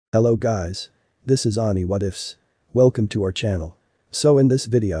Hello guys. This is Ani What Ifs. Welcome to our channel. So in this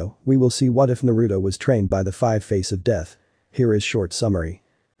video, we will see what if Naruto was trained by the five face of death. Here is short summary.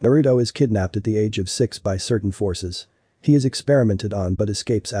 Naruto is kidnapped at the age of 6 by certain forces. He is experimented on but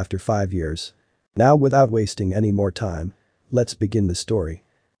escapes after 5 years. Now without wasting any more time, let's begin the story.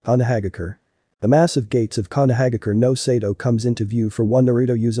 Konohagakure. The massive gates of Konohagakure no Sato comes into view for one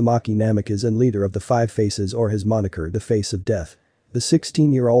Naruto Uzumaki Namikaze and leader of the five faces, or his moniker, the face of death. The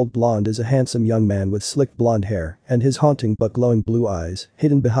 16-year-old blonde is a handsome young man with slick blonde hair and his haunting but glowing blue eyes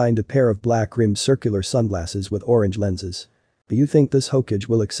hidden behind a pair of black-rimmed circular sunglasses with orange lenses. "Do you think this Hokage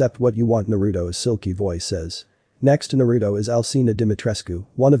will accept what you want?" Naruto's silky voice says. Next to Naruto is Alcina Dimitrescu,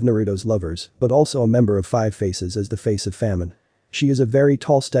 one of Naruto's lovers but also a member of Five Faces as the face of famine. She is a very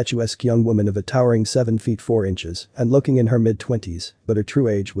tall statuesque young woman of a towering 7 feet 4 inches and looking in her mid-20s, but her true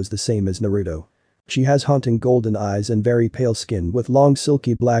age was the same as Naruto. She has haunting golden eyes and very pale skin with long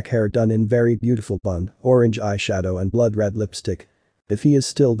silky black hair done in very beautiful bun, orange eyeshadow and blood red lipstick. "If he is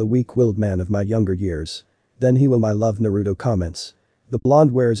still the weak-willed man of my younger years, then he will my love," Naruto comments. The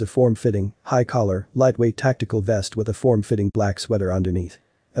blonde wears a form-fitting, high-collar, lightweight tactical vest with a form-fitting black sweater underneath.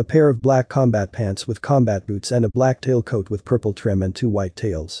 A pair of black combat pants with combat boots and a black tailcoat with purple trim and 2 white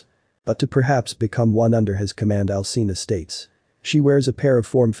tails. But to perhaps become one under his command, Alcina states. She wears a pair of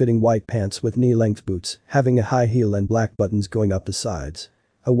form-fitting white pants with knee-length boots, having a high heel and black buttons going up the sides.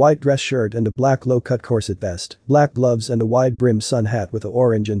 A white dress shirt and a black low-cut corset vest, black gloves and a wide-brimmed sun hat with an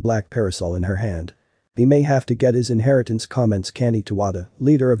orange and black parasol in her hand. "He may have to get his inheritance," comments Kani Tawada,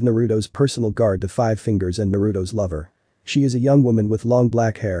 leader of Naruto's personal guard, the Five Fingers and Naruto's lover. She is a young woman with long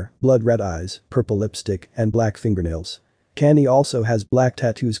black hair, blood-red eyes, purple lipstick, and black fingernails. Kani also has black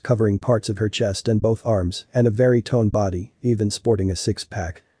tattoos covering parts of her chest and both arms and a very toned body, even sporting a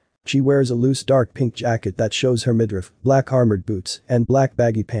six-pack. She wears a loose dark pink jacket that shows her midriff, black armored boots, and black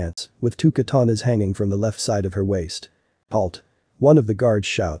baggy pants, with 2 katanas hanging from the left side of her waist. "Halt!" one of the guards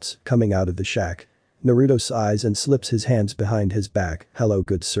shouts, coming out of the shack. Naruto sighs and slips his hands behind his back. "Hello,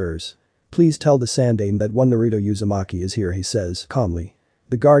 good sirs. Please tell the Sandaime that one Naruto Uzumaki is here," he says calmly.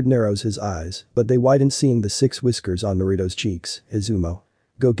 The guard narrows his eyes, but they widen, seeing the 6 whiskers on Naruto's cheeks. "Izumo.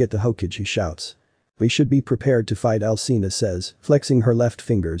 Go get the Hokage," he shouts. "We should be prepared to fight," Alcina says, flexing her left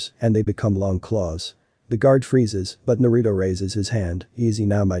fingers, and they become long claws. The guard freezes, but Naruto raises his hand. "Easy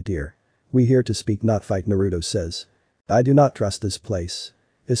now, my dear. We here to speak, not fight," Naruto says. "I do not trust this place.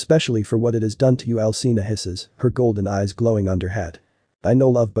 Especially for what it has done to you," Alcina hisses, her golden eyes glowing under hat. "I know,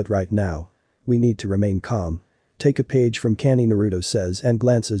 love, but right now, we need to remain calm. Take a page from Kani," Naruto says and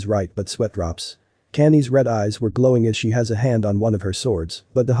glances right, but sweat drops. Kani's red eyes were glowing as she has a hand on one of her swords,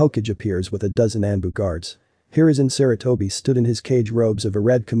 but the Hokage appears with a dozen Anbu guards. Hiruzen Sarutobi stood in his cage robes of a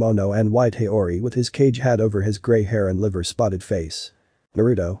red kimono and white haori with his cage hat over his gray hair and liver-spotted face.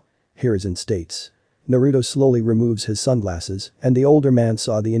 "Naruto," Hiruzen states. Naruto slowly removes his sunglasses, and the older man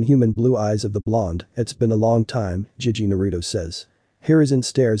saw the inhuman blue eyes of the blonde. "It's been a long time, Gigi," Naruto says. Hiruzen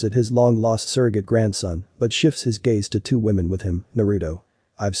stares at his long-lost surrogate grandson, but shifts his gaze to 2 women with him. "Naruto.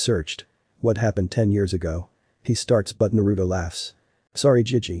 I've searched. What happened 10 years ago?" he starts, but Naruto laughs. "Sorry,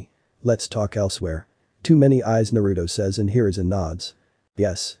 Gigi. Let's talk elsewhere." "Too many eyes," Naruto says, and Hiruzen nods.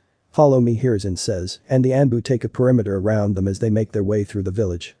 "Yes. Follow me," Hiruzen says, and the Anbu take a perimeter around them as they make their way through the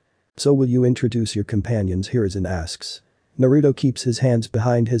village. "So will you introduce your companions?" Hiruzen asks. Naruto keeps his hands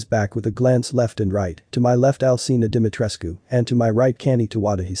behind his back with a glance left and right. "To my left, Alcina Dimitrescu, and to my right, Kani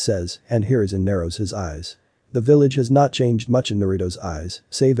Tawada," he says, and Hiruzen narrows his eyes. The village has not changed much in Naruto's eyes,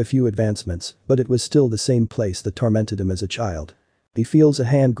 save a few advancements, but it was still the same place that tormented him as a child. He feels a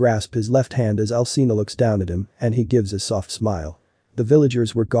hand grasp his left hand as Alcina looks down at him, and he gives a soft smile. The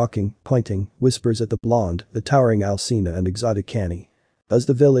villagers were gawking, pointing, whispers at the blonde, the towering Alcina and exotic Kani. "Does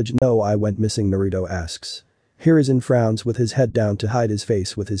the village know I went missing?" Naruto asks. Hiruzen frowns with his head down to hide his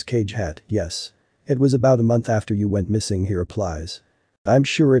face with his cage hat. "Yes. It was about a month after you went missing," he replies. "I'm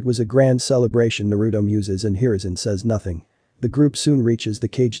sure it was a grand celebration," Naruto muses, and Hiruzen says nothing. The group soon reaches the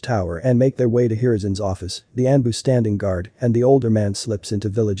cage tower and make their way to Hiruzen's office, the Anbu standing guard, and the older man slips into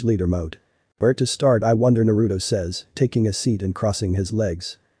village leader mode. "Where to start, I wonder," Naruto says, taking a seat and crossing his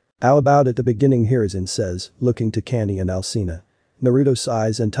legs. "How about at the beginning?" Hiruzen says, looking to Kani and Alcina. Naruto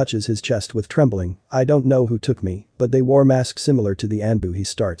sighs and touches his chest with trembling. "I don't know who took me, but they wore masks similar to the Anbu," he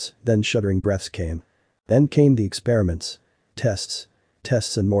starts, then shuddering breaths came. Then came the experiments. Tests.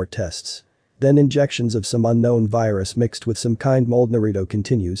 Tests and more tests. Then injections of some unknown virus mixed with some kind mold. Naruto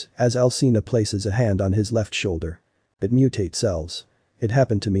continues, as Alcina places a hand on his left shoulder. "It mutates cells. It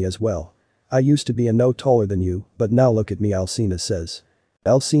happened to me as well. I used to be a no taller than you, but now look at me," Alcina says.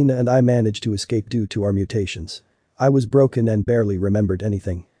 "Alcina and I managed to escape due to our mutations. I was broken and barely remembered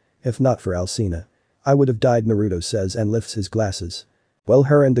anything. If not for Alcina, I would have died, Naruto says and lifts his glasses. Well,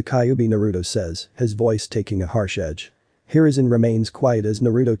 her and the Kyuubi, Naruto says, his voice taking a harsh edge. Hiruzen remains quiet as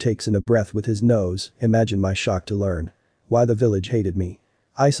Naruto takes in a breath with his nose. Imagine my shock to learn why the village hated me,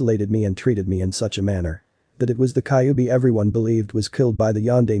 isolated me and treated me in such a manner. That it was the Kyuubi everyone believed was killed by the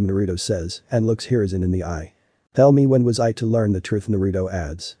Yondaime, Naruto says and looks Hiruzen in the eye. Tell me, when was I to learn the truth, Naruto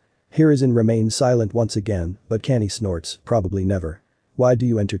adds. Hiruzen remains silent once again, but Kani snorts, probably never. Why do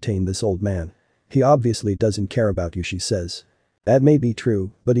you entertain this old man? He obviously doesn't care about you, she says. That may be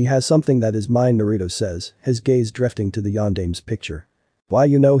true, but he has something that is mine, Naruto says, his gaze drifting to the Yondaime's picture. Why,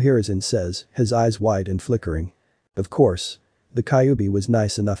 you know, Hiruzen says, his eyes wide and flickering. Of course. The Kyuubi was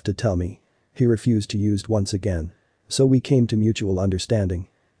nice enough to tell me. He refused to use once again. So we came to mutual understanding.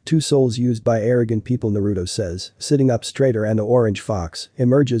 Two souls used by arrogant people, Naruto says, sitting up straighter, and an orange fox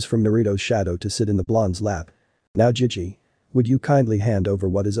emerges from Naruto's shadow to sit in the blonde's lap. Now Jiji. Would you kindly hand over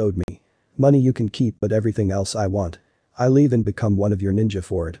what is owed me? Money you can keep, but everything else I want. I'll even become one of your ninja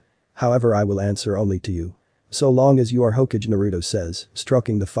for it. However, I will answer only to you. So long as you are Hokage, Naruto says,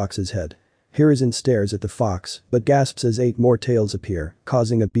 stroking the fox's head. Hiruzen stares at the fox, but gasps as 8 more tails appear,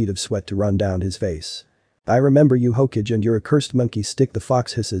 causing a bead of sweat to run down his face. I remember you, Hokage, and your accursed monkey stick, the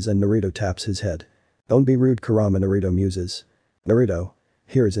fox hisses, and Naruto taps his head. Don't be rude, Kurama, Naruto muses. Naruto.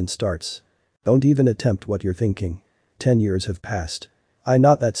 Hiruzen starts. Don't even attempt what you're thinking. 10 years have passed. I'm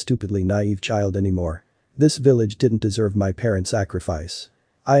not that stupidly naive child anymore. This village didn't deserve my parents' sacrifice.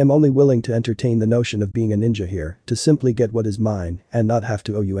 I am only willing to entertain the notion of being a ninja here, to simply get what is mine and not have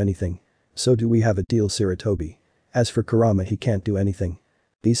to owe you anything. So do we have a deal, Sarutobi? As for Kurama, he can't do anything.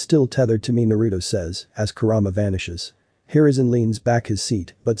 He's still tethered to me, Naruto says, as Kurama vanishes. Hiruzen leans back his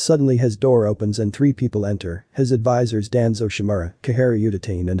seat, but suddenly his door opens and 3 people enter, his advisors Danzo Shimura, Kaharu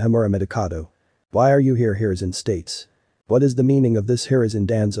Utatane and Hamura Medikado. Why are you here, Hiruzen states. What is the meaning of this, Hiruzen,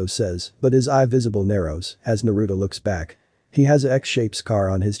 Danzo says, but his eye visible narrows as Naruto looks back. He has a X-shaped scar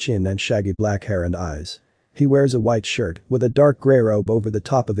on his chin and shaggy black hair and eyes. He wears a white shirt with a dark gray robe over the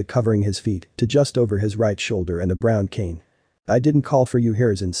top of it covering his feet to just over his right shoulder and a brown cane. I didn't call for you,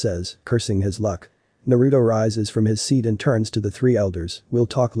 Hiruzen says, cursing his luck. Naruto rises from his seat and turns to the 3 elders. We'll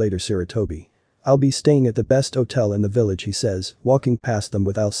talk later, Sarutobi. I'll be staying at the best hotel in the village, he says, walking past them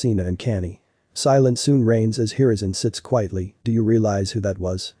with Alcina and Kani. Silence soon reigns as Hiruzen sits quietly. Do you realize who that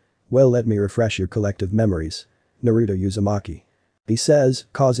was? Well, let me refresh your collective memories. Naruto Uzumaki. He says,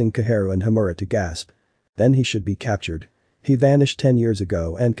 causing Kaharu and Hamura to gasp. Then he should be captured. He vanished 10 years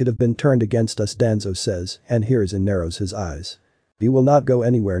ago and could have been turned against us, Danzo says, and Hiruzen narrows his eyes. You will not go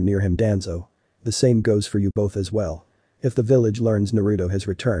anywhere near him, Danzo. The same goes for you both as well. If the village learns Naruto has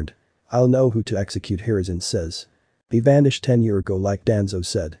returned, I'll know who to execute, Hiruzen says. He vanished 10 years ago, like Danzo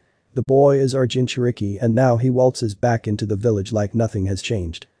said. The boy is our Jinchuriki and now he waltzes back into the village like nothing has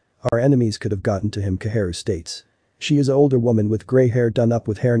changed. Our enemies could have gotten to him, Kaharu states. She is an older woman with grey hair done up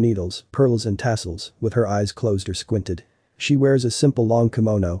with hair needles, pearls and tassels, with her eyes closed or squinted. She wears a simple long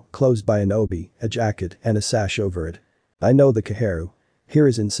kimono, closed by an obi, a jacket and a sash over it. I know the Kaharu.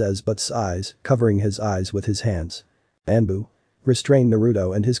 Hiruzen says but sighs, covering his eyes with his hands. Anbu. Restrain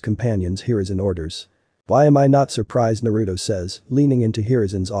Naruto and his companions, Hiruzen orders. Why am I not surprised, Naruto says, leaning into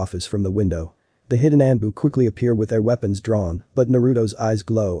Hiruzen's office from the window. The hidden Anbu quickly appear with their weapons drawn, but Naruto's eyes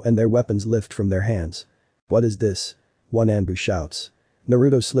glow and their weapons lift from their hands. What is this? One Anbu shouts.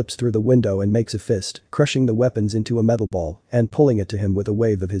 Naruto slips through the window and makes a fist, crushing the weapons into a metal ball and pulling it to him with a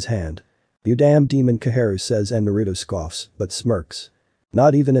wave of his hand. You damn demon, Kaharu says, and Naruto scoffs, but smirks.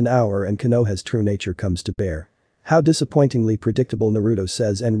 Not even an hour and Konoha's true nature comes to bear. How disappointingly predictable, Naruto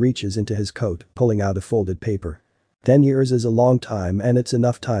says and reaches into his coat, pulling out a folded paper. 10 years is a long time and it's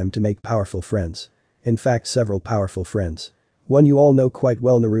enough time to make powerful friends. In fact, several powerful friends. One you all know quite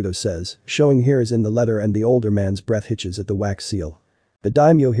well, Naruto says, showing Hiruzen the letter, and the older man's breath hitches at the wax seal. The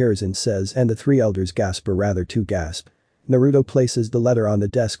daimyo, Hiruzen says, and the 3 elders gasp, or rather 2 gasp. Naruto places the letter on the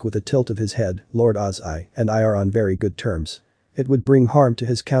desk with a tilt of his head. Lord Ozai and I are on very good terms. It would bring harm to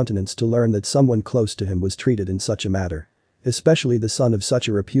his countenance to learn that someone close to him was treated in such a matter. Especially the son of such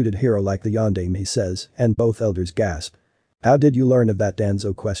a reputed hero like the Yondaime, he says, and both elders gasp. How did you learn of that,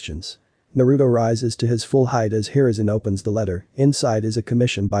 Danzo questions. Naruto rises to his full height as Hiruzen opens the letter. Inside is a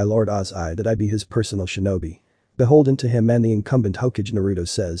commission by Lord Ozai that I be his personal shinobi. Beholden to him and the incumbent Hokage, Naruto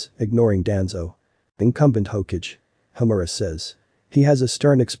says, ignoring Danzo. Incumbent Hokage. Hamura says. He has a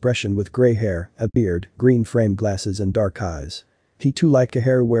stern expression with grey hair, a beard, green frame glasses and dark eyes. He too, like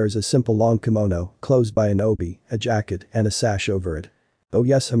Kaharu, wears a simple long kimono, closed by an obi, a jacket and a sash over it. Oh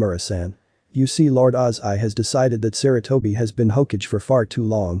yes, Hamura-san. You see, Lord Ozai has decided that Sarutobi has been Hokage for far too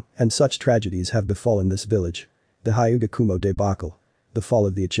long and such tragedies have befallen this village. The Hyuga Kumo debacle. The fall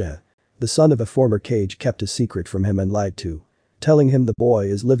of the Uchiha. The son of a former Kage kept a secret from him and lied to. Telling him the boy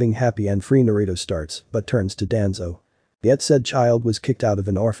is living happy and free. Naruto starts but turns to Danzo. Yet said child was kicked out of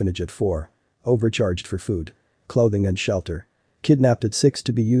an orphanage at 4. Overcharged for food, clothing and shelter. Kidnapped at 6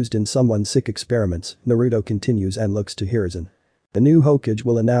 to be used in someone's sick experiments. Naruto continues and looks to Hiruzen. The new Hokage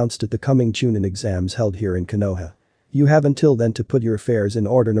will announced at the coming Chunin exams held here in Konoha. You have until then to put your affairs in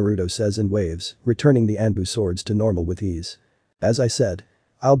order, Naruto says in waves, returning the Anbu swords to normal with ease. As I said,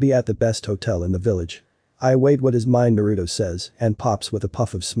 I'll be at the best hotel in the village. I await what is mine, Naruto says and pops with a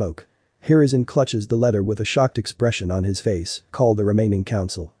puff of smoke. Hiruzen clutches the letter with a shocked expression on his face. Call the remaining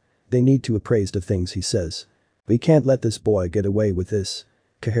council. They need to appraised of things, he says. We can't let this boy get away with this.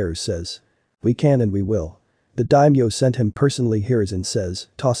 Kaharu says. We can and we will. The daimyo sent him personally, Hiruzen says,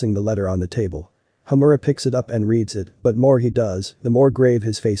 tossing the letter on the table. Homura picks it up and reads it, but more he does, the more grave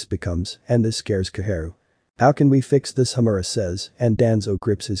his face becomes, and this scares Kaharu. How can we fix this, Homura says, and Danzo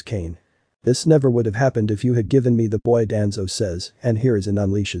grips his cane. This never would have happened if you had given me the boy, Danzo says, and Hiruzen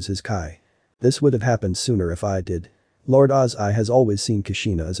unleashes his kai. This would have happened sooner if I did. Lord Ozai has always seen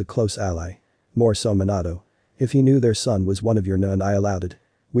Kushina as a close ally. More so Minato. If he knew their son was one of your nun, I allowed it.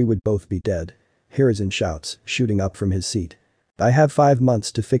 We would both be dead. Hiruzen shouts, shooting up from his seat. I have 5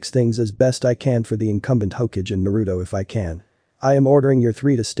 months to fix things as best I can for the incumbent Hokage and Naruto if I can. I am ordering your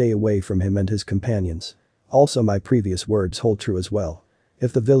 3 to stay away from him and his companions. Also, my previous words hold true as well.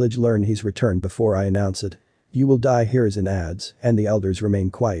 If the village learn he's returned before I announce it, you will die, Hiruzen adds, and the elders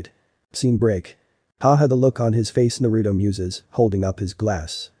remain quiet. Scene break. Haha, the look on his face, Naruto muses, holding up his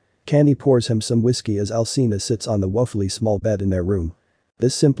glass. Canny pours him some whiskey as Alcina sits on the woefully small bed in their room.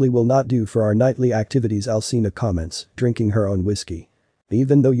 This simply will not do for our nightly activities, Alcina comments, drinking her own whiskey.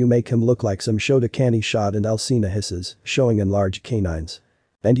 Even though you make him look like some Shota Canny shot, and Alcina hisses, showing enlarged canines.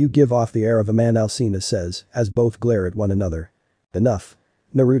 And you give off the air of a man, Alcina says, as both glare at one another. Enough.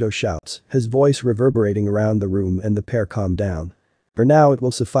 Naruto shouts, his voice reverberating around the room, and the pair calm down. For now it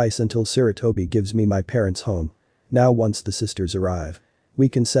will suffice until Sarutobi gives me my parents home. Now once the sisters arrive, we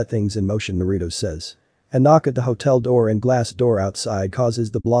can set things in motion, Naruto says. A knock at the hotel door and glass door outside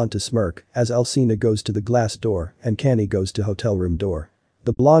causes the blonde to smirk as Alcina goes to the glass door and Canny goes to hotel room door.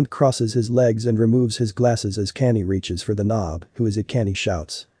 The blonde crosses his legs and removes his glasses as Canny reaches for the knob. Who is it? Canny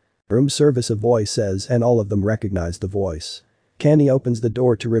shouts. Room service, a voice says, and all of them recognize the voice. Canny opens the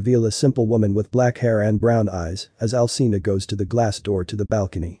door to reveal a simple woman with black hair and brown eyes as Alcina goes to the glass door to the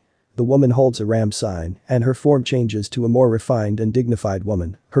balcony. The woman holds a ram sign, and her form changes to a more refined and dignified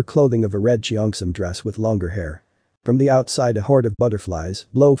woman, her clothing of a red cheongsam dress with longer hair. From the outside, a horde of butterflies,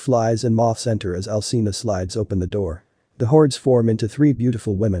 blowflies and moths enter as Alcina slides open the door. The hordes form into 3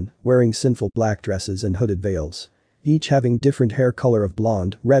 beautiful women, wearing sinful black dresses and hooded veils. Each having different hair color of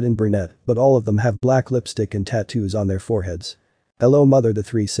blonde, red and brunette, but all of them have black lipstick and tattoos on their foreheads. Hello mother, the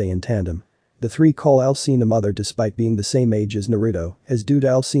 3 say in tandem. The 3 call Alcina mother despite being the same age as Naruto, as due to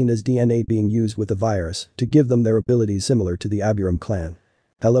Alcina's DNA being used with the virus to give them their abilities similar to the Aburam clan.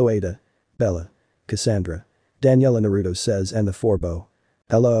 Hello Ada. Bella. Cassandra. Daniela, Naruto says, and the 4 bow.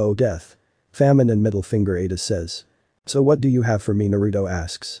 Hello Death. Famine and middle finger, Ada says. So what do you have for me, Naruto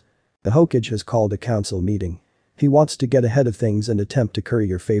asks. The Hokage has called a council meeting. He wants to get ahead of things and attempt to curry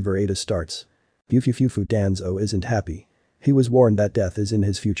your favor, Ada starts. Fufu Danzo isn't happy. He was warned that death is in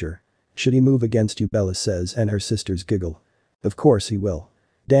his future. Should he move against you, Bella says, and her sisters giggle. Of course he will.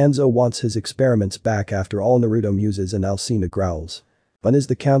 Danzo wants his experiments back after all, Naruto muses, and Alcina growls. When is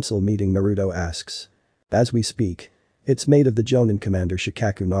the council meeting, Naruto asks. As we speak. It's made of the Jonin commander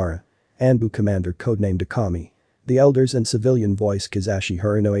Shikaku Nara, Anbu commander codenamed Akami, the elders and civilian voice Kizashi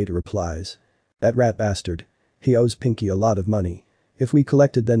Harino. Ada replies. That rat bastard. He owes Pinky a lot of money. If we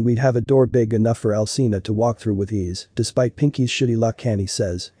collected, then we'd have a door big enough for Alcina to walk through with ease, despite Pinky's shitty luck, Canny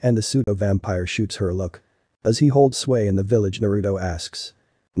says, and the pseudo-vampire shoots her a look. Does he hold sway in the village, Naruto asks.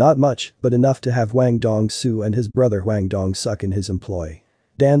 Not much, but enough to have Wang Dong-su and his brother Wang Dong-suk in his employ.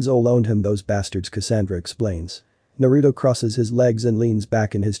 Danzo loaned him those bastards, Cassandra explains. Naruto crosses his legs and leans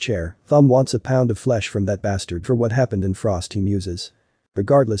back in his chair. Thumb wants a pound of flesh from that bastard for what happened in Frost, he muses.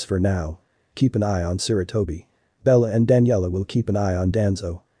 Regardless, for now, keep an eye on Sarutobi. Bella and Daniela will keep an eye on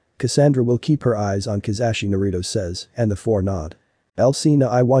Danzo. Cassandra will keep her eyes on Kizashi, Naruto says, and the 4 nod. Alcina,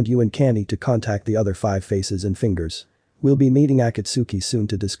 I want you and Canny to contact the other 5 faces and fingers. We'll be meeting Akatsuki soon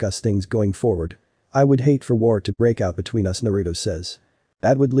to discuss things going forward. I would hate for war to break out between us, Naruto says.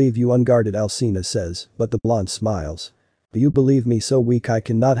 That would leave you unguarded, Alcina says, but the blonde smiles. Do you believe me so weak I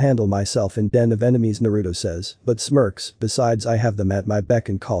cannot handle myself in den of enemies, Naruto says, but smirks. Besides, I have them at my beck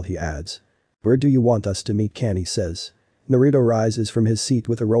and call, he adds. Where do you want us to meet, Canny says. Naruto rises from his seat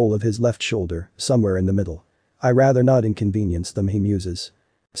with a roll of his left shoulder, somewhere in the middle. I rather not inconvenience them, he muses.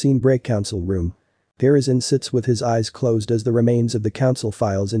 Scene break. Council room. Hiruzen sits with his eyes closed as the remains of the council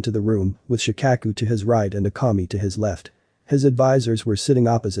files into the room, with Shikaku to his right and Akami to his left. His advisors were sitting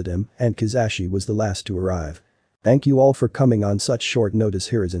opposite him, and Kizashi was the last to arrive. Thank you all for coming on such short notice,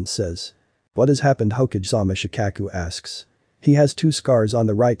 Hiruzen says. What has happened, Hokage-sama? Shikaku asks. He has 2 scars on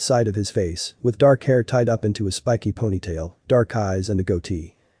the right side of his face, with dark hair tied up into a spiky ponytail, dark eyes and a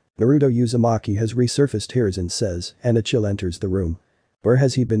goatee. Naruto Uzumaki has resurfaced, Hiruzen says, and a chill enters the room. Where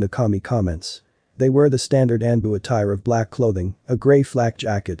has he been? Akami comments. They wear the standard Anbu attire of black clothing, a grey flak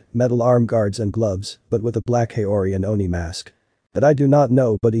jacket, metal arm guards and gloves, but with a black Haori and Oni mask. That I do not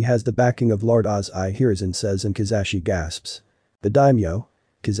know, but he has the backing of Lord Ozai, Hiruzen says, and Kizashi gasps. The daimyo?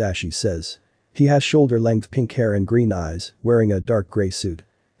 Kizashi says. He has shoulder-length pink hair and green eyes, wearing a dark grey suit.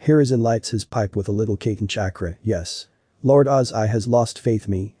 Hiruzen lights his pipe with a little Kaiten chakra. Yes. Lord Ozai has lost faith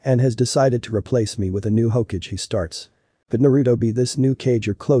me and has decided to replace me with a new Hokage, he starts. Could Naruto be this new Kage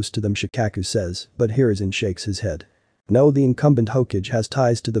or close to them? Shikaku says, but Hiruzen shakes his head. No, the incumbent Hokage has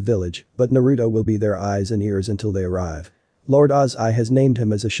ties to the village, but Naruto will be their eyes and ears until they arrive. Lord Ozai has named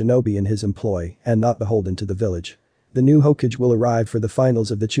him as a shinobi in his employ and not beholden to the village. The new Hokage will arrive for the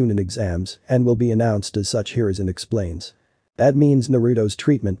finals of the Chunin exams and will be announced as such, Hiruzen explains. That means Naruto's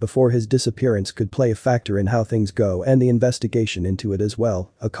treatment before his disappearance could play a factor in how things go and the investigation into it as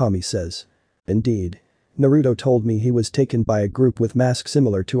well, Akami says. Indeed. Naruto told me he was taken by a group with masks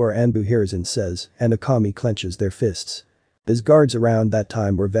similar to our Anbu, Hiruzen says, and Akami clenches their fists. His guards around that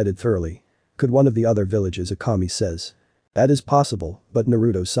time were vetted thoroughly. Could one of the other villages? Akami says. That is possible, but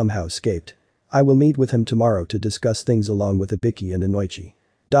Naruto somehow escaped. I will meet with him tomorrow to discuss things along with Ibiki and Inoichi.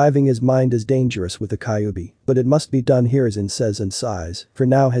 Diving his mind is dangerous with the Kyuubi, but it must be done, Hiruzen says and sighs, for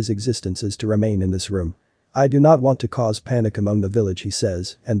now his existence is to remain in this room. I do not want to cause panic among the village, he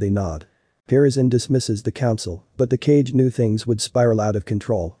says, and they nod. Hiruzen dismisses the council, but the Kage knew things would spiral out of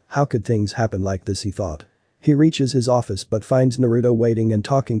control. How could things happen like this, he thought. He reaches his office but finds Naruto waiting and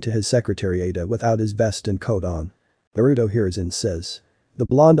talking to his secretary Ada without his vest and coat on. Naruto, Hiruzen says. The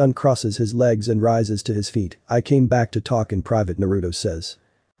blonde uncrosses his legs and rises to his feet. I came back to talk in private, Naruto says.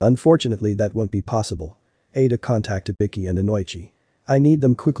 Unfortunately that won't be possible. Ada, contact Ibiki and Inoichi. I need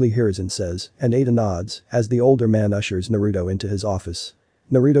them quickly, Hiruzen says, and Ada nods as the older man ushers Naruto into his office.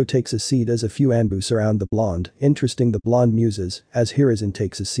 Naruto takes a seat as a few Anbu surround the blonde, interesting, the blonde muses, as Hiruzen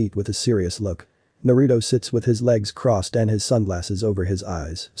takes a seat with a serious look. Naruto sits with his legs crossed and his sunglasses over his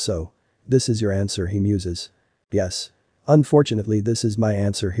eyes. So. This is your answer, he muses. Yes. Unfortunately this is my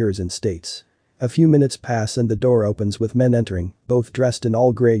answer, Hiruzen states. A few minutes pass and the door opens with men entering, both dressed in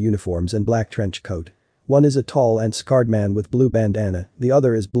all grey uniforms and black trench coat. One is a tall and scarred man with blue bandana, the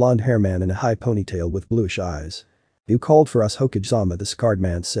other is blonde hair man in a high ponytail with bluish eyes. You called for us, Hokage-sama, the scarred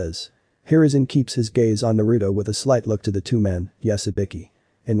man says. Hiruzen keeps his gaze on Naruto with a slight look to the 2 men. Yes, Ibiki.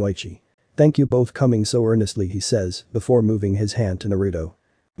 Inoichi. Thank you both coming so earnestly, he says, before moving his hand to Naruto.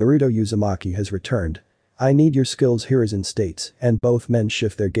 Naruto Uzumaki has returned. I need your skills, Hiruzen states, and both men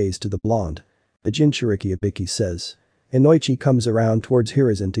shift their gaze to the blonde. The Jinchuriki, Ibiki says. Inoichi comes around towards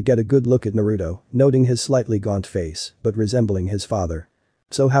Hiruzen to get a good look at Naruto, noting his slightly gaunt face, but resembling his father.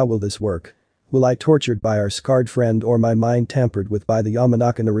 So how will this work? Will I tortured by our scarred friend or my mind tampered with by the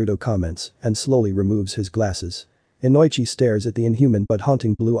Yamanaka? Naruto comments and slowly removes his glasses. Inoichi stares at the inhuman but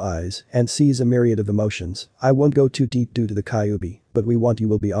haunting blue eyes and sees a myriad of emotions. I won't go too deep due to the Kyuubi, but we want you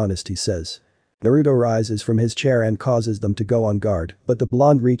will be honest, he says. Naruto rises from his chair and causes them to go on guard, but the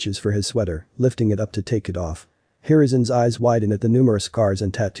blonde reaches for his sweater, lifting it up to take it off. Hiruzen's eyes widen at the numerous scars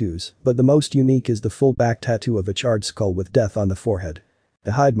and tattoos, but the most unique is the full back tattoo of a charred skull with death on the forehead.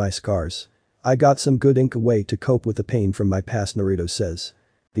 To hide my scars. I got some good ink away to cope with the pain from my past, Naruto says.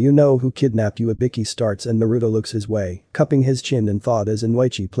 Do you know who kidnapped you? Ibiki starts and Naruto looks his way, cupping his chin in thought as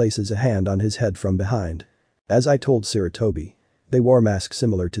Inoichi places a hand on his head from behind. As I told Sarutobi. They wore masks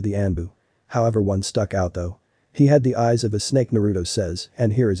similar to the Anbu. However, one stuck out though. He had the eyes of a snake, Naruto says,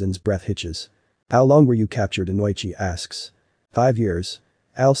 and Hiruzen's breath hitches. How long were you captured? Inoichi asks. 5 years.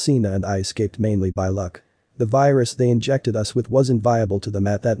 Alcina and I escaped mainly by luck. The virus they injected us with wasn't viable to them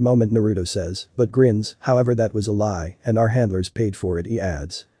at that moment, Naruto says, but grins. However, that was a lie and our handlers paid for it, he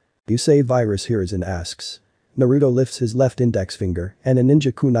adds. You say virus? Hiruzen asks. Naruto lifts his left index finger and a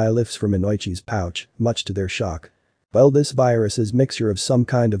ninja kunai lifts from Inoichi's pouch, much to their shock. Well, this virus is mixture of some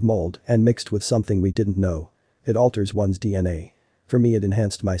kind of mold and mixed with something we didn't know. It alters one's DNA. For me it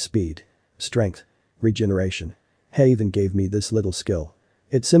enhanced my speed. Strength. Regeneration. He even gave me this little skill.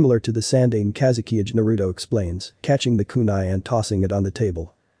 It's similar to the Sandaime Kazukiage, Naruto explains, catching the kunai and tossing it on the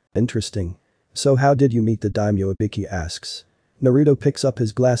table. Interesting. So how did you meet the daimyo? Ibiki asks. Naruto picks up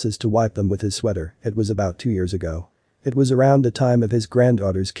his glasses to wipe them with his sweater. It was about 2 years ago. It was around the time of his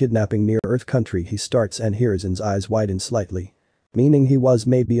granddaughter's kidnapping near Earth Country he starts and Hirizen's eyes widen slightly. Meaning he was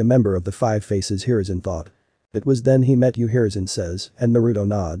maybe a member of the Five Faces, Hirizen thought. It was then he met you, Hirizen says, and Naruto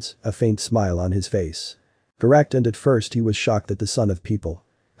nods, a faint smile on his face. Correct, and at first he was shocked that the son of people,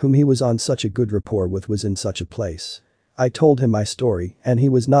 whom he was on such a good rapport with, was in such a place. I told him my story and he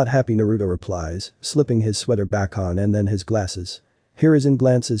was not happy, Naruto replies, slipping his sweater back on and then his glasses. Hirizen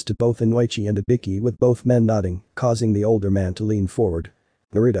glances to both Inoichi and Ibiki with both men nodding, causing the older man to lean forward.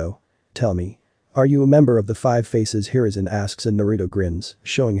 Naruto. Tell me. Are you a member of the Five Faces, Hirizen asks, and Naruto grins,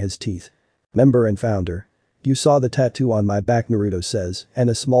 showing his teeth. Member and founder. You saw the tattoo on my back, Naruto says, and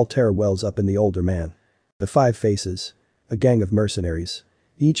a small terror wells up in the older man. The Five Faces. A gang of mercenaries.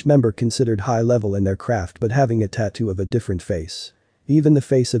 Each member considered high level in their craft but having a tattoo of a different face. Even the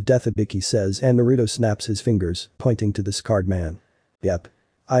face of death, Ibiki says, and Naruto snaps his fingers, pointing to the scarred man. Yep.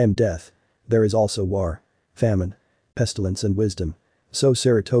 I am death. There is also war. Famine. Pestilence and wisdom. So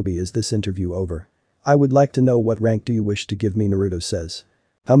Sarutobi, is this interview over? I would like to know what rank do you wish to give me, Naruto says.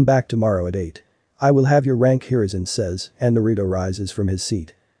 Come back tomorrow at 8. I will have your rank, Hirizen says, and Naruto rises from his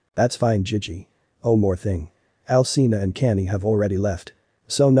seat. That's fine, Jiji. Oh, more thing. Alcina and Kani have already left.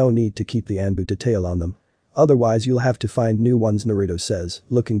 So no need to keep the Anbu detail on them. Otherwise you'll have to find new ones, Naruto says,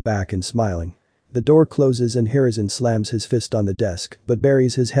 looking back and smiling. The door closes and Hirizen slams his fist on the desk but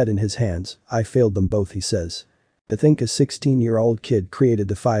buries his head in his hands. I failed them both, he says. To think a 16-year-old kid created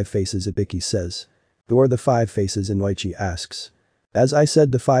the Five Faces, Ibiki says. Who are the Five Faces, Inoichi asks. As I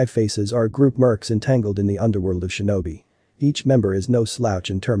said, the Five Faces are a group mercs entangled in the underworld of shinobi. Each member is no slouch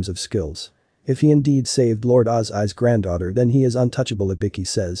in terms of skills. If he indeed saved Lord Ozai's granddaughter, then he is untouchable, Ibiki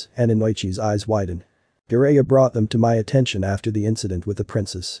says, and Inoichi's eyes widen. Jiraiya brought them to my attention after the incident with the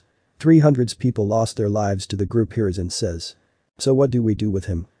princess. 300 people lost their lives to the group, Hirizen says. So what do we do with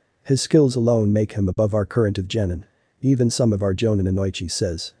him? His skills alone make him above our current of Genin. Even some of our Jonin, Inoichi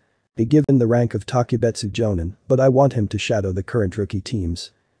says. Be given the rank of Takebetsu Jonin, but I want him to shadow the current rookie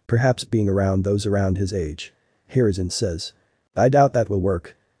teams. Perhaps being around those around his age. Hirizen says. I doubt that will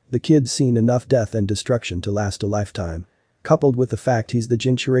work. The kid's seen enough death and destruction to last a lifetime. Coupled with the fact he's the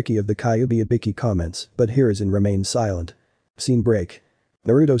Jinchuriki of the Kyuubi, Ibiki comments, but Hirizen remains silent. Scene break.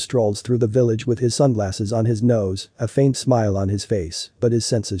 Naruto strolls through the village with his sunglasses on his nose, a faint smile on his face, but his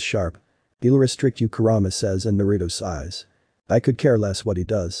senses sharp. He'll restrict you, Kurama says, and Naruto sighs. I could care less what he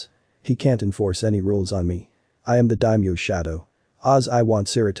does. He can't enforce any rules on me. I am the daimyo's shadow. I want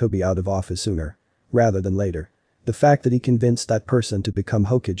Sarutobi out of office sooner. Rather than later. The fact that he convinced that person to become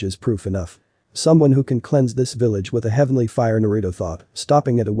Hokage is proof enough. Someone who can cleanse this village with a heavenly fire, Naruto thought,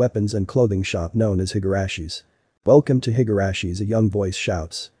 stopping at a weapons and clothing shop known as Higarashi's. Welcome to Higarashi's, a young voice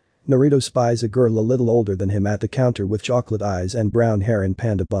shouts. Naruto spies a girl a little older than him at the counter with chocolate eyes and brown hair and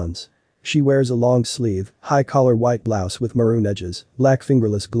panda buns. She wears a long sleeve, high collar white blouse with maroon edges, black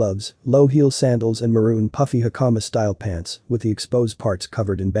fingerless gloves, low heel sandals and maroon puffy Hakama style pants with the exposed parts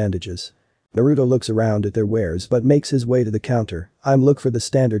covered in bandages. Naruto looks around at their wares but makes his way to the counter. I'm look for the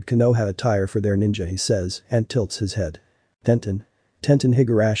standard Konoha attire for their ninja, he says, and tilts his head. Tenten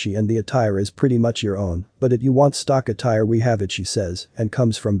Higurashi, and the attire is pretty much your own, but if you want stock attire we have it, she says, and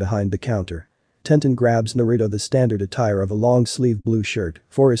comes from behind the counter. Tenten grabs Naruto the standard attire of a long sleeve blue shirt,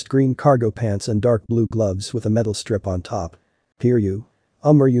 forest green cargo pants and dark blue gloves with a metal strip on top. Here you?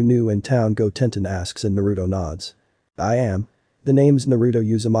 Are you new in town, go, Tenten asks, and Naruto nods. I am. The name's Naruto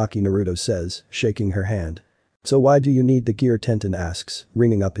Uzumaki, Naruto says, shaking her hand. So why do you need the gear, Tenten asks,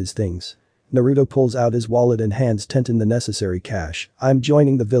 ringing up his things. Naruto pulls out his wallet and hands Tenten the necessary cash. I'm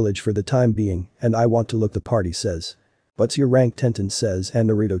joining the village for the time being, and I want to look the part, he says. What's your rank, Tenten says, and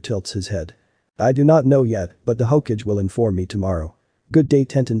Naruto tilts his head. I do not know yet, but the Hokage will inform me tomorrow. Good day,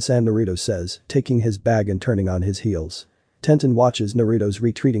 Tenten-san, Naruto says, taking his bag and turning on his heels. Tenten watches Naruto's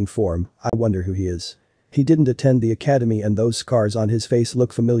retreating form. I wonder who he is. He didn't attend the academy and those scars on his face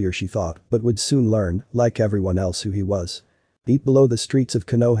look familiar, she thought, but would soon learn, like everyone else, who he was. Deep below the streets of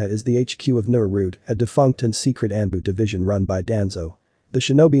Konoha is the HQ of Naruto, a defunct and secret Anbu division run by Danzo. The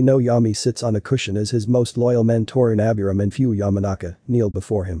shinobi no Yami sits on a cushion as his most loyal men Torin Abiram and Fu Yamanaka kneel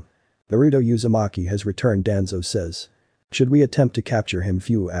before him. Naruto Uzumaki has returned, Danzo says. Should we attempt to capture him,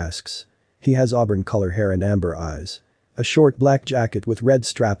 Fu asks. He has auburn color hair and amber eyes. A short black jacket with red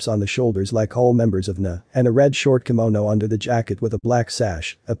straps on the shoulders like all members of NA, and a red short kimono under the jacket with a black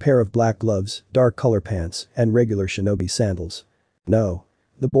sash, a pair of black gloves, dark color pants, and regular shinobi sandals. No.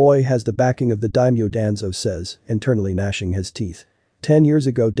 The boy has the backing of the daimyo, Danzo says, internally gnashing his teeth. 10 years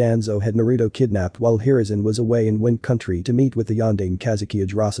ago Danzo had Naruto kidnapped while Hirizen was away in Wind Country to meet with the Yondaime Kazuki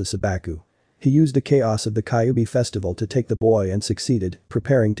Ajirasa Sabaku. He used the chaos of the Kyubi festival to take the boy and succeeded,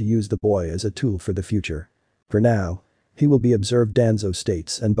 preparing to use the boy as a tool for the future. For now. He will be observed, Danzo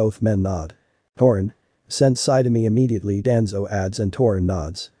states, and both men nod. Torin. Send Sai to me immediately, Danzo adds, and Torin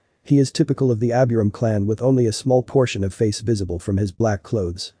nods. He is typical of the Aburam clan with only a small portion of face visible from his black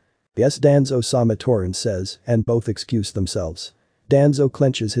clothes. Yes, Danzo-sama, Torin says, and both excuse themselves. Danzo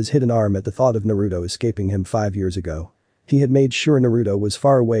clenches his hidden arm at the thought of Naruto escaping him 5 years ago. He had made sure Naruto was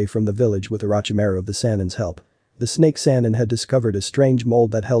far away from the village with Orochimaru of the Sanin's help. The snake Sanin had discovered a strange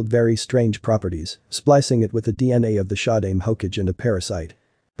mold that held very strange properties, splicing it with the DNA of the Shodaime Hokage and a parasite.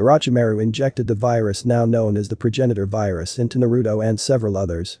 Orochimaru injected the virus now known as the progenitor virus into Naruto and several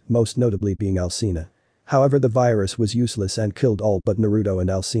others, most notably being Alcina. However, the virus was useless and killed all but Naruto and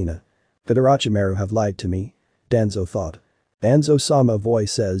Alcina. Could Orochimaru have lied to me? Danzo thought. Danzo-sama,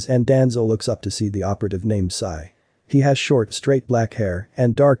 voice says, and Danzo looks up to see the operative named Sai. He has short, straight black hair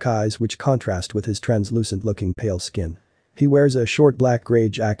and dark eyes which contrast with his translucent-looking pale skin. He wears a short black gray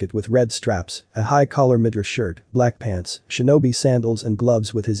jacket with red straps, a high-collar midriff shirt, black pants, shinobi sandals and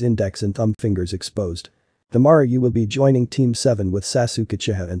gloves with his index and thumb fingers exposed. Tomorrow you will be joining Team 7 with Sasuke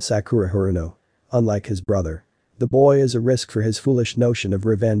Uchiha and Sakura Haruno. Unlike his brother. The boy is a risk for his foolish notion of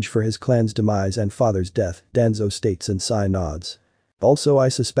revenge for his clan's demise and father's death, Danzo states, and Sai nods. Also, I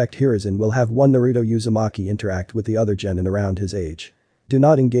suspect Hiruzen will have one Naruto Uzumaki interact with the other genin around his age. Do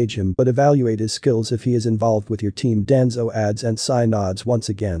not engage him but evaluate his skills if he is involved with your team, Danzo adds, and Sai nods once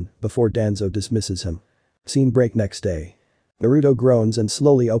again before Danzo dismisses him. Scene break next day. Naruto groans and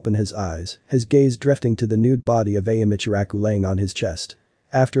slowly opens his eyes, his gaze drifting to the nude body of Ayame Ichiraku laying on his chest.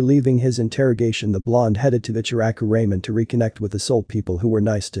 After leaving his interrogation, the blonde headed to Ichiraku Ramen to reconnect with the soul people who were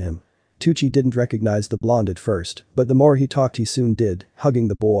nice to him. Tucci didn't recognize the blonde at first, but the more he talked he soon did, hugging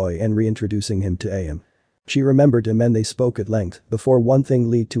the boy and reintroducing him to Ayame. She remembered him and they spoke at length before one thing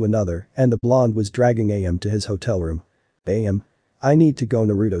led to another and the blonde was dragging Ayame to his hotel room. Ayame. I need to go,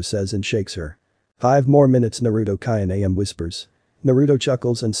 Naruto says and shakes her. 5 more minutes, Naruto Kai, and Ayame whispers. Naruto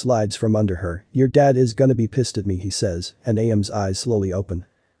chuckles and slides from under her. Your dad is gonna be pissed at me, he says, and Ayame's eyes slowly open.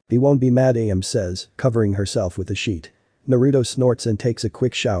 He won't be mad, Ayame says, covering herself with a sheet. Naruto snorts and takes a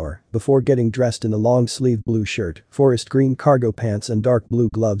quick shower before getting dressed in a long-sleeved blue shirt, forest green cargo pants and dark blue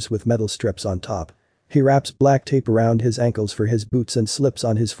gloves with metal strips on top. He wraps black tape around his ankles for his boots and slips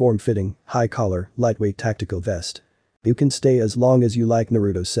on his form-fitting, high-collar, lightweight tactical vest. You can stay as long as you like,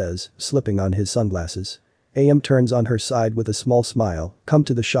 Naruto says, slipping on his sunglasses. Ayame turns on her side with a small smile. Come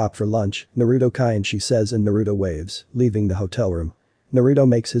to the shop for lunch, Naruto Kai, and she says, and Naruto waves, leaving the hotel room. Naruto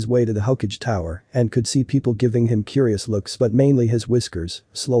makes his way to the Hokage Tower and could see people giving him curious looks, but mainly his whiskers,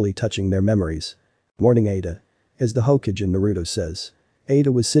 slowly touching their memories. Morning, Ada. Is the Hokage in, Naruto says.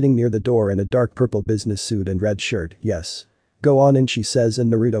 Ada was sitting near the door in a dark purple business suit and red shirt. Yes. Go on in, she says, and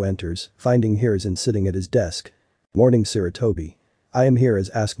Naruto enters, finding Hiruzen sitting at his desk. Morning, Sarutobi. I am here, as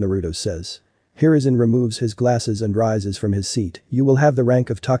asked, Naruto says. Hiruzen removes his glasses and rises from his seat. You will have the rank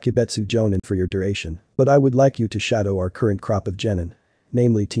of Takebetsu Jonin for your duration, but I would like you to shadow our current crop of genin.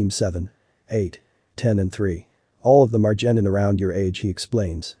 Namely Team 7, 8, 10 and 3. All of them are genin around your age, he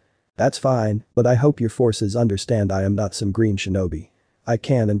explains. That's fine, but I hope your forces understand I am not some green shinobi. I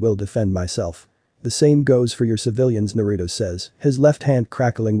can and will defend myself. The same goes for your civilians, Naruto says, his left hand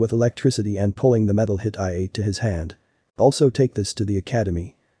crackling with electricity and pulling the metal hit I-8 to his hand. Also take this to the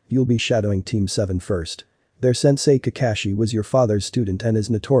academy. You'll be shadowing Team 7 first. Their sensei Kakashi was your father's student and is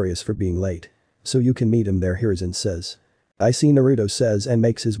notorious for being late. So you can meet him there, Hiruzen says. I see, Naruto says and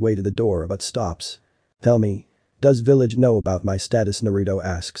makes his way to the door but stops. Tell me. Does village know about my status, Naruto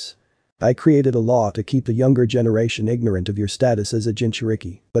asks. I created a law to keep the younger generation ignorant of your status as a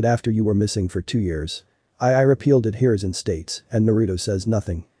Jinchuriki, but after you were missing for 2 years. I repealed it, Hiruzen states, and Naruto says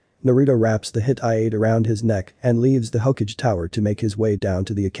nothing. Naruto wraps the hit I-8 around his neck and leaves the Hokage Tower to make his way down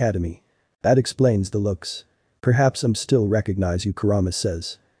to the academy. That explains the looks. Perhaps I'm still recognize you, Kurama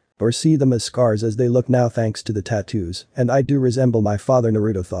says. Or see them as scars as they look now thanks to the tattoos, and I do resemble my father,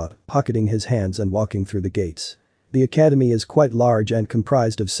 Naruto thought, pocketing his hands and walking through the gates. The academy is quite large and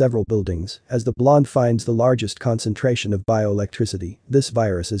comprised of several buildings. As the blonde finds the largest concentration of bioelectricity, this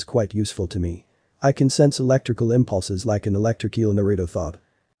virus is quite useful to me. I can sense electrical impulses like an electric eel, Naruto thought.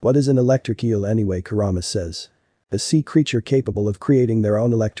 What is an electric eel anyway, Kurama says. A sea creature capable of creating their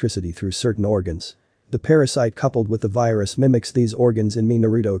own electricity through certain organs. The parasite coupled with the virus mimics these organs in me,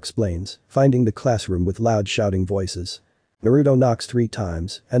 Naruto explains, finding the classroom with loud shouting voices. Naruto knocks 3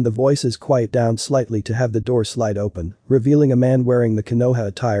 times, and the voices quiet down slightly to have the door slide open, revealing a man wearing the Konoha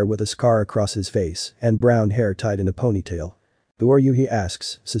attire with a scar across his face and brown hair tied in a ponytail. Who are you, he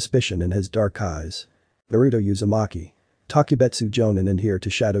asks, suspicion in his dark eyes. Naruto Uzumaki. Takebetsu Jonin and here to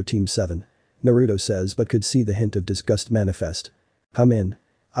shadow Team 7. Naruto says but could see the hint of disgust manifest. Come in.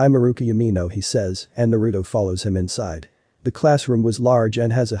 I'm Iruka Yamino, he says, and Naruto follows him inside. The classroom was large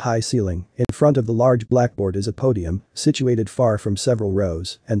and has a high ceiling. In front of the large blackboard is a podium, situated far from several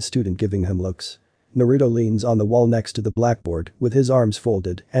rows, and student giving him looks. Naruto leans on the wall next to the blackboard, with his arms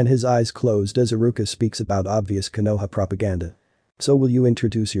folded and his eyes closed as Iruka speaks about obvious Konoha propaganda. So will you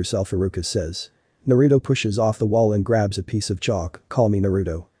introduce yourself, Iruka says. Naruto pushes off the wall and grabs a piece of chalk. Call me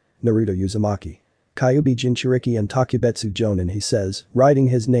Naruto. Naruto Uzumaki. Kyuubi Jinchuriki and Takubetsu Jonin, he says, writing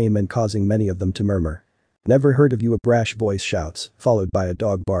his name and causing many of them to murmur. Never heard of you, a brash voice shouts, followed by a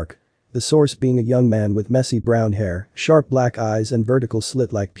dog bark. The source being a young man with messy brown hair, sharp black eyes and vertical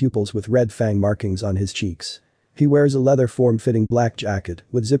slit-like pupils with red fang markings on his cheeks. He wears a leather form-fitting black jacket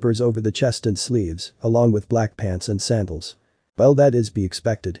with zippers over the chest and sleeves, along with black pants and sandals. Well, that is be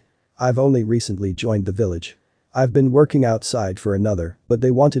expected. I've only recently joined the village. I've been working outside for another, but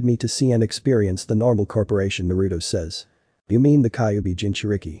they wanted me to see and experience the normal corporation, Naruto says. You mean the Kyuubi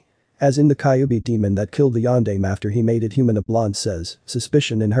Jinchuriki? As in the Kyuubi demon that killed the Yondaime after he made it human, a blonde says,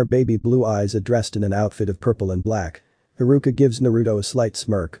 suspicion in her baby blue eyes, dressed in an outfit of purple and black. Iruka gives Naruto a slight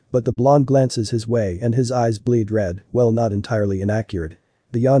smirk, but the blonde glances his way and his eyes bleed red, well, not entirely inaccurate.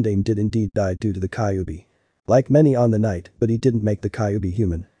 The Yondaime did indeed die due to the Kyuubi. Like many on the night, but he didn't make the Kyuubi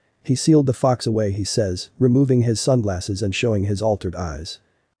human. He sealed the fox away, he says, removing his sunglasses and showing his altered eyes.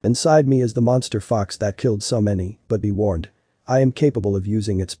 Inside me is the monster fox that killed so many, but be warned. I am capable of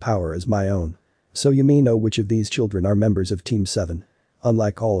using its power as my own. So you may know which of these children are members of Team 7.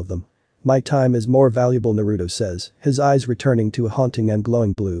 Unlike all of them. My time is more valuable, Naruto says, his eyes returning to a haunting and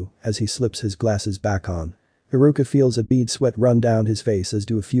glowing blue as he slips his glasses back on. Iruka feels a bead sweat run down his face, as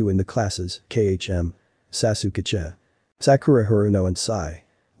do a few in the classes, KHM. Sasuke-cha. Sakura Haruno and Sai.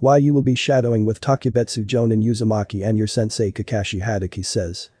 Why, you will be shadowing with Takubetsu Jonin Uzumaki and your sensei Kakashi Hadaki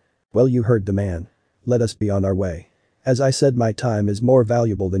says. Well, you heard the man. Let us be on our way. As I said, my time is more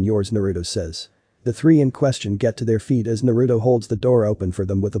valuable than yours, Naruto says. The three in question get to their feet as Naruto holds the door open for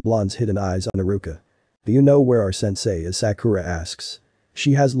them with the blonde's hidden eyes on Iruka. Do you know where our sensei is? Sakura asks.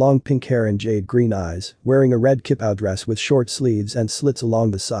 She has long pink hair and jade green eyes, wearing a red kipao dress with short sleeves and slits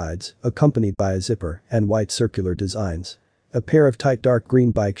along the sides, accompanied by a zipper and white circular designs. A pair of tight dark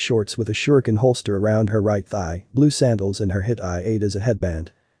green bike shorts with a shuriken holster around her right thigh, blue sandals and her hit eye aid as a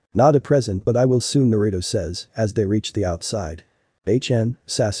headband. Not a present, but I will soon, Naruto says, as they reach the outside. HN,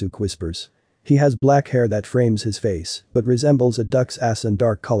 Sasuke whispers. He has black hair that frames his face, but resembles a duck's ass and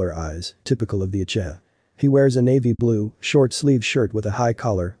dark color eyes, typical of the Uchiha. He wears a navy blue, short-sleeved shirt with a high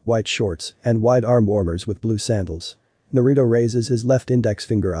collar, white shorts, and wide arm warmers with blue sandals. Naruto raises his left index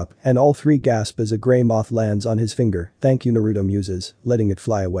finger up, and all three gasp as a gray moth lands on his finger. Thank you, Naruto muses, letting it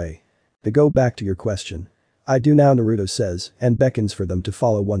fly away. To go back to your question. I do now, Naruto says, and beckons for them to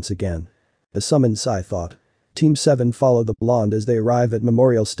follow once again. A summoned Sai thought. Team 7 follow the blonde as they arrive at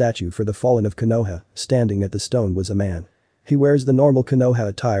memorial statue for the fallen of Konoha. Standing at the stone was a man. He wears the normal Konoha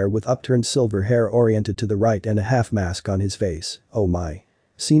attire with upturned silver hair oriented to the right and a half mask on his face. Oh my.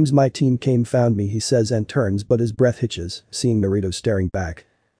 Seems my team came found me, he says and turns, but his breath hitches, seeing Naruto staring back.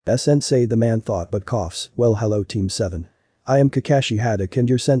 Sensei, the man thought, but coughs. Well, hello Team 7. I am Kakashi Haddock and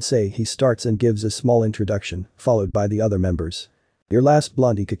your sensei. He starts and gives a small introduction, followed by the other members. Your last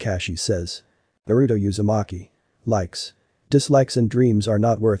blondie, Kakashi says. Naruto Uzumaki. Likes. Dislikes and dreams are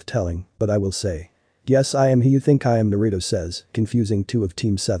not worth telling, but I will say. Yes, I am he you think I am, Naruto says, confusing two of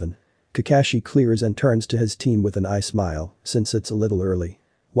Team 7. Kakashi clears and turns to his team with an eye smile, since it's a little early.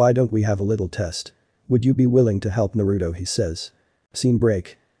 Why don't we have a little test? Would you be willing to help, Naruto, he says. Scene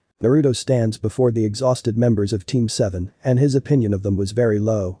break. Naruto stands before the exhausted members of Team 7 and his opinion of them was very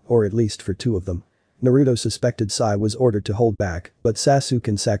low, or at least for two of them. Naruto suspected Sai was ordered to hold back, but Sasuke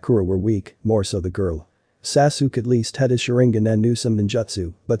and Sakura were weak, more so the girl. Sasuke at least had his Sharingan and knew some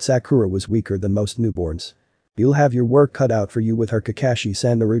ninjutsu, but Sakura was weaker than most newborns. You'll have your work cut out for you with her,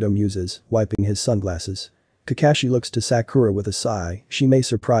 Kakashi-san, Naruto muses, wiping his sunglasses. Kakashi looks to Sakura with a sigh. She may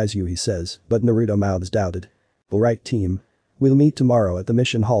surprise you, he says, but Naruto mouths doubted. Alright team. We'll meet tomorrow at the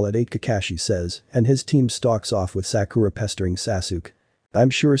mission hall at 8, Kakashi says, and his team stalks off with Sakura pestering Sasuke. I'm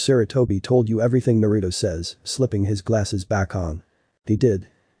sure Sarutobi told you everything, Naruto says, slipping his glasses back on. He did.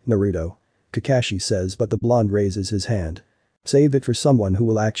 Naruto. Kakashi says, but the blonde raises his hand. Save it for someone who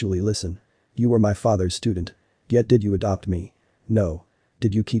will actually listen. You were my father's student. Yet did you adopt me? No.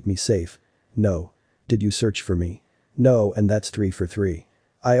 Did you keep me safe? No. Did you search for me? No, and that's 3 for 3.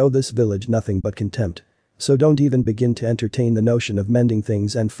 I owe this village nothing but contempt. So don't even begin to entertain the notion of mending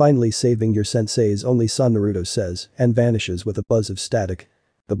things and finally saving your sensei's only son, Naruto says, and vanishes with a buzz of static.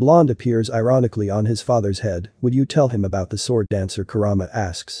 The blonde appears ironically on his father's head. Would you tell him about the sword dancer, Kurama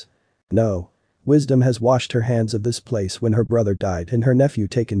asks. No. Wisdom has washed her hands of this place when her brother died and her nephew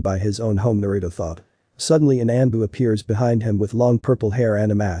taken by his own home, Naruto thought. Suddenly an Anbu appears behind him with long purple hair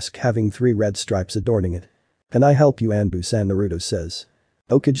and a mask having 3 red stripes adorning it. "Can I help you, Anbu-san?" Naruto says.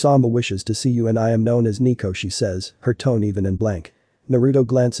 "Okage-sama wishes to see you and I am known as Nico," she says, her tone even and blank. Naruto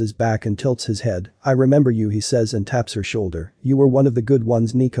glances back and tilts his head. "I remember you," he says and taps her shoulder. "You were one of the good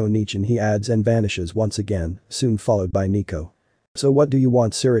ones, Nico Nichin," he adds and vanishes once again, soon followed by Nico. "So what do you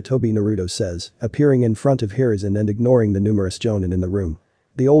want, Sarutobi?" Naruto says, appearing in front of Hiruzen and ignoring the numerous jonin in the room.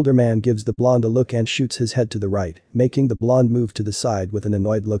 The older man gives the blonde a look and shoots his head to the right, making the blonde move to the side with an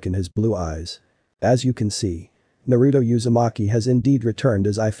annoyed look in his blue eyes. "As you can see, Naruto Uzumaki has indeed returned,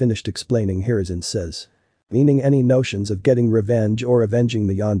 as I finished explaining," Hiruzen says. "Meaning any notions of getting revenge or avenging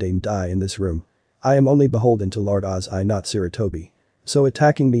the Yondaime die in this room. I am only beholden to Lord Oz-I, not Sarutobi. So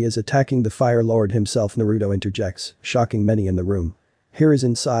attacking me is attacking the Fire Lord himself," Naruto interjects, shocking many in the room.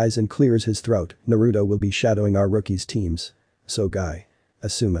 Hiruzen sighs and clears his throat. "Naruto will be shadowing our rookies' teams. So Guy,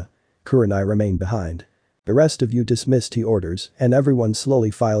 Asuma, Kurenai remain behind. The rest of you dismissed," he orders, and everyone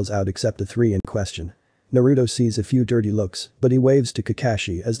slowly files out except the 3 in question. Naruto sees a few dirty looks, but he waves to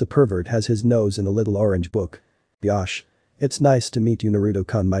Kakashi as the pervert has his nose in a little orange book. "Yosh. It's nice to meet you,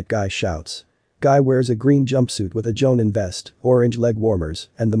 Naruto-kun," Might Guy shouts. Guy wears a green jumpsuit with a jonin vest, orange leg warmers,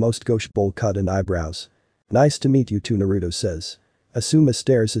 and the most gauche bowl cut and eyebrows. "Nice to meet you too," Naruto says. Asuma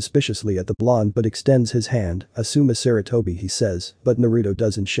stares suspiciously at the blonde but extends his hand. "Asuma Sarutobi," he says, but Naruto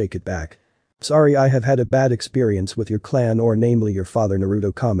doesn't shake it back. "Sorry, I have had a bad experience with your clan, or namely your father,"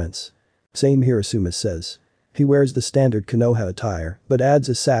 Naruto comments. "Same here," Asuma says. He wears the standard Konoha attire, but adds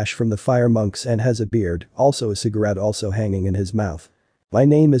a sash from the fire monks and has a beard, also a cigarette also hanging in his mouth. "My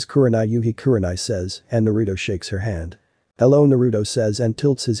name is Kurenai Yuhi," Kurenai says, and Naruto shakes her hand. "Hello," Naruto says and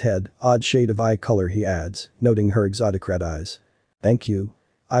tilts his head. "Odd shade of eye color," he adds, noting her exotic red eyes. "Thank you.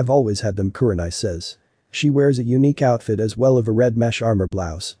 I've always had them," Kurenai says. She wears a unique outfit as well of a red mesh armor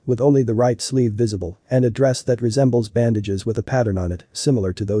blouse, with only the right sleeve visible, and a dress that resembles bandages with a pattern on it,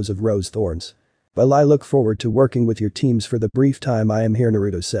 similar to those of rose thorns. "Well, I look forward to working with your teams for the brief time I am here,"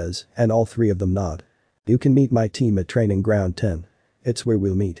 Naruto says, and all 3 of them nod. "You can meet my team at Training Ground 10. It's where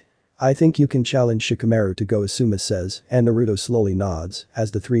we'll meet. I think you can challenge Shikamaru to go," Asuma says, and Naruto slowly nods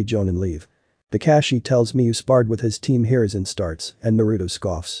as the 3 jonin leave. "Kakashi tells me you sparred with his team," Hiruzen starts, and Naruto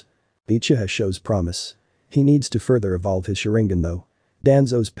scoffs. "Uchiha shows promise. He needs to further evolve his Sharingan though.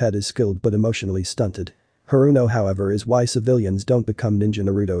 Danzo's pet is skilled but emotionally stunted. Haruno, however, is why civilians don't become ninja,"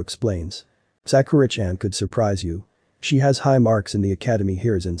 Naruto explains. "Sakura-chan could surprise you. She has high marks in the academy,"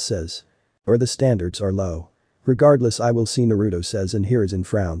 Hiruzen says. "Or the standards are low. Regardless, I will see," Naruto says, and Hiruzen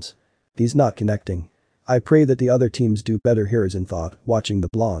frowns. He's not connecting. "I pray that the other teams do better," Hiruzen thought, watching the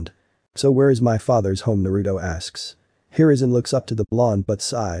blonde. "So where is my father's home?" Naruto asks. Hiruzen looks up to the blonde but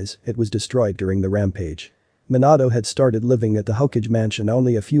sighs. It was destroyed during the rampage. Minato had started living at the Hokage mansion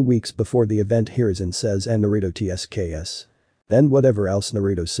only a few weeks before the event, Hiruzen says, and Naruto tsks. "Then whatever else,"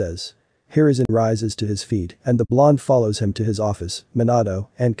 Naruto says. Hiruzen rises to his feet and the blonde follows him to his office. Minato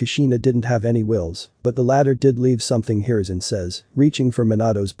and Kushina didn't have any wills, but the latter did leave something, Hiruzen says, reaching for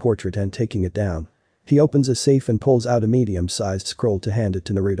Minato's portrait and taking it down. He opens a safe and pulls out a medium-sized scroll to hand it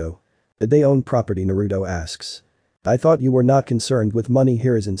to Naruto. "Did they own property?" Naruto asks. "I thought you were not concerned with money,"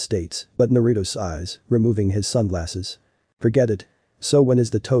 Hiruzen states, but Naruto sighs, removing his sunglasses. "Forget it. So when is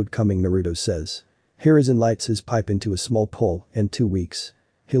the toad coming?" Naruto says. Hiruzen lights his pipe into a small pull. "In 2 weeks.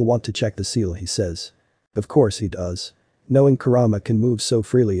 He'll want to check the seal," he says. "Of course he does. Knowing Kurama can move so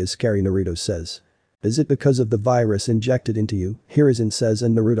freely is scary," Naruto says. "Is it because of the virus injected into you?" Hiruzen says,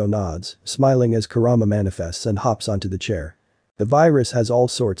 and Naruto nods, smiling as Kurama manifests and hops onto the chair. "The virus has all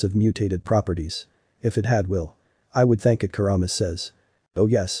sorts of mutated properties. If it had will, I would thank it," Kurama says. "Oh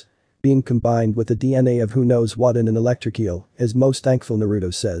yes. Being combined with the DNA of who knows what in an electric eel is most thankful,"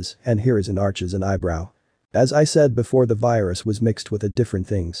 Naruto says, and Hiruzen arches an eyebrow. "As I said before, the virus was mixed with different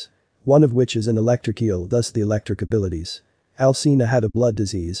things. One of which is an electric eel, thus the electric abilities. Alcina had a blood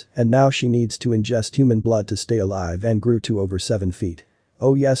disease and now she needs to ingest human blood to stay alive and grew to over 7 feet.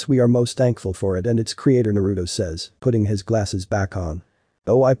 Oh yes, we are most thankful for it and its creator," Naruto says, putting his glasses back on.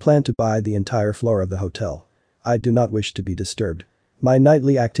 "Oh, I plan to buy the entire floor of the hotel. I do not wish to be disturbed. My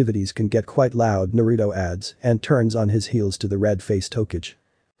nightly activities can get quite loud," Naruto adds and turns on his heels to the red-faced Hokage.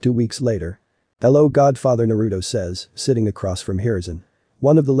 2 weeks later. "Hello, Godfather," Naruto says, sitting across from Hiruzen.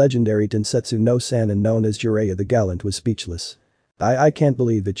 One of the legendary Densetsu no Sannin known as Jiraiya the Gallant was speechless. I can't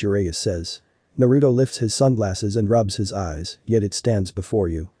believe it," Jiraiya says. Naruto lifts his sunglasses and rubs his eyes, "Yet it stands before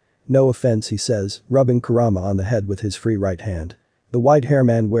you. No offense," he says, rubbing Kurama on the head with his free right hand. The white hair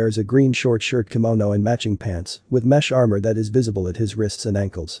man wears a green short shirt kimono and matching pants, with mesh armor that is visible at his wrists and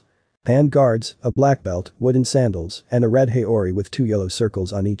ankles. Hand guards, a black belt, wooden sandals, and a red haori with 2 yellow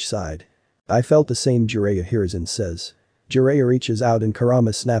circles on each side. I felt the same, Jiraiya Hiruzen says. Jiraiya reaches out and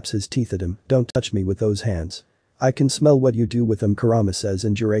Kurama snaps his teeth at him, don't touch me with those hands. I can smell what you do with them, Kurama says,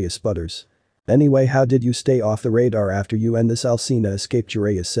 and Jiraiya sputters. Anyway, how did you stay off the radar after you and this Alcina escaped,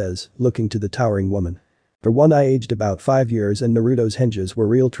 Jiraiya says, looking to the towering woman. For one, I aged about 5 years and Naruto's hinges were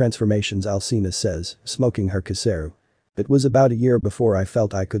real transformations, Alcina says, smoking her kiseru. It was about a year before I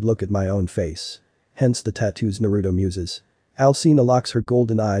felt I could look at my own face. Hence the tattoos, Naruto muses. Alcina locks her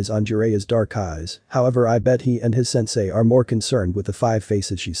golden eyes on Jiraiya's dark eyes, however I bet he and his sensei are more concerned with the 5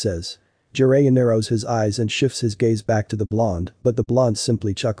 faces, she says. Jiraiya narrows his eyes and shifts his gaze back to the blonde, but the blonde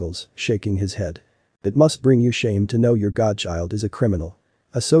simply chuckles, shaking his head. It must bring you shame to know your godchild is a criminal.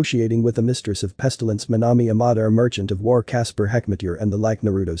 Associating with the mistress of pestilence Minami Amada, a merchant of war, Casper Hekmatyr and the like,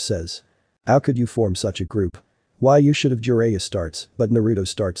 Naruto says. How could you form such a group? Why, you should have, Jiraiya starts, but Naruto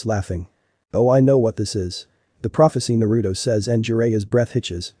starts laughing. Oh, I know what this is. The prophecy, Naruto says, and Jiraiya's breath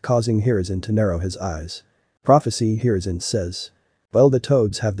hitches, causing Hiruzen to narrow his eyes. Prophecy, Hiruzen says. Well, the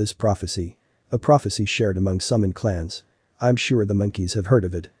toads have this prophecy. A prophecy shared among summon clans. I'm sure the monkeys have heard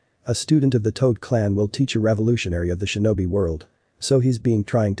of it. A student of the Toad clan will teach a revolutionary of the shinobi world. So he's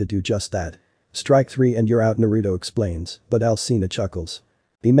trying to do just that. Strike 3 and you're out, Naruto explains, but Alcina chuckles.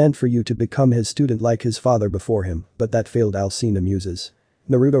 He meant for you to become his student like his father before him, but that failed, Alcina muses.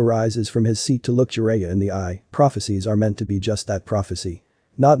 Naruto rises from his seat to look Jiraiya in the eye. Prophecies are meant to be just that, prophecy.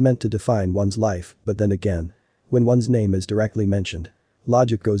 Not meant to define one's life, but then again. When one's name is directly mentioned.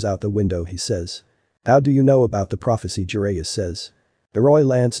 Logic goes out the window, he says. How do you know about the prophecy, Jiraiya says. Eroi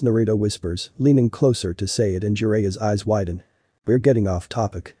Lance, Naruto whispers, leaning closer to say it, and Jiraiya's eyes widen. We're getting off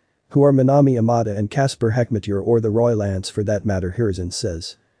topic. Who are Minami Amada and Casper Hekmatyr, or the Roy Lance for that matter, Hiruzen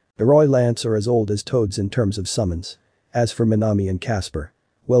says. The Roy Lance are as old as toads in terms of summons. As for Minami and Casper.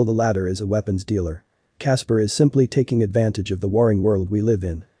 Well, the latter is a weapons dealer. Casper is simply taking advantage of the warring world we live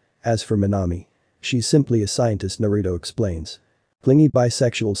in. As for Minami. She's simply a scientist, Naruto explains. Clingy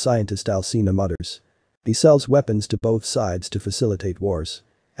bisexual scientist, Alcina mutters. He sells weapons to both sides to facilitate wars.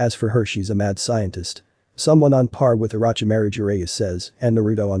 As for her, she's a mad scientist. Someone on par with Orochimaru, Jiraiya says, and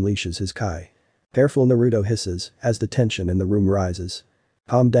Naruto unleashes his kai. Careful, Naruto hisses, as the tension in the room rises.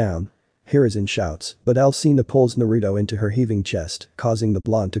 Calm down. Hiruzen shouts, but Alcina pulls Naruto into her heaving chest, causing the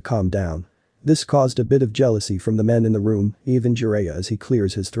blonde to calm down. This caused a bit of jealousy from the men in the room, even Jiraiya as he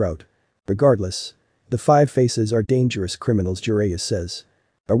clears his throat. Regardless. The 5 faces are dangerous criminals, Jiraiya says.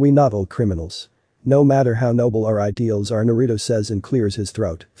 Are we not all criminals? No matter how noble our ideals are, Naruto says and clears his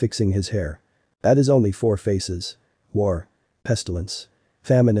throat, fixing his hair. That is only 4 faces. War. Pestilence.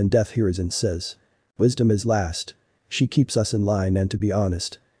 Famine and death, Hiruzen says. Wisdom is last. She keeps us in line, and to be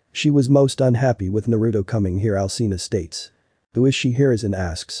honest. She was most unhappy with Naruto coming here, Alcina states. Who is she, Hiruzen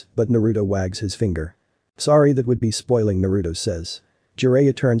asks, but Naruto wags his finger. Sorry, that would be spoiling, Naruto says.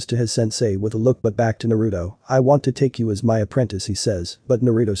 Jiraiya turns to his sensei with a look, but back to Naruto. I want to take you as my apprentice, he says, but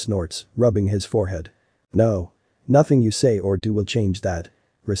Naruto snorts, rubbing his forehead. No. Nothing you say or do will change that.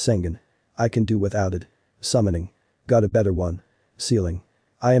 Rasengan. I can do without it. Summoning. Got a better one. Sealing.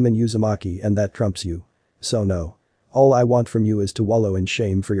 I am in Uzumaki and that trumps you. So no. All I want from you is to wallow in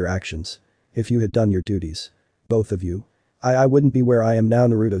shame for your actions. If you had done your duties. Both of you. I wouldn't be where I am now,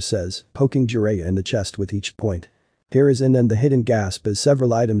 Naruto says, poking Jiraiya in the chest with each point. Hiruzen and the hidden gasp as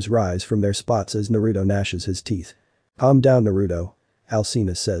several items rise from their spots as Naruto gnashes his teeth. Calm down, Naruto.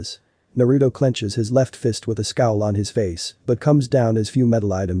 Alcina says. Naruto clenches his left fist with a scowl on his face, but comes down as few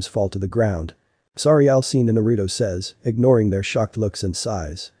metal items fall to the ground. Sorry, Alcina, Naruto says, ignoring their shocked looks and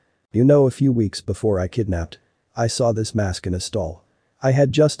sighs. You know, a few weeks before I kidnapped. I saw this mask in a stall. I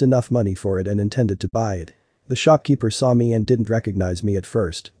had just enough money for it and intended to buy it. The shopkeeper saw me and didn't recognize me at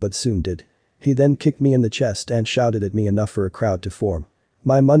first, but soon did. He then kicked me in the chest and shouted at me enough for a crowd to form.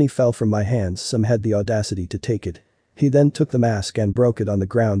 My money fell from my hands, some had the audacity to take it. He then took the mask and broke it on the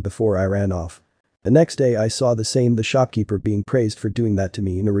ground before I ran off. The next day I saw the shopkeeper being praised for doing that to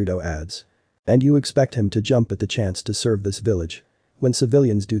me, Naruto adds. And you expect him to jump at the chance to serve this village? When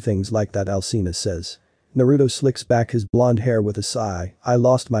civilians do things like that, Alcina says. Naruto slicks back his blonde hair with a sigh. I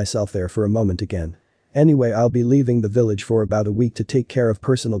lost myself there for a moment again. Anyway, I'll be leaving the village for about a week to take care of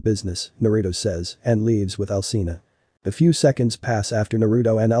personal business, Naruto says, and leaves with Alcina. A few seconds pass after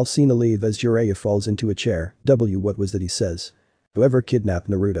Naruto and Alcina leave as Jiraiya falls into a chair. What was that, he says. Whoever kidnapped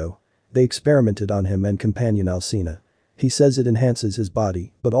Naruto. They experimented on him and companion Alcina. He says it enhances his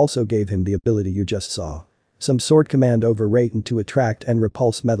body, but also gave him the ability you just saw. Some sort command over Raiden to attract and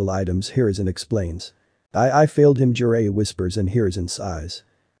repulse metal items, Hiruzen explains. I failed him, Jiraiya whispers, and Hiruzen sighs.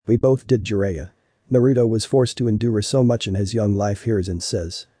 We both did, Jiraiya. Naruto was forced to endure so much in his young life, Hiruzen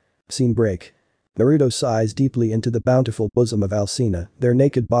says. Scene break. Naruto sighs deeply into the bountiful bosom of Alcina, their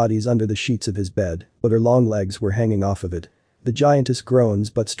naked bodies under the sheets of his bed, but her long legs were hanging off of it. The giantess groans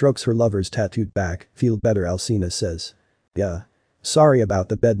but strokes her lover's tattooed back. Feel better, Alcina says. Yeah. Sorry about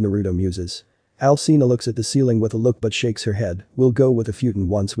the bed, Naruto muses. Alcina looks at the ceiling with a look but shakes her head. We'll go with a futon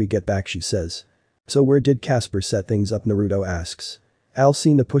once we get back, she says. So where did Casper set things up, Naruto asks.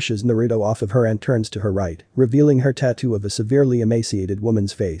 Alcina pushes Naruto off of her and turns to her right, revealing her tattoo of a severely emaciated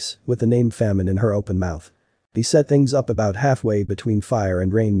woman's face, with the name Famine in her open mouth. He set things up about halfway between Fire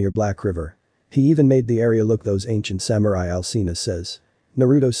and Rain near Black River. He even made the area look those ancient samurai, Alcina says.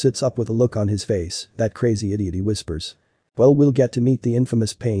 Naruto sits up with a look on his face. That crazy idiot, he whispers. Well, we'll get to meet the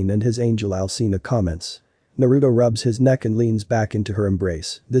infamous Pain and his angel, Alcina comments. Naruto rubs his neck and leans back into her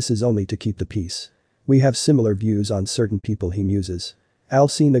embrace. This is only to keep the peace. We have similar views on certain people, he muses.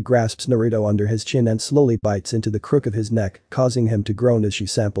 Alcina grasps Naruto under his chin and slowly bites into the crook of his neck, causing him to groan as she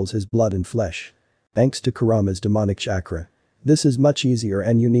samples his blood and flesh. Thanks to Kurama's demonic chakra. This is much easier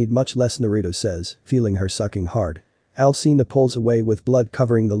and you need much less, Naruto says, feeling her sucking hard. Alcina pulls away with blood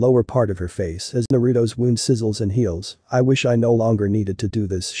covering the lower part of her face as Naruto's wound sizzles and heals. I wish I no longer needed to do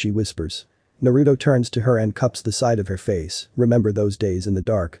this, she whispers. Naruto turns to her and cups the side of her face. Remember those days in the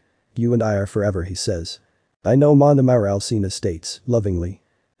dark? You and I are forever, he says. I know, Monamaru, Alcina states, lovingly.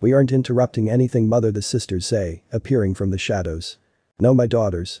 We aren't interrupting anything, mother, the sisters say, appearing from the shadows. No, my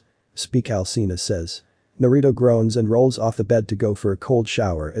daughters. Speak, Alcina says. Naruto groans and rolls off the bed to go for a cold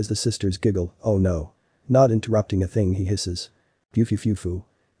shower as the sisters giggle. Oh no. Not interrupting a thing, he hisses. Fufu.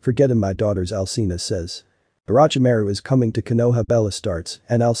 Forget him, my daughters, Alcina says. Orochimaru is coming to Konoha, Bella starts,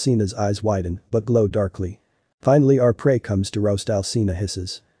 and Alcina's eyes widen, but glow darkly. Finally our prey comes to roast, Alcina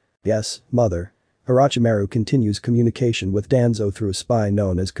hisses. Yes, mother. Orochimaru continues communication with Danzo through a spy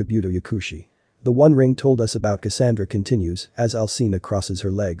known as Kabuto Yakushi. The One Ring told us about Cassandra continues as Alcina crosses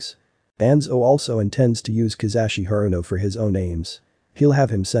her legs. Danzo also intends to use Kizashi Haruno for his own aims. He'll have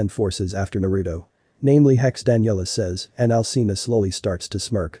him send forces after Naruto. Namely Hex, Daniela says, and Alcina slowly starts to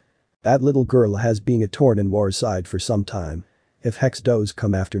smirk. That little girl has been a thorn in War's side for some time. If Hex does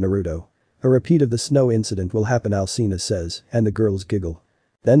come after Naruto, a repeat of the snow incident will happen, Alcina says, and the girls giggle.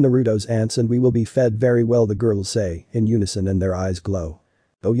 Then Naruto's aunts and we will be fed very well, the girls say, in unison, and their eyes glow.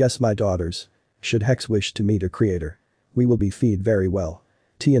 Oh yes, my daughters. Should Hex wish to meet her creator, we will be fed very well.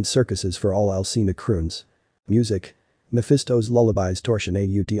 Tea and circuses for all, Alcina croons. Music. Mephisto's Lullabies, Torsion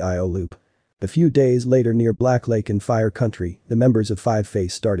Audio loop. A few days later near Black Lake in Fire Country, the members of Five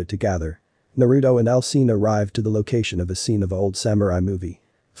Face started to gather. Naruto and Alcina arrived to the location of a scene of an old samurai movie.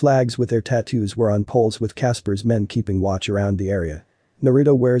 Flags with their tattoos were on poles with Casper's men keeping watch around the area.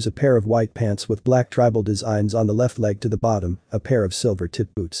 Naruto wears a pair of white pants with black tribal designs on the left leg to the bottom, a pair of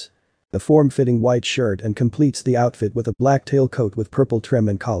silver-tipped boots. A form-fitting white shirt, and completes the outfit with a black tailcoat with purple trim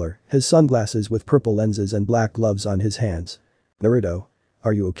and collar, his sunglasses with purple lenses and black gloves on his hands. Naruto.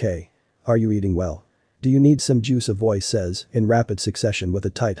 Are you okay? Are you eating well? Do you need some juice, a voice says, in rapid succession with a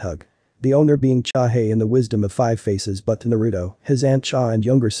tight hug. The owner being Chahei in the wisdom of Five Faces, but to Naruto, his aunt Cha and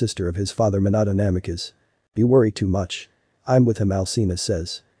younger sister of his father Minato Namikaze. You worry too much. I'm with him, Alcina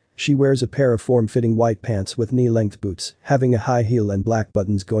says. She wears a pair of form-fitting white pants with knee-length boots, having a high heel and black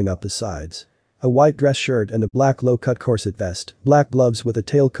buttons going up the sides. A white dress shirt and a black low-cut corset vest, black gloves with a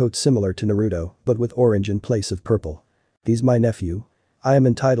tailcoat similar to Naruto, but with orange in place of purple. He's my nephew. I am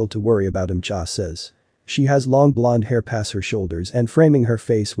entitled to worry about him, Cha says. She has long blonde hair past her shoulders and framing her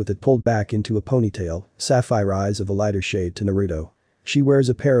face with it pulled back into a ponytail, sapphire eyes of a lighter shade to Naruto. She wears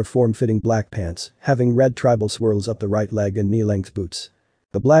a pair of form-fitting black pants, having red tribal swirls up the right leg and knee-length boots.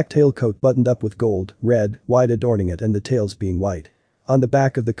 The black tailcoat buttoned up with gold, red, white adorning it and the tails being white. On the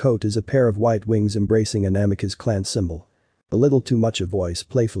back of the coat is a pair of white wings embracing a Namikaze clan symbol. A little too much, a voice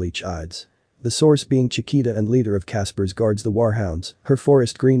playfully chides. The source being Chiquita and leader of Casper's guards, the Warhounds, her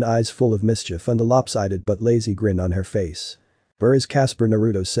forest green eyes full of mischief and a lopsided but lazy grin on her face. Where is Casper,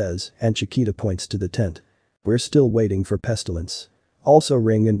 Naruto says, and Chiquita points to the tent. We're still waiting for Pestilence. Also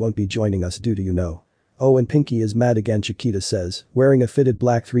Ring and won't be joining us due to you know. Oh, and Pinky is mad again, Chiquita says, wearing a fitted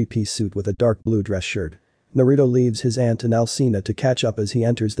black three-piece suit with a dark blue dress shirt. Naruto leaves his aunt and Alcina to catch up as he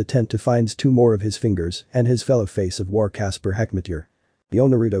enters the tent to find two more of his fingers and his fellow face of war, Casper Hekmatyr. Yo,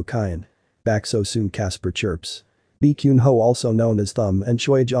 Naruto Kyan. Back so soon, Casper chirps. Kyun-ho, also known as Thumb, and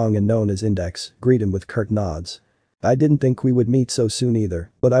Choijong and known as Index, greet him with curt nods. I didn't think we would meet so soon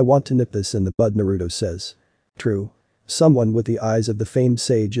either, but I want to nip this in the bud, Naruto says. True. Someone with the eyes of the famed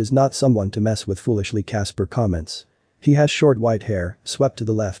sage is not someone to mess with, foolishly, Casper comments. He has short white hair, swept to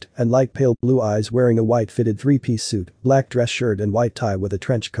the left, and light pale blue eyes, wearing a white fitted three-piece suit, black dress shirt and white tie with a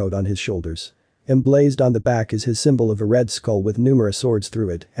trench coat on his shoulders. Emblazed on the back is his symbol of a red skull with numerous swords through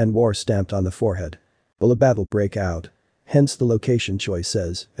it and war stamped on the forehead. Will a battle break out? Hence the location Choi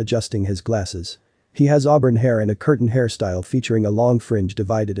says, adjusting his glasses. He has auburn hair and a curtain hairstyle featuring a long fringe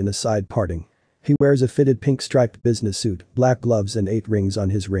divided in a side parting. He wears a fitted pink striped business suit, black gloves and 8 rings on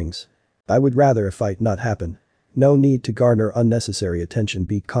his rings. I would rather a fight not happen. No need to garner unnecessary attention,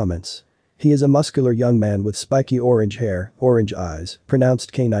 Beak comments. He is a muscular young man with spiky orange hair, orange eyes,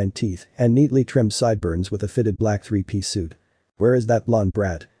 pronounced canine teeth, and neatly trimmed sideburns with a fitted black 3-piece suit. Where is that blonde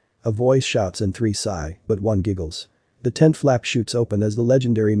brat? A voice shouts and 3 sigh, but 1 giggles. The tent flap shoots open as the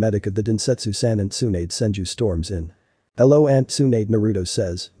legendary medic of the Densetsu-san and Tsunade Senju storms in. Hello Aunt Tsunade, Naruto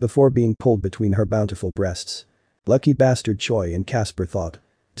says, before being pulled between her bountiful breasts. Lucky bastard, Choi and Casper thought.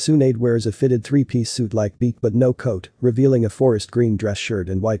 Tsunade wears a fitted 3-piece suit like Beak but no coat, revealing a forest green dress shirt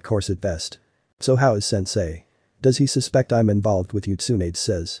and white corset vest. So how is sensei? Does he suspect I'm involved with you, Tsunade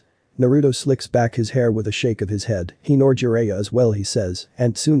says. Naruto slicks back his hair with a shake of his head. He nor Jiraiya as well, he says,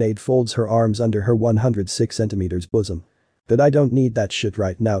 and Tsunade folds her arms under her 106 centimeters bosom. But I don't need that shit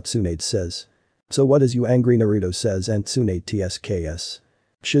right now, Tsunade says. So what is you angry, Naruto says, and Tsunade tsks.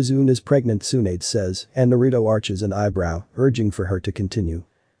 Shizune is pregnant, Tsunade says, and Naruto arches an eyebrow, urging for her to continue.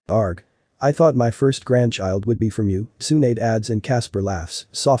 Arg. I thought my first grandchild would be from you, Tsunade adds, and Casper laughs,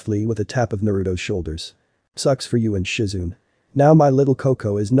 softly with a tap of Naruto's shoulders. Sucks for you and Shizune. Now my little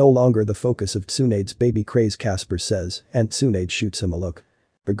Coco is no longer the focus of Tsunade's baby craze, Casper says, and Tsunade shoots him a look.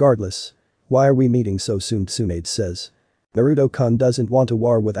 Regardless. Why are we meeting so soon, Tsunade says. Naruto-kun doesn't want a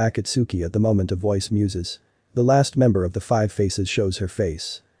war with Akatsuki at the moment, a voice muses. The last member of the 5 faces shows her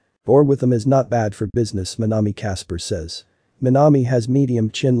face. War with them is not bad for business, Minami, Casper says. Minami has medium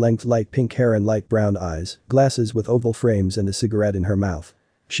chin-length light pink hair and light brown eyes, glasses with oval frames and a cigarette in her mouth.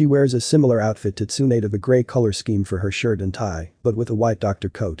 She wears a similar outfit to Tsunade of a grey color scheme for her shirt and tie, but with a white doctor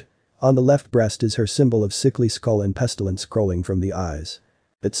coat. On the left breast is her symbol of sickly skull and pestilence scrolling from the eyes.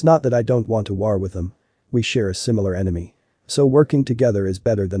 It's not that I don't want a war with them. We share a similar enemy. So working together is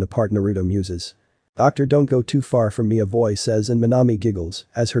better than apart, Naruto muses. Doctor, don't go too far from me, a voice says, and Minami giggles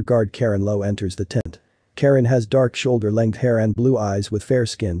as her guard Karen Lowe enters the tent. Karen has dark shoulder-length hair and blue eyes with fair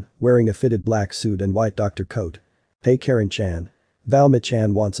skin, wearing a fitted black suit and white doctor coat. Hey Karen-chan.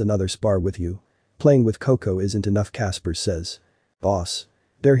 Valma-chan wants another spar with you. Playing with Coco isn't enough, Casper says. Boss.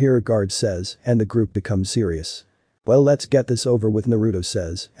 They're here, a guard says, and the group becomes serious. Well, let's get this over with, Naruto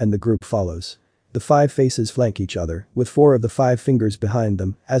says, and the group follows. The 5 faces flank each other, with 4 of the 5 fingers behind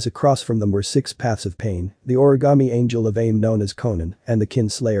them, as across from them were 6 paths of pain, the origami angel of aim known as Conan, and the kin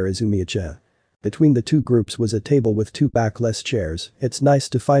slayer Izumiya. Between the 2 groups was a table with 2 backless chairs. It's nice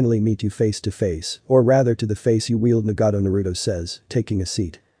to finally meet you face to face, or rather to the face you wield, Nagato, Naruto says, taking a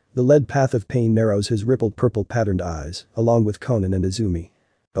seat. The lead path of pain narrows his rippled purple patterned eyes, along with Conan and Izumi.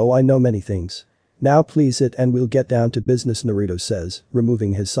 Oh, I know many things. Now please sit and we'll get down to business, Naruto says,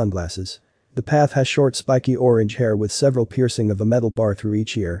 removing his sunglasses. The path has short spiky orange hair with several piercing of a metal bar through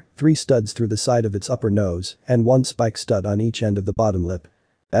each ear, 3 studs through the side of its upper nose, and 1 spike stud on each end of the bottom lip.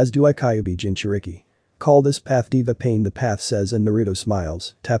 As do I, Kyubi Jinchuriki. Call this path Diva Pain, the path says, and Naruto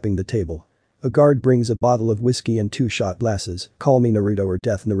smiles, tapping the table. A guard brings a bottle of whiskey and 2 shot glasses. Call me Naruto or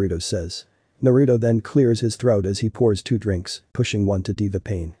death, Naruto says. Naruto then clears his throat as he pours 2 drinks, pushing one to Diva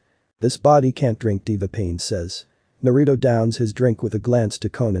Pain. This body can't drink, Diva Pain says. Naruto downs his drink with a glance to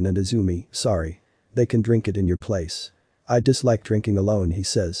Conan and Izumi. Sorry. They can drink it in your place. I dislike drinking alone, he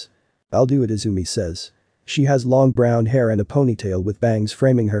says. I'll do it, Izumi says. She has long brown hair and a ponytail with bangs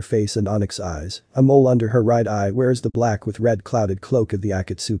framing her face and onyx eyes. A mole under her right eye wears the black with red clouded cloak of the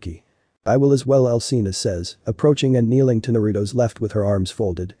Akatsuki. I will as well, Elsina says, approaching and kneeling to Naruto's left with her arms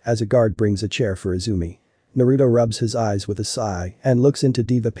folded as a guard brings a chair for Izumi. Naruto rubs his eyes with a sigh and looks into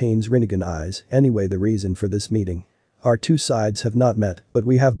Diva Pain's Rinnegan eyes. Anyway, the reason for this meeting. Our 2 sides have not met, but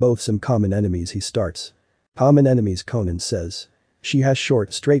we have both some common enemies, he starts. Common enemies, Conan says. She has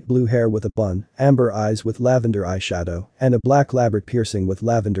short, straight blue hair with a bun, amber eyes with lavender eyeshadow, and a black labret piercing with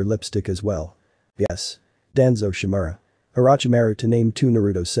lavender lipstick as well. Yes. Danzo Shimura. Orochimaru to name 2,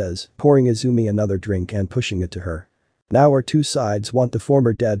 Naruto says, pouring Izumi another drink and pushing it to her. Now our 2 sides want the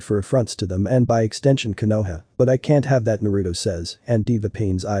former dead for affronts to them and by extension Konoha, but I can't have that, Naruto says, and Diva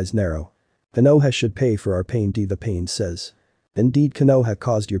Pain's eyes narrow. Konoha should pay for our pain, Diva Pain says. Indeed, Konoha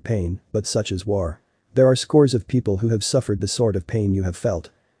caused your pain, but such is war. There are scores of people who have suffered the sort of pain you have felt.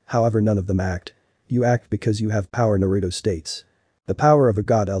 However, none of them act. You act because you have power, Naruto states. The power of a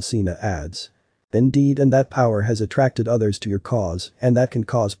god, Elsina adds. Indeed, and that power has attracted others to your cause, and that can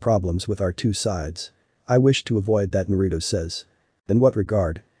cause problems with our 2 sides. I wish to avoid that, Naruto says. In what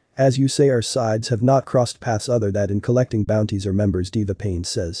regard? As you say, our sides have not crossed paths other than in collecting bounties or members, Diva Pain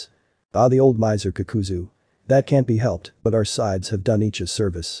says. Ah, the old miser Kakuzu. That can't be helped, but our sides have done each a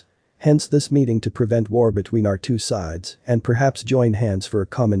service. Hence this meeting to prevent war between our two sides and perhaps join hands for a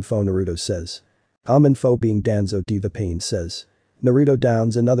common foe, Naruto says. Common foe being Danzo, Diva Pain says. Naruto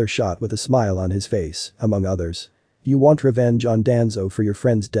downs another shot with a smile on his face, among others. You want revenge on Danzo for your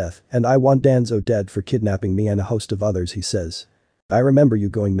friend's death, and I want Danzo dead for kidnapping me and a host of others, he says. I remember you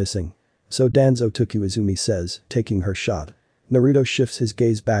going missing. So Danzo took you, Izumi says, taking her shot. Naruto shifts his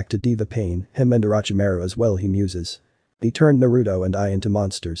gaze back to Diva Pain, him and Orochimaru as well, he muses. He turned Naruto and I into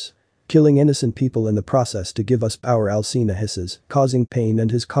monsters. Killing innocent people in the process to give us power, Alcina hisses, causing Pain and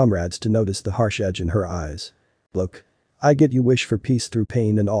his comrades to notice the harsh edge in her eyes. Look. I get you wish for peace through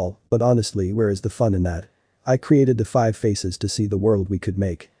pain and all, but honestly, where is the fun in that? I created the 5 faces to see the world we could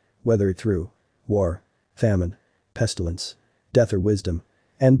make. Whether through war, famine, pestilence, death or wisdom.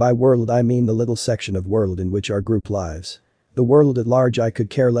 And by world I mean the little section of world in which our group lives. The world at large I could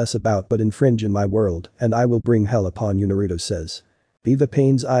care less about, but infringe in my world and I will bring hell upon you, Naruto says. Diva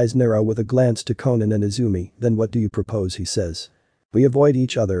Pain's eyes narrow with a glance to Konan and Izumi. Then what do you propose, he says. We avoid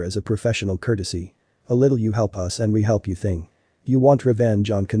each other as a professional courtesy. A little you help us and we help you thing. You want revenge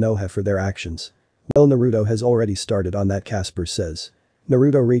on Konoha for their actions. Well, Naruto has already started on that, Casper says.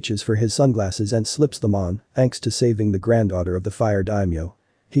 Naruto reaches for his sunglasses and slips them on, thanks to saving the granddaughter of the fire daimyo.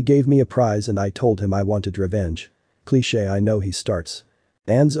 He gave me a prize and I told him I wanted revenge. Cliché, I know, he starts.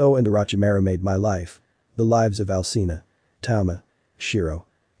 Danzo and Orochimaru made my life. The lives of Alcina, Tama, Shiro,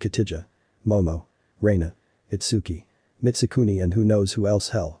 Katija, Momo, Reina, Itsuki, Mitsukuni and who knows who else,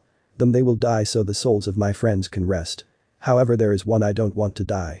 hell. Them they will die so the souls of my friends can rest. However, there is one I don't want to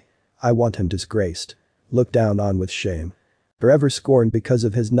die. I want him disgraced. Looked down on with shame. Forever scorned because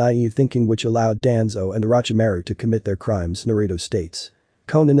of his naive thinking which allowed Danzo and Orochimaru to commit their crimes, Naruto states.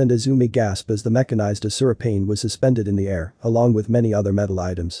 Konan and Izumi gasp as the mechanized Asura Pain was suspended in the air, along with many other metal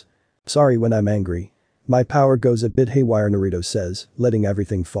items. Sorry when I'm angry. My power goes a bit haywire, Naruto says, letting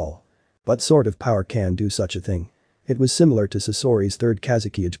everything fall. What sort of power can do such a thing? It was similar to Sasori's third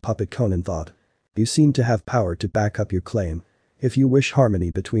Kazekage puppet, Konan thought. You seem to have power to back up your claim. If you wish harmony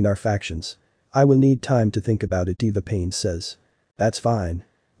between our factions. I will need time to think about it, Diva Pain says. That's fine.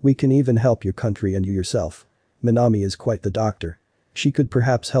 We can even help your country and you yourself. Minami is quite the doctor. She could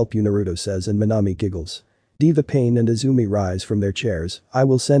perhaps help you, Naruto says, and Minami giggles. Diva Pain and Izumi rise from their chairs. I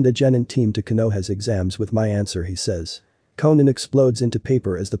will send a genin team to Konoha's exams with my answer, he says. Konan explodes into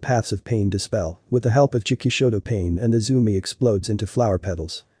paper as the paths of pain dispel, with the help of Chikishoto Pain, and Izumi explodes into flower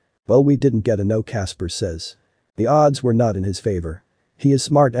petals. Well, we didn't get a no, Casper says. The odds were not in his favor. He is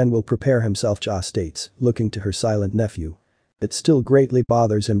smart and will prepare himself, Ja states, looking to her silent nephew. It still greatly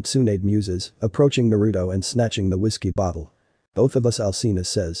bothers him, Tsunade muses, approaching Naruto and snatching the whiskey bottle. Both of us, Alcina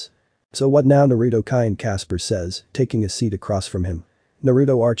says. So what now, Naruto kind, Casper says, taking a seat across from him.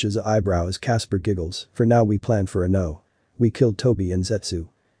 Naruto arches an eyebrow as Casper giggles. For now we plan for a no. We killed Tobi and Zetsu.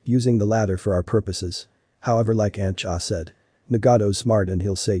 Using the latter for our purposes. However, like Aunt Ja said. Nagato's smart and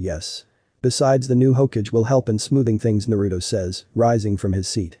he'll say yes. Besides, the new Hokage will help in smoothing things, Naruto says, rising from his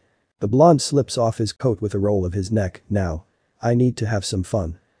seat. The blonde slips off his coat with a roll of his neck. Now. I need to have some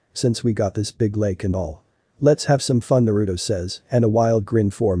fun. Since we got this big lake and all. Let's have some fun, Naruto says, and a wild grin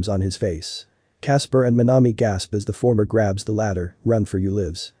forms on his face. Casper and Minami gasp as the former grabs the ladder. Run for your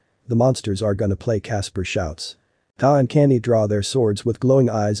lives. The monsters are gonna play, Casper shouts. Ta and Kani draw their swords with glowing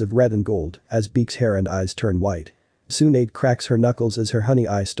eyes of red and gold as Beak's hair and eyes turn white. Tsunade cracks her knuckles as her honey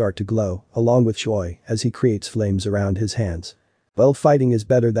eyes start to glow, along with Choi as he creates flames around his hands. Well, fighting is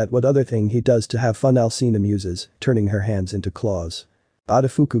better than what other thing he does to have fun, Alcina muses, turning her hands into claws.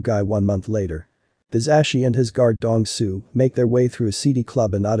 Adafukugai 1 month later. Kizashi and his guard Dong-su make their way through a seedy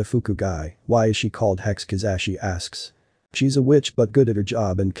club in Adafukugai. Why is she called Hex, Kizashi asks. She's a witch but good at her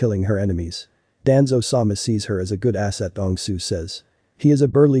job and killing her enemies. Danzo-sama sees her as a good asset, Dong-su says. He is a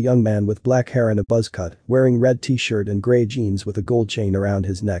burly young man with black hair and a buzz cut, wearing red t-shirt and grey jeans with a gold chain around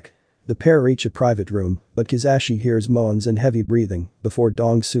his neck. The pair reach a private room, but Kizashi hears moans and heavy breathing before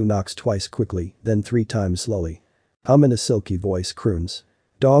Dong-su knocks twice quickly, then 3 times slowly. Hum in a silky voice croons.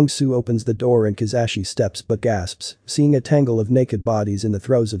 Dong-su opens the door and Kizashi steps but gasps, seeing a tangle of naked bodies in the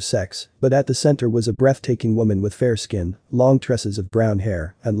throes of sex, but at the center was a breathtaking woman with fair skin, long tresses of brown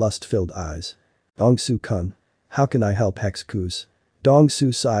hair, and lust-filled eyes. Dong-su-kun. How can I help, Hex-kus?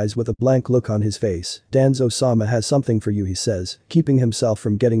 Dong-su sighs with a blank look on his face. Danzo-sama has something for you, he says, keeping himself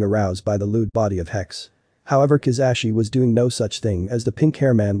from getting aroused by the lewd body of Hex. However, Kizashi was doing no such thing as the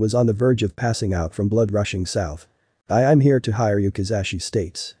pink-hair man was on the verge of passing out from blood rushing south. I'm here to hire you, Kizashi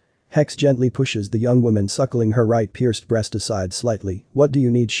states. Hex gently pushes the young woman suckling her right pierced breast aside slightly. What do you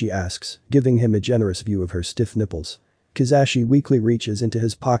need, she asks, giving him a generous view of her stiff nipples. Kizashi weakly reaches into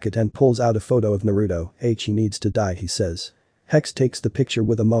his pocket and pulls out a photo of Naruto. He needs to die, he says. Hex takes the picture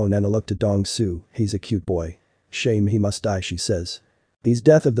with a moan and a look to Dong-su. He's a cute boy. Shame he must die, she says. He's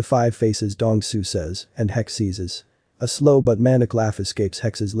death of the five faces, Dong-su says, and Hex seizes. A slow but manic laugh escapes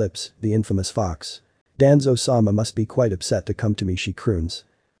Hex's lips, the infamous fox. Danzo-sama must be quite upset to come to me, she croons.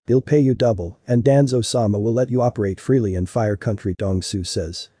 He'll pay you double, and Danzo-sama will let you operate freely in Fire Country, Dong-su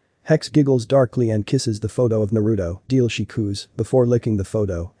says. Hex giggles darkly and kisses the photo of Naruto, deal, she coos, before licking the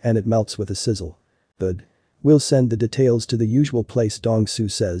photo, and it melts with a sizzle. Good. We'll send the details to the usual place, Dong-su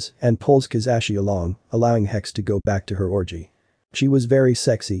says, and pulls Kizashi along, allowing Hex to go back to her orgy. She was very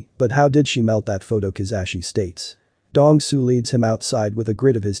sexy, but how did she melt that photo, Kizashi states. Dong-su leads him outside with a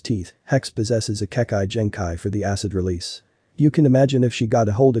grit of his teeth. Hex possesses a Kekai Genkai for the acid release. You can imagine if she got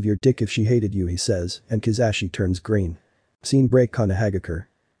a hold of your dick if she hated you, he says, and Kizashi turns green. Scene break. Konohagakure.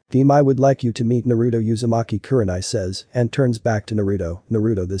 Team, I would like you to meet Naruto, Uzumaki Kurenai says, and turns back to Naruto.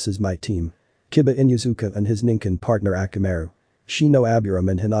 Naruto, this is my team. Kiba Inuzuka and his Ninken partner Akamaru. Shino Aburam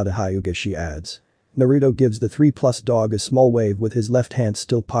and Hinata Hyuga, she adds. Naruto gives the 3+ dog a small wave with his left hand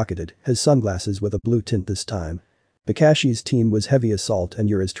still pocketed, his sunglasses with a blue tint this time. Bakashi's team was heavy assault and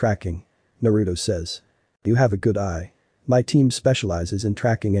yours tracking. Naruto says. You have a good eye. My team specializes in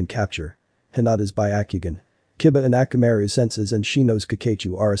tracking and capture. Hinata's Byakugan. Kiba and Akamaru's senses and Shino's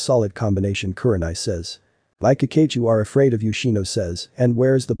Kakechu are a solid combination, Kurenai says. My Kakechu are afraid of you, Shino says, and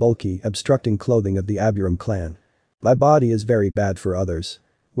wears the bulky, obstructing clothing of the Aburam clan. My body is very bad for others.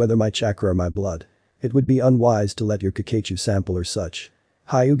 Whether my chakra or my blood. It would be unwise to let your Kakechu sample or such.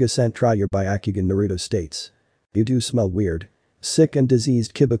 Hyuga-san, try your Byakugan, Naruto states. You do smell weird. Sick and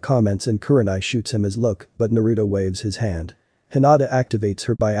diseased, Kiba comments, and Kurenai shoots him his look, but Naruto waves his hand. Hinata activates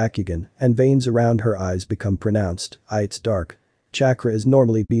her Byakugan, and veins around her eyes become pronounced. It's dark. Chakra is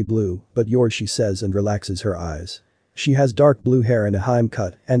normally blue, but yours, she says, and relaxes her eyes. She has dark blue hair and a Heim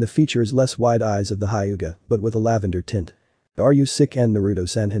cut, and the features less wide eyes of the Hyuga, but with a lavender tint. Are you sick, and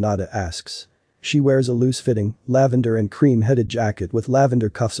Naruto-san, Hinata asks. She wears a loose-fitting, lavender and cream-headed jacket with lavender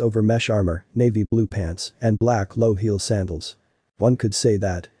cuffs over mesh armor, navy blue pants, and black low-heel sandals. One could say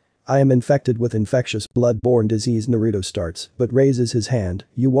that. I am infected with infectious blood-borne disease, Naruto starts, but raises his hand.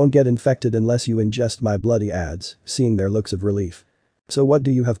 You won't get infected unless you ingest my blood, he adds, seeing their looks of relief. So what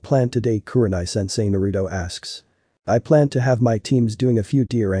do you have planned today, Kurenai-sensei, Naruto asks. I plan to have my teams doing a few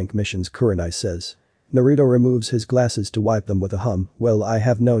D-rank missions, Kurenai says. Naruto removes his glasses to wipe them with a hum. Well, I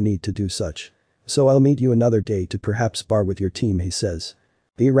have no need to do such. So I'll meet you another day to perhaps spar with your team, he says.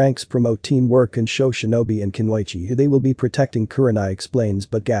 The ranks promote teamwork and show shinobi and Kunoichi who they will be protecting, Kurenai explains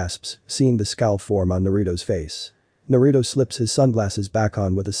but gasps, seeing the scowl form on Naruto's face. Naruto slips his sunglasses back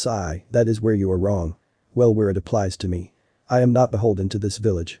on with a sigh. That is where you are wrong. Well, where it applies to me. I am not beholden to this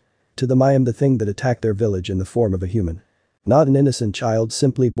village. To them I am the thing that attacked their village in the form of a human. Not an innocent child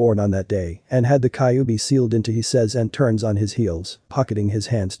simply born on that day and had the Kyuubi sealed into, he says, and turns on his heels, pocketing his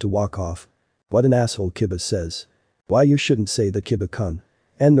hands to walk off. What an asshole, Kiba says. Why, you shouldn't say that, Kiba-kun.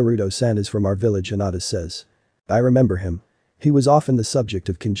 And Naruto-san is from our village, Hinata says. I remember him. He was often the subject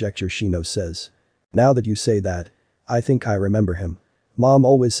of conjecture, Shino says. Now that you say that, I think I remember him. Mom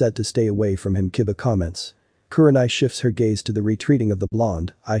always said to stay away from him, Kiba comments. Kurenai shifts her gaze to the retreating of the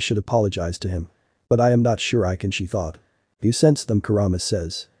blonde. I should apologize to him. But I am not sure I can, she thought. You sense them, Kurama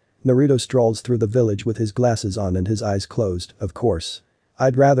says. Naruto strolls through the village with his glasses on and his eyes closed, of course.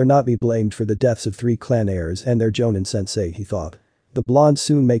 I'd rather not be blamed for the deaths of 3 clan heirs and their Jonin sensei, he thought. The blonde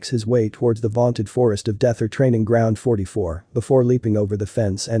soon makes his way towards the vaunted forest of death or training ground 44 before leaping over the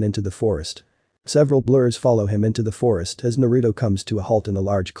fence and into the forest. Several blurs follow him into the forest as Naruto comes to a halt in a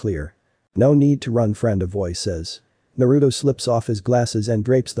large clear. No need to run, friend, a voice says. Naruto slips off his glasses and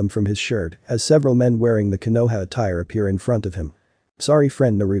drapes them from his shirt as several men wearing the Konoha attire appear in front of him. Sorry,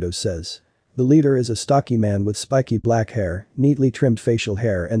 friend, Naruto says. The leader is a stocky man with spiky black hair, neatly trimmed facial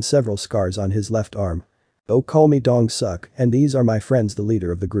hair and several scars on his left arm. Oh, call me Dong-suk, and these are my friends, the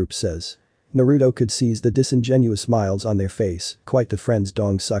leader of the group says. Naruto could seize the disingenuous smiles on their face, quite the friends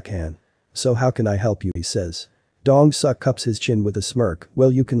Dong-suk han. So how can I help you, he says. Dong-suk cups his chin with a smirk.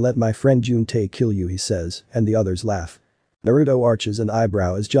 Well, you can let my friend Jun-tae kill you, he says, and the others laugh. Naruto arches an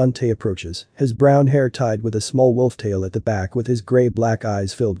eyebrow as Jun-tae approaches, his brown hair tied with a small wolf tail at the back with his gray-black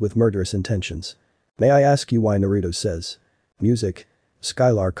eyes filled with murderous intentions. May I ask you why, Naruto says. Music.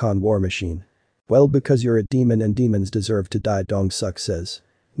 Skylar Khan War Machine. Well, because you're a demon and demons deserve to die, Dong-suk says.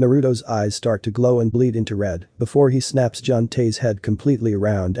 Naruto's eyes start to glow and bleed into red before he snaps Jun-tae's head completely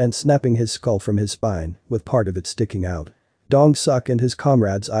around and snapping his skull from his spine, with part of it sticking out. Dong-suk and his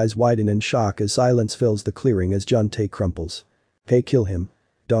comrades' eyes widen in shock as silence fills the clearing as Jun-tae crumples. Hey, kill him.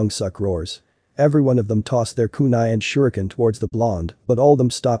 Dong-suk roars. Every one of them tossed their kunai and shuriken towards the blonde, but all of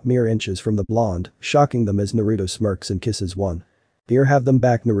them stopped mere inches from the blonde, shocking them as Naruto smirks and kisses one. "Here, have them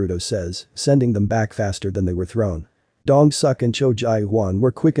back," Naruto says, sending them back faster than they were thrown. Dong Suk and Cho Jae-hwan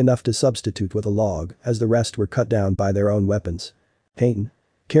were quick enough to substitute with a log, as the rest were cut down by their own weapons. "Peyton.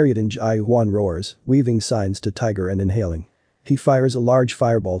 Carry it," in Jae-hwan roars, weaving signs to Tiger and inhaling. He fires a large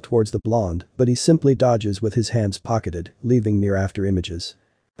fireball towards the blonde, but he simply dodges with his hands pocketed, leaving mere after images.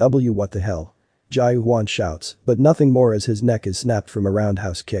 What the hell? Jae-hwan shouts, but nothing more as his neck is snapped from a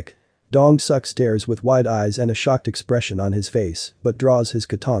roundhouse kick. Dong Suk stares with wide eyes and a shocked expression on his face, but draws his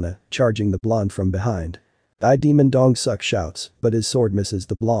katana, charging the blonde from behind. "I demon," Dong Suk shouts, but his sword misses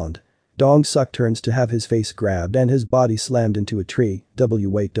the blonde. Dong Suk turns to have his face grabbed and his body slammed into a tree.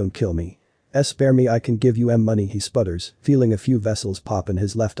 "Wait, don't kill me. Spare me, I can give you money," he sputters, feeling a few vessels pop in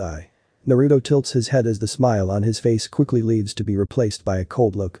his left eye. Naruto tilts his head as the smile on his face quickly leaves to be replaced by a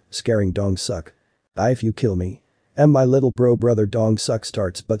cold look, scaring Dong Suk. "If you kill me. My little brother," Dong Suk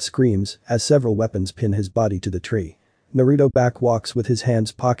starts but screams as several weapons pin his body to the tree. Naruto back walks with his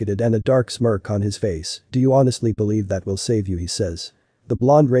hands pocketed and a dark smirk on his face. "Do you honestly believe that will save you?" he says. The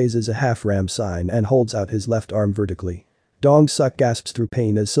blonde raises a half-ram sign and holds out his left arm vertically. Dong Suk gasps through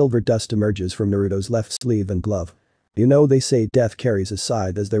pain as silver dust emerges from Naruto's left sleeve and glove. "You know they say death carries a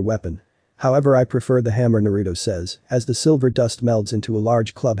scythe as their weapon. However, I prefer the hammer," Naruto says, as the silver dust melds into a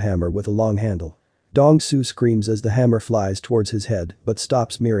large club hammer with a long handle. Dong Su screams as the hammer flies towards his head but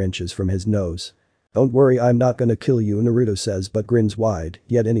stops mere inches from his nose. "Don't worry, I'm not gonna kill you," Naruto says but grins wide,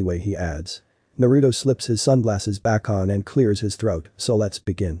 "yet anyway," he adds. Naruto slips his sunglasses back on and clears his throat. "So let's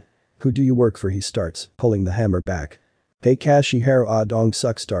begin. Who do you work for?" he starts, pulling the hammer back. "Kakashi Haruo," Dong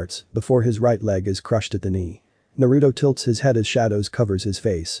Suk starts, before his right leg is crushed at the knee. Naruto tilts his head as shadows covers his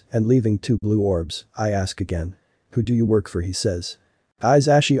face, and leaving 2 blue orbs. "I ask again. Who do you work for?" he says.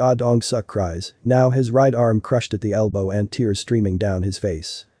 "Aizashi," Dong Suk cries, now his right arm crushed at the elbow and tears streaming down his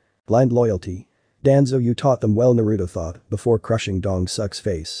face. "Blind loyalty. Danzo, you taught them well," Naruto thought, before crushing Dong Suk's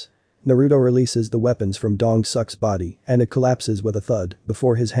face. Naruto releases the weapons from Dong Suk's body, and it collapses with a thud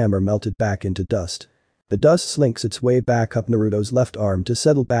before his hammer melted back into dust. The dust slinks its way back up Naruto's left arm to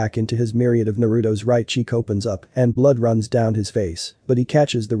settle back into his myriad of Naruto's right cheek opens up and blood runs down his face, but he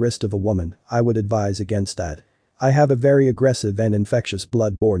catches the wrist of a woman. "I would advise against that. I have a very aggressive and infectious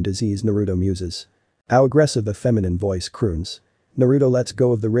blood-borne disease," Naruto muses. "How aggressive?" a feminine voice croons. Naruto lets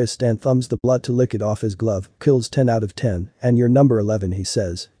go of the wrist and thumbs the blood to lick it off his glove. "Kills 10 out of 10, and you're number 11, he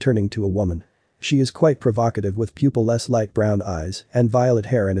says, turning to a woman. She is quite provocative with pupil-less light brown eyes and violet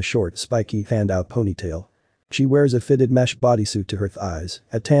hair and a short, spiky, hand-out ponytail. She wears a fitted mesh bodysuit to her thighs,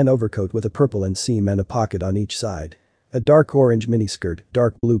 a tan overcoat with a purple inseam and a pocket on each side. A dark orange miniskirt,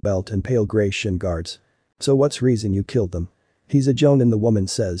 dark blue belt and pale gray shin guards. So what's reason you killed them?" "He's a jonin," the woman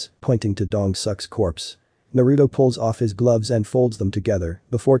says, pointing to Dong Suk's corpse. Naruto pulls off his gloves and folds them together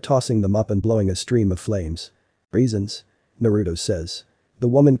before tossing them up and blowing a stream of flames. "Reasons?" Naruto says. The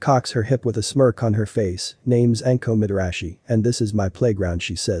woman cocks her hip with a smirk on her face. "Name's Anko Mitarashi, and this is my playground,"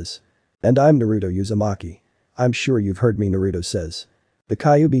 she says. "And I'm Naruto Uzumaki. I'm sure you've heard me," Naruto says. "The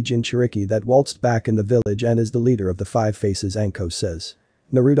Kyuubi Jinchuriki that waltzed back in the village and is the leader of the 5 faces," Anko says.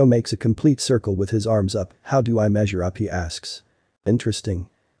 Naruto makes a complete circle with his arms up. "How do I measure up?" he asks. "Interesting.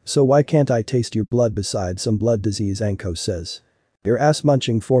 So why can't I taste your blood besides some blood disease?" Anko says. "Your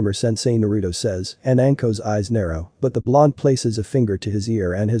ass-munching former sensei," Naruto says, and Anko's eyes narrow, but the blonde places a finger to his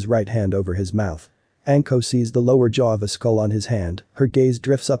ear and his right hand over his mouth. Anko sees the lower jaw of a skull on his hand, her gaze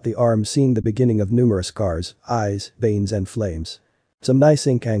drifts up the arm seeing the beginning of numerous scars, eyes, veins and flames. "Some nice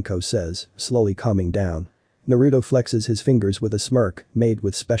ink," Anko says, slowly calming down. Naruto flexes his fingers with a smirk, "Made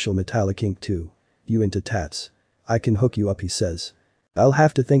with special metallic ink too. You into tats? I can hook you up," he says. "I'll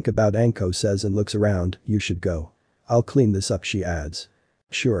have to think about," Anko says and looks around. "You should go. I'll clean this up," she adds.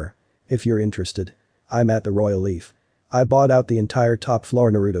 "Sure. If you're interested. I'm at the Royal Leaf. I bought out the entire top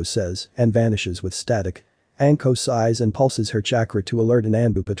floor," Naruto says, and vanishes with static. Anko sighs and pulses her chakra to alert an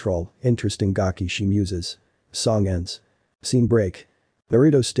Anbu patrol. "Interesting gaki," she muses. Song ends. Scene break.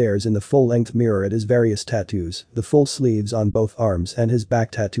 Naruto stares in the full-length mirror at his various tattoos, the full sleeves on both arms and his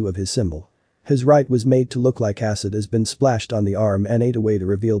back tattoo of his symbol. His right was made to look like acid has been splashed on the arm and ate away to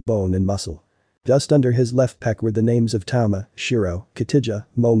reveal bone and muscle. Just under his left pec were the names of Tama, Shiro, Katija,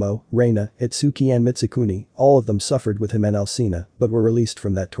 Momo, Reina, Itsuki and Mitsukuni. All of them suffered with him and Alcina, but were released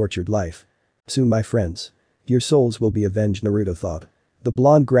from that tortured life. "Soon, my friends. Your souls will be avenged," Naruto thought. The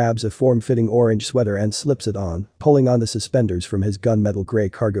blonde grabs a form-fitting orange sweater and slips it on, pulling on the suspenders from his gunmetal gray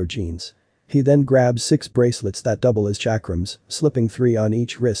cargo jeans. He then grabs 6 bracelets that double as chakrams, slipping 3 on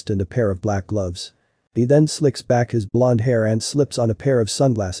each wrist and a pair of black gloves. He then slicks back his blonde hair and slips on a pair of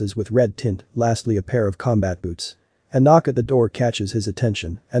sunglasses with red tint, lastly a pair of combat boots. A knock at the door catches his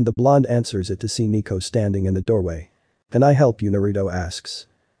attention, and the blonde answers it to see Nico standing in the doorway. "Can I help you?" Naruto asks.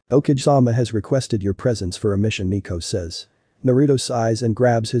 "Okage-sama has requested your presence for a mission," Nico says. Naruto sighs and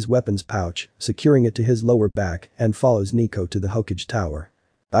grabs his weapons pouch, securing it to his lower back, and follows Nico to the Hokage Tower.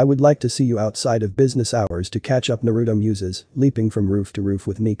 "I would like to see you outside of business hours to catch up," Naruto muses, leaping from roof to roof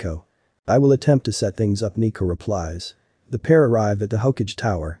with Nico. "I will attempt to set things up," Nico replies. The pair arrive at the Hokage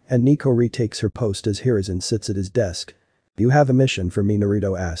Tower, and Nico retakes her post as Hiruzen sits at his desk. "You have a mission for me?"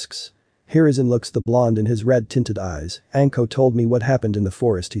 Naruto asks. Hiruzen looks the blonde in his red-tinted eyes. "Anko told me what happened in the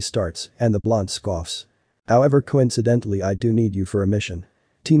forest," he starts, and the blonde scoffs. "However, coincidentally I do need you for a mission.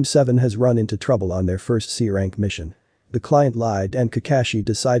 Team 7 has run into trouble on their first C-rank mission. The client lied and Kakashi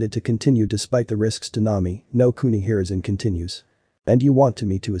decided to continue despite the risks to Nami, no Kuni." Hiruzen continues. "And you want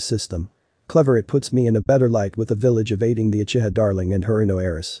me to assist them? Clever, it puts me in a better light with the village evading the Uchiha darling and Haruno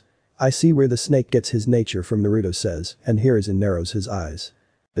heiress. I see where the snake gets his nature from," Naruto says, and Hiruzen narrows his eyes.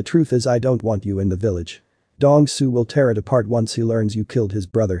 "The truth is I don't want you in the village. Dong-su will tear it apart once he learns you killed his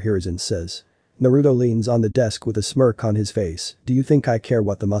brother," Hiruzen says. Naruto leans on the desk with a smirk on his face. "Do you think I care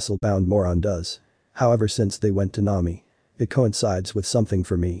what the muscle-bound moron does? However, since they went to Nami, it coincides with something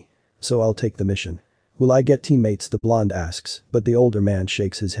for me. So I'll take the mission." "Will I get teammates?" the blonde asks, but the older man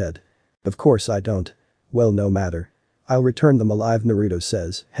shakes his head. "Of course I don't." "Well, no matter. I'll return them alive," Naruto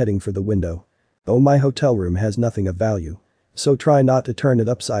says, heading for the window. "Oh, my hotel room has nothing of value. So try not to turn it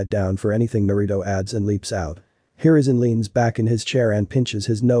upside down for anything," Naruto adds and leaps out. Hiruzen leans back in his chair and pinches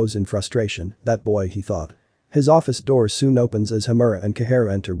his nose in frustration. That boy, he thought. His office door soon opens as Hamura and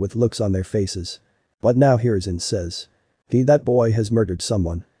Kaharu enter with looks on their faces. "What now?" Hiruzen says. That boy has murdered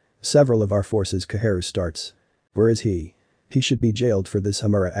someone. Several of our forces," Kaharu starts. "Where is he? He should be jailed for this,"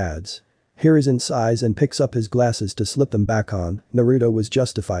 Hamura adds. Hiruzen sighs and picks up his glasses to slip them back on. Naruto was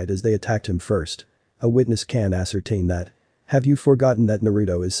justified as they attacked him first. A witness can ascertain that. "Have you forgotten that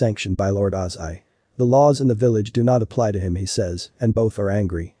Naruto is sanctioned by Lord Ozai? The laws in the village do not apply to him," he says, and both are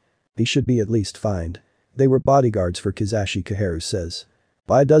angry. "He should be at least fined. They were bodyguards for Kizashi," Kaharu says.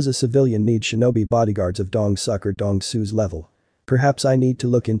 "Why does a civilian need shinobi bodyguards of Dong-suk or Dong-su's level? Perhaps I need to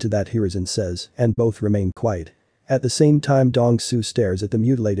look into that," Hiruzen says, and both remain quiet. At the same time, Dong-su stares at the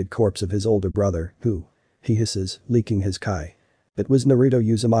mutilated corpse of his older brother, who? He hisses, leaking his kai. "It was Naruto,"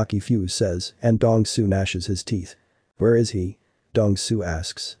 Uzumaki Fuse says, and Dong-su gnashes his teeth. "Where is he?" Dong-su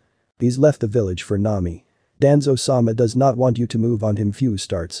asks. "He's left the village for Nami. Danzo-sama does not want you to move on him," Fuse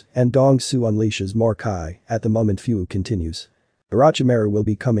starts, and Dong-su unleashes more kai. At the moment, Fuse continues. "Orochimaru will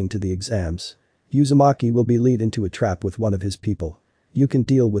be coming to the exams. Uzumaki will be lead into a trap with one of his people. You can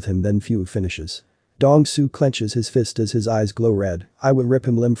deal with him," then Fuse finishes. Dong-su clenches his fist as his eyes glow red. "I will rip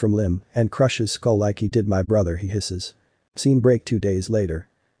him limb from limb and crush his skull like he did my brother," he hisses. Scene break 2 days later.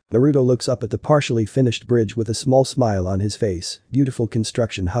 Naruto looks up at the partially finished bridge with a small smile on his face. "Beautiful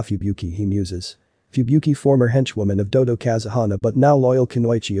construction, Fubuki," he muses. Fubuki, former henchwoman of Dodo Kazuhana but now loyal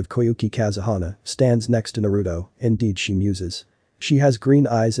Kunoichi of Koyuki Kazuhana, stands next to Naruto. Indeed, she muses. She has green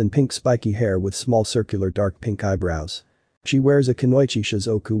eyes and pink spiky hair with small circular dark pink eyebrows. She wears a Kunoichi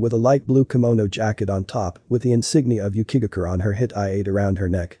Shizoku with a light blue kimono jacket on top with the insignia of Yukigakure on her hit I-8 around her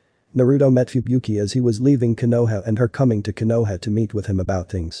neck. Naruto met Fubuki as he was leaving Konoha and her coming to Konoha to meet with him about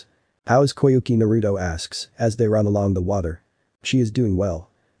things. "How's Koyuki?" Naruto asks as they run along the water. "She is doing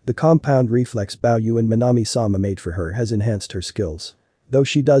well. The compound reflex bow you and Minami-sama made for her has enhanced her skills. Though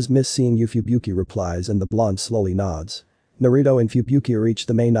she does miss seeing you," Fubuki replies, and the blonde slowly nods. Naruto and Fubuki reach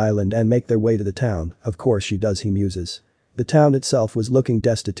the main island and make their way to the town. "Of course she does," he muses. The town itself was looking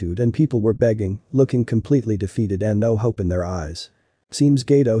destitute and people were begging, looking completely defeated and no hope in their eyes. "Seems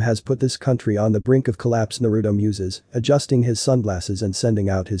Gato has put this country on the brink of collapse," Naruto muses, adjusting his sunglasses and sending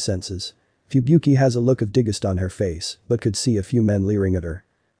out his senses. Fubuki has a look of disgust on her face, but could see a few men leering at her.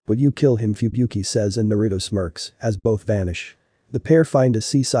 "Would you kill him?" Fubuki says, and Naruto smirks, as both vanish. The pair find a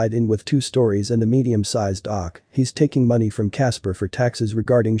seaside inn with 2 stories and a medium-sized dock. "He's taking money from Casper for taxes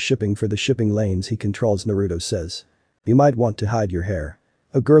regarding shipping for the shipping lanes he controls," Naruto says. "You might want to hide your hair.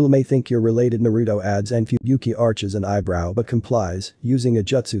 A girl may think you're related," Naruto adds, and Fubuki arches an eyebrow but complies, using a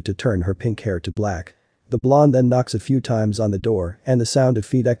jutsu to turn her pink hair to black. The blonde then knocks a few times on the door and the sound of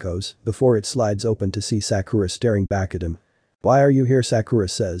feet echoes before it slides open to see Sakura staring back at him. "Why are you here?" Sakura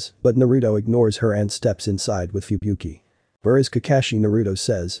says, but Naruto ignores her and steps inside with Fubuki. "Where is Kakashi?" Naruto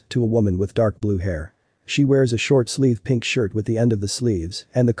says to a woman with dark blue hair. She wears a short-sleeved pink shirt with the end of the sleeves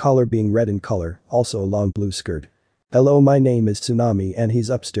and the collar being red in color, also a long blue skirt. "Hello, my name is Tsunami and he's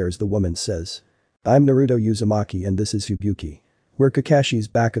upstairs," the woman says. "I'm Naruto Uzumaki and this is Fubuki. We're Kakashi's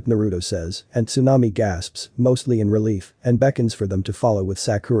backup, Naruto says, and Tsunami gasps, mostly in relief, and beckons for them to follow with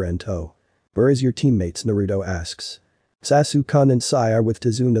Sakura in tow. Where is your teammates, Naruto asks. Sasuke-kun and Sai are with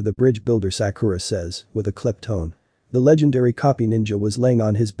Tazuna, the bridge builder, Sakura says, with a clipped tone. The legendary copy ninja was laying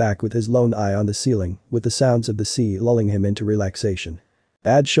on his back with his lone eye on the ceiling, with the sounds of the sea lulling him into relaxation.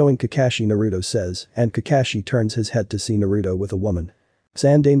 Ad showing Kakashi, Naruto says, and Kakashi turns his head to see Naruto with a woman.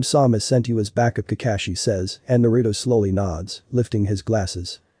 Sandaime Sama sent you as backup, Kakashi says, and Naruto slowly nods, lifting his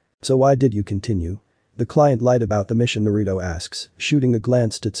glasses. So why did you continue? The client lied about the mission, Naruto asks, shooting a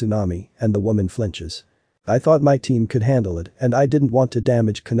glance to Tsunami, and the woman flinches. I thought my team could handle it and I didn't want to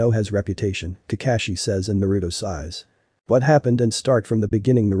damage Konoha's reputation, Kakashi says, and Naruto sighs. What happened, and start from the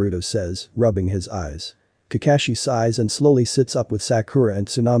beginning, Naruto says, rubbing his eyes. Kakashi sighs and slowly sits up. With Sakura and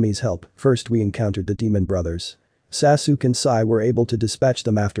Tsunami's help, first we encountered the demon brothers. Sasuke and Sai were able to dispatch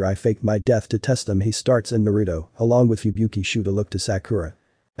them after I faked my death to test them, he starts, and Naruto, along with Fubuki, shoot a look to Sakura.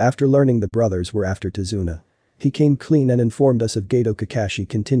 After learning the brothers were after Tazuna. He came clean and informed us of Gato. Kakashi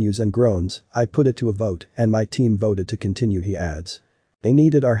continues and groans, I put it to a vote and my team voted to continue, he adds. They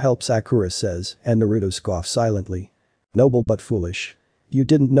needed our help, Sakura says, and Naruto scoffs silently. Noble but foolish. You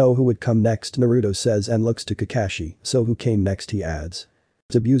didn't know who would come next, Naruto says and looks to Kakashi, so who came next, he adds.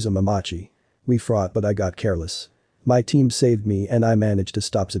 Zabuza Mamachi. We fought but I got careless. My team saved me and I managed to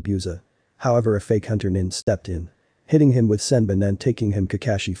stop Zabuza. However, a fake hunter nin stepped in. Hitting him with Senbon and taking him,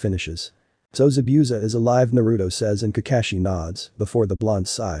 Kakashi finishes. So Zabuza is alive, Naruto says, and Kakashi nods, before the blonde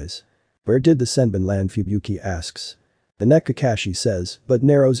sighs. Where did the Senbon land, Fubuki asks. The neck, Kakashi says, but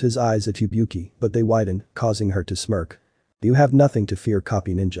narrows his eyes at Fubuki, but they widen, causing her to smirk. You have nothing to fear,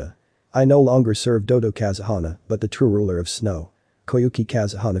 copy ninja. I no longer serve Dodo Kazuhana, but the true ruler of snow. Koyuki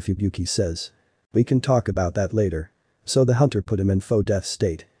Kazuhana, Fubuki says. We can talk about that later. So the hunter put him in faux death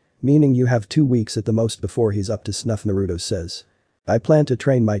state. Meaning you have 2 weeks at the most before he's up to snuff, Naruto says. I plan to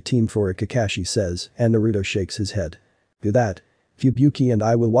train my team for it, Kakashi says, and Naruto shakes his head. Do that. Fubuki and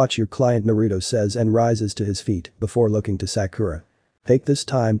I will watch your client, Naruto says, and rises to his feet before looking to Sakura. Take this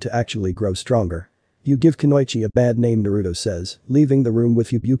time to actually grow stronger. You give Kunoichi a bad name, Naruto says, leaving the room with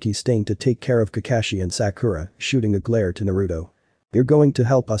Fubuki staying to take care of Kakashi and Sakura, shooting a glare to Naruto. You're going to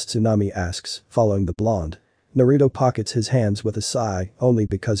help us, Tsunami asks, following the blonde. Naruto pockets his hands with a sigh, only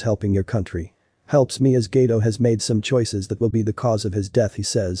because helping your country helps me, as Gato has made some choices that will be the cause of his death, he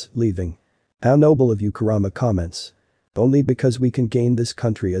says, leaving. How noble of you, Kurama comments. Only because we can gain this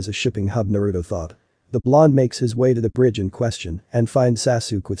country as a shipping hub, Naruto thought. The blonde makes his way to the bridge in question and finds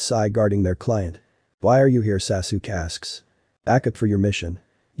Sasuke with Sai guarding their client. Why are you here, Sasuke asks. Backup for your mission.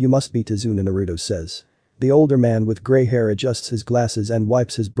 You must be Tazuna, Naruto says. The older man with gray hair adjusts his glasses and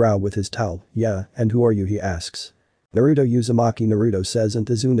wipes his brow with his towel. Yeah, and who are you, he asks. Naruto Uzumaki, Naruto says, and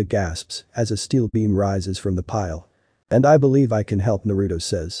Tazuna gasps as a steel beam rises from the pile. And I believe I can help, Naruto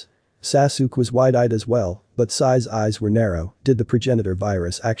says. Sasuke was wide-eyed as well, but Sai's eyes were narrow. Did the progenitor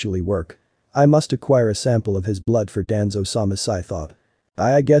virus actually work? I must acquire a sample of his blood for Danzo-sama, Sai thought.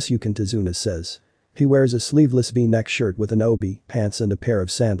 I guess you can, Tazuna says. He wears a sleeveless V-neck shirt with an obi, pants and a pair of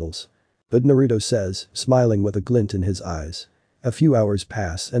sandals. But Naruto says, smiling with a glint in his eyes. A few hours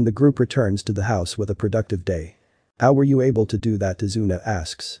pass and the group returns to the house with a productive day. How were you able to do that, Tazuna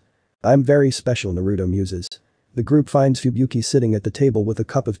asks. I'm very special, Naruto muses. The group finds Fubuki sitting at the table with a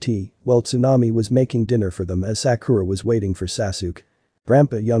cup of tea, while Tsunami was making dinner for them as Sakura was waiting for Sasuke.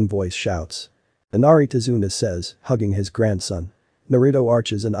 Grandpa, a young voice shouts. Inari, Tazuna says, hugging his grandson. Naruto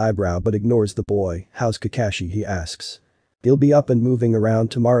arches an eyebrow but ignores the boy. How's Kakashi, he asks. He'll be up and moving around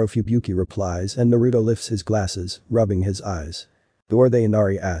tomorrow, Fubuki replies, and Naruto lifts his glasses, rubbing his eyes. Who are they,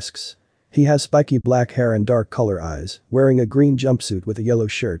 Inari asks. He has spiky black hair and dark color eyes, wearing a green jumpsuit with a yellow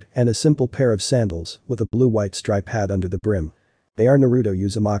shirt and a simple pair of sandals with a blue-white stripe hat under the brim. They are Naruto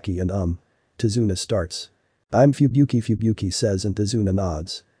Uzumaki and Tazuna starts. I'm Fubuki, Fubuki says, and Tazuna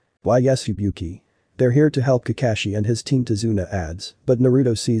nods. Why yes, Fubuki. They're here to help Kakashi and his team, Tazuna adds, but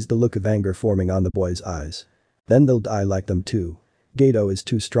Naruto sees the look of anger forming on the boy's eyes. Then they'll die like them too. Gato is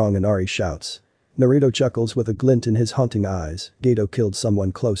too strong, Inari shouts. Naruto chuckles with a glint in his haunting eyes. Gato killed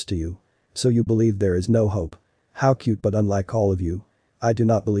someone close to you. So you believe there is no hope. How cute, but unlike all of you. I do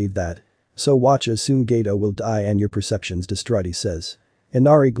not believe that. So watch as soon Gato will die and your perceptions destroyed, he says.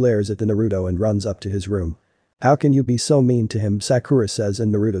 Inari glares at the Naruto and runs up to his room. How can you be so mean to him, Sakura says,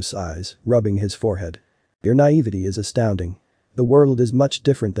 and Naruto sighs, rubbing his forehead. Your naivety is astounding. The world is much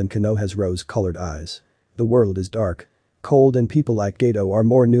different than Konoha's rose-colored eyes. The world is dark, cold, and people like Gato are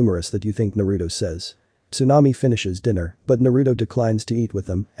more numerous than you think, Naruto says. Tsunami finishes dinner, but Naruto declines to eat with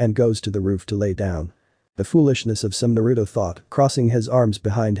them and goes to the roof to lay down. The foolishness of some, Naruto thought, crossing his arms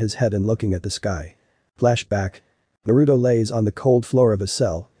behind his head and looking at the sky. Flashback. Naruto lays on the cold floor of a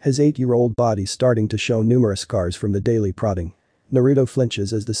cell, his 8-year-old body starting to show numerous scars from the daily prodding. Naruto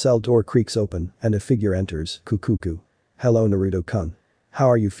flinches as the cell door creaks open and a figure enters, Kukuku. "Hello Naruto-kun. How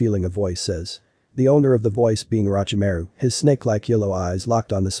are you feeling?" a voice says. The owner of the voice being Orochimaru, his snake-like yellow eyes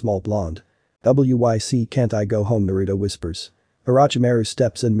locked on the small blonde. "Wyc can't I go home?" Naruto whispers. Orochimaru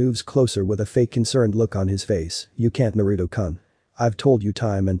steps and moves closer with a fake concerned look on his face. "You can't Naruto-kun. I've told you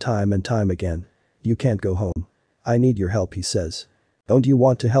time and time and time again. You can't go home. I need your help," he says. "Don't you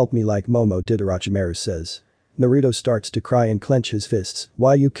want to help me like Momo did?" Orochimaru says. Naruto starts to cry and clench his fists.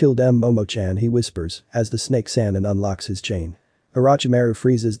 "Why you killed Momo-chan?" he whispers as the snake Sannin unlocks his chain. Orochimaru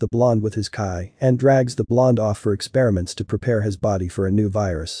freezes the blonde with his kai and drags the blonde off for experiments to prepare his body for a new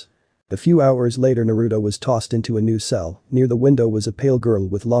virus. A few hours later Naruto was tossed into a new cell. Near the window was a pale girl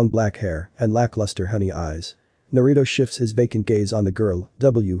with long black hair and lackluster honey eyes. Naruto shifts his vacant gaze on the girl.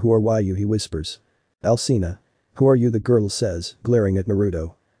 "Who are you?" he whispers. "Alcina. Who are you?" the girl says, glaring at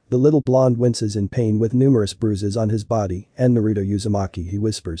Naruto. The little blonde winces in pain with numerous bruises on his body. "And Naruto Uzumaki," he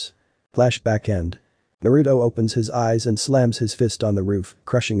whispers. Flashback end. Naruto opens his eyes and slams his fist on the roof,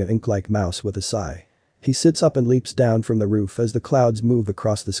 crushing an ink-like mouse with a sigh. He sits up and leaps down from the roof as the clouds move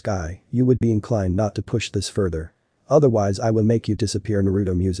across the sky. "You would be inclined not to push this further. Otherwise I will make you disappear,"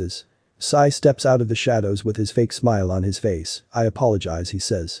 Naruto muses. Sai steps out of the shadows with his fake smile on his face. "I apologize," he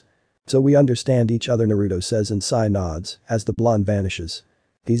says. "So we understand each other," Naruto says and Sai nods as the blonde vanishes.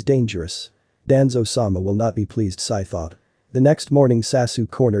 "He's dangerous. Danzo-sama will not be pleased," Sai thought. The next morning Sasuke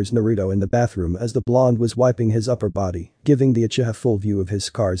corners Naruto in the bathroom as the blonde was wiping his upper body, giving the Uchiha full view of his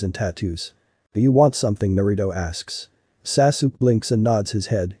scars and tattoos. "Do you want something?" Naruto asks. Sasuke blinks and nods his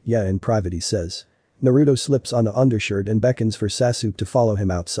head. "Yeah, in private," he says. Naruto slips on an undershirt and beckons for Sasuke to follow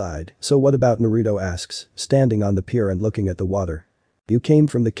him outside. "So what about?" Naruto asks, standing on the pier and looking at the water. "You came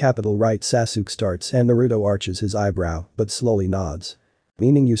from the capital, right?" Sasuke starts and Naruto arches his eyebrow, but slowly nods.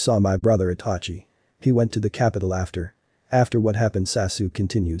 "Meaning you saw my brother Itachi. He went to the capital after what happened?" Sasuke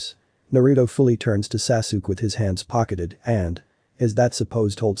continues. Naruto fully turns to Sasuke with his hands pocketed and, "Is that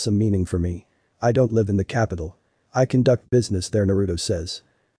supposed to hold some meaning for me? I don't live in the capital. I conduct business there," Naruto says.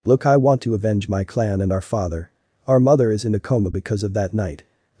 "Look, I want to avenge my clan and our father. Our mother is in a coma because of that night.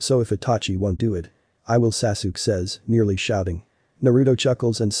 So if Itachi won't do it, I will," Sasuke says, nearly shouting. Naruto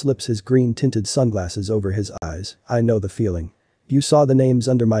chuckles and slips his green-tinted sunglasses over his eyes. "I know the feeling. You saw the names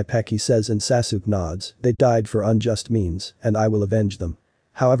under my pack," he says and Sasuke nods. "They died for unjust means, and I will avenge them.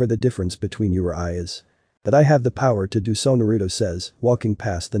 However, the difference between you or I is that I have the power to do so," Naruto says, walking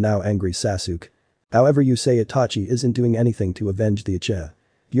past the now angry Sasuke. "However, you say Itachi isn't doing anything to avenge the Uchiha.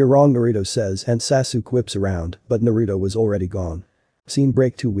 You're wrong," Naruto says and Sasuke whips around, but Naruto was already gone. Scene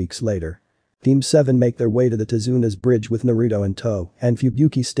break 2 weeks later. Team 7 make their way to the Tezuna's bridge with Naruto in tow and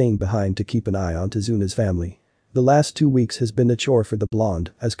Fubuki staying behind to keep an eye on Tezuna's family. The last 2 weeks has been a chore for the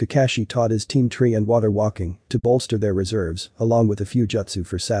blonde as Kakashi taught his team tree and water walking to bolster their reserves along with a few jutsu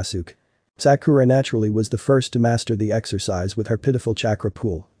for Sasuke. Sakura naturally was the first to master the exercise with her pitiful chakra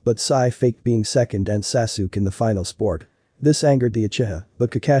pool, but Sai faked being second and Sasuke in the final sport. This angered the Uchiha, but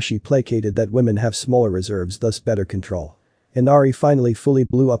Kakashi placated that women have smaller reserves, thus better control. Inari finally fully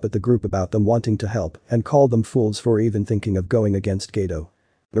blew up at the group about them wanting to help and called them fools for even thinking of going against Geto.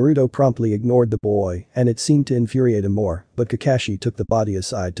 Naruto promptly ignored the boy and it seemed to infuriate him more, but Kakashi took the body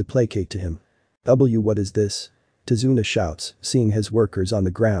aside to placate to him. What is this?" Tezuna shouts, seeing his workers on the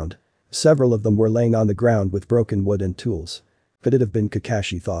ground. Several of them were laying on the ground with broken wood and tools. Could it have been?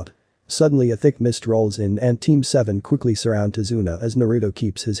 Kakashi thought. Suddenly a thick mist rolls in and Team 7 quickly surround Tezuna as Naruto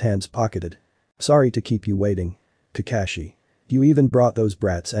keeps his hands pocketed. "Sorry to keep you waiting. Kakashi. You even brought those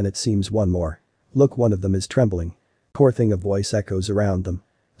brats and it seems one more. Look, one of them is trembling." "Poor thing," a voice echoes around them.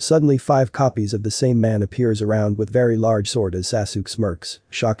 Suddenly 5 copies of the same man appears around with very large sword as Sasuke smirks,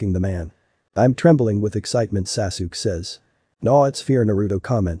 shocking the man. "I'm trembling with excitement," Sasuke says. "No, it's fear," Naruto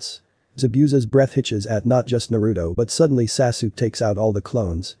comments. Zabuza's breath hitches at not just Naruto but suddenly Sasuke takes out all the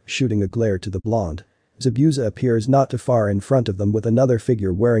clones, shooting a glare to the blonde. Zabuza appears not too far in front of them with another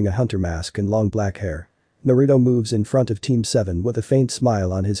figure wearing a hunter mask and long black hair. Naruto moves in front of Team 7 with a faint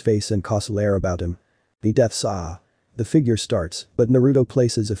smile on his face and causal air about him. "The death saw." The figure starts, but Naruto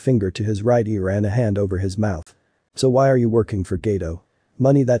places a finger to his right ear and a hand over his mouth. "So why are you working for Geto?"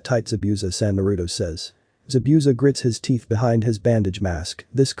 "Money that tight, Zabuza-san," Naruto says. Zabuza grits his teeth behind his bandage mask.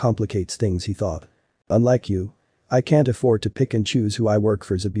 "This complicates things," he thought. "Unlike you. I can't afford to pick and choose who I work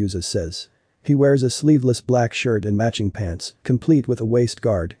for," Zabuza says. He wears a sleeveless black shirt and matching pants, complete with a waist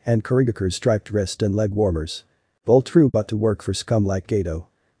guard and Karigaku's striped wrist and leg warmers. "All true, but to work for scum like Geto,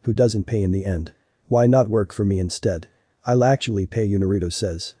 who doesn't pay in the end. Why not work for me instead? I'll actually pay you," Naruto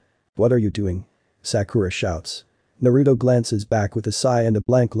says. "What are you doing?" Sakura shouts. Naruto glances back with a sigh and a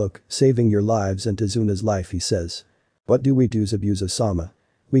blank look, saving your lives and Tezuna's life, he says. What do we do, Zabuza-sama?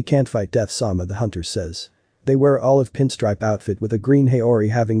 We can't fight Death-sama, the hunter says. They wear olive pinstripe outfit with a green haori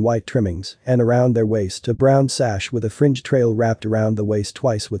having white trimmings, and around their waist a brown sash with a fringe trail wrapped around the waist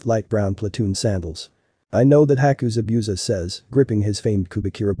twice with light brown platoon sandals. I know that, Haku, Zabuza says, gripping his famed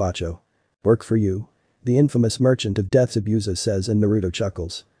Kubikirabacho. Work for you? The infamous merchant of death, Zabuza says, and Naruto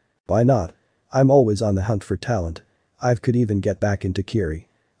chuckles. Why not? I'm always on the hunt for talent. I could even get back into Kiri.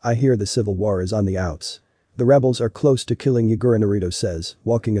 I hear the civil war is on the outs. The rebels are close to killing Yagura, Naruto says,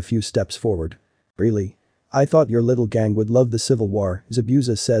 walking a few steps forward. Really? I thought your little gang would love the civil war,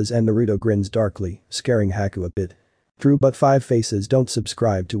 Zabuza says, and Naruto grins darkly, scaring Haku a bit. True, but five faces don't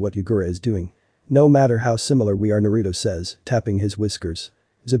subscribe to what Yagura is doing. No matter how similar we are, Naruto says, tapping his whiskers.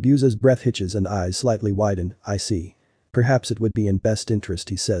 Zabuza's breath hitches and eyes slightly widen. I see. Perhaps it would be in best interest,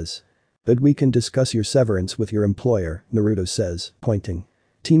 he says. But we can discuss your severance with your employer, Naruto says, pointing.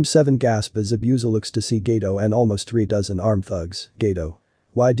 Team 7 gasp as Zabuza looks to see Gato and almost 3 dozen armed thugs. Gato.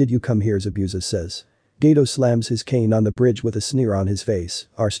 Why did you come here, Zabuza says. Gato slams his cane on the bridge with a sneer on his face.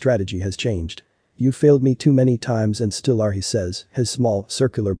 Our strategy has changed. You failed me too many times and still are, he says, his small,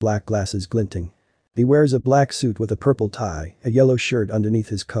 circular black glasses glinting. He wears a black suit with a purple tie, a yellow shirt underneath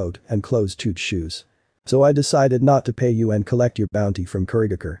his coat, and closed-toed shoes. So I decided not to pay you and collect your bounty from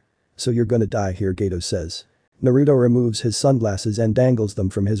Kurigakure. So you're gonna die here, Gato says. Naruto removes his sunglasses and dangles them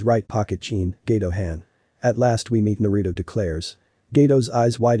from his right pocket jean. Gato Han. At last we meet, Naruto declares. Gato's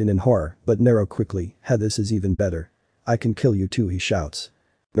eyes widen in horror, but narrow quickly. This is even better. I can kill you too, he shouts.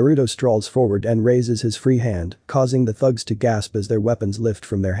 Naruto strolls forward and raises his free hand, causing the thugs to gasp as their weapons lift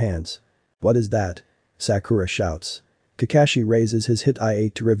from their hands. What is that? Sakura shouts. Kakashi raises his hit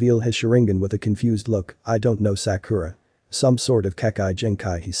I-8 to reveal his Sharingan with a confused look. I don't know, Sakura. Some sort of Kakai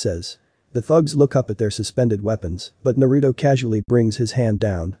Genkai, he says. The thugs look up at their suspended weapons, but Naruto casually brings his hand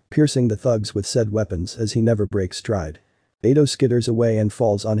down, piercing the thugs with said weapons as he never breaks stride. Gato skitters away and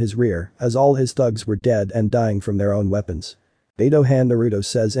falls on his rear, as all his thugs were dead and dying from their own weapons. Gato Han, Naruto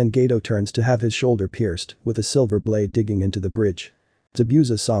says, and Gato turns to have his shoulder pierced, with a silver blade digging into the bridge.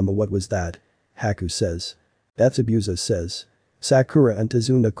 Zabuza-sama, what was that? Haku says. That's Zabuza says. Sakura and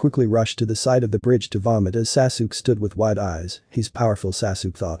Tezuna quickly rush to the side of the bridge to vomit as Sasuke stood with wide eyes. He's powerful,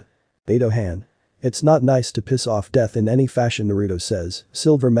 Sasuke thought. Gato Han. It's not nice to piss off death in any fashion, Naruto says,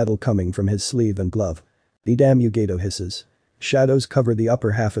 silver metal coming from his sleeve and glove. Damn you, Gato hisses. Shadows cover the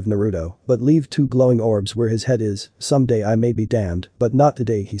upper half of Naruto, but leave 2 glowing orbs where his head is. Someday I may be damned, but not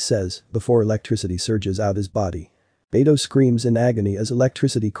today, he says, before electricity surges out his body. Gato screams in agony as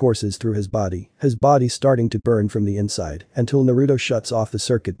electricity courses through his body starting to burn from the inside, until Naruto shuts off the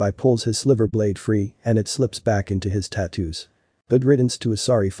circuit by pulls his sliver blade free and it slips back into his tattoos. Good riddance to a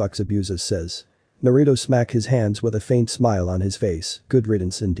sorry fuck, Zabuza says. Naruto smack his hands with a faint smile on his face. Good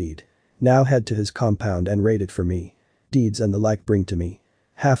riddance indeed. Now head to his compound and raid it for me. Deeds and the like bring to me.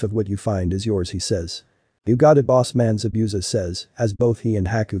 Half of what you find is yours, he says. You got it, boss man, Zabuza says, as both he and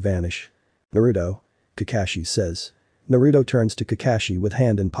Haku vanish. Naruto. Kakashi says. Naruto turns to Kakashi with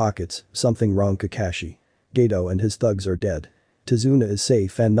hand in pockets. Something wrong, Kakashi. Gato and his thugs are dead. Tezuna is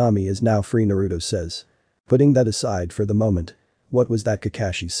safe and Nami is now free, Naruto says. Putting that aside for the moment. What was that,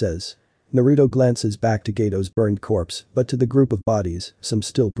 Kakashi says. Naruto glances back to Gato's burned corpse, but to the group of bodies, some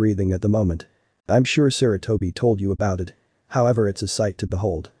still breathing at the moment. I'm sure Sarutobi told you about it. However, it's a sight to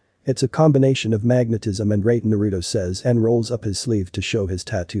behold. It's a combination of magnetism and rate, Naruto says, and rolls up his sleeve to show his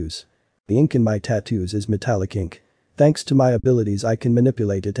tattoos. The ink in my tattoos is metallic ink. Thanks to my abilities I can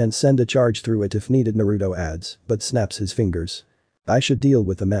manipulate it and send a charge through it if needed, Naruto adds, but snaps his fingers. I should deal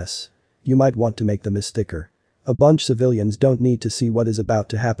with the mess. You might want to make the mist thicker. A bunch civilians don't need to see what is about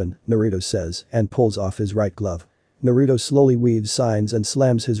to happen, Naruto says, and pulls off his right glove. Naruto slowly weaves signs and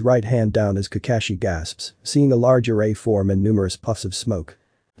slams his right hand down as Kakashi gasps, seeing a large array form and numerous puffs of smoke.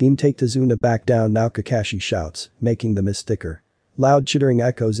 Team, take Tezuna back down now, Kakashi shouts, making the mist thicker. Loud chittering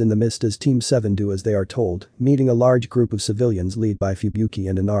echoes in the mist as Team 7 do as they are told, meeting a large group of civilians led by Fubuki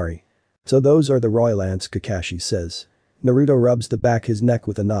and Inari. So those are the royal ants, Kakashi says. Naruto rubs the back his neck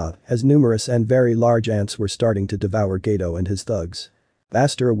with a nod, as numerous and very large ants were starting to devour Gato and his thugs.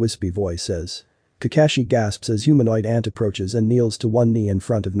 Master, a wispy voice says. Kakashi gasps as humanoid ant approaches and kneels to one knee in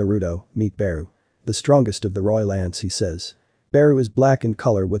front of Naruto. Meet Beru. The strongest of the royal ants, he says. Beru is black in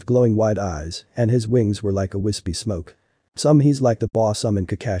color with glowing wide eyes, and his wings were like a wispy smoke. He's like the boss summon,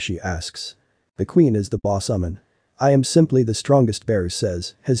 Kakashi asks. The queen is the boss summon. I am simply the strongest, Beru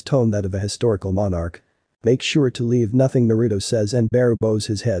says, his tone that of a historical monarch. Make sure to leave nothing, Naruto says, and Beru bows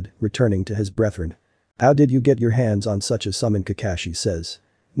his head, returning to his brethren. How did you get your hands on such a summon, Kakashi says.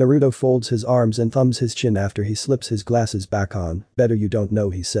 Naruto folds his arms and thumbs his chin after he slips his glasses back on. Better you don't know,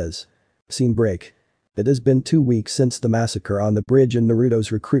 he says. Scene break. It has been 2 weeks since the massacre on the bridge and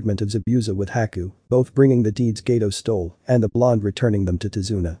Naruto's recruitment of Zabuza with Haku, both bringing the deeds Gato stole, and the blonde returning them to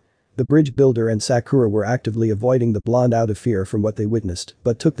Tazuna. The bridge builder and Sakura were actively avoiding the blonde out of fear from what they witnessed,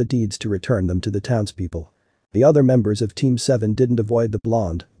 but took the deeds to return them to the townspeople. The other members of Team 7 didn't avoid the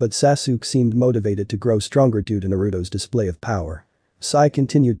blonde, but Sasuke seemed motivated to grow stronger due to Naruto's display of power. Sai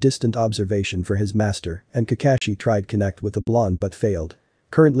continued distant observation for his master, and Kakashi tried connect with the blonde but failed.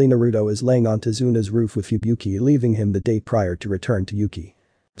 Currently Naruto is laying on Tazuna's roof with Fubuki, leaving him the day prior to return to Yuki.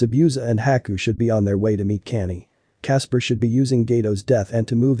 Zabuza and Haku should be on their way to meet Kani. Casper should be using Gato's death and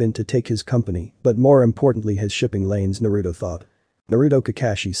to move in to take his company, but more importantly his shipping lanes, Naruto thought. Naruto,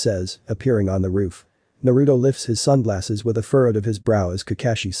 Kakashi says, appearing on the roof. Naruto lifts his sunglasses with a furrow of his brow as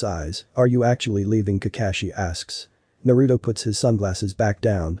Kakashi sighs. Are you actually leaving? Kakashi asks. Naruto puts his sunglasses back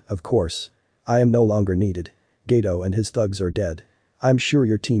down. Of course. I am no longer needed. Gato and his thugs are dead. I'm sure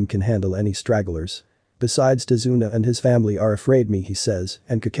your team can handle any stragglers. Besides, Tazuna and his family are afraid me, he says,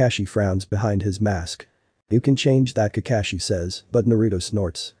 and Kakashi frowns behind his mask. You can change that, Kakashi says, but Naruto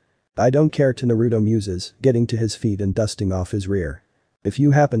snorts. I don't care, to Naruto muses, getting to his feet and dusting off his rear. If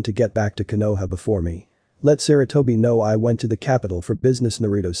you happen to get back to Konoha before me, let Sarutobi know I went to the capital for business,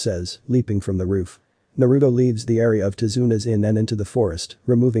 Naruto says, leaping from the roof. Naruto leaves the area of Tazuna's inn and into the forest,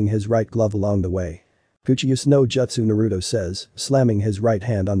 removing his right glove along the way. Fuchius no Jutsu, Naruto says, slamming his right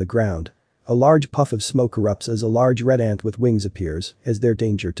hand on the ground. A large puff of smoke erupts as a large red ant with wings appears. Is there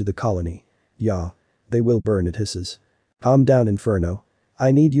danger to the colony? Yeah. They will burn, it hisses. Calm down, Inferno.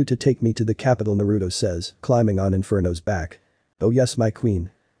 I need you to take me to the capital, Naruto says, climbing on Inferno's back. Oh yes, my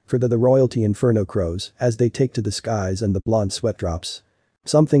queen. For the royalty, Inferno crows, as they take to the skies and the blonde sweat drops.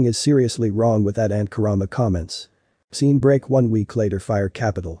 Something is seriously wrong with that ant, Kurama comments. Scene break. 1 week later, Fire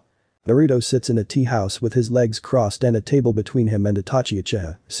Capital. Naruto sits in a tea house with his legs crossed and a table between him and Itachi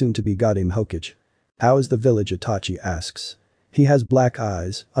Uchiha, soon to be Godame Hokage. How is the village? Itachi asks. He has black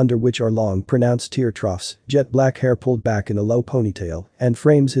eyes, under which are long pronounced tear troughs, jet black hair pulled back in a low ponytail, and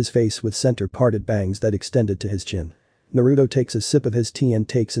frames his face with center-parted bangs that extended to his chin. Naruto takes a sip of his tea and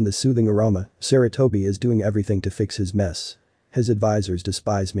takes in the soothing aroma. Sarutobi is doing everything to fix his mess. His advisors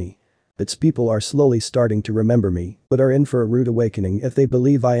despise me. Its people are slowly starting to remember me, but are in for a rude awakening if they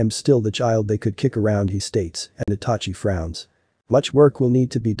believe I am still the child they could kick around, he states, and Itachi frowns. Much work will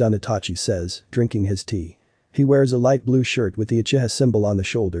need to be done, Itachi says, drinking his tea. He wears a light blue shirt with the Uchiha symbol on the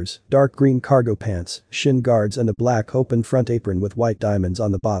shoulders, dark green cargo pants, shin guards and a black open front apron with white diamonds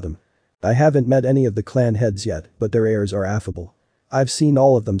on the bottom. I haven't met any of the clan heads yet, but their airs are affable. I've seen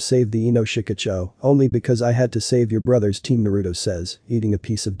all of them save the Ino Shikacho, only because I had to save your brother's team, Naruto says, eating a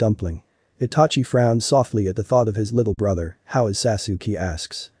piece of dumpling. Itachi frowns softly at the thought of his little brother. How is Sasuke?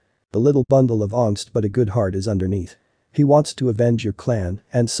 Asks. The little bundle of angst but a good heart is underneath. He wants to avenge your clan,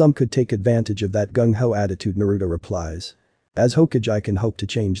 and some could take advantage of that gung-ho attitude, Naruto replies. As Hokage I can hope to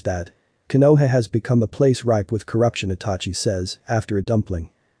change that. Konoha has become a place ripe with corruption, Itachi says, after a dumpling.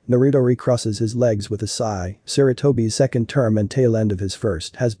 Naruto recrosses his legs with a sigh. Sarutobi's second term and tail end of his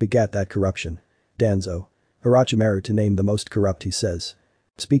first has begat that corruption. Danzo. Orochimaru to name the most corrupt, he says.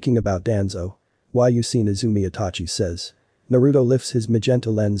 Speaking about Danzo. Why you seen Izumi, Itachi says. Naruto lifts his magenta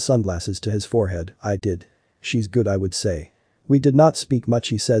lens sunglasses to his forehead. I did. She's good, I would say. We did not speak much,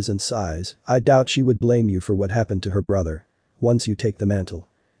 he says and sighs. I doubt she would blame you for what happened to her brother. Once you take the mantle.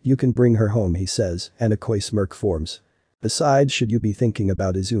 You can bring her home, he says, and a coy smirk forms. Besides, should you be thinking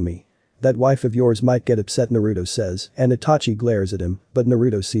about Izumi? That wife of yours might get upset, Naruto says, and Itachi glares at him, but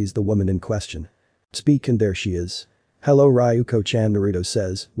Naruto sees the woman in question. Speak, and there she is. Hello, Ryuko-chan, Naruto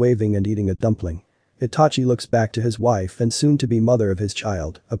says, waving and eating a dumpling. Itachi looks back to his wife and soon-to-be mother of his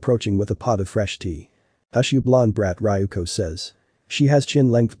child, approaching with a pot of fresh tea. Hush, you blonde brat, Ryuko says. She has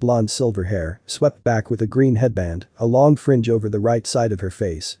chin-length blonde silver hair, swept back with a green headband, a long fringe over the right side of her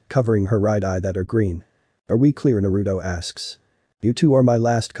face, covering her right eye that are green. Are we clear? Naruto asks. You two are my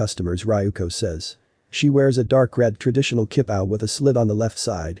last customers, Ryuko says. She wears a dark red traditional kippah with a slit on the left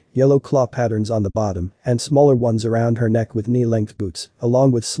side, yellow claw patterns on the bottom, and smaller ones around her neck with knee-length boots,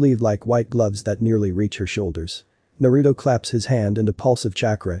 along with sleeve-like white gloves that nearly reach her shoulders. Naruto claps his hand into pulsive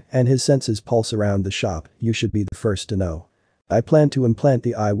chakra and his senses pulse around the shop. You should be the first to know. I plan to implant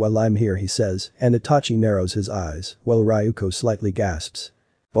the eye while I'm here, he says, and Itachi narrows his eyes, while Ryuko slightly gasps.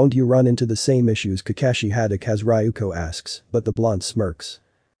 Won't you run into the same issues Kakashi Haddock has? Ryuko asks, but the blonde smirks.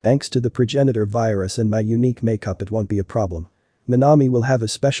 Thanks to the progenitor virus and my unique makeup it won't be a problem. Minami will have a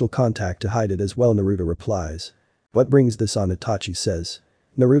special contact to hide it as well, Naruto replies. What brings this on? Itachi says.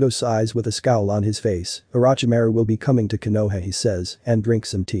 Naruto sighs with a scowl on his face. Orochimaru will be coming to Konoha, he says, and drink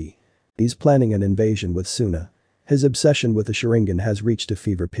some tea. He's planning an invasion with Suna. His obsession with the Sharingan has reached a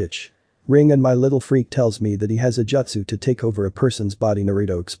fever pitch. Ring and my little freak tells me that he has a jutsu to take over a person's body,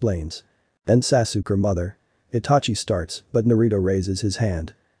 Naruto explains. Then Sasuke, mother. Itachi starts, but Naruto raises his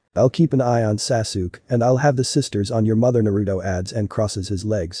hand. I'll keep an eye on Sasuke and I'll have the sisters on your mother, Naruto adds and crosses his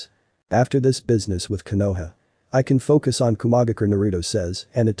legs. After this business with Konoha, I can focus on Kumagakure, Naruto says,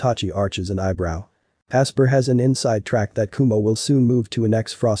 and Itachi arches an eyebrow. Asper has an inside track that Kumo will soon move to an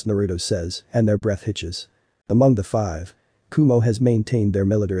X-Frost, Naruto says, and their breath hitches. Among the five, Kumo has maintained their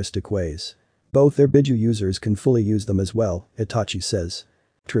militaristic ways. Both their Biju users can fully use them as well, Itachi says.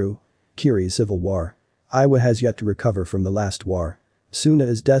 True. Kiri's civil war. Iwa has yet to recover from the last war. Suna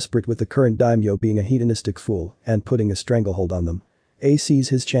is desperate with the current daimyo being a hedonistic fool and putting a stranglehold on them. A sees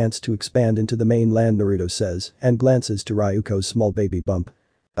his chance to expand into the mainland, Naruto says, and glances to Ryuko's small baby bump.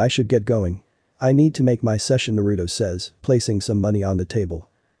 I should get going. I need to make my session, Naruto says, placing some money on the table.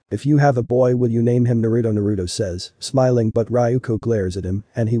 If you have a boy, will you name him Naruto? Naruto says, smiling, but Ryuko glares at him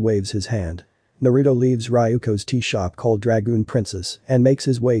and he waves his hand. Naruto leaves Ryuko's tea shop called Dragoon Princess and makes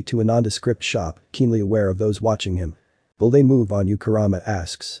his way to a nondescript shop, keenly aware of those watching him. Will they move on you? Kurama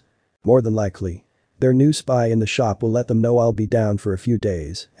asks. More than likely. Their new spy in the shop will let them know I'll be down for a few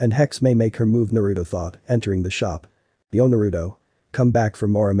days, and Hex may make her move, Naruto thought, entering the shop. Yo Naruto. Come back for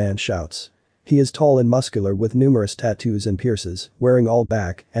more, a man shouts. He is tall and muscular with numerous tattoos and pierces, wearing all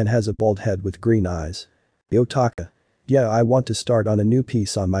black and has a bald head with green eyes. Yo Taka. Yeah, I want to start on a new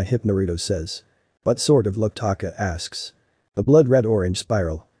piece on my hip, Naruto says. What sort of look? Taka asks. A blood red orange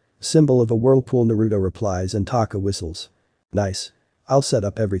spiral. Symbol of a whirlpool, Naruto replies, and Taka whistles. Nice. I'll set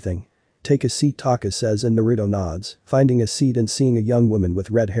up everything. Take a seat, Taka says, and Naruto nods, finding a seat and seeing a young woman with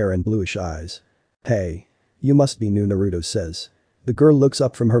red hair and bluish eyes. Hey. You must be new, Naruto says. The girl looks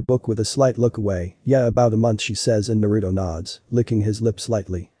up from her book with a slight look away. Yeah, about a month, she says, and Naruto nods, licking his lips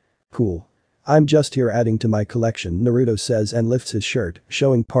slightly. Cool. I'm just here adding to my collection, Naruto says and lifts his shirt,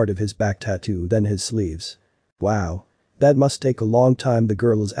 showing part of his back tattoo, then his sleeves. Wow. That must take a long time, the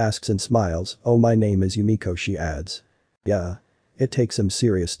girl asks and smiles. Oh, my name is Yumiko, she adds. Yeah. It takes some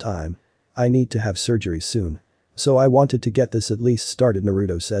serious time. I need to have surgery soon. So I wanted to get this at least started,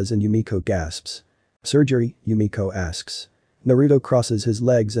 Naruto says, and Yumiko gasps. Surgery? Yumiko asks. Naruto crosses his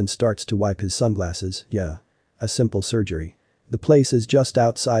legs and starts to wipe his sunglasses. Yeah. A simple surgery. The place is just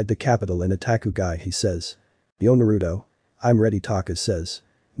outside the capital in Itakugai, he says. Yo Naruto. I'm ready, Taka says.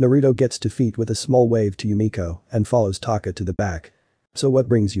 Naruto gets to feet with a small wave to Yumiko and follows Taka to the back. So what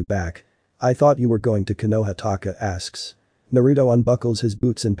brings you back? I thought you were going to Konoha, Taka asks. Naruto unbuckles his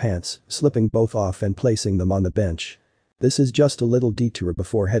boots and pants, slipping both off and placing them on the bench. This is just a little detour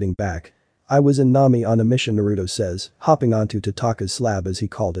before heading back. I was in Nami on a mission, Naruto says, hopping onto Taka's slab as he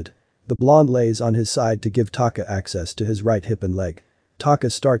called it. The blonde lays on his side to give Taka access to his right hip and leg. Taka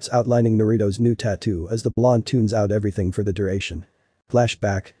starts outlining Naruto's new tattoo as the blonde tunes out everything for the duration.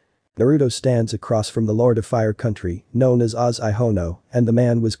 Flashback. Naruto stands across from the Lord of Fire Country, known as Azai Hono, and the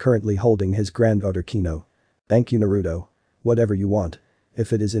man was currently holding his granddaughter Kino. Thank you, Naruto. Whatever you want.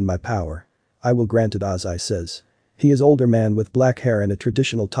 If it is in my power. I will grant it, Azai says. He is older man with black hair and a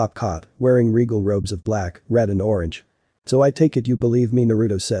traditional top coat, wearing regal robes of black, red and orange. So I take it you believe me,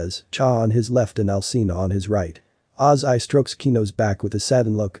 Naruto says, Cha on his left and Alcina on his right. Azai strokes Kino's back with a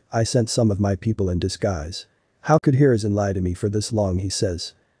saddened look. I sent some of my people in disguise. How could Hiruzen lie to me for this long, he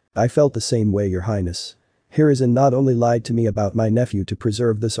says. I felt the same way, your highness. Hiruzen not only lied to me about my nephew to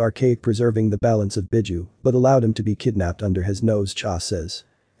preserve this archaic preserving the balance of Biju, but allowed him to be kidnapped under his nose, Cha says.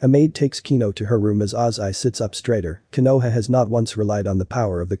 A maid takes Kino to her room as Azai sits up straighter. Konoha has not once relied on the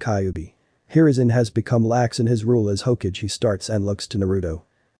power of the Kyuubi. Hiruzen has become lax in his rule as Hokage, he starts and looks to Naruto.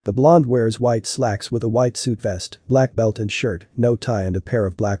 The blonde wears white slacks with a white suit vest, black belt and shirt, no tie and a pair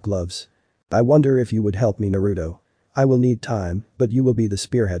of black gloves. I wonder if you would help me, Naruto. I will need time, but you will be the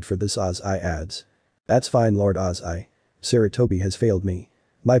spearhead for this, Azai adds. That's fine, Lord Azai. Sarutobi has failed me.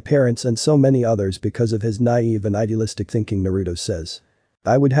 My parents and so many others because of his naive and idealistic thinking, Naruto says.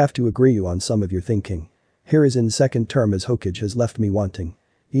 I would have to agree you on some of your thinking. Hiruzen's second term as Hokage has left me wanting.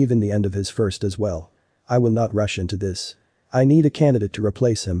 Even the end of his first as well. I will not rush into this. I need a candidate to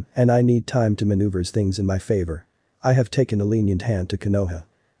replace him and I need time to maneuver things in my favor. I have taken a lenient hand to Konoha.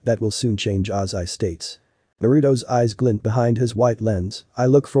 That will soon change, Azai states. Naruto's eyes glint behind his white lens. I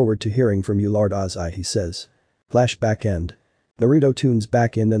look forward to hearing from you, Lord Azai, he says. Flashback end. Naruto tunes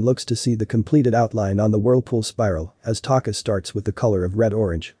back in and looks to see the completed outline on the whirlpool spiral as Taka starts with the color of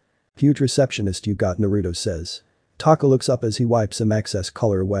red-orange. Huge receptionist you got, Naruto says. Taka looks up as he wipes some excess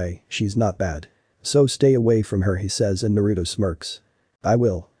color away. She's not bad. So stay away from her, he says, and Naruto smirks. I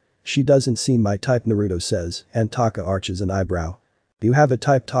will. She doesn't seem my type, Naruto says, and Taka arches an eyebrow. You have a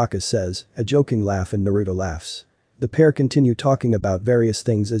type, Taka says, a joking laugh, and Naruto laughs. The pair continue talking about various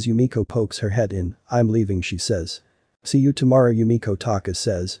things as Yumiko pokes her head in. I'm leaving, she says. See you tomorrow, Yumiko, Taka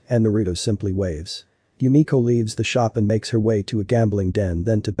says, and Naruto simply waves. Yumiko leaves the shop and makes her way to a gambling den,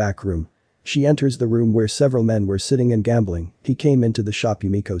 then to back room. She enters the room where several men were sitting and gambling. He came into the shop,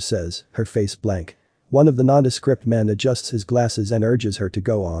 Yumiko says, her face blank. One of the nondescript men adjusts his glasses and urges her to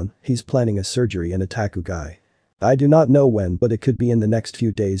go on. He's planning a surgery in a Takugai. I do not know when, but it could be in the next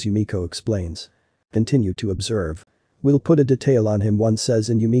few days, Yumiko explains. Continue to observe. We'll put a detail on him, one says,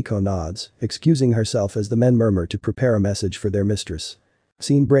 and Yumiko nods, excusing herself as the men murmur to prepare a message for their mistress.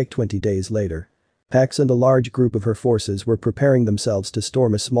 Scene break. 20 days later. Hex and a large group of her forces were preparing themselves to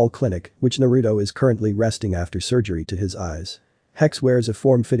storm a small clinic, which Naruto is currently resting after surgery to his eyes. Hex wears a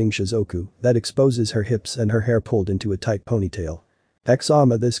form-fitting shizoku that exposes her hips and her hair pulled into a tight ponytail.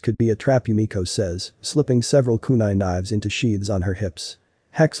 Hexama, this could be a trap, Yumiko says, slipping several kunai knives into sheaths on her hips.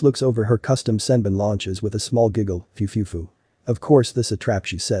 Hex looks over her custom senbon launches with a small giggle, fufufu. Of course this a trap,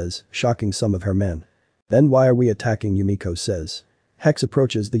 she says, shocking some of her men. Then why are we attacking, Yumiko says. Hex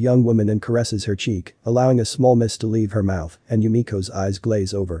approaches the young woman and caresses her cheek, allowing a small mist to leave her mouth, and Yumiko's eyes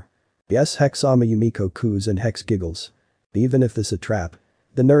glaze over. Yes, Hexama, Yumiko coos, and Hex giggles. Even if this a trap.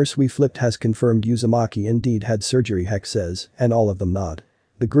 The nurse we flipped has confirmed Uzumaki indeed had surgery, Hex says, and all of them nod.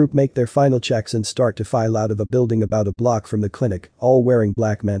 The group make their final checks and start to file out of a building about a block from the clinic, all wearing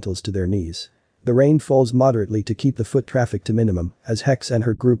black mantles to their knees. The rain falls moderately to keep the foot traffic to minimum as Hex and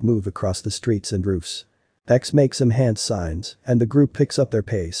her group move across the streets and roofs. Hex makes some hand signs, and the group picks up their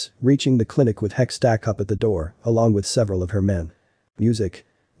pace, reaching the clinic with Hex stack up at the door, along with several of her men. Music.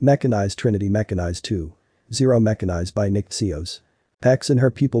 Mechanized Trinity, Mechanized 2. Zero, mechanized by Nick Tsios. Hex and her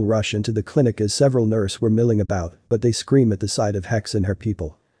people rush into the clinic as several nurses were milling about, but they scream at the sight of Hex and her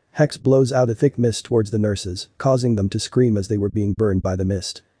people. Hex blows out a thick mist towards the nurses, causing them to scream as they were being burned by the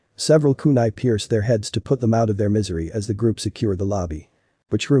mist. Several kunai pierce their heads to put them out of their misery as the group secure the lobby.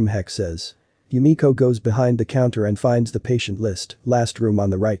 Which room, Hex says. Yumiko goes behind the counter and finds the patient list. Last room on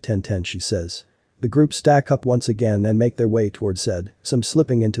the right, 1010, she says. The group stack up once again and make their way towards said, some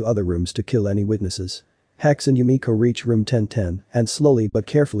slipping into other rooms to kill any witnesses. Hex and Yumiko reach room 1010 and slowly but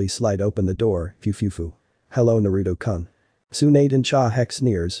carefully slide open the door, fufufu. Hello, Naruto-kun. Tsunade and Cha, Hex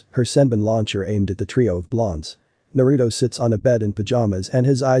sneers, her senbon launcher aimed at the trio of blondes. Naruto sits on a bed in pajamas and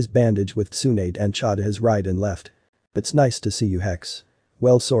his eyes bandaged with Tsunade and Cha to his right and left. It's nice to see you, Hex.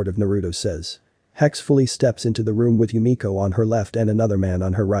 Well, sort of, Naruto says. Hex fully steps into the room with Yumiko on her left and another man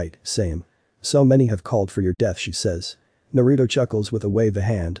on her right, same. So many have called for your death, she says. Naruto chuckles with a wave of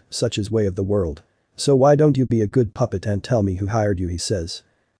hand, such is way of the world. So why don't you be a good puppet and tell me who hired you, he says.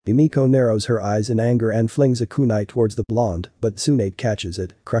 Yumiko narrows her eyes in anger and flings a kunai towards the blonde, but Tsunade catches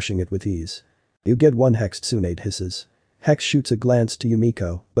it, crushing it with ease. You get one, Hex, Tsunade hisses. Hex shoots a glance to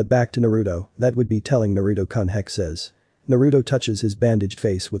Yumiko, but back to Naruto, that would be telling Naruto-kun, Hex says. Naruto touches his bandaged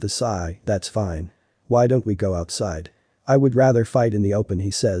face with a sigh, that's fine. Why don't we go outside? I would rather fight in the open,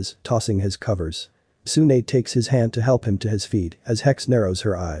 he says, tossing his covers. Tsunade takes his hand to help him to his feet as Hex narrows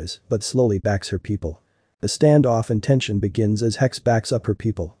her eyes, but slowly backs her people. The standoff and tension begins as Hex backs up her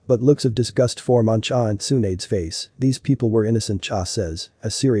people, but looks of disgust form on Cha and Tsunade's face. These people were innocent, Cha says,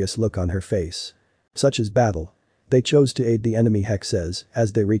 a serious look on her face. Such is battle. They chose to aid the enemy, Hex says,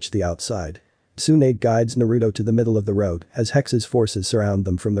 as they reach the outside. Tsunade guides Naruto to the middle of the road as Hex's forces surround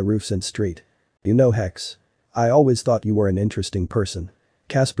them from the roofs and street. You know, Hex. I always thought you were an interesting person.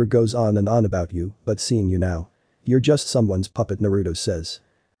 Casper goes on and on about you, but seeing you now. You're just someone's puppet, Naruto says.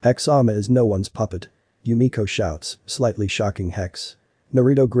 Hexama is no one's puppet. Yumiko shouts, slightly shocking Hex.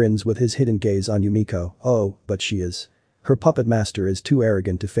 Naruto grins with his hidden gaze on Yumiko, oh, but she is. Her puppet master is too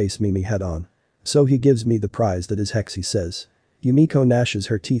arrogant to face Mimi head on. So he gives me the prize that is Hex, he says. Yumiko gnashes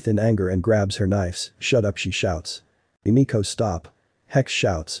her teeth in anger and grabs her knives, shut up, she shouts. Yumiko, stop. Hex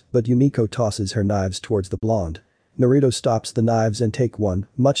shouts, but Yumiko tosses her knives towards the blonde. Naruto stops the knives and take one,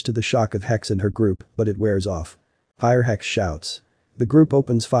 much to the shock of Hex and her group, but it wears off. Fire, Hex shouts. The group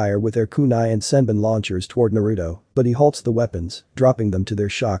opens fire with their kunai and senbon launchers toward Naruto, but he halts the weapons, dropping them to their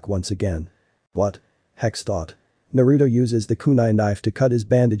shock once again. What? Hex thought. Naruto uses the kunai knife to cut his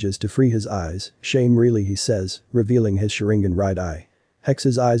bandages to free his eyes, shame really, he says, revealing his Sharingan right eye.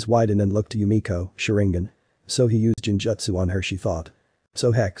 Hex's eyes widen and look to Yumiko, Sharingan. So he used Jinjutsu on her, she thought.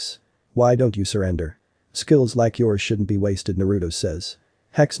 So Hex. Why don't you surrender? Skills like yours shouldn't be wasted, Naruto says.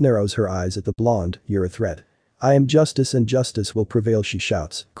 Hex narrows her eyes at the blonde, you're a threat. I am justice and justice will prevail, she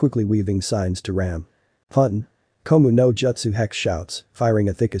shouts, quickly weaving signs to ram. Fun. Komu no jutsu, Hex shouts, firing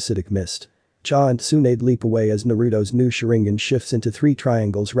a thick acidic mist. Cha and Tsunade leap away as Naruto's new Sharingan shifts into 3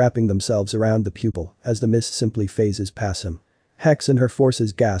 triangles wrapping themselves around the pupil as the mist simply phases past him. Hex and her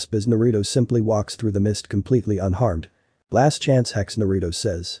forces gasp as Naruto simply walks through the mist completely unharmed. Last chance Hex, Naruto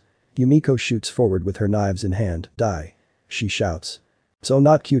says. Yumiko shoots forward with her knives in hand. Die. She shouts. So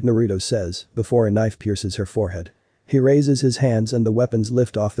not cute, Naruto says, before a knife pierces her forehead. He raises his hands and the weapons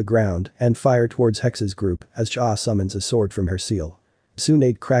lift off the ground and fire towards Hex's group as Cha summons a sword from her seal.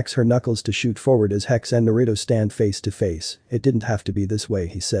 Tsunade cracks her knuckles to shoot forward as Hex and Naruto stand face to face. It didn't have to be this way,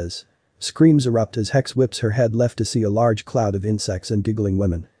 he says. Screams erupt as Hex whips her head left to see a large cloud of insects and giggling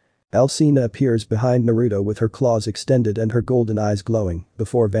women. Alcina appears behind Naruto with her claws extended and her golden eyes glowing,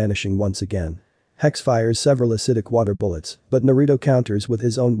 before vanishing once again. Hex fires several acidic water bullets, but Naruto counters with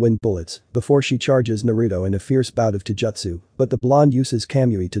his own wind bullets before she charges Naruto in a fierce bout of Taijutsu, but the blonde uses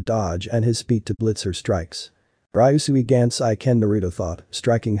Kamui to dodge and his speed to blitz her strikes. Ryusui Gansai Ken, Naruto thought,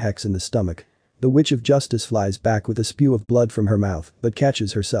 striking Hex in the stomach. The Witch of Justice flies back with a spew of blood from her mouth but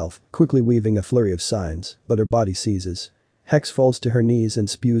catches herself, quickly weaving a flurry of signs, but her body seizes. Hex falls to her knees and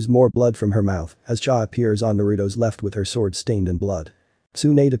spews more blood from her mouth as Cha appears on Naruto's left with her sword stained in blood.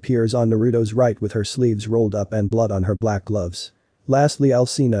 Tsunade appears on Naruto's right with her sleeves rolled up and blood on her black gloves. Lastly,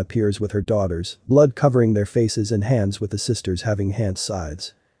 Alcina appears with her daughters, blood covering their faces and hands with the sisters having hand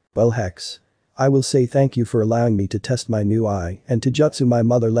sides. Well, Hex. I will say thank you for allowing me to test my new eye and Taijutsu my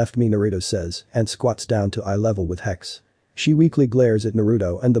mother left me, Naruto says and squats down to eye level with Hex. She weakly glares at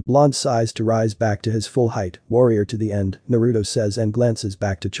Naruto and the blonde sighs to rise back to his full height, warrior to the end, Naruto says and glances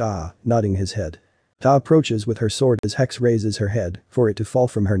back to Cha, nodding his head. Ta approaches with her sword as Hex raises her head for it to fall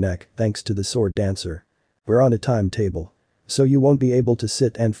from her neck thanks to the sword dancer. We're on a timetable. So you won't be able to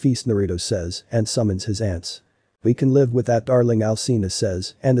sit and feast, Naruto says and summons his aunts. We can live with that, darling, Alcina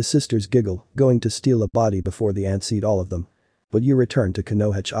says and the sisters giggle, going to steal a body before the ants eat all of them. But you return to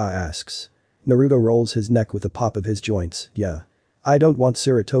Konoha, Cha asks. Naruto rolls his neck with a pop of his joints. Yeah. I don't want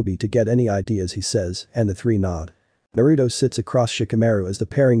Sarutobi to get any ideas, he says and the 3 nod. Naruto sits across Shikamaru as the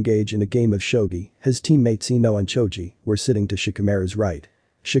pair engage in a game of shogi. His teammates Ino and Choji were sitting to Shikamaru's right.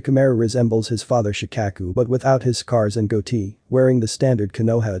 Shikamaru resembles his father Shikaku but without his scars and goatee, wearing the standard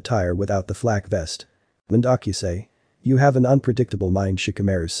Konoha attire without the flak vest. Mendaki-say. You have an unpredictable mind,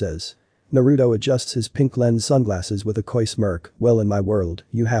 Shikamaru says. Naruto adjusts his pink lens sunglasses with a coy smirk. Well, in my world,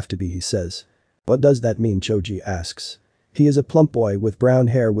 you have to be, he says. What does that mean, Choji asks. He is a plump boy with brown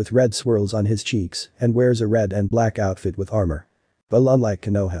hair with red swirls on his cheeks and wears a red and black outfit with armor. Well, unlike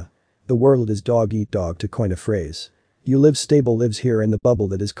Konoha. The world is dog eat dog, to coin a phrase. You live stable lives here in the bubble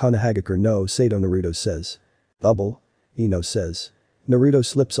that is Konohagakure no Sato, Naruto says. Bubble? Ino says. Naruto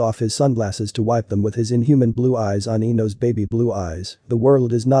slips off his sunglasses to wipe them with his inhuman blue eyes on Ino's baby blue eyes. The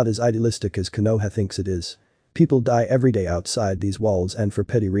world is not as idealistic as Konoha thinks it is. People die every day outside these walls and for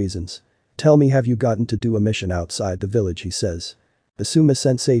petty reasons. Tell me, have you gotten to do a mission outside the village, he says.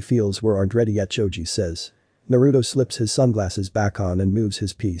 Asuma-sensei feels we aren't ready yet, Choji says. Naruto slips his sunglasses back on and moves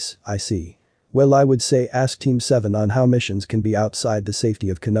his piece. I see. Well, I would say ask Team 7 on how missions can be outside the safety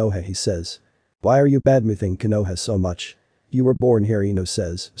of Konoha, he says. Why are you badmouthing Konoha so much? You were born here, Ino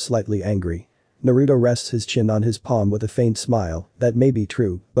says, slightly angry. Naruto rests his chin on his palm with a faint smile. That may be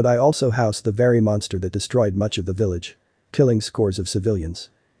true, but I also house the very monster that destroyed much of the village. Killing scores of civilians.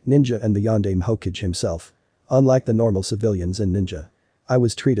 Ninja and the Yondaime Hokage himself. Unlike the normal civilians and ninja. I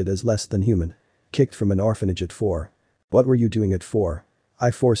was treated as less than human. Kicked from an orphanage at 4. What were you doing at 4?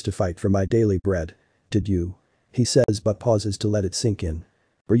 I forced to fight for my daily bread. Did you? He says but pauses to let it sink in.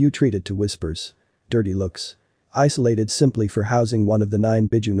 Were you treated to whispers? Dirty looks. Isolated simply for housing one of the 9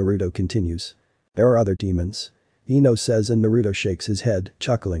 Biju, Naruto continues. There are other demons. Ino says and Naruto shakes his head,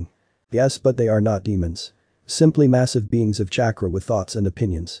 chuckling. Yes, but they are not demons. Simply massive beings of chakra with thoughts and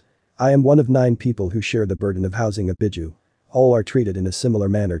opinions. I am one of 9 people who share the burden of housing a Biju. All are treated in a similar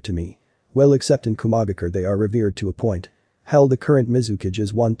manner to me. Well, except in Komagakure they are revered to a point. Hell, the current Mizukage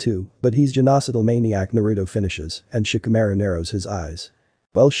is one too, but he's genocidal maniac, Naruto finishes and Shikamaru narrows his eyes.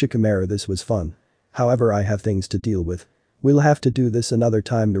 Well, Shikamaru, this was fun. However, I have things to deal with. We'll have to do this another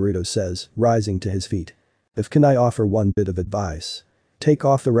time, Naruto says, rising to his feet. If can I offer one bit of advice? Take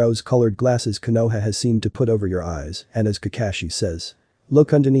off the rose-colored glasses Konoha has seemed to put over your eyes, and as Kakashi says.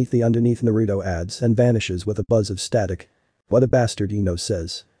 Look underneath Naruto adds and vanishes with a buzz of static. What a bastard, Ino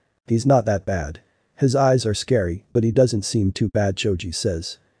says. He's not that bad. His eyes are scary, but he doesn't seem too bad, Choji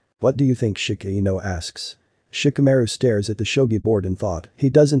says. What do you think, Ino asks. Shikamaru stares at the shogi board in thought. He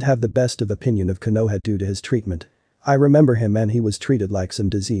doesn't have the best of opinion of Konoha due to his treatment. I remember him and he was treated like some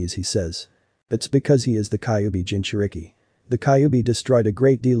disease, he says. It's because he is the Kyuubi Jinchuriki. The Kyuubi destroyed a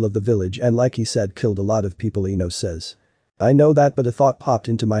great deal of the village and like he said killed a lot of people, Ino says. I know that, but a thought popped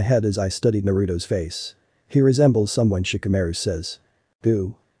into my head as I studied Naruto's face. He resembles someone, Shikamaru says.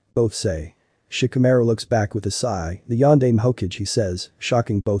 Who? Both say. Shikamaru looks back with a sigh. The Yondaime Hokage, he says,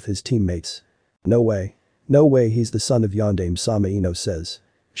 shocking both his teammates. No way. No way, he's the son of Yondaime-sama, Ino says.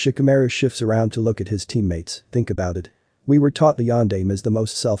 Shikamaru shifts around to look at his teammates. Think about it. We were taught the Yondaime is the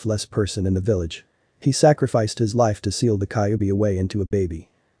most selfless person in the village. He sacrificed his life to seal the Kyuubi away into a baby.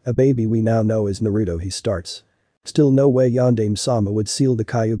 A baby we now know is Naruto, he starts. Still no way Yondaime-sama would seal the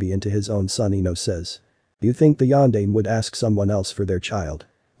Kyuubi into his own son, Ino says. You think the Yondaime would ask someone else for their child?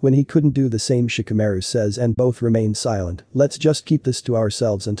 When he couldn't do the same, Shikamaru says, and both remain silent. Let's just keep this to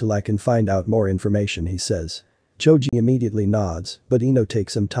ourselves until I can find out more information, he says. Choji immediately nods, but Ino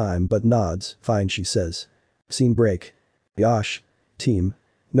takes some time but nods. Fine, she says. Scene break. Yosh. Team.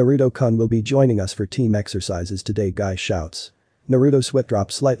 Naruto-kun will be joining us for team exercises today, Guy shouts. Naruto sweat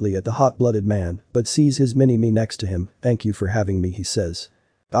drops slightly at the hot-blooded man, but sees his mini-me next to him. Thank you for having me, he says.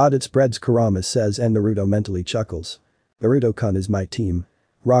 Odd it spreads, Kurama says, and Naruto mentally chuckles. Naruto-kun is my team.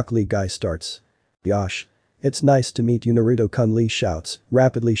 Rock Lee, Guy starts. Yosh. It's nice to meet you, Naruto-kun, Lee shouts,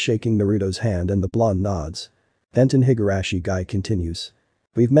 rapidly shaking Naruto's hand, and the blonde nods. Tenten Higurashi, Guy continues.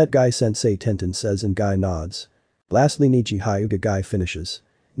 We've met Guy-sensei, Tenten says, and Guy nods. Lastly, Niji Hyuga, Guy finishes.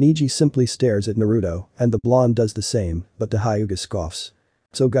 Niji simply stares at Naruto, and the blonde does the same, but the Hyuga scoffs.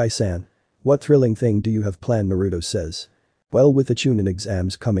 So Guy-san. What thrilling thing do you have planned, Naruto says. Well, with the Chunin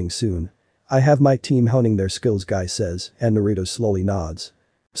exams coming soon. I have my team honing their skills, Guy says, and Naruto slowly nods.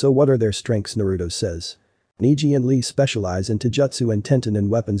 So what are their strengths, Naruto says. Niji and Lee specialize in Taijutsu and Tenten in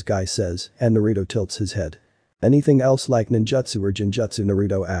weapons, Guy says, and Naruto tilts his head. Anything else like ninjutsu or jinjutsu,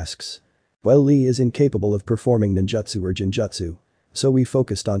 Naruto asks. Well, Lee is incapable of performing ninjutsu or jinjutsu. So we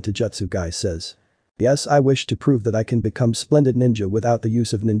focused on Taijutsu, Guy says. Yes, I wish to prove that I can become splendid ninja without the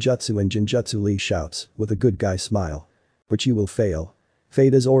use of ninjutsu and jinjutsu, Lee shouts, with a good guy smile. But you will fail.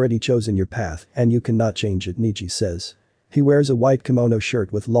 Fate has already chosen your path, and you cannot change it, Niji says. He wears a white kimono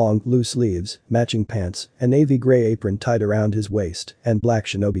shirt with long, loose sleeves, matching pants, a navy gray apron tied around his waist, and black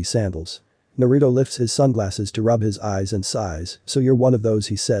shinobi sandals. Naruto lifts his sunglasses to rub his eyes and sighs. So you're one of those,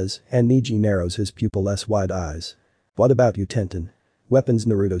 he says, and Niji narrows his pupil-less wide eyes. What about you, Tenten? Weapons,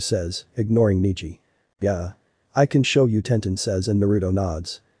 Naruto says, ignoring Niji. Yeah. I can show you, Tenten says, and Naruto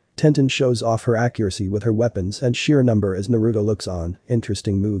nods. Tenten shows off her accuracy with her weapons and sheer number as Naruto looks on.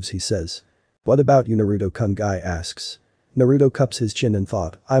 Interesting moves, he says. What about you, Naruto-kun, Guy asks. Naruto cups his chin in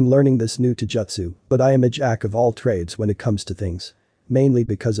thought. I'm learning this new Taijutsu, but I am a jack of all trades when it comes to things. Mainly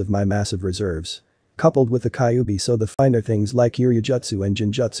because of my massive reserves. Coupled with the Kyuubi, so the finer things like Ryujutsu and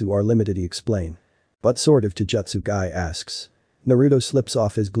Jinjutsu are limited, he explains. What sort of Taijutsu, Guy asks. Naruto slips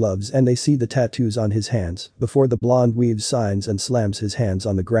off his gloves and they see the tattoos on his hands before the blonde weaves signs and slams his hands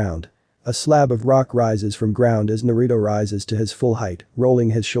on the ground. A slab of rock rises from ground as Naruto rises to his full height, rolling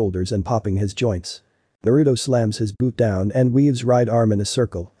his shoulders and popping his joints. Naruto slams his boot down and weaves right arm in a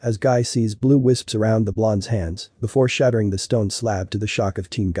circle as Guy sees blue wisps around the blonde's hands before shattering the stone slab to the shock of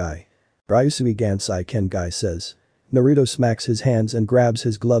Team Guy. Ryusui Gansai Ken, Guy says. Naruto smacks his hands and grabs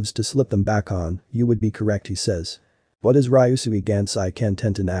his gloves to slip them back on. You would be correct, he says. What is Ryusui Gansai Ken,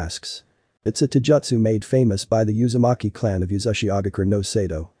 Tenten asks. It's a taijutsu made famous by the Uzumaki clan of Uzushiogakure no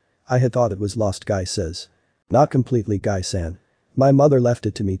Sato. I had thought it was lost, Guy says. Not completely, Guy-san. My mother left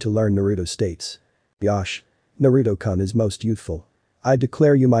it to me to learn, Naruto states. Yosh. Naruto-kun is most youthful. I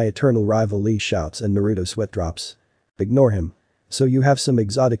declare you my eternal rival, Lee shouts, and Naruto sweat drops. Ignore him. So you have some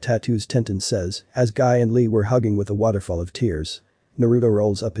exotic tattoos, Tenten says, as Guy and Lee were hugging with a waterfall of tears. Naruto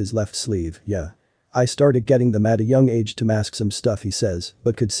rolls up his left sleeve. Yeah. I started getting them at a young age to mask some stuff, he says,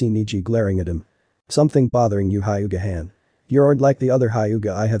 but could see Niji glaring at him. Something bothering you, Hyuga-han. You aren't like the other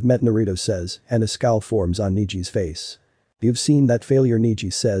Hyuga I have met, Naruto says, and a scowl forms on Niji's face. You've seen that failure,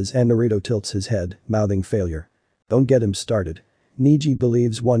 Niji says, and Naruto tilts his head, mouthing failure. Don't get him started. Niji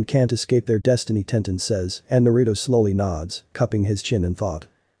believes one can't escape their destiny, Tenten says, and Naruto slowly nods, cupping his chin in thought.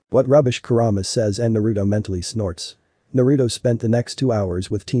 What rubbish, Kurama says, and Naruto mentally snorts. Naruto spent the next 2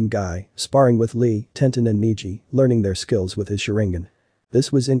 hours with Team Guy, sparring with Lee, Tenten and Niji, learning their skills with his Sharingan.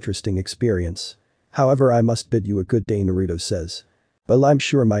 This was interesting experience. However, I must bid you a good day, Naruto says. Well, I'm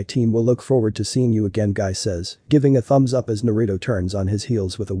sure my team will look forward to seeing you again, Guy says, giving a thumbs up as Naruto turns on his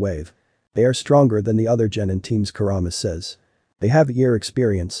heels with a wave. They are stronger than the other Genin teams, Kurama says. They have year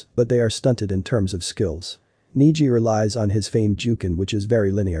experience, but they are stunted in terms of skills. Niji relies on his famed Juken, which is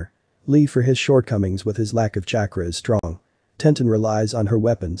very linear. Lee, for his shortcomings with his lack of chakra, is strong. Tenten relies on her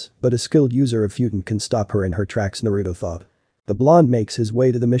weapons, but a skilled user of Futen can stop her in her tracks, Naruto thought. The blonde makes his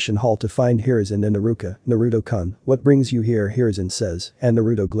way to the mission hall to find Hiruzen and Iruka. Naruto-kun, what brings you here, Hiruzen says, and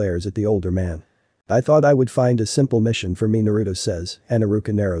Naruto glares at the older man. I thought I would find a simple mission for me, Naruto says, and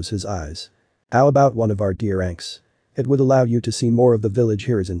Iruka narrows his eyes. How about one of our dear ranks? It would allow you to see more of the village,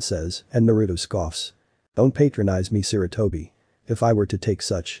 Hiruzen says, and Naruto scoffs. Don't patronize me, Sarutobi. If I were to take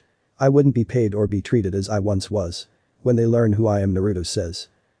such, I wouldn't be paid or be treated as I once was. When they learn who I am, Naruto says.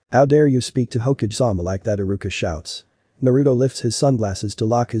 How dare you speak to Hokage-sama like that, Iruka shouts. Naruto lifts his sunglasses to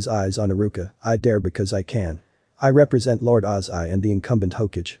lock his eyes on Iruka. I dare because I can. I represent Lord Ozai and the incumbent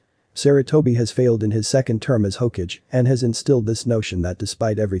Hokage. Sarutobi has failed in his second term as Hokage and has instilled this notion that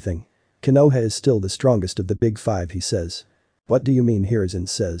despite everything, Konoha is still the strongest of the big five, he says. What do you mean, Hiruzen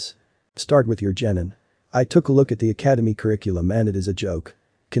says. Start with your genin. I took a look at the academy curriculum and it is a joke.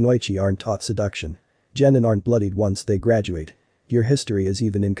 Kunoichi aren't taught seduction. Genin aren't bloodied once they graduate. Your history is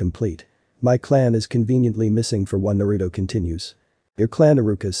even incomplete. My clan is conveniently missing for one, Naruto continues. Your clan,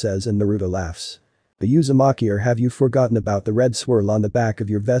 Iruka says, and Naruto laughs. The Uzumaki, or have you forgotten about the red swirl on the back of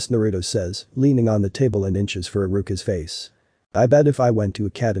your vest, Naruto says, leaning on the table and inches for Iruka's face. I bet if I went to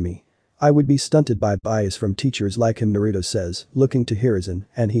academy, I would be stunted by bias from teachers like him, Naruto says, looking to Hiruzen,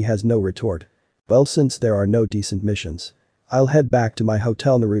 and he has no retort. Well, since there are no decent missions, I'll head back to my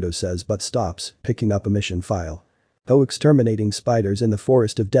hotel, Naruto says, but stops, picking up a mission file. Oh, exterminating spiders in the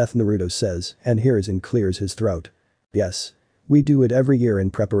forest of death, Naruto says, and Hiruzen clears his throat. Yes. We do it every year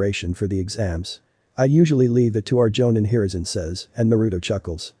in preparation for the exams. I usually leave it to our Jonin, Hiruzen says, and Naruto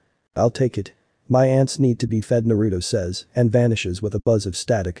chuckles. I'll take it. My ants need to be fed, Naruto says, and vanishes with a buzz of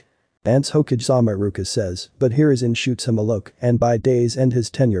static. Ants, Hokage-sama, Iruka says, but Hiruzen shoots him a look, and by day's end his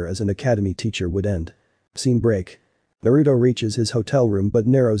tenure as an academy teacher would end. Scene break. Naruto reaches his hotel room but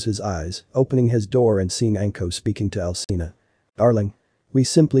narrows his eyes, opening his door and seeing Anko speaking to Alcina. Darling. We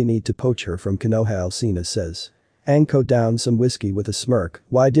simply need to poach her from Konoha, Alcina says. Anko downs some whiskey with a smirk.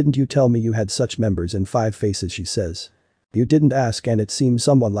 Why didn't you tell me you had such members in Five Faces, she says. You didn't ask and it seems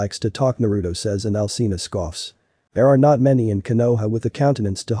someone likes to talk, Naruto says, and Alcina scoffs. There are not many in Konoha with the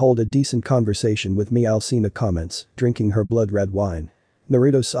countenance to hold a decent conversation with me, Alcina comments, drinking her blood-red wine.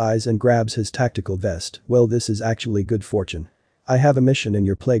 Naruto sighs and grabs his tactical vest. Well, this is actually good fortune. I have a mission in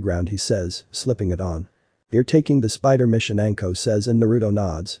your playground, he says, slipping it on. You're taking the spider mission, Anko says, and Naruto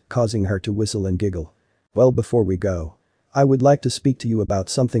nods, causing her to whistle and giggle. Well, before we go, I would like to speak to you about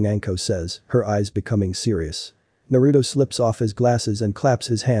something, Anko says, her eyes becoming serious. Naruto slips off his glasses and claps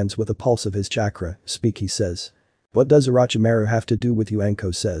his hands with a pulse of his chakra. Speak, he says. What does Orochimaru have to do with you,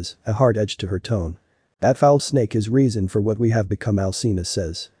 Anko says, a hard edge to her tone. That foul snake is reason for what we have become, Alcina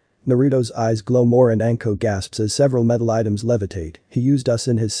says. Naruto's eyes glow more and Anko gasps as several metal items levitate. He used us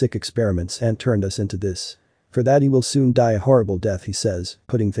in his sick experiments and turned us into this. For that he will soon die a horrible death, he says,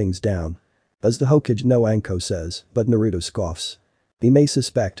 putting things down. Does the Hokage know, Anko says, but Naruto scoffs. He may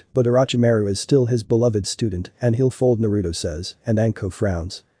suspect, but Orochimaru is still his beloved student and he'll fold, Naruto says, and Anko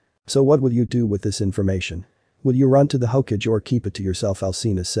frowns. So what will you do with this information? Will you run to the Hokage or keep it to yourself,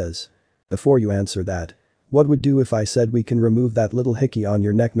 Alcina says. Before you answer that, what would do if I said we can remove that little hickey on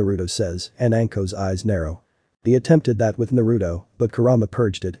your neck, Naruto says, and Anko's eyes narrow. He attempted that with Naruto, but Kurama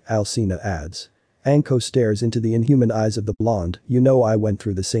purged it, Alcina adds. Anko stares into the inhuman eyes of the blonde. You know I went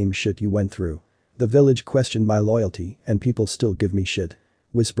through the same shit you went through. The village questioned my loyalty and people still give me shit.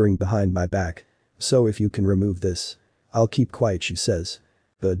 Whispering behind my back. So if you can remove this, I'll keep quiet, she says.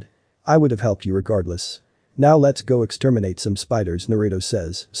 Good. I would have helped you regardless. Now let's go exterminate some spiders, Naruto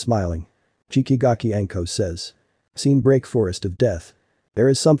says, smiling. Chikigaki, Anko says. Scene break, forest of death. There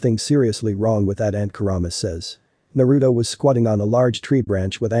is something seriously wrong with that ant, Kurama says. Naruto was squatting on a large tree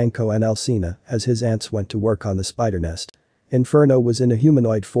branch with Anko and Alcina as his ants went to work on the spider nest. Inferno was in a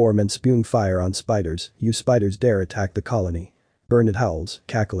humanoid form and spewing fire on spiders. You spiders dare attack the colony. Burn, it howls,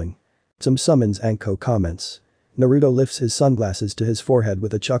 cackling. Some summons, Anko comments. Naruto lifts his sunglasses to his forehead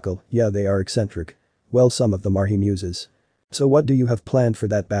with a chuckle. Yeah, they are eccentric. Well, some of them are, he muses. So what do you have planned for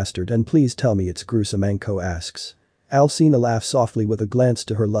that bastard, and please tell me it's gruesome, Anko asks. Alcina laughs softly with a glance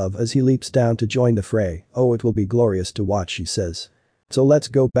to her love as he leaps down to join the fray. Oh, it will be glorious to watch, she says. So let's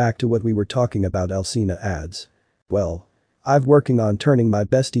go back to what we were talking about, Alcina adds. Well, I've working on turning my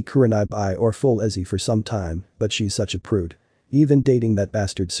bestie Kurenai bi or full Ezzy for some time, but she's such a prude. Even dating that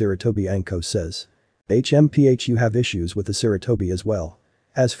bastard Sarutobi, Anko says. HMPH, you have issues with the Sarutobi as well.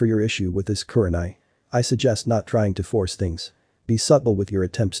 As for your issue with this Kurenai, I suggest not trying to force things. Be subtle with your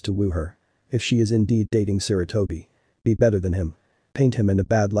attempts to woo her. If she is indeed dating Sarutobi, be better than him. Paint him in a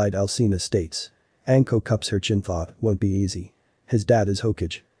bad light, Alcina states. Anko cups her chin. Thought, won't be easy. His dad is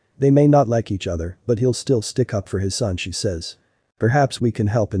Hokage. They may not like each other, but he'll still stick up for his son, she says. Perhaps we can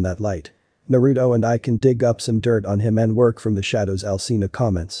help in that light. Naruto and I can dig up some dirt on him and work from the shadows, Alcina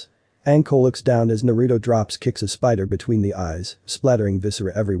comments. Anko looks down as Naruto kicks a spider between the eyes, splattering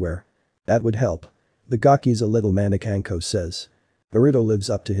viscera everywhere. That would help. The Gaki's a little manic, Anko says. Naruto lives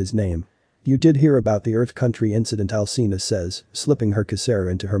up to his name. You did hear about the Earth Country incident, Alcina says, slipping her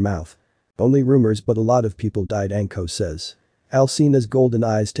kisara into her mouth. Only rumors, but a lot of people died, Anko says. Alcina's golden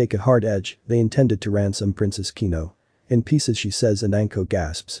eyes take a hard edge. They intended to ransom Princess Kino. In pieces, she says, and Anko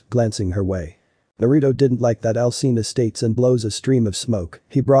gasps, glancing her way. Naruto didn't like that, Alcina states and blows a stream of smoke.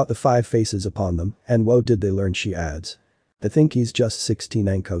 He brought the 5 faces upon them, and woe did they learn, she adds. I think he's just 16,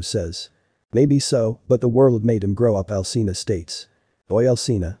 Anko says. Maybe so, but the world made him grow up, Alcina states. Boy,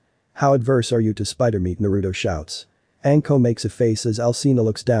 Alcina. How adverse are you to spider meat, Naruto shouts. Anko makes a face as Alcina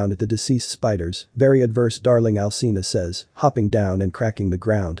looks down at the deceased spiders. Very adverse, darling, Alcina says, hopping down and cracking the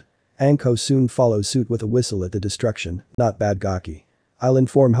ground. Anko soon follows suit with a whistle at the destruction. Not bad, Gaki. I'll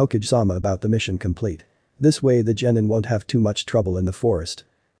inform Hokage-sama about the mission complete. This way the genin won't have too much trouble in the forest.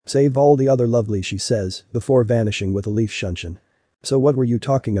 Save all the other lovely, she says, before vanishing with a leaf shunshin. So what were you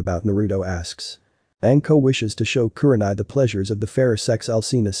talking about, Naruto asks. Anko wishes to show Kurenai the pleasures of the fairer sex,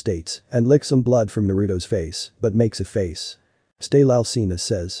 Alcina states, and licks some blood from Naruto's face, but makes a face. Stale, Alcina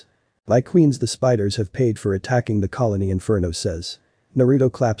says. My queens, the spiders have paid for attacking the colony, Inferno says.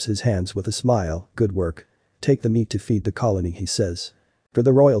 Naruto claps his hands with a smile. Good work. Take the meat to feed the colony, he says. For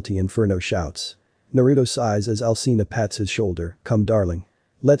the royalty, Inferno shouts. Naruto sighs as Alcina pats his shoulder. Come, darling.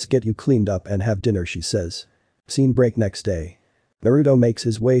 Let's get you cleaned up and have dinner, she says. Scene break next day. Naruto makes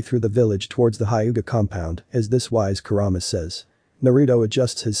his way through the village towards the Hyuga compound, as this wise Kurama says. Naruto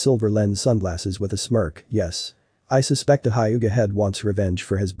adjusts his silver lens sunglasses with a smirk. Yes. I suspect the Hyuga head wants revenge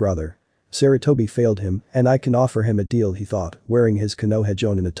for his brother. Sarutobi failed him, and I can offer him a deal, he thought, wearing his Konoha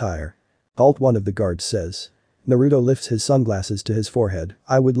Jonin attire. Halt, one of the guards says. Naruto lifts his sunglasses to his forehead.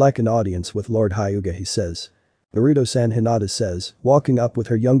 I would like an audience with Lord Hyuga, he says. Naruto-san, Hinata says, walking up with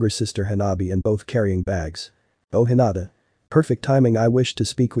her younger sister Hanabi and both carrying bags. Oh, Hinata. Perfect timing, I wish to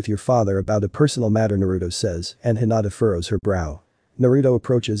speak with your father about a personal matter, Naruto says, and Hinata furrows her brow. Naruto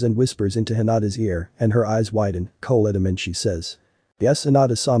approaches and whispers into Hinata's ear, and her eyes widen. Ko let him in, she says. Yes,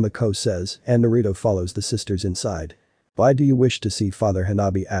 Hinata-sama, Ko says, and Naruto follows the sisters inside. Why do you wish to see father,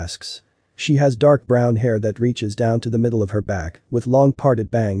 Hanabi asks. She has dark brown hair that reaches down to the middle of her back, with long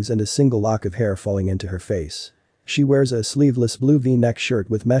parted bangs and a single lock of hair falling into her face. She wears a sleeveless blue V-neck shirt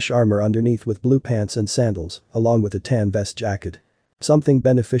with mesh armor underneath with blue pants and sandals, along with a tan vest jacket. Something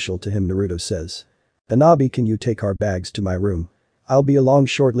beneficial to him, Naruto says. Hanabi, can you take our bags to my room? I'll be along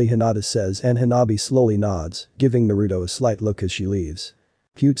shortly, Hinata says, and Hanabi slowly nods, giving Naruto a slight look as she leaves.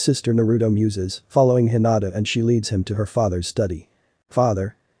 Cute sister, Naruto muses, following Hinata, and she leads him to her father's study.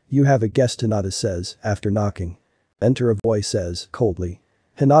 Father. You have a guest, Hinata says, after knocking. Enter, a boy says, coldly.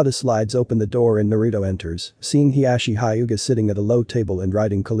 Hinata slides open the door and Naruto enters, seeing Hiashi Hyuga sitting at a low table and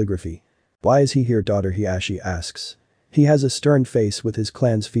writing calligraphy. Why is he here, daughter, Hiashi asks. He has a stern face with his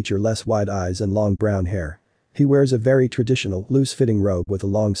clan's feature-less wide eyes and long brown hair. He wears a very traditional, loose-fitting robe with a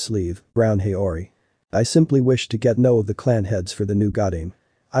long sleeve, brown haori. I simply wish to get know of the clan heads for the new Godame.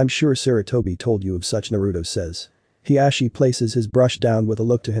 I'm sure Sarutobi told you of such, Naruto says. Hiashi places his brush down with a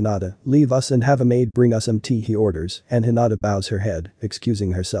look to Hinata. Leave us and have a maid bring us some tea, he orders, and Hinata bows her head,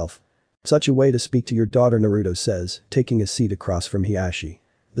 excusing herself. Such a way to speak to your daughter, Naruto says, taking a seat across from Hiashi.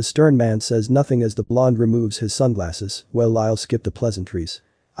 The stern man says nothing as the blonde removes his sunglasses. Well, I'll skip the pleasantries.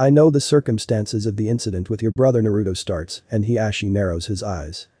 I know the circumstances of the incident with your brother, Naruto starts, and Hiashi narrows his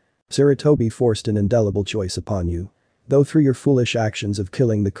eyes. Sarutobi forced an indelible choice upon you. Though through your foolish actions of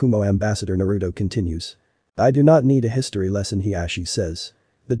killing the Kumo ambassador, Naruto continues. I do not need a history lesson, Hiashi says.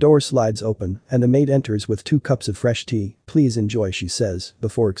 The door slides open, and a maid enters with 2 cups of fresh tea. Please enjoy, she says,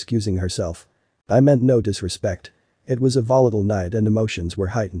 before excusing herself. I meant no disrespect. It was a volatile night and emotions were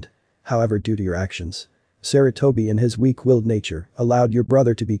heightened. However, due to your actions. Sarutobi, in his weak-willed nature, allowed your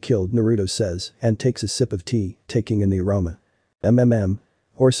brother to be killed, Naruto says, and takes a sip of tea, taking in the aroma.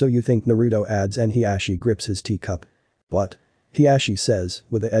 Or so you think, Naruto adds, and Hiashi grips his teacup. What? Hiashi says,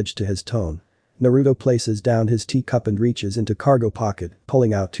 with an edge to his tone. Naruto places down his teacup and reaches into cargo pocket,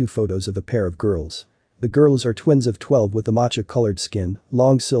 pulling out 2 photos of a pair of girls. The girls are twins of 12 with the matcha-colored skin,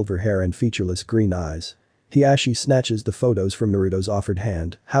 long silver hair and featureless green eyes. Hiashi snatches the photos from Naruto's offered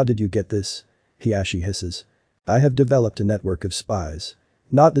hand. How did you get this? Hiashi hisses. I have developed a network of spies.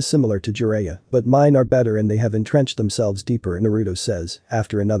 Not dissimilar to Jiraiya, but mine are better and they have entrenched themselves deeper, Naruto says,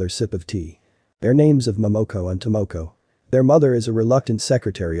 after another sip of tea. Their names of Momoko and Tomoko. Their mother is a reluctant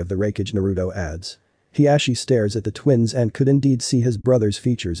secretary of the Raikage, Naruto adds. Hiashi stares at the twins and could indeed see his brother's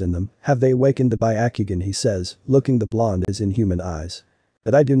features in them. Have they awakened the Byakugan, he says, looking the blonde as inhuman eyes.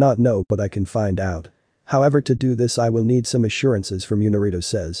 That I do not know, but I can find out. However, to do this I will need some assurances from you, Naruto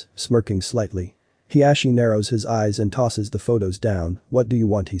says, smirking slightly. Hiashi narrows his eyes and tosses the photos down. What do you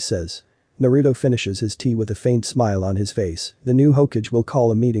want, he says. Naruto finishes his tea with a faint smile on his face. The new Hokage will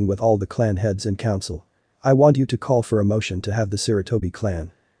call a meeting with all the clan heads and council. I want you to call for a motion to have the Sarutobi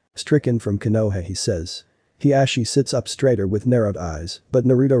clan stricken from Konoha, he says. Hiashi sits up straighter with narrowed eyes, but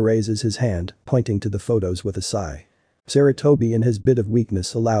Naruto raises his hand, pointing to the photos with a sigh. Sarutobi in his bit of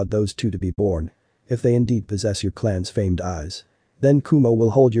weakness allowed those two to be born. If they indeed possess your clan's famed eyes, then Kumo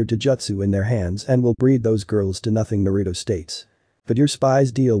will hold your taijutsu in their hands and will breed those girls to nothing, Naruto states. But your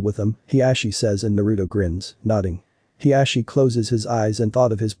spies deal with them, Hiashi says, and Naruto grins, nodding. Hiashi closes his eyes and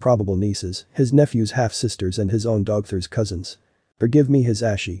thought of his probable nieces, his nephew's half-sisters and his own Dogther's cousins. Forgive me,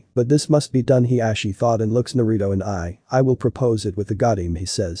 Hisashi, but this must be done, Hiashi thought and looks Naruto in the eye. I will propose it with the Godim, he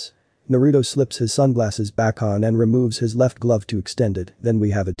says. Naruto slips his sunglasses back on and removes his left glove to extend it, then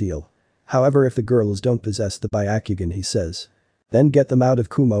we have a deal. However, if the girls don't possess the Byakugan, he says. Then get them out of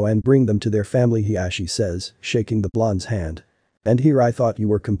Kumo and bring them to their family, Hiashi says, shaking the blonde's hand. And here I thought you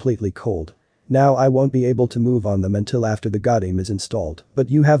were completely cold. Now I won't be able to move on them until after the Godim is installed, but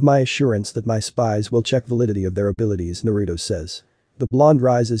you have my assurance that my spies will check validity of their abilities, Naruto says. The blonde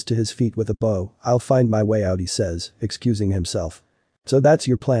rises to his feet with a bow. I'll find my way out, he says, excusing himself. So that's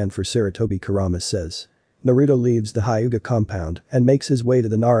your plan for Sarutobi, Kurama says. Naruto leaves the Hyuga compound and makes his way to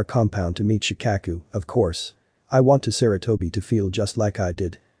the Nara compound to meet Shikaku, of course. I want Sarutobi to feel just like I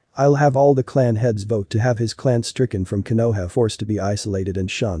did. I'll have all the clan heads vote to have his clan stricken from Konoha, forced to be isolated and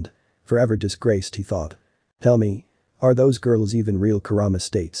shunned. Forever disgraced, he thought. Tell me, are those girls even real, Kurama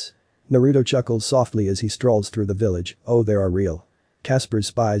states. Naruto chuckles softly as he strolls through the village. Oh, they are real. Casper's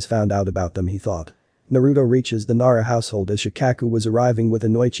spies found out about them, he thought. Naruto reaches the Nara household as Shikaku was arriving with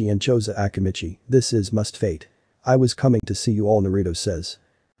Inoichi and Choza Akimichi. This is must fate. I was coming to see you all, Naruto says.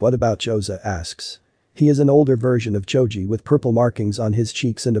 What about Choza, asks. He is an older version of Choji with purple markings on his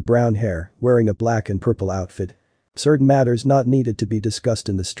cheeks and a brown hair, wearing a black and purple outfit. Certain matters not needed to be discussed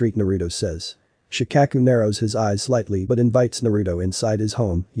in the street, Naruto says. Shikaku narrows his eyes slightly but invites Naruto inside his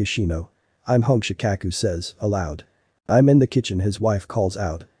home. Yoshino. I'm home, Shikaku says, aloud. I'm in the kitchen, his wife calls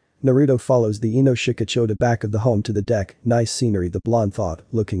out. Naruto follows the Ino Shikachoda back of the home to the deck. Nice scenery, the blonde thought,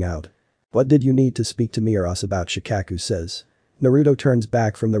 looking out. What did you need to speak to Miras about, Shikaku says. Naruto turns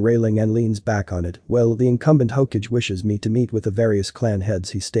back from the railing and leans back on it. Well, the incumbent Hokage wishes me to meet with the various clan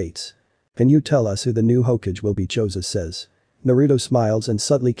heads, he states. Can you tell us who the new Hokage will be, Choza says. Naruto smiles and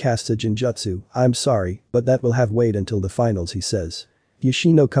subtly casts a Genjutsu. I'm sorry, but that will have to wait until the finals, he says.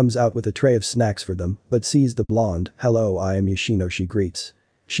 Yoshino comes out with a tray of snacks for them, but sees the blonde. Hello, I am Yoshino, she greets.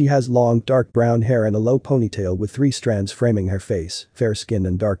 She has long, dark brown hair and a low ponytail with 3 strands framing her face, fair skin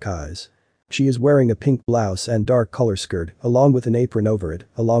and dark eyes. She is wearing a pink blouse and dark color skirt, along with an apron over it,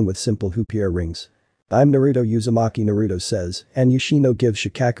 along with simple hoop earrings. I'm Naruto Uzumaki, Naruto says, and Yoshino gives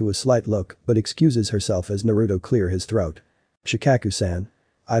Shikaku a slight look, but excuses herself as Naruto clears his throat. Shikaku-san.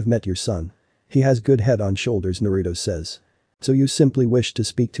 I've met your son. He has good head on shoulders, Naruto says. So you simply wish to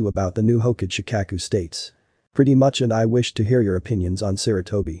speak to about the new Hokage, Shikaku states. Pretty much, and I wish to hear your opinions on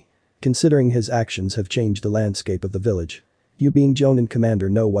Sarutobi. Considering his actions have changed the landscape of the village. You being Jonin commander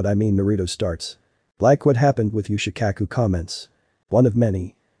know what I mean, Naruto starts. Like what happened with you, Shikaku comments. One of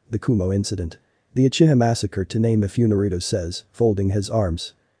many. The Kumo incident. The Uchiha massacre, to name a few, Naruto says, folding his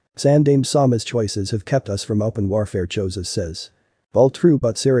arms. Sandaime Sama's choices have kept us from open warfare, Choza says. All true,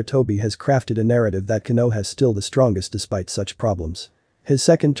 but Sarutobi has crafted a narrative that Konoha is still the strongest despite such problems. His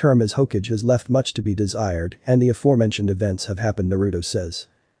second term as Hokage has left much to be desired and the aforementioned events have happened, Naruto says.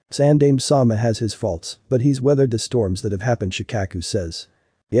 Sandaime Sama has his faults, but he's weathered the storms that have happened, Shikaku says.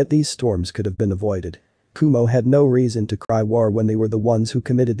 Yet these storms could have been avoided. Kumo had no reason to cry war when they were the ones who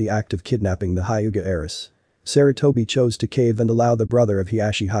committed the act of kidnapping the Hyuga heiress. Sarutobi chose to cave and allow the brother of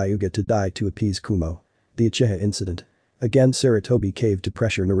Hiashi Hyuga to die to appease Kumo. The Uchiha incident. Again, Sarutobi caved to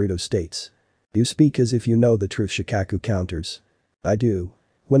pressure, Naruto states. You speak as if you know the truth, Shikaku counters. I do.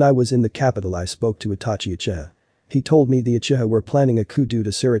 When I was in the capital I spoke to Itachi Uchiha. He told me the Uchiha were planning a coup due to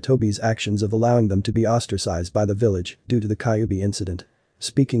Sarutobi's actions of allowing them to be ostracized by the village due to the Kyuubi incident.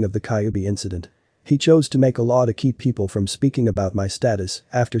 Speaking of the Kyuubi incident. He chose to make a law to keep people from speaking about my status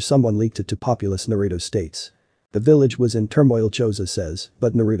after someone leaked it to populace, Naruto states. The village was in turmoil, Choza says,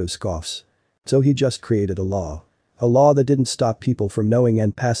 but Naruto scoffs. So he just created a law. A law that didn't stop people from knowing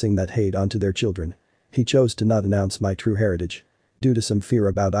and passing that hate onto their children. He chose to not announce my true heritage. Due to some fear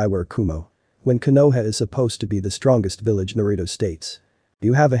about I were Kumo. When Konoha is supposed to be the strongest village, Naruto states.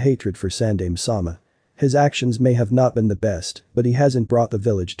 You have a hatred for Sandaime Sama. His actions may have not been the best, but he hasn't brought the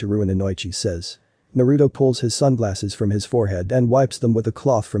village to ruin, Inoichi says. Naruto pulls his sunglasses from his forehead and wipes them with a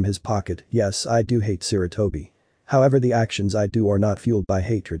cloth from his pocket. Yes, I do hate Sarutobi. However, the actions I do are not fueled by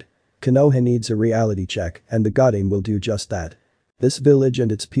hatred. Konoha needs a reality check and the Godim will do just that. This village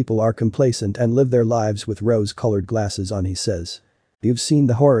and its people are complacent and live their lives with rose-colored glasses on, he says. You've seen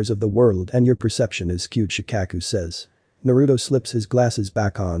the horrors of the world and your perception is skewed, Shikaku says. Naruto slips his glasses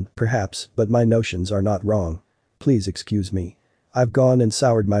back on, perhaps, but my notions are not wrong. Please excuse me. I've gone and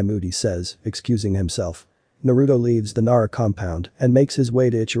soured my mood, he says, excusing himself. Naruto leaves the Nara compound and makes his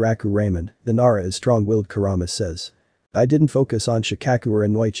way to Ichiraku Ramen. The Nara is strong-willed, Kurama says. I didn't focus on Shikaku or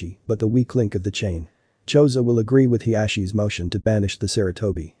Inoichi, but the weak link of the chain. Chozo will agree with Hiyashi's motion to banish the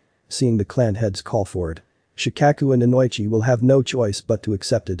Sarutobi. Seeing the clan heads call for it. Shikaku and Inoichi will have no choice but to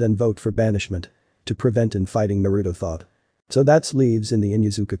accept it and vote for banishment. To prevent infighting, Naruto thought. So that's leaves in the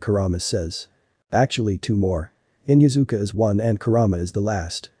Inyazuka, Kurama says. Actually 2 more. Inyazuka is 1 and Kurama is the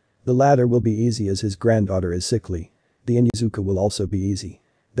last. The latter will be easy as his granddaughter is sickly. The Inyazuka will also be easy.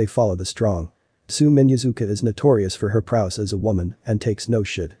 They follow the strong. Tsume Inyazuka is notorious for her prowess as a woman and takes no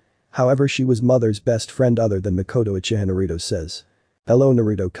shit. However, she was mother's best friend other than Makoto Uchiha, Naruto says. Hello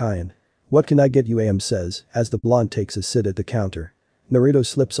Naruto Kyan. What can I get you, Am says as the blonde takes a sit at the counter. Naruto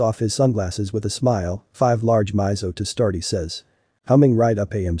slips off his sunglasses with a smile. 5 large miso to start, he says. Humming right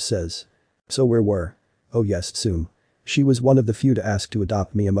up, Am says. So where were? Oh yes, Tsume. She was one of the few to ask to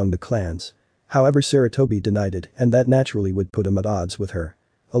adopt me among the clans. However, Sarutobi denied it and that naturally would put him at odds with her.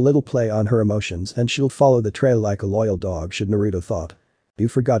 A little play on her emotions and she'll follow the trail like a loyal dog should, Naruto thought. You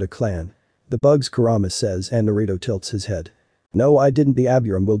forgot a clan. The bugs, Kurama says and Naruto tilts his head. No, I didn't. The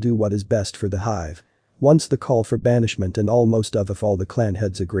Aburum will do what is best for the hive. Once the call for banishment and almost of if all the clan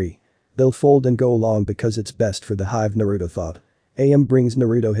heads agree. They'll fold and go along because it's best for the hive, Naruto thought. Am brings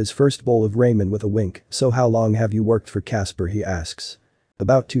Naruto his first bowl of ramen with a wink. So how long have you worked for Casper, he asks.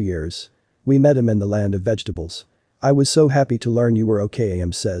 About 2 years. We met him in the land of vegetables. I was so happy to learn you were okay,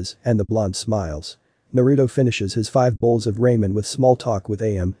 Am says and the blonde smiles. Naruto finishes his 5 bowls of ramen with small talk with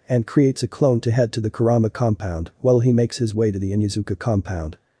Am and creates a clone to head to the Kurama compound while he makes his way to the Inyazuka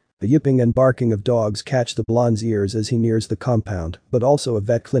compound. The yipping and barking of dogs catch the blonde's ears as he nears the compound, but also a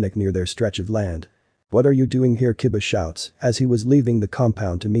vet clinic near their stretch of land. What are you doing here, Kiba shouts as he was leaving the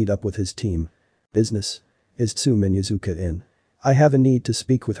compound to meet up with his team. Business? Is Tsume Inyazuka in? I have a need to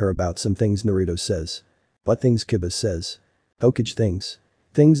speak with her about some things, Naruto says. What things, Kiba says. Hokage things.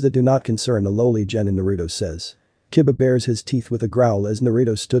 Things that do not concern a lowly genin, Naruto says. Kiba bares his teeth with a growl as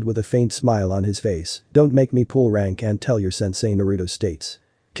Naruto stood with a faint smile on his face. Don't make me pull rank and tell your sensei, Naruto states.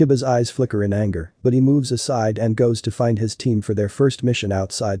 Kiba's eyes flicker in anger, but he moves aside and goes to find his team for their first mission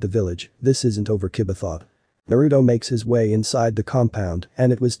outside the village. This isn't over, Kiba thought. Naruto makes his way inside the compound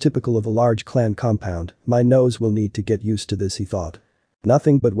and it was typical of a large clan compound. My nose will need to get used to this, he thought.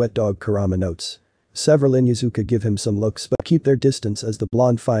 Nothing but wet dog, Kurama notes. Several Inyazuka give him some looks but keep their distance as the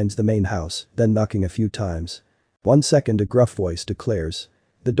blonde finds the main house, then knocking a few times. 1 second, a gruff voice declares.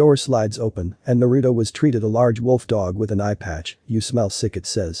 The door slides open and Naruto was treated a large wolf dog with an eye patch. You smell sick, it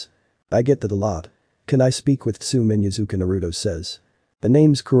says. I get that a lot. Can I speak with Tsume Inyazuka, Naruto says. The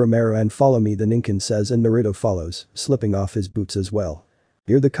name's Kuramaru and follow me, the Ninken says and Naruto follows, slipping off his boots as well.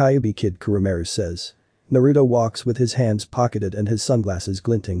 You're the Kyuubi kid, Kuramaru says. Naruto walks with his hands pocketed and his sunglasses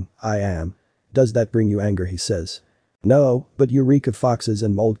glinting. I am. Does that bring you anger, he says. No, but you reek of foxes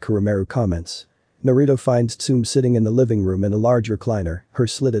and mold, Kuramaru comments. Naruto finds Tsume sitting in the living room in a large recliner, her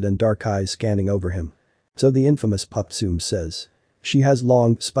slitted and dark eyes scanning over him. So the infamous pup, Tsume says. She has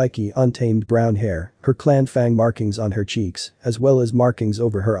long, spiky, untamed brown hair, her clan fang markings on her cheeks, as well as markings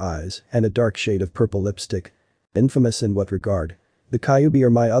over her eyes, and a dark shade of purple lipstick. Infamous in what regard? The Kyuubi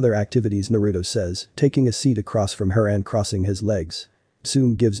are my other activities, Naruto says, taking a seat across from her and crossing his legs.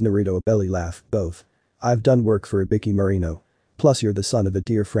 Tsume gives Naruto a belly laugh. Both. I've done work for Ibiki Marino. Plus you're the son of a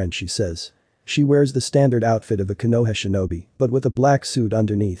dear friend, she says. She wears the standard outfit of a Konoha shinobi, but with a black suit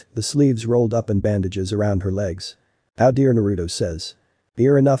underneath, the sleeves rolled up and bandages around her legs. How dear, Naruto says.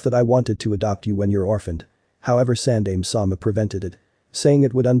 Dear enough that I wanted to adopt you when you're orphaned. However, Sandaime-sama prevented it. Saying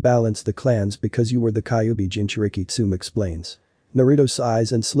it would unbalance the clans because you were the Kyuubi Jinchuriki, Tsume explains. Naruto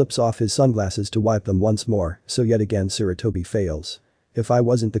sighs and slips off his sunglasses to wipe them once more, so yet again Sarutobi fails. If I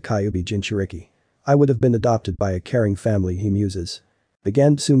wasn't the Kyuubi Jinchuriki, I would have been adopted by a caring family, he muses.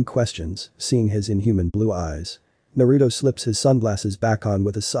 Again Tsume questions, seeing his inhuman blue eyes. Naruto slips his sunglasses back on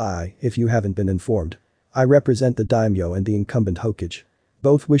with a sigh. If you haven't been informed, I represent the daimyo and the incumbent Hokage.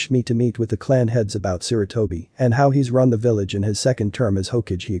 Both wish me to meet with the clan heads about Sarutobi and how he's run the village in his second term as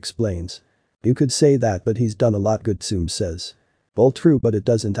Hokage, he explains. You could say that, but he's done a lot good, Tsume says. Well, true, but it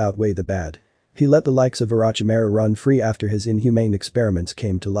doesn't outweigh the bad. He let the likes of Orochimaru run free after his inhumane experiments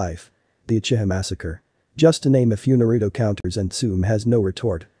came to life. The Uchiha massacre. Just to name a few. Naruto counters and Tsume has no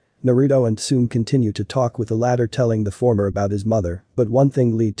retort. Naruto and Tsume continue to talk with the latter telling the former about his mother, but one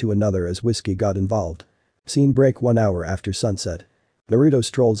thing lead to another as whiskey got involved. Scene break 1 hour after sunset. Naruto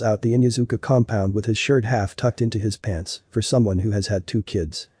strolls out the Inyazuka compound with his shirt half tucked into his pants, for someone who has had 2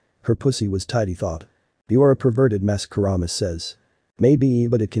 kids. Her pussy was tight, he thought. You're a perverted mess, Kurama says. Maybe,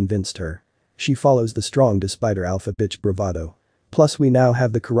 but it convinced her. She follows the strong despite her alpha bitch bravado. Plus we now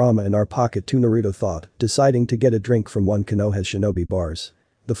have the Kurama in our pocket too, Naruto thought, deciding to get a drink from one Konoha's shinobi bars.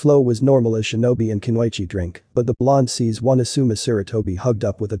 The flow was normal as shinobi and Kunoichi drink, but the blonde sees one Asuma Sarutobi hugged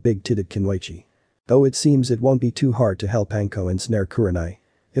up with a big-titted Kunoichi. Though it seems it won't be too hard to help Anko ensnare Kurenai.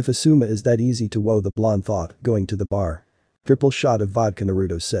 If Asuma is that easy to woo, the blonde thought, going to the bar. Triple shot of vodka,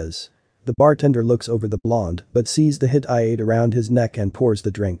 Naruto says. The bartender looks over the blonde but sees the hit I ate around his neck and pours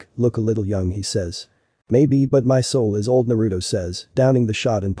the drink. Look a little young, he says. Maybe, but my soul is old, Naruto says, downing the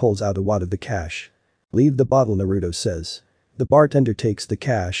shot and pulls out a wad of the cash. Leave the bottle, Naruto says. The bartender takes the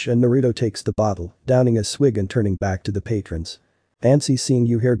cash and Naruto takes the bottle, downing a swig and turning back to the patrons. Fancy seeing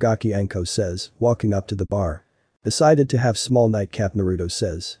you here, Gaki, Anko says, walking up to the bar. Decided to have small nightcap, Naruto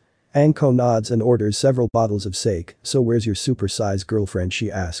says. Anko nods and orders several bottles of sake. So where's your super-sized girlfriend,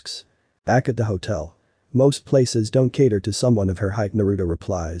 she asks. Back at the hotel. Most places don't cater to someone of her height, Naruto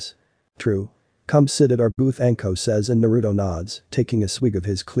replies. True. Come sit at our booth, Anko says, and Naruto nods, taking a swig of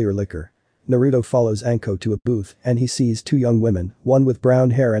his clear liquor. Naruto follows Anko to a booth and he sees 2 young women, one with brown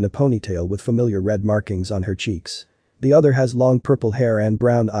hair and a ponytail with familiar red markings on her cheeks. The other has long purple hair and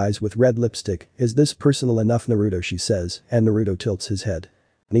brown eyes with red lipstick. Is this personal enough, Naruto, she says, and Naruto tilts his head.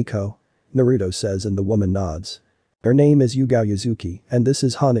 Nico? Naruto says and the woman nods. Her name is Yugao Yuzuki and this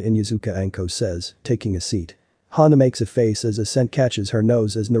is Hana Inyazuka, Anko says, taking a seat. Hana makes a face as a scent catches her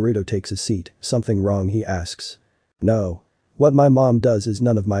nose as Naruto takes a seat. Something wrong, he asks. No. What my mom does is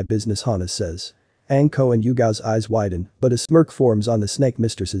none of my business, Hana says. Anko and Yugao's eyes widen, but a smirk forms on the snake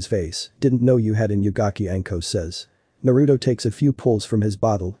mistress's face. Didn't know you had in Yugaki, Anko says. Naruto takes a few pulls from his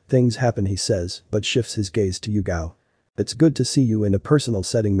bottle. Things happen, he says, but shifts his gaze to Yugao. It's good to see you in a personal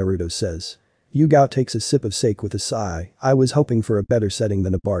setting, Naruto says. Yugao takes a sip of sake with a sigh. I was hoping for a better setting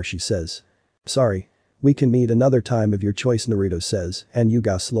than a bar, she says. Sorry. We can meet another time of your choice, Naruto says, and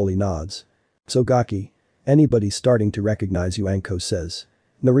Yugao slowly nods. So Gaki. Anybody starting to recognize you, Anko says.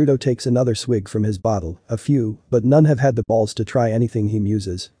 Naruto takes another swig from his bottle, a few, but none have had the balls to try anything, he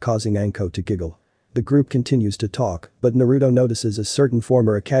muses, causing Anko to giggle. The group continues to talk, but Naruto notices a certain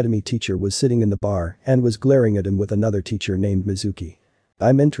former academy teacher was sitting in the bar and was glaring at him with another teacher named Mizuki.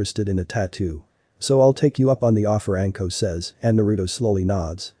 I'm interested in a tattoo. So I'll take you up on the offer, Anko says, and Naruto slowly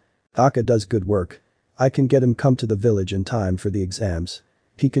nods. Aka does good work. I can get him come to the village in time for the exams.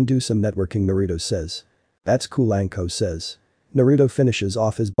 He can do some networking, Naruto says. That's cool, Anko says. Naruto finishes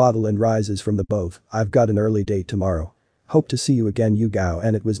off his bottle and rises from the booth. I've got an early date tomorrow. Hope to see you again, Yugao,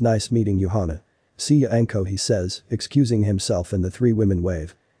 and it was nice meeting you, Hana. See ya, Anko, he says, excusing himself, and the 3 women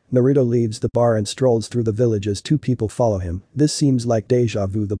wave. Naruto leaves the bar and strolls through the village as 2 people follow him. This seems like deja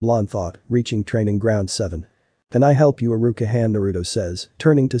vu, the blonde thought, reaching training ground 7. Can I help you, Iruka-han, Naruto says,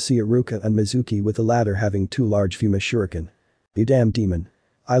 turning to see Iruka and Mizuki with the latter having 2 large Fuma shuriken. You damn demon.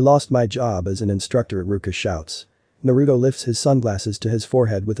 I lost my job as an instructor, Iruka shouts. Naruto lifts his sunglasses to his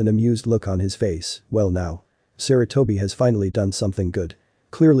forehead with an amused look on his face. Well now. Sarutobi has finally done something good.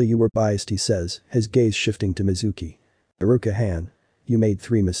 Clearly you were biased, he says, his gaze shifting to Mizuki. Iruka-han. You made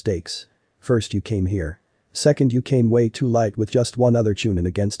 3 mistakes. First you came here. Second you came way too light with just 1 other Chunin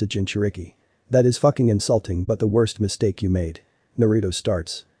against a Jinchuriki. That is fucking insulting, but the worst mistake you made. Naruto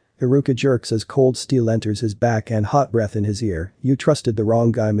starts. Iruka jerks as cold steel enters his back and hot breath in his ear. You trusted the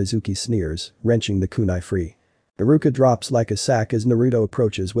wrong guy, Mizuki sneers, wrenching the kunai free. Iruka drops like a sack as Naruto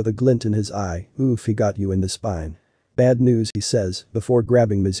approaches with a glint in his eye. Oof, he got you in the spine. Bad news, he says, before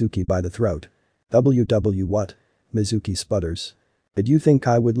grabbing Mizuki by the throat. WW what? Mizuki sputters. Did you think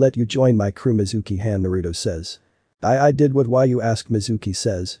I would let you join my crew, Mizuki-han, Naruto says. I did what why you ask, Mizuki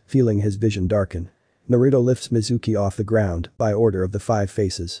says, feeling his vision darken. Naruto lifts Mizuki off the ground by order of the 5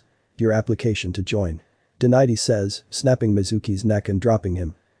 faces. Your application to join. Denied, he says, snapping Mizuki's neck and dropping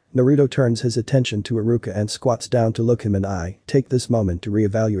him. Naruto turns his attention to Iruka and squats down to look him in the eye. Take this moment to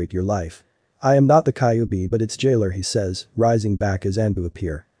reevaluate your life. I am not the Kyuubi but its jailer, he says, rising back as Anbu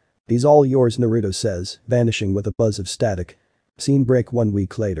appear. He's all yours, Naruto says, vanishing with a buzz of static. Scene break 1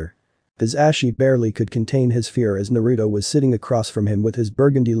 week later. His Ashi barely could contain his fear as Naruto was sitting across from him with his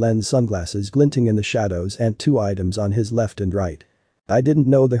burgundy lens sunglasses glinting in the shadows and 2 items on his left and right. I didn't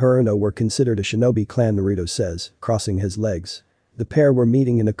know the Haruno were considered a shinobi clan, Naruto says, crossing his legs. The pair were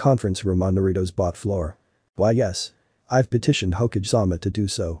meeting in a conference room on Naruto's bot floor. Why yes. I've petitioned Hokage-sama to do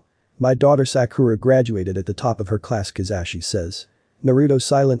so. My daughter Sakura graduated at the top of her class, Kizashi says. Naruto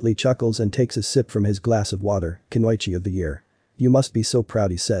silently chuckles and takes a sip from his glass of water. Kunoichi of the year. You must be so proud,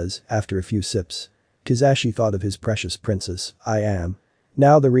 he says, after a few sips. Kizashi thought of his precious princess. I am.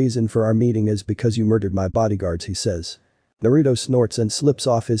 Now the reason for our meeting is because you murdered my bodyguards, he says. Naruto snorts and slips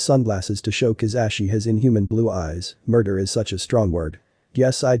off his sunglasses to show Kizashi his inhuman blue eyes. Murder is such a strong word.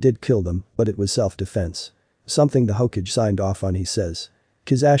 Yes, I did kill them, but it was self-defense. Something the Hokage signed off on, he says.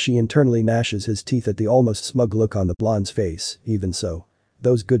 Kizashi internally gnashes his teeth at the almost smug look on the blonde's face. Even so.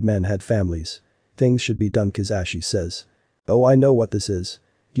 Those good men had families. Things should be done, Kizashi says. Oh, I know what this is.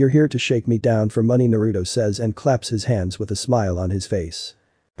 You're here to shake me down for money, Naruto says and claps his hands with a smile on his face.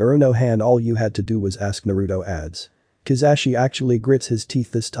 Naruto-han, all you had to do was ask, Naruto adds. Kizashi actually grits his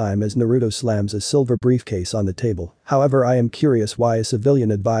teeth this time as Naruto slams a silver briefcase on the table. However, I am curious why a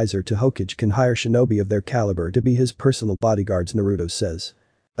civilian advisor to Hokage can hire shinobi of their caliber to be his personal bodyguards, Naruto says.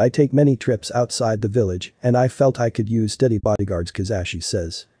 I take many trips outside the village and I felt I could use steady bodyguards, Kizashi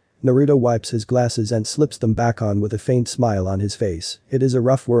says. Naruto wipes his glasses and slips them back on with a faint smile on his face. It is a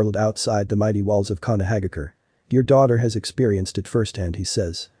rough world outside the mighty walls of Konohagakure. Your daughter has experienced it firsthand, he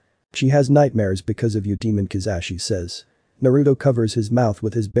says. She has nightmares because of you, demon, Kizashi says. Naruto covers his mouth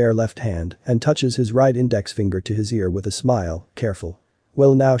with his bare left hand and touches his right index finger to his ear with a smile. Careful.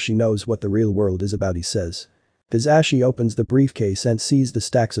 Well, now she knows what the real world is about, he says. Kizashi opens the briefcase and sees the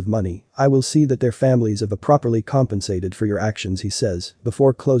stacks of money. I will see that their families have properly compensated for your actions, he says,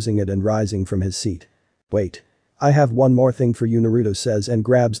 before closing it and rising from his seat. Wait. I have one more thing for you, Naruto says and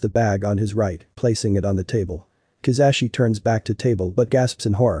grabs the bag on his right, placing it on the table. Kizashi turns back to table but gasps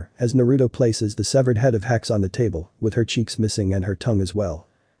in horror as Naruto places the severed head of Hex on the table, with her cheeks missing and her tongue as well.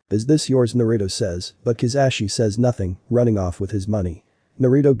 Is this yours, Naruto says, but Kizashi says nothing, running off with his money.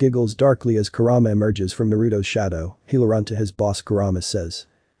 Naruto giggles darkly as Kurama emerges from Naruto's shadow. He'll run to his boss, Kurama says.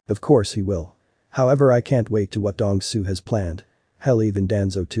 Of course he will. However, I can't wait to what Dongsu has planned. Hell, even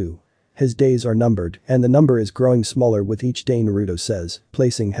Danzo too. His days are numbered and the number is growing smaller with each day, Naruto says,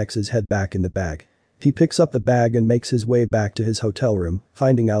 placing Hex's head back in the bag. He picks up the bag and makes his way back to his hotel room,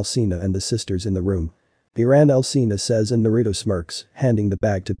 finding Alcina and the sisters in the room. Iran, Alcina says and Naruto smirks, handing the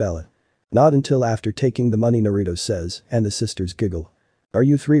bag to Bella. Not until after taking the money, Naruto says, and the sisters giggle. Are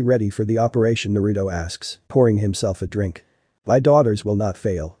you three ready for the operation, Naruto asks, pouring himself a drink. My daughters will not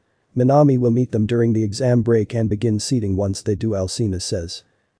fail. Minami will meet them during the exam break and begin seeding once they do, Alcina says.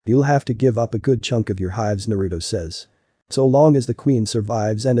 You'll have to give up a good chunk of your hives, Naruto says. So long as the queen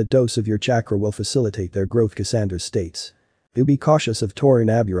survives and a dose of your chakra will facilitate their growth, Cassandra states. Do be cautious of Torin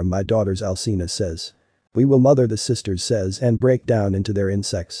Aburam, my daughters, Alcina says. We will, mother, the sisters says and break down into their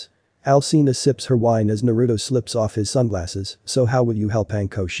insects. Alcina sips her wine as Naruto slips off his sunglasses. So how will you help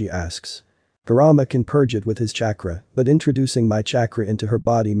Anko, she asks. Kurama can purge it with his chakra, but introducing my chakra into her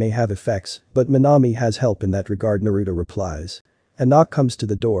body may have effects, but Minami has help in that regard, Naruto replies. A knock comes to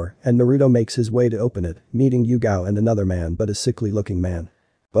the door and Naruto makes his way to open it, meeting Yugao and another man, but a sickly-looking man.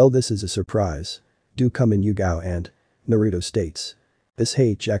 Well, this is a surprise. Do come in, Yugao and Naruto states. This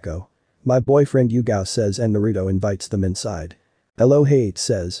H echo. My boyfriend, Yugao says and Naruto invites them inside. Hello, H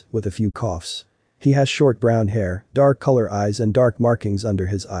says, with a few coughs. He has short brown hair, dark color eyes and dark markings under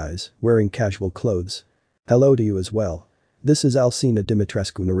his eyes, wearing casual clothes. Hello to you as well. This is Alcina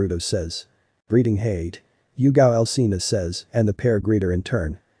Dimitrescu, Naruto says. Greeting, H. Yugao, Alcina says, and the pair greet her in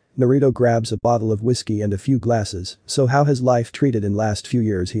turn. Naruto grabs a bottle of whiskey and a few glasses. So how has life treated in last few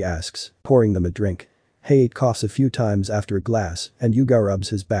years, he asks, pouring them a drink. Height coughs a few times after a glass and Yugao rubs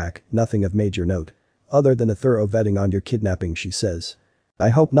his back, nothing of major note. Other than a thorough vetting on your kidnapping, she says. I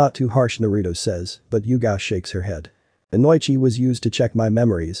hope not too harsh, Naruto says, but Yugao shakes her head. Inoichi was used to check my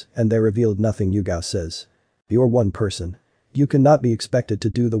memories and they revealed nothing, Yugao says. You're one person. You cannot be expected to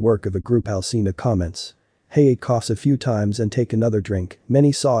do the work of a group, Alcina comments. Height coughs a few times and take another drink.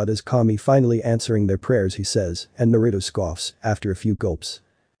 Many saw it as Kami finally answering their prayers, he says, and Naruto scoffs after a few gulps.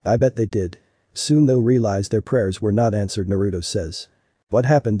 I bet they did. Soon they'll realize their prayers were not answered, Naruto says. What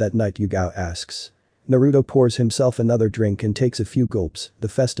happened that night, Yugao asks. Naruto pours himself another drink and takes a few gulps. The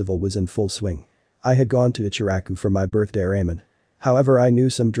festival was in full swing. I had gone to Ichiraku for my birthday ramen. However, I knew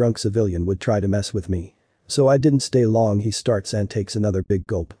some drunk civilian would try to mess with me. So I didn't stay long, he starts and takes another big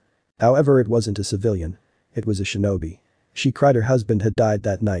gulp. However, it wasn't a civilian. It was a shinobi. She cried her husband had died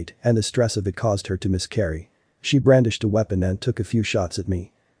that night and the stress of it caused her to miscarry. She brandished a weapon and took a few shots at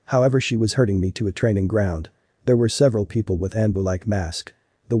me. However, she was hurting me to a training ground. There were several people with Anbu-like mask.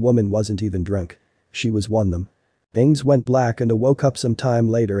 The woman wasn't even drunk. She was one of them. Things went black and I woke up some time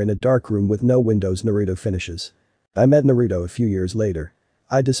later in a dark room with no windows, Naruto finishes. I met Naruto a few years later.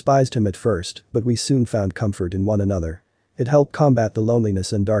 I despised him at first, but we soon found comfort in one another. It helped combat the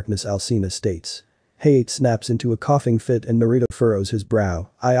loneliness and darkness, Alcina states. Height snaps into a coughing fit and Naruto furrows his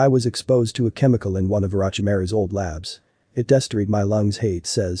brow. I was exposed to a chemical in one of Orochimaru's old labs. It destroyed my lungs, Height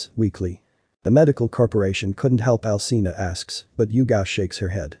says, weakly. The medical corporation couldn't help, Alcina asks, but Yugao shakes her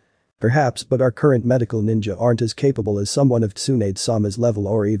head. Perhaps, but our current medical ninja aren't as capable as someone of Tsunade-sama's level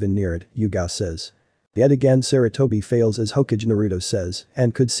or even near it, Yugao says. Yet again Sarutobi fails as Hokage, Naruto says,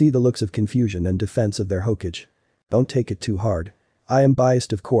 and could see the looks of confusion and defense of their Hokage. Don't take it too hard. I am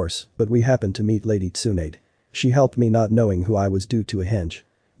biased of course, but we happened to meet Lady Tsunade. She helped me not knowing who I was due to a henge.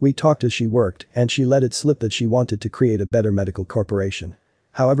 We talked as she worked and she let it slip that she wanted to create a better medical corporation.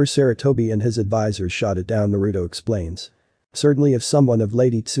 However, Sarutobi and his advisors shot it down, Naruto explains. Certainly if someone of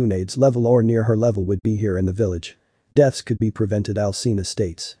Lady Tsunade's level or near her level would be here in the village, deaths could be prevented, Alcina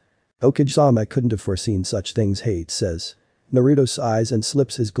states. Hokage-sama couldn't have foreseen such things, Hate says. Naruto sighs and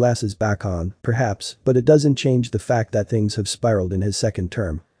slips his glasses back on, perhaps, but it doesn't change the fact that things have spiraled in his second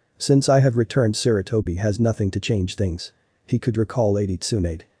term. Since I have returned, Sarutobi has nothing to change things. He could recall Lady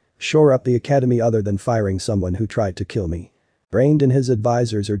Tsunade. Shore up the academy other than firing someone who tried to kill me. Brained and his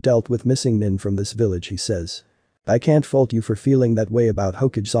advisors are dealt with missing men from this village, he says. I can't fault you for feeling that way about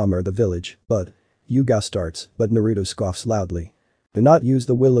Hokage-sama or the village, but… Yugao starts, but Naruto scoffs loudly. Do not use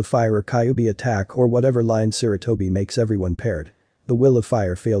the will of fire or Kyuubi attack or whatever line Sarutobi makes everyone paired. The will of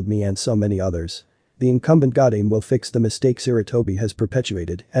fire failed me and so many others. The incumbent Godame will fix the mistake Sarutobi has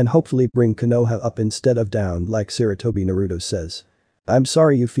perpetuated and hopefully bring Konoha up instead of down like Sarutobi, Naruto says. I'm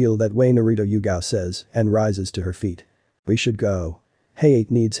sorry you feel that way, Naruto, Yugao says and rises to her feet. We should go.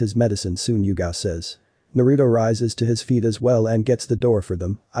 Hayate needs his medicine soon, Yugao says. Naruto rises to his feet as well and gets the door for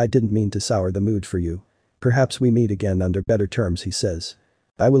them. I didn't mean to sour the mood for you. Perhaps we meet again under better terms, he says.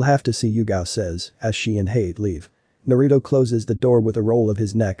 I will have to see, Yugao says, as she and Hayate leave. Naruto closes the door with a roll of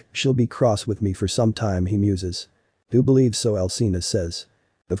his neck. She'll be cross with me for some time, he muses. Do believe so, Alcina says.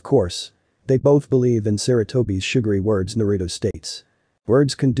 Of course. They both believe in Sarutobi's sugary words, Naruto states.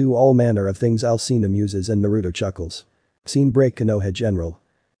 Words can do all manner of things, Alcina muses and Naruto chuckles. Scene break. Konoha General.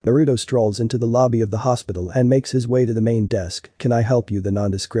 Naruto strolls into the lobby of the hospital and makes his way to the main desk. Can I help you, the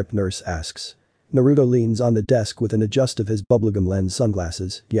nondescript nurse asks. Naruto leans on the desk with an adjust of his bubblegum lens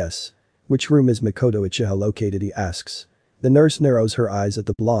sunglasses. Yes. Which room is Makoto Uchiha located, he asks. The nurse narrows her eyes at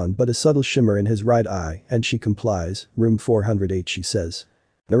the blonde but a subtle shimmer in his right eye and she complies. Room 408, she says.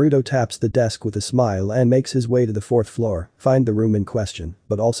 Naruto taps the desk with a smile and makes his way to the fourth floor, find the room in question,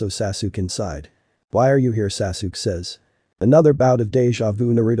 but also Sasuke inside. Why are you here, Sasuke says. Another bout of deja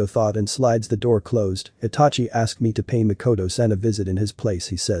vu, Naruto thought and slides the door closed. Itachi asked me to pay Makoto-san a visit in his place,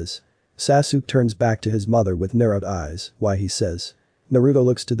 he says. Sasuke turns back to his mother with narrowed eyes. Why, he says. Naruto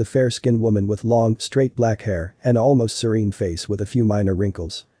looks to the fair-skinned woman with long, straight black hair and almost serene face with a few minor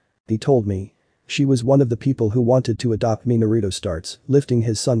wrinkles. He told me. She was one of the people who wanted to adopt me, Naruto starts, lifting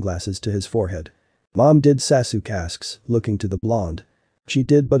his sunglasses to his forehead. Mom did, Sasuke asks, looking to the blonde. She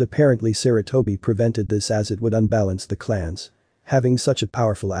did, but apparently Sarutobi prevented this as it would unbalance the clans. Having such a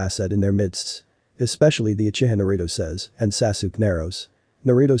powerful asset in their midst. Especially the Uchiha, Naruto says, and Sasuke narrows.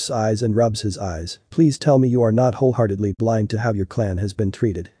 Naruto sighs and rubs his eyes. Please tell me you are not wholeheartedly blind to how your clan has been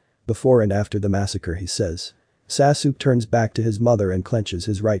treated. Before and after the massacre, he says. Sasuke turns back to his mother and clenches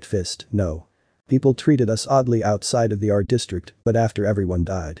his right fist. No. People treated us oddly outside of the art district, but after everyone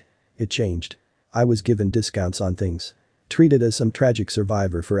died. It changed. I was given discounts on things. Treated as some tragic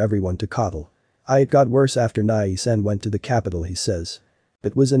survivor for everyone to coddle. It got worse after Nai-san went to the capital, he says.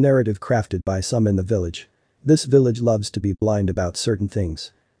 It was a narrative crafted by some in the village. This village loves to be blind about certain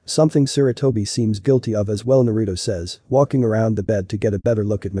things. Something Sarutobi seems guilty of as well, Naruto says, walking around the bed to get a better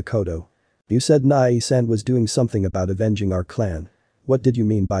look at Makoto. You said Nai-san was doing something about avenging our clan. What did you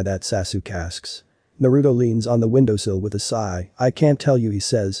mean by that, Sasuke asks. Naruto leans on the windowsill with a sigh. I can't tell you, he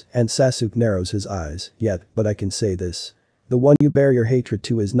says, and Sasuke narrows his eyes. Yet, but I can say this. The one you bear your hatred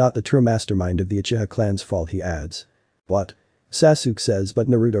to is not the true mastermind of the Uchiha clan's fault, he adds. What? Sasuke says, but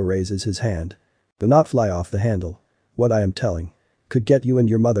Naruto raises his hand. Do not fly off the handle. What I am telling. Could get you and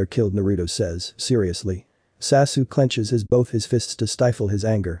your mother killed, Naruto says, seriously. Sasuke clenches both his fists to stifle his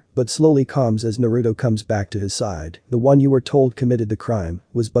anger, but slowly calms as Naruto comes back to his side. The one you were told committed the crime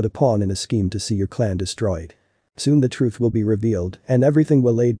was but a pawn in a scheme to see your clan destroyed. Soon the truth will be revealed and everything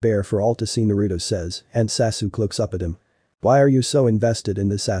will laid bare for all to see, Naruto says, and Sasuke looks up at him. Why are you so invested in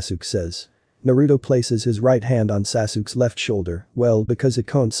this, Sasuke says. Naruto places his right hand on Sasuke's left shoulder. Well, because it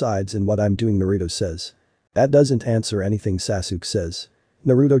coincides in what I'm doing, Naruto says. That doesn't answer anything, Sasuke says.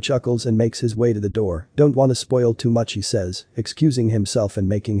 Naruto chuckles and makes his way to the door. Don't want to spoil too much, he says, excusing himself and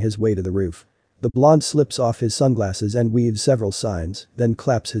making his way to the roof. The blonde slips off his sunglasses and weaves several signs, then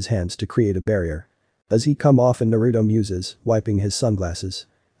claps his hands to create a barrier. Does he come off, and Naruto muses, wiping his sunglasses.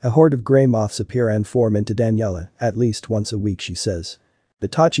 A horde of grey moths appear and form into Daniela, at least once a week, she says.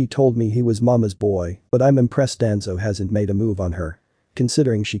 Itachi told me he was mama's boy, but I'm impressed Danzo hasn't made a move on her.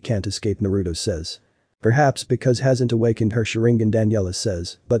 considering she can't escape, Naruto says. Perhaps because hasn't awakened her Sharingan, Daniela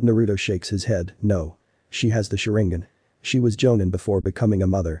says, but Naruto shakes his head, no. She has the Sharingan. She was Jonin before becoming a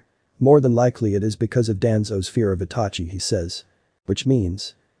mother. More than likely it is because of Danzo's fear of Itachi, he says. Which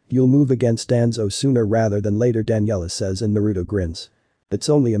means you'll move against Danzo sooner rather than later, Daniela says, and Naruto grins. It's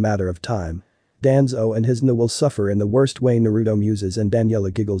only a matter of time. Danzo and his Na will suffer in the worst way, Naruto muses, and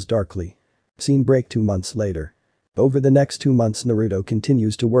Daniela giggles darkly. Scene break 2 months later. Over the next 2 months, Naruto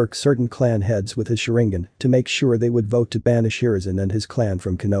continues to work certain clan heads with his Sharingan to make sure they would vote to banish Hiruzen and his clan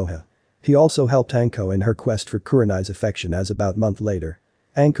from Konoha. He also helped Anko in her quest for Kurenai's affection, as about a month later.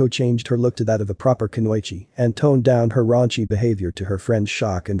 Anko changed her look to that of a proper Kunoichi and toned down her raunchy behavior to her friend's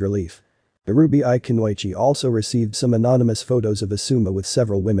shock and relief. The ruby-eyed Kunoichi also received some anonymous photos of Asuma with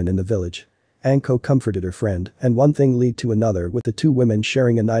several women in the village. Anko comforted her friend, and one thing led to another, with the two women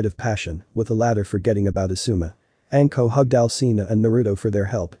sharing a night of passion, with the latter forgetting about Asuma. Anko hugged Alcina and Naruto for their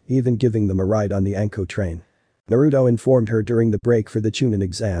help, even giving them a ride on the Anko train. Naruto informed her during the break for the Chunin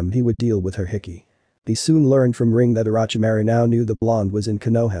exam he would deal with her Hiki. He soon learned from Ring that Orochimaru now knew the blonde was in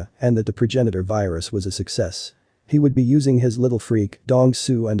Konoha and that the progenitor virus was a success. He would be using his little freak, Dong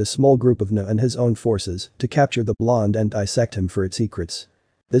Su, and a small group of Na and his own forces to capture the blonde and dissect him for its secrets.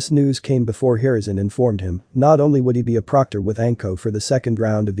 This news came before Hiruzen informed him not only would he be a proctor with Anko for the second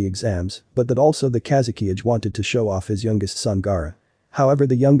round of the exams, but that also the Kazekage wanted to show off his youngest son Gaara. However,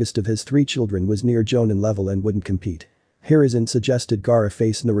 the youngest of his 3 children was near Jonin level and wouldn't compete. Hiruzen suggested Gaara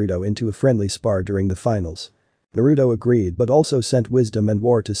face Naruto into a friendly spar during the finals. Naruto agreed, but also sent Wisdom and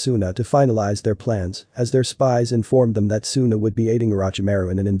War to Suna to finalize their plans, as their spies informed them that Suna would be aiding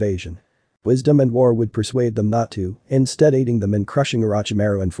Orochimaru in an invasion. Wisdom and War would persuade them not to, instead aiding them in crushing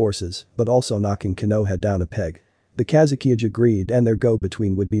Orochimaru and forces, but also knocking Konoha down a peg. The Kazekage agreed, and their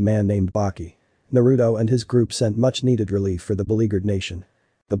go-between would be a man named Baki. Naruto and his group sent much-needed relief for the beleaguered nation.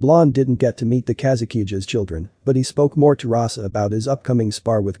 The blonde didn't get to meet the Kazekage's children, but he spoke more to Rasa about his upcoming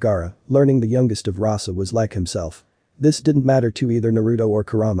spar with Gaara, learning the youngest of Rasa was like himself. This didn't matter to either Naruto or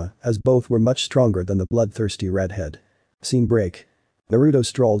Kurama, as both were much stronger than the bloodthirsty redhead. Scene break. Naruto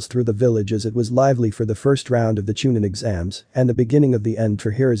strolls through the village as it was lively for the first round of the Chunin exams and the beginning of the end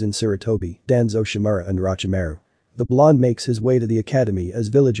for Hiruzen Sarutobi, Danzo Shimura and Orochimaru. The blonde makes his way to the academy as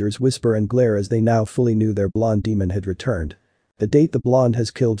villagers whisper and glare as they now fully knew their blonde demon had returned. To date, the blonde has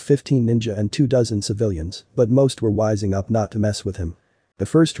killed 15 ninja and 24 civilians, but most were wising up not to mess with him. The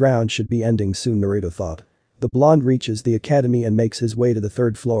first round should be ending soon, Naruto thought. The blonde reaches the academy and makes his way to the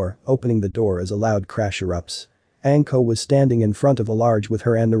 3rd floor, opening the door as a loud crash erupts. Anko was standing in front of a large with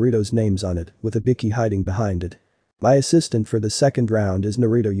her and Naruto's names on it, with a Biki hiding behind it. My assistant for the second round is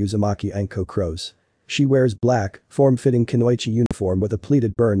Naruto Uzumaki, Anko crows. She wears black, form-fitting Kunoichi uniform with a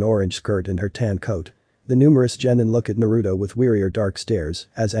pleated burnt orange skirt and her tan coat. The numerous genin look at Naruto with wearier dark stares,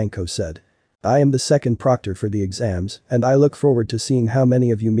 as Anko said. I am the second proctor for the exams, and I look forward to seeing how many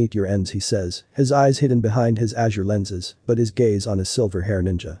of you meet your ends, he says, his eyes hidden behind his azure lenses, but his gaze on a silver hair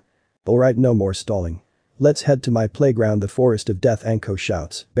ninja. Alright, no more stalling. Let's head to my playground, the Forest of Death, Anko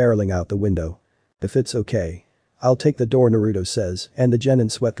shouts, barreling out the window. If it's okay. I'll take the door, Naruto says, and the genin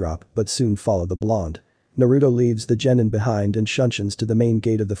sweat drop, but soon follow the blonde. Naruto leaves the genin behind and shunshions to the main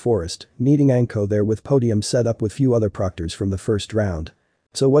gate of the forest, meeting Anko there with podium set up with few other proctors from the first round.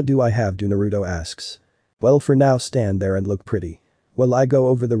 So what do I have to, Naruto asks. Well, for now stand there and look pretty. Well, I go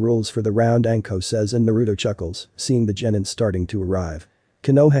over the rules for the round, Anko says, and Naruto chuckles, seeing the genin starting to arrive.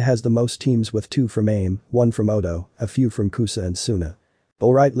 Konoha has the most teams with 2 from AIM, 1 from Odo, a few from Kusa and Suna.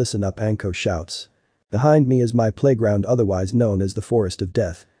 Alright, listen up, Anko shouts. Behind me is my playground, otherwise known as the Forest of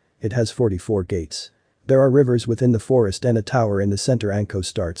Death. It has 44 gates. There are rivers within the forest and a tower in the center, Anko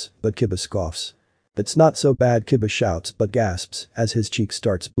starts, but Kiba scoffs. It's not so bad, Kiba shouts but gasps as his cheek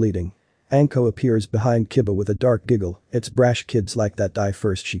starts bleeding. Anko appears behind Kiba with a dark giggle, it's brash kids like that die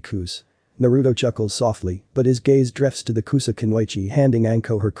first, she coos. Naruto chuckles softly, but his gaze drifts to the Kusa Kunoichi handing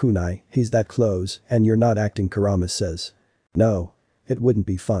Anko her kunai, he's that close, and you're not acting, Kurama says. No. It wouldn't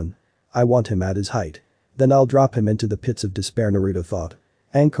be fun. I want him at his height. Then I'll drop him into the pits of despair, Naruto thought.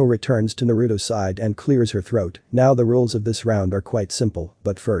 Anko returns to Naruto's side and clears her throat. Now the rules of this round are quite simple,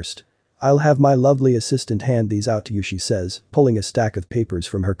 but first. I'll have my lovely assistant hand these out to you, she says, pulling a stack of papers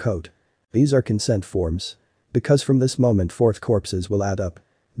from her coat. These are consent forms. Because from this moment forth corpses will add up.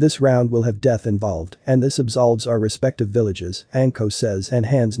 This round will have death involved, and this absolves our respective villages, Anko says and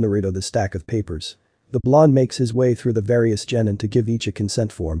hands Naruto the stack of papers. The blonde makes his way through the various genin to give each a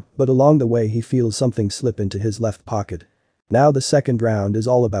consent form, but along the way he feels something slip into his left pocket. Now the second round is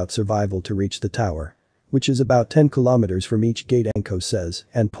all about survival to reach the tower. Which is about 10 kilometers from each gate, Anko says,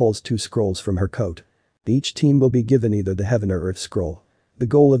 and pulls 2 scrolls from her coat. Each team will be given either the Heaven or Earth scroll. The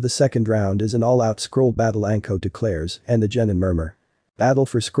goal of the second round is an all-out scroll battle, Anko declares, and the genin murmur. Battle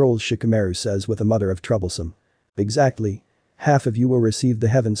for scrolls, Shikamaru says with a mutter of troublesome. Exactly. Half of you will receive the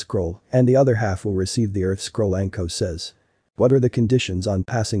Heaven scroll, and the other half will receive the Earth scroll, Anko says. What are the conditions on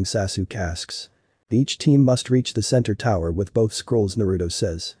passing, Sasuke asks. Each team must reach the center tower with both scrolls, Naruto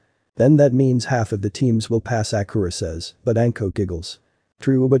says. Then that means half of the teams will pass, Akura says, but Anko giggles.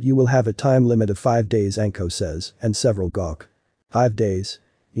 True, but you will have a time limit of 5 days, Anko says, and several gawk. 5 days?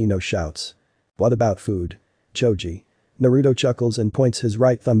 Ino shouts. What about food? Choji. Naruto chuckles and points his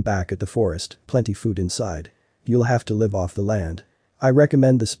right thumb back at the forest, plenty food inside. You'll have to live off the land. I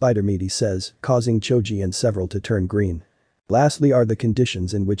recommend the spider meat, he says, causing Choji and several to turn green. Lastly are the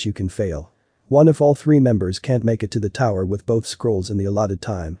conditions in which you can fail. 1, if all 3 members can't make it to the tower with both scrolls in the allotted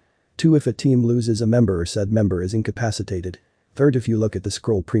time. 2, if a team loses a member or said member is incapacitated. 3rd, if you look at the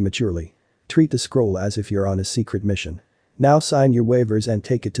scroll prematurely. Treat the scroll as if you're on a secret mission. Now sign your waivers and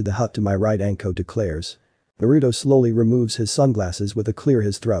take it to the hut to my right, Anko declares. Naruto slowly removes his sunglasses with a clear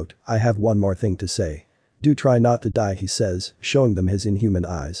his throat. I have one more thing to say. Do try not to die, he says, showing them his inhuman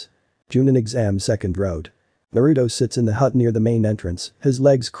eyes. Junin exam, second road. Naruto sits in the hut near the main entrance, his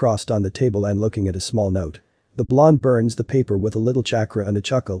legs crossed on the table and looking at a small note. The blonde burns the paper with a little chakra and a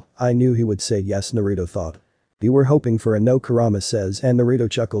chuckle. I knew he would say yes, Naruto thought. You were hoping for a no, Kurama says, and Naruto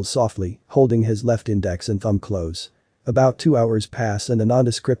chuckles softly, holding his left index and thumb close. About 2 hours pass and a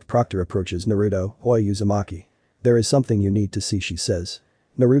nondescript proctor approaches Naruto. Oi, Uzumaki. There is something you need to see, she says.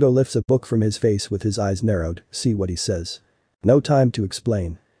 Naruto lifts a book from his face with his eyes narrowed. See what he says. No time to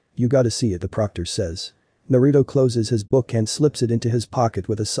explain. You gotta see it, the proctor says. Naruto closes his book and slips it into his pocket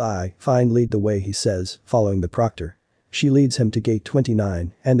with a sigh. Fine, lead the way, he says, following the proctor. She leads him to gate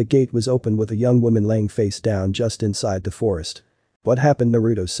 29, and the gate was open with a young woman laying face down just inside the forest. What happened,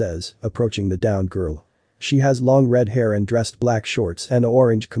 Naruto says, approaching the downed girl. She has long red hair and dressed black shorts and an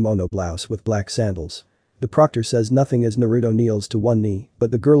orange kimono blouse with black sandals. The proctor says nothing as Naruto kneels to one knee,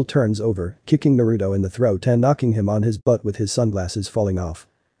 but the girl turns over, kicking Naruto in the throat and knocking him on his butt with his sunglasses falling off.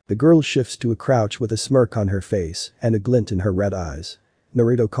 The girl shifts to a crouch with a smirk on her face and a glint in her red eyes.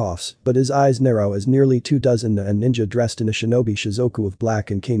 Naruto coughs, but his eyes narrow as nearly 24 ninja dressed in a shinobi shizoku of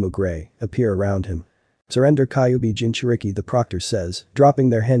black and camo gray appear around him. Surrender, Kyuubi Jinchuriki, the proctor says, dropping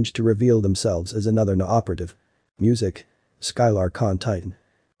their henge to reveal themselves as another no operative. Music. Skylar Khan Titan.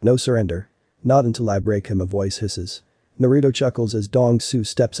 No surrender. Not until I break him, a voice hisses. Naruto chuckles as Dong Su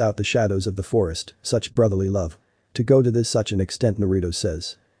steps out the shadows of the forest. Such brotherly love. To go to this such an extent, Naruto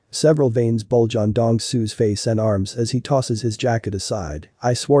says. Several veins bulge on Dong Su's face and arms as he tosses his jacket aside.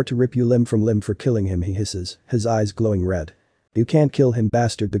 I swore to rip you limb from limb for killing him, he hisses, his eyes glowing red. You can't kill him,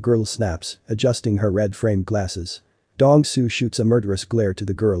 bastard, the girl snaps, adjusting her red-framed glasses. Dong Su shoots a murderous glare to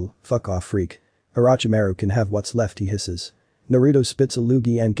the girl. Fuck off, freak. Orochimaru can have what's left, he hisses. Naruto spits a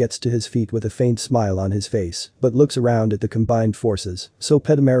loogie and gets to his feet with a faint smile on his face, but looks around at the combined forces. So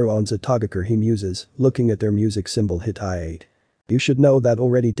Pedamaru owns a Togakur, he muses, looking at their music symbol hit I8. You should know that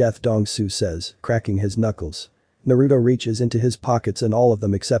already, Death, Dong Su says, cracking his knuckles. Naruto reaches into his pockets and all of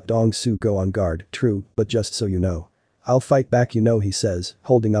them except Dong Su go on guard. True, but just so you know. I'll fight back, you know, he says,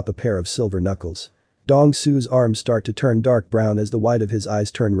 holding up a pair of silver knuckles. Dong Su's arms start to turn dark brown as the white of his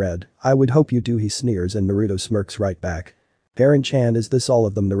eyes turn red. I would hope you do, he sneers, and Naruto smirks right back. Eren-chan, is this all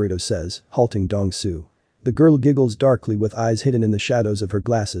of them, Naruto says, halting Dong Su. The girl giggles darkly with eyes hidden in the shadows of her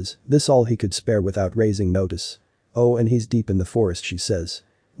glasses. This all he could spare without raising notice. Oh, and he's deep in the forest, she says.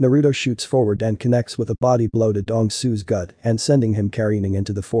 Naruto shoots forward and connects with a body blow to Dong Su's gut and sending him careening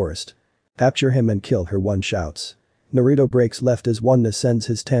into the forest. Capture him and kill her, one shouts. Naruto breaks left as Oneness sends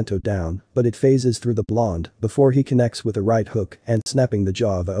his tanto down, but it phases through the blonde before he connects with a right hook and snapping the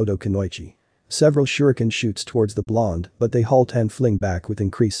jaw of Odo Kanoichi. Several shuriken shoots towards the blonde, but they halt and fling back with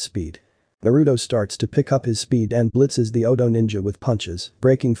increased speed. Naruto starts to pick up his speed and blitzes the Odo ninja with punches,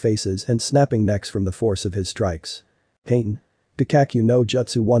 breaking faces and snapping necks from the force of his strikes. Pain. Dikakyu no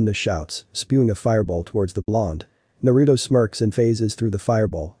Jutsu, Oneness shouts, spewing a fireball towards the blonde. Naruto smirks and phases through the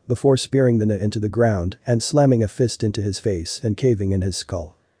fireball before spearing the Na into the ground and slamming a fist into his face and caving in his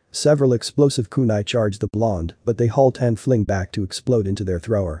skull. Several explosive kunai charge the blonde, but they halt and fling back to explode into their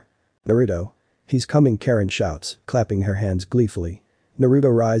thrower. Naruto. He's coming, Karen shouts, clapping her hands gleefully.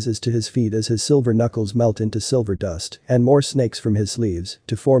 Naruto rises to his feet as his silver knuckles melt into silver dust and more snakes from his sleeves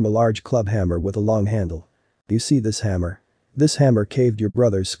to form a large club hammer with a long handle. You see this hammer? This hammer caved your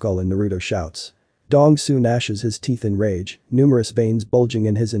brother's skull in, Naruto shouts. Dong Su gnashes his teeth in rage, numerous veins bulging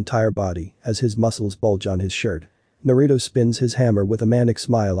in his entire body as his muscles bulge on his shirt. Naruto spins his hammer with a manic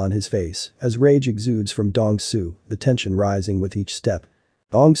smile on his face as rage exudes from Dong Su, the tension rising with each step.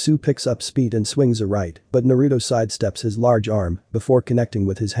 Dong-Su picks up speed and swings a right, but Naruto sidesteps his large arm before connecting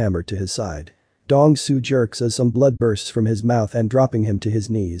with his hammer to his side. Dong-Su jerks as some blood bursts from his mouth and dropping him to his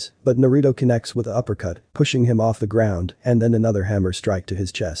knees, but Naruto connects with an uppercut, pushing him off the ground, and then another hammer strike to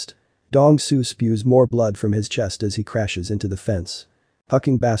his chest. Dong-Su spews more blood from his chest as he crashes into the fence.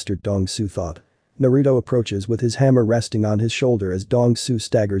 Fucking bastard, Dong-Su thought. Naruto approaches with his hammer resting on his shoulder as Dong-Su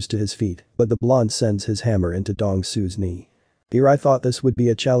staggers to his feet, but the blonde sends his hammer into Dong-Su's knee. Here I thought this would be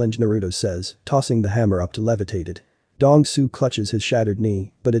a challenge, Naruto says, tossing the hammer up to levitate it. Dong-Su clutches his shattered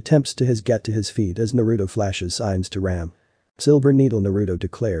knee, but attempts to get to his feet as Naruto flashes signs to ram. Silver needle, Naruto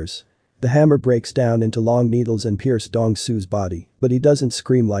declares. The hammer breaks down into long needles and pierce Dong-Su's body, but he doesn't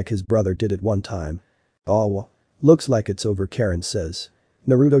scream like his brother did at one time. Oh, looks like it's over, Karen says.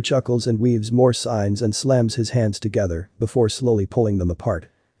 Naruto chuckles and weaves more signs and slams his hands together before slowly pulling them apart.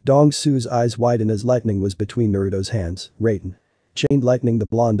 Dong-Su's eyes widen as lightning was between Naruto's hands. Raiden. Chained lightning, the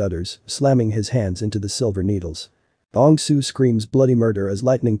blonde utters, slamming his hands into the silver needles. Dong-Su screams bloody murder as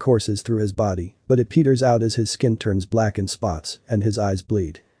lightning courses through his body, but it peters out as his skin turns black in spots and his eyes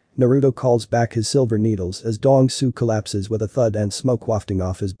bleed. Naruto calls back his silver needles as Dong-Su collapses with a thud and smoke wafting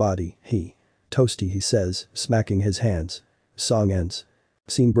off his body. Toasty, he says, smacking his hands. Song ends.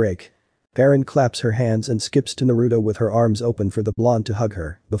 Scene break. Karen claps her hands and skips to Naruto with her arms open for the blonde to hug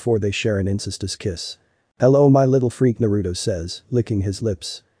her before they share an incestuous kiss. Hello my little freak, Naruto says, licking his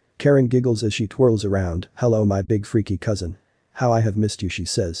lips. Karen giggles as she twirls around. Hello my big freaky cousin. How I have missed you, she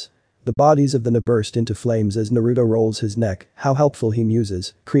says. The bodies of the Na burst into flames as Naruto rolls his neck. How helpful, he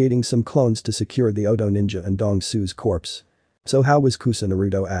muses, creating some clones to secure the Odo ninja and Dong-Su's corpse. So how was Kusa,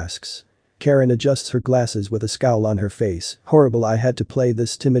 Naruto asks. Karen adjusts her glasses with a scowl on her face. Horrible, I had to play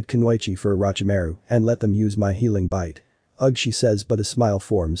this timid Kunoichi for Orochimaru and let them use my healing bite. Ugh, she says, but a smile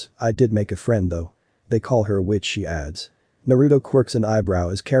forms. I did make a friend though. They call her a witch, she adds. Naruto quirks an eyebrow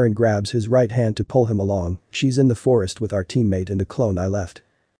as Karen grabs his right hand to pull him along. She's in the forest with our teammate and a clone I left.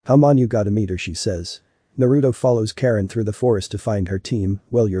 Come on, you gotta meet her, she says. Naruto follows Karen through the forest to find her team.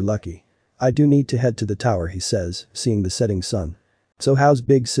 Well, you're lucky. I do need to head to the tower, he says, seeing the setting sun. So how's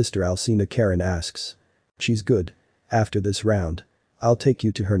big sister Alcina, Karen asks. She's good. After this round. I'll take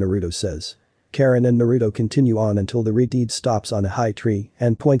you to her, Naruto says. Karen and Naruto continue on until the Redeed stops on a high tree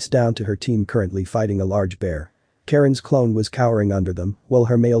and points down to her team currently fighting a large bear. Karen's clone was cowering under them, while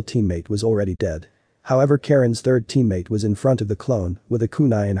her male teammate was already dead. However, Karen's third teammate was in front of the clone with a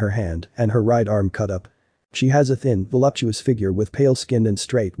kunai in her hand and her right arm cut up. She has a thin, voluptuous figure with pale skin and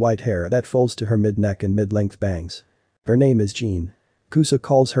straight white hair that falls to her mid-neck and mid-length bangs. Her name is Jean. Kusa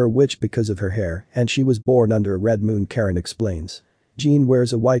calls her witch because of her hair and she was born under a red moon, Karen explains. Jean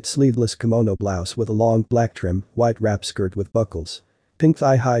wears a white sleeveless kimono blouse with a long black trim, white wrap skirt with buckles. Pink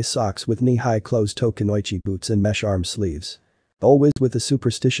thigh-high socks with knee-high closed-toe kunoichi boots and mesh arm sleeves. Always with a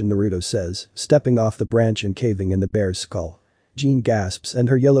superstition, Naruto says, stepping off the branch and caving in the bear's skull. Jean gasps and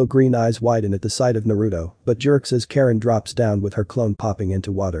her yellow-green eyes widen at the sight of Naruto, but jerks as Karen drops down with her clone popping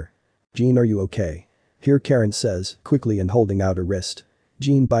into water. Jean, are you okay? Here, Karen says, quickly and holding out her wrist.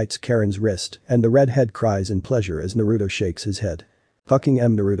 Jean bites Karen's wrist and the redhead cries in pleasure as Naruto shakes his head. Fucking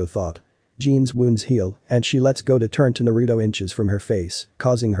Naruto thought. Jean's wounds heal and she lets go to turn to Naruto inches from her face,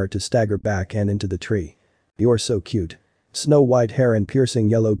 causing her to stagger back and into the tree. You're so cute. Snow white hair and piercing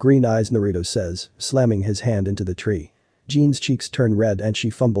yellow-green eyes, Naruto says, slamming his hand into the tree. Jean's cheeks turn red and she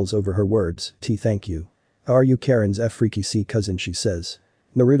fumbles over her words. Thank you. Are you Karen's freaky cousin, she says.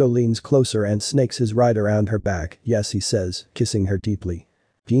 Naruto leans closer and snakes his right around her back. Yes, he says, kissing her deeply.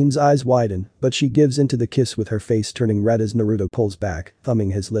 Jean's eyes widen, but she gives into the kiss with her face turning red as Naruto pulls back,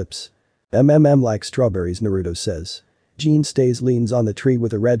 thumbing his lips. Like strawberries, Naruto says. Jean leans on the tree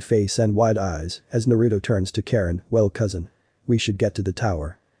with a red face and wide eyes as Naruto turns to Karen. Well, cousin. We should get to the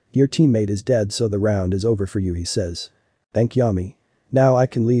tower. Your teammate is dead, so the round is over for you, he says. Thank Yami. Now I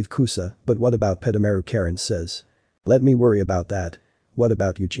can leave Kusa, but what about Pedamaru, Karen says. Let me worry about that. What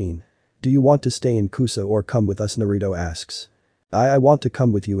about you, Jean? Do you want to stay in Kusa or come with us, Naruto asks. I want to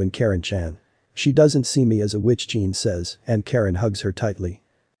come with you and Karen-chan. She doesn't see me as a witch, Jean says, and Karen hugs her tightly.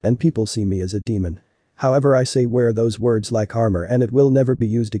 And people see me as a demon. However, I say wear those words like armor and it will never be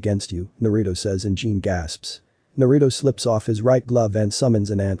used against you, Naruto says, and Jean gasps. Naruto slips off his right glove and summons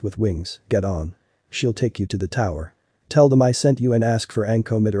an ant with wings. Get on. She'll take you to the tower. Tell them I sent you and ask for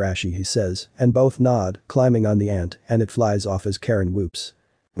Anko Mitarashi, he says, and both nod, climbing on the ant, and it flies off as Karen whoops.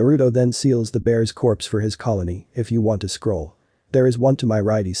 Naruto then seals the bear's corpse for his colony. If you want to scroll. There is one to my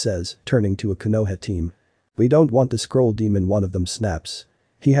right, he says, turning to a Konoha team. We don't want the scroll demon, one of them snaps.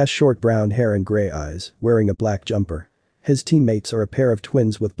 He has short brown hair and gray eyes, wearing a black jumper. His teammates are a pair of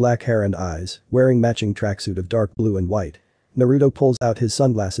twins with black hair and eyes, wearing matching tracksuit of dark blue and white. Naruto pulls out his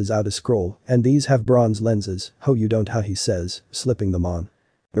sunglasses out a scroll, and these have bronze lenses. "Oh, you don't, huh?" he says, slipping them on.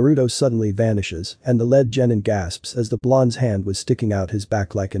 Naruto suddenly vanishes, and the lead genin gasps as the blonde's hand was sticking out his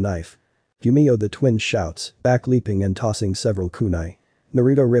back like a knife. "Fumio!" the twin shouts, back leaping and tossing several kunai.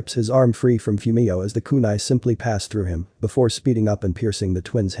 Naruto rips his arm free from Fumio as the kunai simply pass through him, before speeding up and piercing the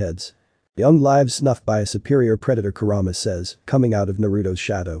twins' heads. "Young lives snuffed by a superior predator," Kurama says, coming out of Naruto's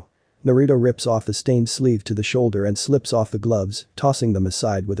shadow. Naruto rips off the stained sleeve to the shoulder and slips off the gloves, tossing them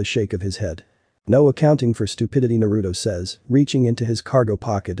aside with a shake of his head. "No accounting for stupidity," Naruto says, reaching into his cargo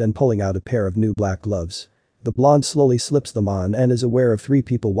pocket and pulling out a pair of new black gloves. The blonde slowly slips them on and is aware of 3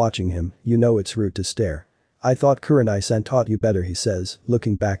 people watching him. "You know it's rude to stare. I thought Kurenai-san taught you better," he says,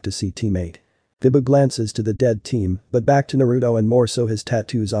 looking back to see teammate. Biba glances to the dead team, but back to Naruto and more so his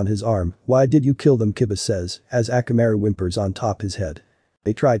tattoos on his arm. "Why did you kill them?" Kiba says, as Akamaru whimpers on top his head.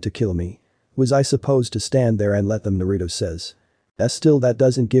 "They tried to kill me. Was I supposed to stand there and let them?" Naruto says. Still, that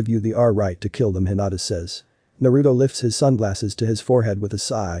doesn't give you the right to kill them," Hinata says. Naruto lifts his sunglasses to his forehead with a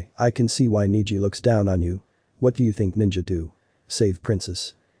sigh. "I can see why Niji looks down on you. What do you think ninja do? Save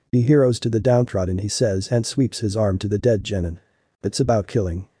princess. Be heroes to the downtrodden," he says and sweeps his arm to the dead genin. "It's about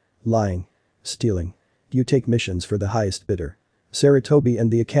killing. Lying. Stealing. You take missions for the highest bidder. Sarutobi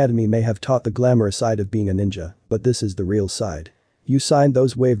and the academy may have taught the glamorous side of being a ninja, but this is the real side. You signed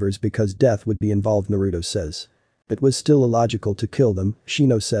those waivers because death would be involved," Naruto says. "It was still illogical to kill them,"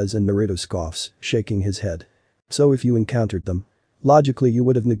 Shino says, and Naruto scoffs, shaking his head. "So if you encountered them, logically you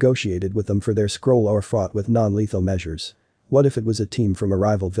would have negotiated with them for their scroll or fought with non-lethal measures. What if it was a team from a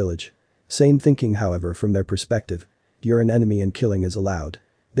rival village? Same thinking, however, from their perspective. You're an enemy and killing is allowed.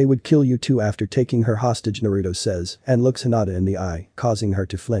 They would kill you too after taking her hostage," Naruto says and looks Hinata in the eye, causing her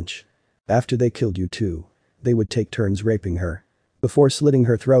to flinch. "After they killed you too. They would take turns raping her. Before slitting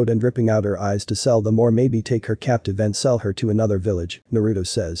her throat and ripping out her eyes to sell them or maybe take her captive and sell her to another village," Naruto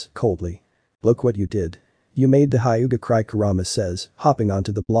says, coldly. "Look what you did. You made the Hyuga cry," Kurama says, hopping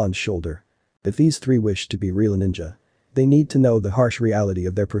onto the blonde's shoulder. "If these 3 wish to be real ninja, they need to know the harsh reality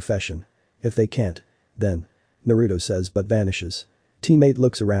of their profession. If they can't, then," Naruto says but vanishes. Teammate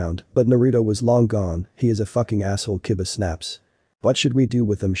looks around, but Naruto was long gone. "He is a fucking asshole," Kiba snaps. "What should we do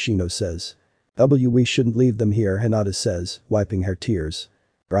with them?" Shino says. We shouldn't leave them here," Hinata says, wiping her tears.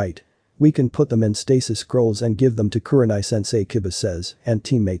 "Right. We can put them in stasis scrolls and give them to Kurenai-sensei," Kiba says, and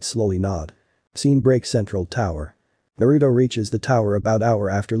teammates slowly nod. Scene break: Central Tower. Naruto reaches the tower about hour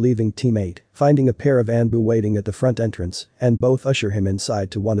after leaving teammate, finding a pair of Anbu waiting at the front entrance, and both usher him inside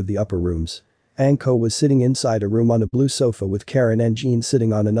to one of the upper rooms. Anko was sitting inside a room on a blue sofa with Karen and Jean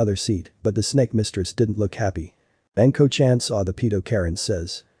sitting on another seat, but the snake mistress didn't look happy. "Anko-chan saw the pedo," Karen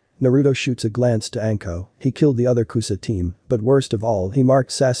says. Naruto shoots a glance to Anko. "He killed the other Kusa team, but worst of all he marked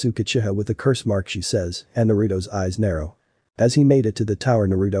Sasuke Uchiha with a curse mark," she says, and Naruto's eyes narrow. "Has he made it to the tower?"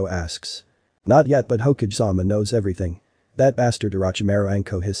 Naruto asks. "Not yet, but Hokage-sama knows everything. That bastard Orochimaru,"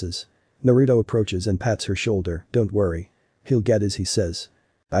 Anko hisses. Naruto approaches and pats her shoulder. "Don't worry. He'll get his," he says.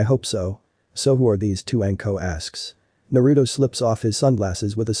 "I hope so." "So who are these 2?" Anko asks. Naruto slips off his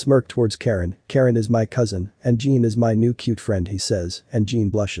sunglasses with a smirk towards Karen. "Karen is my cousin, and Jean is my new cute friend," he says, and Jean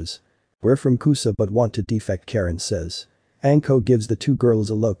blushes. "We're from Kusa but want to defect," Karen says. Anko gives the 2 girls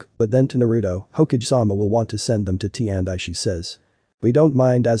a look, but then to Naruto. "Hokage-sama will want to send them to T&I," she says. "We don't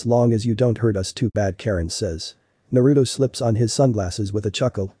mind as long as you don't hurt us too bad," Karen says. Naruto slips on his sunglasses with a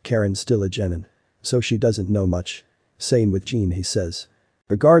chuckle. Karen's still a genin. So she doesn't know much. "Same with Jean," he says.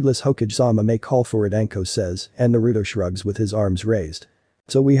 "Regardless, Hokage-sama may call for it," Anko says, and Naruto shrugs with his arms raised.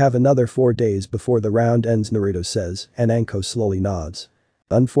 "So we have another 4 days before the round ends," Naruto says, and Anko slowly nods.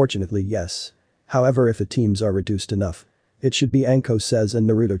 "Unfortunately, yes. However, if the teams are reduced enough, it should be," Anko says, and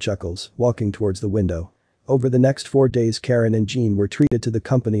Naruto chuckles, walking towards the window. Over the next 4 days, Karen and Jean were treated to the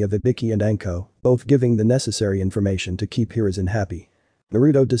company of Ibiki and Anko, both giving the necessary information to keep Hiruzen happy.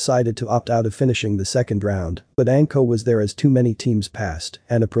 Naruto decided to opt out of finishing the second round, but Anko was there as too many teams passed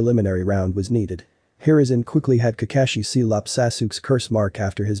and a preliminary round was needed. Hiruzen quickly had Kakashi seal up Sasuke's curse mark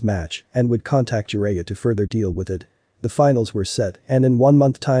after his match and would contact Jiraiya to further deal with it. The finals were set, and in 1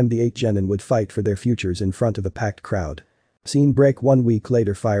 month time the 8 genin would fight for their futures in front of a packed crowd. Scene break: 1 week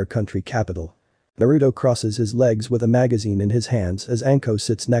later, Fire Country capital. Naruto crosses his legs with a magazine in his hands as Anko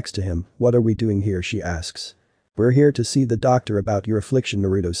sits next to him. "What are we doing here?" she asks. "We're here to see the doctor about your affliction,"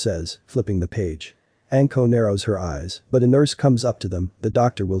 Naruto says, flipping the page. Anko narrows her eyes, but a nurse comes up to them. "The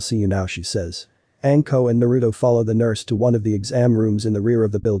doctor will see you now," she says. Anko and Naruto follow the nurse to one of the exam rooms in the rear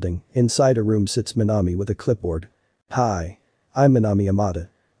of the building. Inside a room sits Minami with a clipboard. "Hi. I'm Minami Yamada.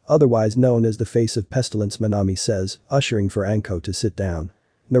 Otherwise known as the face of pestilence," Minami says, ushering for Anko to sit down.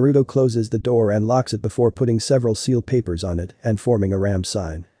 Naruto closes the door and locks it before putting several seal papers on it and forming a ram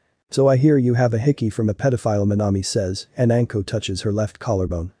sign. So I hear you have a hickey from a pedophile, Minami says, and Anko touches her left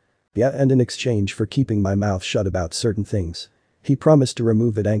collarbone. Yeah, and in exchange for keeping my mouth shut about certain things. He promised to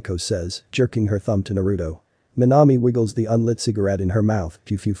remove it, Anko says, jerking her thumb to Naruto. Minami wiggles the unlit cigarette in her mouth,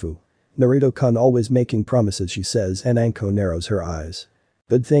 fufufu. Naruto-kun always making promises, she says, and Anko narrows her eyes.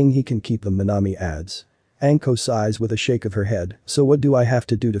 Good thing he can keep them, Minami adds. Anko sighs with a shake of her head, so what do I have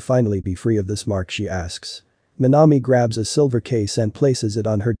to do to finally be free of this mark, she asks. Minami grabs a silver case and places it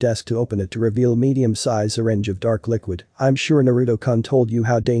on her desk to open it to reveal medium-sized syringe of dark liquid. I'm sure Naruto-kun told you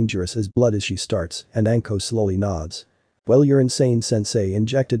how dangerous his blood is, she starts, and Anko slowly nods. Well, you're insane, sensei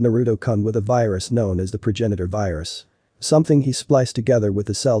injected Naruto-kun with a virus known as the progenitor virus. Something he spliced together with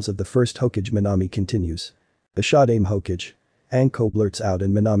the cells of the first Hokage, Minami continues. The Shadame Hokage. Anko blurts out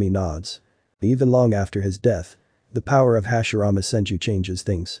and Minami nods. Even long after his death. The power of Hashirama Senju changes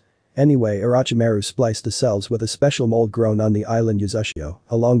things. Anyway, Orochimaru spliced the cells with a special mold grown on the island Yuzushio,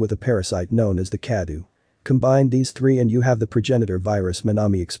 along with a parasite known as the Kadu. Combine these three and you have the progenitor virus,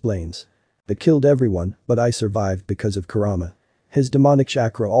 Minami explains. It killed everyone, but I survived because of Kurama. His demonic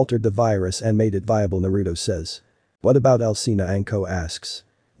chakra altered the virus and made it viable, Naruto says. What about Elsina, Anko asks.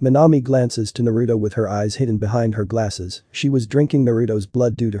 Minami glances to Naruto with her eyes hidden behind her glasses. She was drinking Naruto's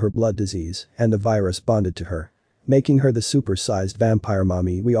blood due to her blood disease, and the virus bonded to her. Making her the super-sized vampire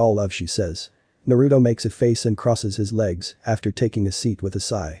mommy we all love, she says. Naruto makes a face and crosses his legs after taking a seat with a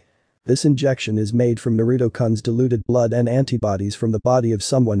sigh. This injection is made from Naruto-kun's diluted blood and antibodies from the body of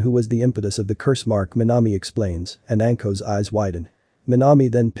someone who was the impetus of the curse mark, Minami explains, and Anko's eyes widen.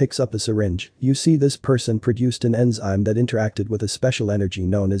 Minami then picks up a syringe. You see, this person produced an enzyme that interacted with a special energy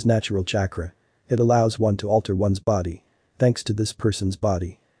known as natural chakra. It allows one to alter one's body. Thanks to this person's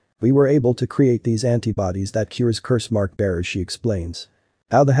body. We were able to create these antibodies that cures curse mark bearers, she explains.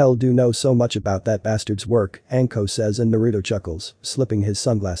 How the hell do you know so much about that bastard's work, Anko says, and Naruto chuckles, slipping his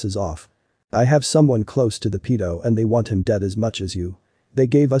sunglasses off. I have someone close to the pedo and they want him dead as much as you. They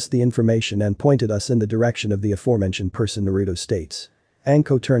gave us the information and pointed us in the direction of the aforementioned person, Naruto states.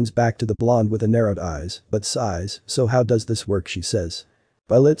 Anko turns back to the blonde with a narrowed eyes, but sighs. So how does this work, she says.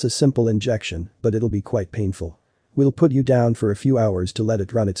 Well, it's a simple injection, but it'll be quite painful. We'll put you down for a few hours to let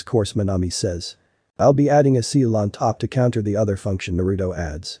it run its course, Minami says. I'll be adding a seal on top to counter the other function, Naruto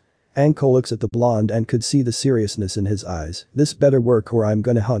adds. Anko looks at the blonde and could see the seriousness in his eyes. This better work or I'm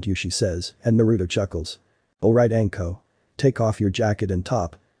gonna haunt you, she says, and Naruto chuckles. Alright, Anko. Take off your jacket and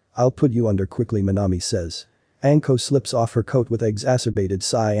top. I'll put you under quickly, Minami says. Anko slips off her coat with an exacerbated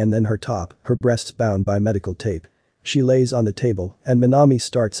sigh and then her top, her breasts bound by medical tape. She lays on the table, and Minami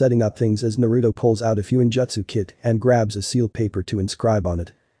starts setting up things as Naruto pulls out a Fuinjutsu kit and grabs a seal paper to inscribe on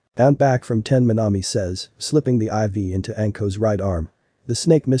it. Count back from 10, Minami says, slipping the IV into Anko's right arm. The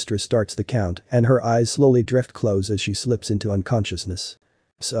snake mistress starts the count and her eyes slowly drift close as she slips into unconsciousness.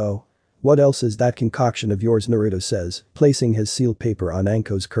 So. What else is that concoction of yours, Naruto says, placing his seal paper on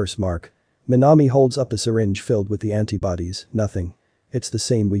Anko's curse mark. Minami holds up a syringe filled with the antibodies. Nothing. It's the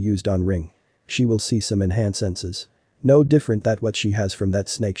same we used on Ring. She will see some enhanced senses. No different than what she has from that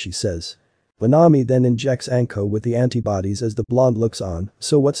snake, she says. Minami then injects Anko with the antibodies as the blonde looks on.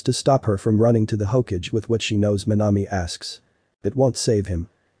 So what's to stop her from running to the Hokage with what she knows, Minami asks. It won't save him.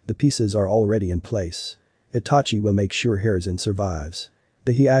 The pieces are already in place. Itachi will make sure Hiruzen survives.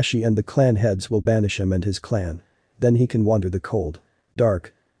 The Hiashi and the clan heads will banish him and his clan. Then he can wander the cold,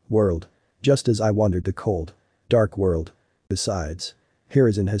 dark world. Just as I wandered the cold, dark world. Besides,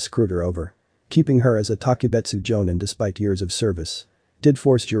 Hiruzen has screwed her over. Keeping her as a Takebetsu Jonin despite years of service. Did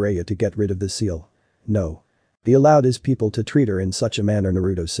force Jiraiya to get rid of the seal? No. He allowed his people to treat her in such a manner,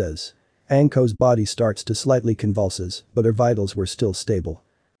 Naruto says. Anko's body starts to slightly convulses, but her vitals were still stable.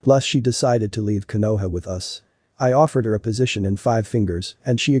 Plus she decided to leave Konoha with us. I offered her a position in Five Fingers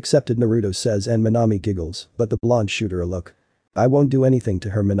and she accepted, Naruto says, and Minami giggles, but the blonde shoots her a look. I won't do anything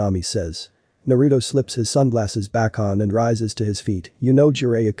to her, Minami says. Naruto slips his sunglasses back on and rises to his feet. You know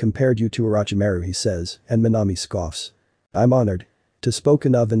Jiraiya compared you to Orochimaru, he says, and Minami scoffs. I'm honored. To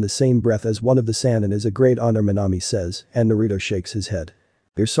spoken of in the same breath as one of the Sannin is a great honor, Minami says, and Naruto shakes his head.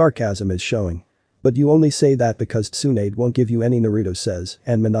 Your sarcasm is showing. But you only say that because Tsunade won't give you any, Naruto says,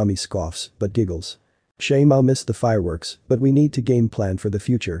 and Minami scoffs, but giggles. Shame I'll miss the fireworks, but we need to game plan for the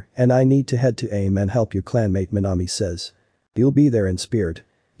future, and I need to head to AIM and help your clanmate, Minami says. You'll be there in spirit.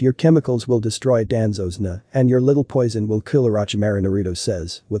 Your chemicals will destroy Danzosna, and your little poison will kill Orochimaru, Naruto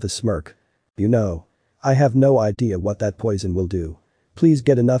says, with a smirk. You know. I have no idea what that poison will do. Please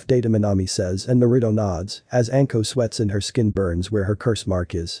get enough data, Minami says, and Naruto nods, as Anko sweats and her skin burns where her curse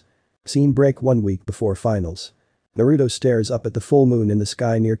mark is. Scene break 1 week before finals. Naruto stares up at the full moon in the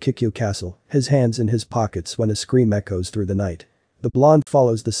sky near Kikyo Castle, his hands in his pockets when a scream echoes through the night. The blonde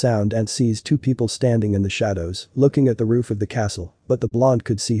follows the sound and sees two people standing in the shadows, looking at the roof of the castle, but the blonde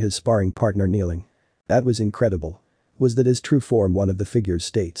could see his sparring partner kneeling. That was incredible. Was that his true form, one of the figures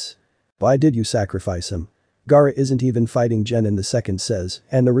states. Why did you sacrifice him? Gaara isn't even fighting Jen, the second says,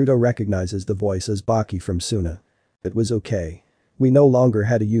 and Naruto recognizes the voice as Baki from Suna. It was okay. We no longer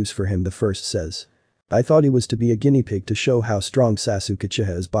had a use for him, the first says. I thought he was to be a guinea pig to show how strong Sasuke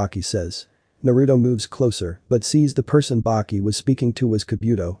Uchiha is, Baki says. Naruto moves closer but sees the person Baki was speaking to was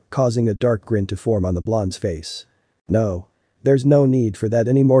Kabuto, causing a dark grin to form on the blonde's face. No. There's no need for that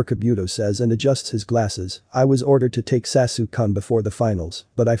anymore, Kabuto says and adjusts his glasses. I was ordered to take Sasuke-kun before the finals,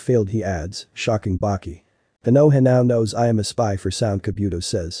 but I failed, he adds, shocking Baki. Konoha now knows I am a spy for Sound, Kabuto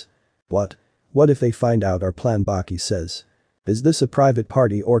says. What? What if they find out our plan, Baki says. Is this a private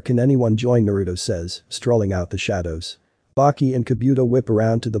party or can anyone join, Naruto says, strolling out the shadows. Baki and Kabuto whip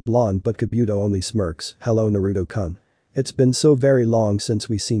around to the blonde but Kabuto only smirks. Hello, Naruto-kun. It's been so very long since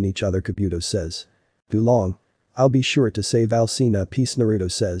we seen each other, Kabuto says. Too long? I'll be sure to save Alcina peace, Naruto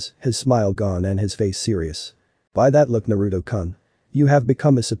says, his smile gone and his face serious. Why that look, Naruto-kun? You have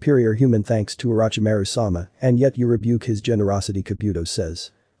become a superior human thanks to Orochimaru-sama, and yet you rebuke his generosity, Kabuto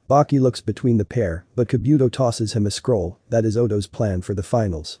says. Baki looks between the pair, but Kabuto tosses him a scroll. That is Odo's plan for the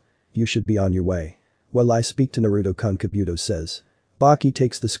finals. You should be on your way. Well, I speak to Naruto-kun, Kabuto says. Baki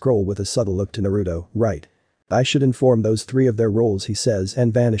takes the scroll with a subtle look to Naruto. Right. I should inform those three of their roles, he says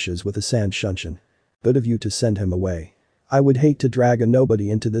and vanishes with a sand shunshin. Good of you to send him away. I would hate to drag a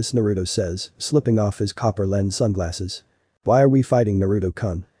nobody into this, Naruto says, slipping off his copper lens sunglasses. Why are we fighting,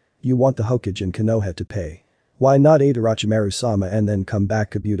 Naruto-kun? You want the Hokage and Konoha to pay. Why not aid Orochimaru-sama and then come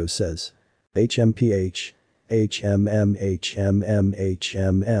back, Kabuto says. HMPH. HMM.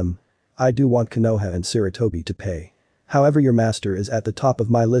 I do want Konoha and Sarutobi to pay. However, your master is at the top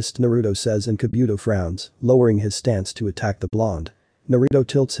of my list, Naruto says and Kabuto frowns, lowering his stance to attack the blonde. Naruto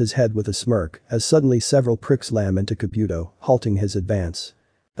tilts his head with a smirk as suddenly several pricks slam into Kabuto, halting his advance.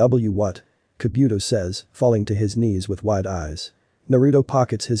 What? Kabuto says, falling to his knees with wide eyes. Naruto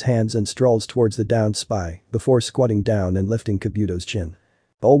pockets his hands and strolls towards the downed spy before squatting down and lifting Kabuto's chin.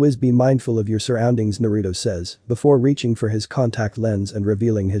 Always be mindful of your surroundings, Naruto says, before reaching for his contact lens and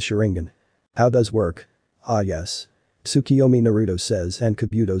revealing his Sharingan. How does work? Ah yes. Tsukiyomi, Naruto says and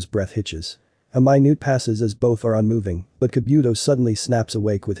Kabuto's breath hitches. A minute passes as both are unmoving, but Kabuto suddenly snaps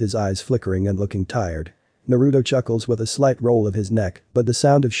awake with his eyes flickering and looking tired. Naruto chuckles with a slight roll of his neck, but the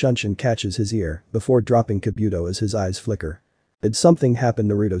sound of shunshin catches his ear before dropping Kabuto as his eyes flicker. Did something happen,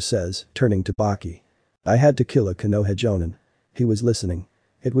 Naruto says, turning to Baki. I had to kill a Konoha Jonin. He was listening.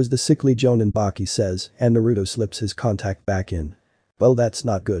 It was the sickly Jonin, Baki says, and Naruto slips his contact back in. Well, that's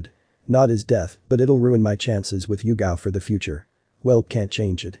not good. Not his death, but it'll ruin my chances with Yugao for the future. Well, can't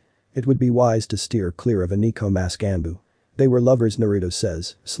change it. It would be wise to steer clear of a Nico mask Anbu. They were lovers, Naruto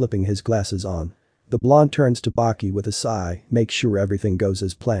says, slipping his glasses on. The blonde turns to Baki with a sigh, make sure everything goes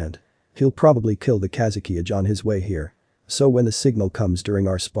as planned. He'll probably kill the Kazukiage on his way here. So when the signal comes during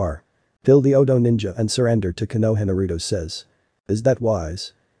our spar, kill the Odo ninja and surrender to Konoha, Naruto says. Is that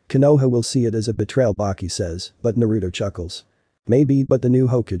wise? Konoha will see it as a betrayal, Baki says, but Naruto chuckles. Maybe, but the new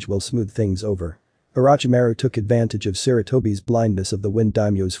Hokage will smooth things over. Orochimaru took advantage of Sarutobi's blindness of the Wind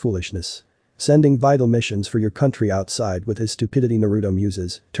Daimyo's foolishness. Sending vital missions for your country outside with his stupidity, Naruto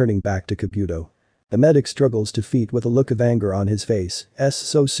muses, turning back to Kabuto. The medic struggles to feet with a look of anger on his face.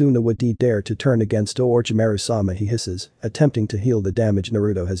 So soon would he dare to turn against Orochimaru-sama, he hisses, attempting to heal the damage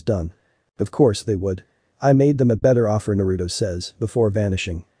Naruto has done. Of course they would. I made them a better offer, Naruto says, before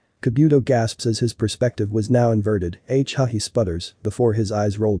vanishing. Kabuto gasps as his perspective was now inverted. He sputters, before his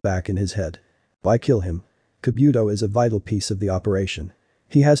eyes roll back in his head. Why kill him? Kabuto is a vital piece of the operation.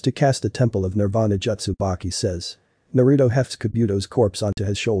 He has to cast the Temple of Nirvana Jutsu, Baki says. Naruto hefts Kabuto's corpse onto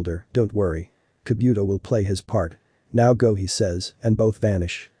his shoulder. Don't worry. Kabuto will play his part. Now go, he says, and both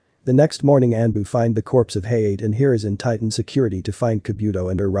vanish. The next morning, Anbu find the corpse of Hayate and Hiruzen tighten security to find Kabuto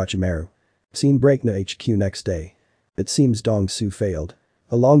and Orochimaru. Scene break na HQ next day. It seems Dong Su failed.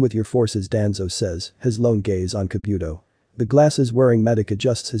 Along with your forces, Danzo says, his lone gaze on Kabuto. The glasses-wearing medic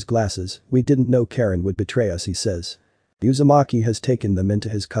adjusts his glasses. We didn't know Karen would betray us, he says. Uzumaki has taken them into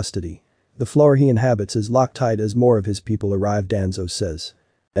his custody. The floor he inhabits is locktight as more of his people arrive, Danzo says.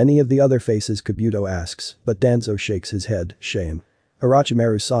 Any of the other faces, Kabuto asks, but Danzo shakes his head, shame.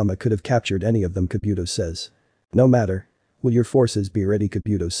 Orochimaru-sama could have captured any of them, Kabuto says. No matter. Will your forces be ready,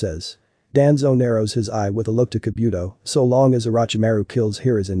 Kabuto says. Danzo narrows his eye with a look to Kabuto, so long as Orochimaru kills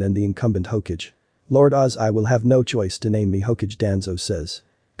Hiruzen and the incumbent Hokage. Lord Oz, I will have no choice to name me Hokage, Danzo says.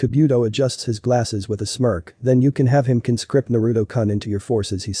 Kabuto adjusts his glasses with a smirk, then you can have him conscript Naruto-kun into your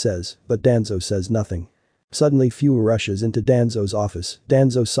forces he says, but Danzo says nothing. Suddenly Fu rushes into Danzo's office.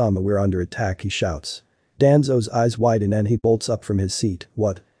 Danzo-sama, we're under attack, he shouts. Danzo's eyes widen and he bolts up from his seat.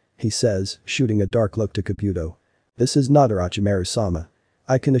 What? He says, shooting a dark look to Kabuto. This is not Orochimaru-sama.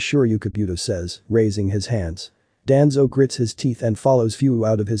 I can assure you, Kabuto says, raising his hands. Danzo grits his teeth and follows Fu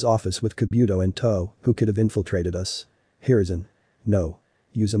out of his office with Kabuto in tow. Who could have infiltrated us? Hiruzen. No.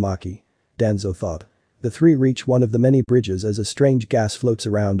 Uzumaki. Danzo thought. The three reach one of the many bridges as a strange gas floats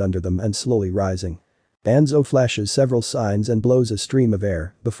around under them and slowly rising. Danzo flashes several signs and blows a stream of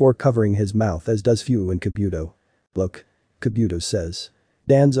air before covering his mouth, as does Fu and Kabuto. Look. Kabuto says.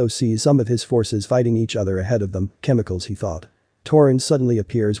 Danzo sees some of his forces fighting each other ahead of them. Chemicals, he thought. Torin suddenly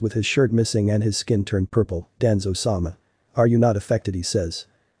appears with his shirt missing and his skin turned purple. Danzo-sama. Are you not affected, he says.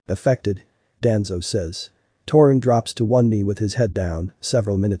 Affected? Danzo says. Torin drops to one knee with his head down.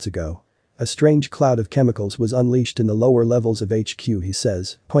 Several minutes ago. A strange cloud of chemicals was unleashed in the lower levels of HQ, he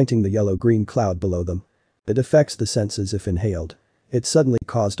says, pointing the yellow-green cloud below them. It affects the senses if inhaled. It suddenly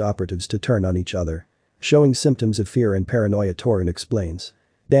caused operatives to turn on each other. Showing symptoms of fear and paranoia, Torin explains.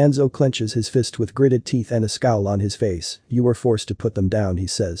 Danzo clenches his fist with gritted teeth and a scowl on his face. You were forced to put them down, he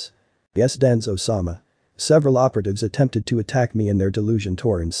says. Yes, Danzo-sama. Several operatives attempted to attack me in their delusion,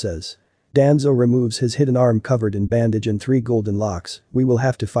 Torin says. Danzo removes his hidden arm covered in bandage and 3 golden locks. We will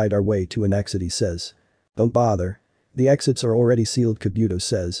have to fight our way to an exit, he says. Don't bother. The exits are already sealed, Kabuto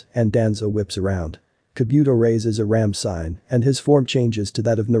says, and Danzo whips around. Kabuto raises a ram sign, and his form changes to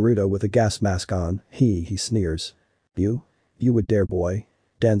that of Naruto with a gas mask on. He sneers. You? You would dare, boy?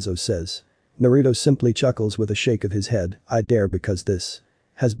 Danzo says. Naruto simply chuckles with a shake of his head. I dare because this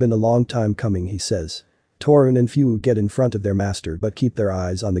has been a long time coming, he says. Torin and Fu get in front of their master but keep their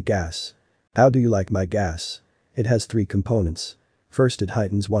eyes on the gas. How do you like my gas? It has 3 components. First, it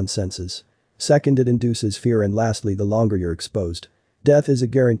heightens one's senses. Second, it induces fear, and lastly, the longer you're exposed. Death is a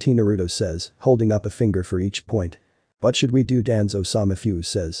guarantee, Naruto says, holding up a finger for each point. What should we do, Danzo-sama? Fu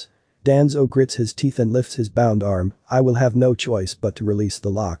says. Danzo grits his teeth and lifts his bound arm. I will have no choice but to release the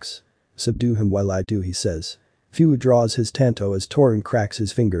locks. Subdue him while I do, he says. Fu draws his tanto as Torin cracks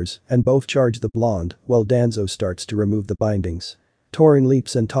his fingers, and both charge the blonde, while Danzo starts to remove the bindings. Torin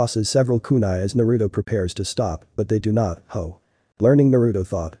leaps and tosses several kunai as Naruto prepares to stop, but they do not. Learning, Naruto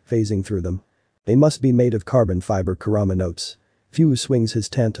thought, phasing through them. They must be made of carbon fiber, Kurama notes. Fu swings his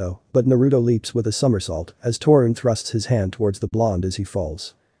tanto, but Naruto leaps with a somersault as Torin thrusts his hand towards the blonde as he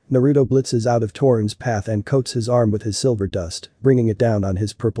falls. Naruto blitzes out of Torin's path and coats his arm with his silver dust, bringing it down on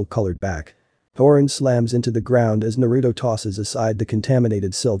his purple-colored back. Torin slams into the ground as Naruto tosses aside the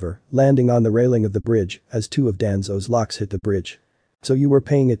contaminated silver, landing on the railing of the bridge as 2 of Danzo's locks hit the bridge. So you were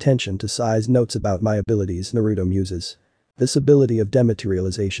paying attention to Sai's notes about my abilities, Naruto muses. This ability of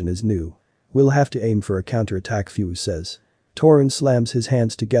dematerialization is new. We'll have to aim for a counterattack, Fu says. Torin slams his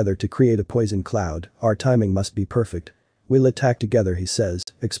hands together to create a poison cloud. Our timing must be perfect. We'll attack together, he says,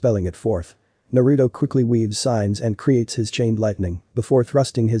 expelling it forth. Naruto quickly weaves signs and creates his chained lightning before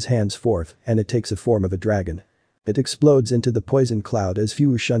thrusting his hands forth, and it takes a form of a dragon. It explodes into the poison cloud as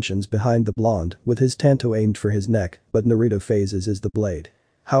Fu shunshions behind the blonde with his tanto aimed for his neck, but Naruto phases the blade.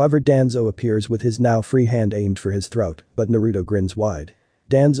 However, Danzo appears with his now free hand aimed for his throat, but Naruto grins wide.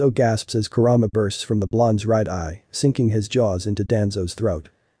 Danzo gasps as Kurama bursts from the blonde's right eye, sinking his jaws into Danzo's throat.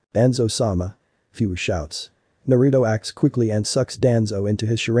 Danzo-sama. Fu shouts. Naruto acts quickly and sucks Danzo into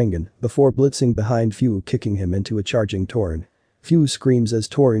his Sharingan before blitzing behind Fu, kicking him into a charging Torin. Fu screams as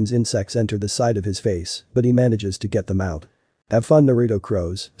Torin's insects enter the side of his face, but he manages to get them out. Have fun, Naruto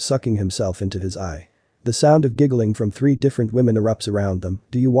crows, sucking himself into his eye. The sound of giggling from 3 different women erupts around them.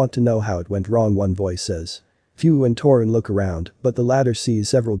 Do you want to know how it went wrong? One voice says. Fu and Torin look around, but the latter sees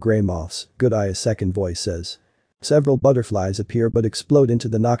several gray moths. Good eye, a second voice says. Several butterflies appear but explode into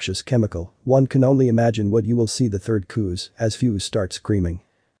the noxious chemical. One can only imagine what you will see, the third coos, as Fu starts screaming.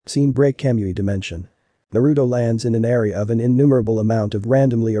 Scene break. Kamui dimension. Naruto lands in an area of an innumerable amount of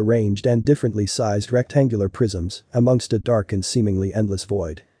randomly arranged and differently sized rectangular prisms amongst a dark and seemingly endless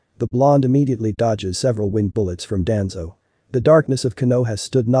void. The blonde immediately dodges several wind bullets from Danzo. The darkness of Konoha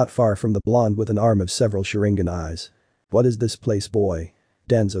stood not far from the blonde with an arm of several Sharingan eyes. What is this place, boy?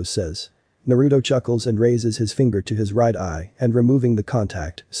 Danzo says. Naruto chuckles and raises his finger to his right eye and removing the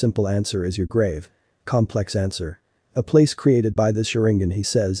contact. Simple answer is your grave. Complex answer. A place created by this Sharingan, he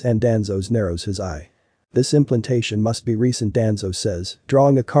says, and Danzo narrows his eye. This implantation must be recent, Danzo says,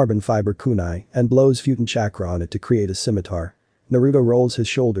 drawing a carbon fiber kunai and blows Futon chakra on it to create a scimitar. Naruto rolls his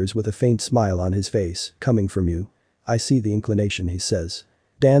shoulders with a faint smile on his face. Coming from you. I see the inclination, he says.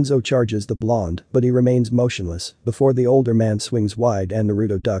 Danzo charges the blonde, but he remains motionless before the older man swings wide and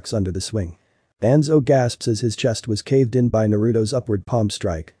Naruto ducks under the swing. Danzo gasps as his chest was caved in by Naruto's upward palm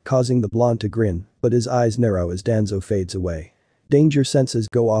strike, causing the blonde to grin, but his eyes narrow as Danzo fades away. Danger senses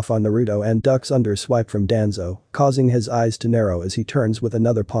go off on Naruto and ducks under a swipe from Danzo, causing his eyes to narrow as he turns with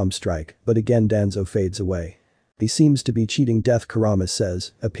another palm strike, but again Danzo fades away. He seems to be cheating death, Kurama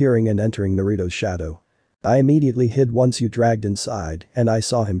says, appearing and entering Naruto's shadow. I immediately hid once you dragged inside and I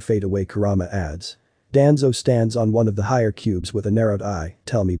saw him fade away, Kurama adds. Danzo stands on one of the higher cubes with a narrowed eye.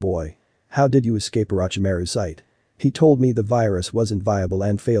 Tell me, boy. How did you escape Orochimaru's sight? He told me the virus wasn't viable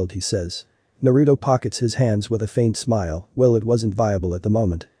and failed, he says. Naruto pockets his hands with a faint smile. Well, it wasn't viable at the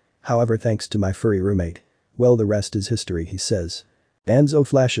moment. However, thanks to my furry roommate. Well, the rest is history, he says. Danzo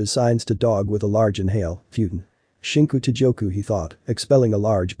flashes signs to dog with a large inhale. Futon. Shinku Tojoku, he thought, expelling a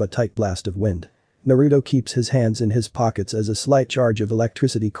large but tight blast of wind. Naruto keeps his hands in his pockets as a slight charge of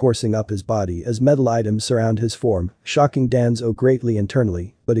electricity coursing up his body as metal items surround his form, shocking Danzo greatly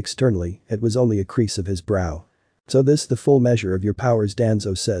internally, but externally, it was only a crease of his brow. So this the full measure of your powers,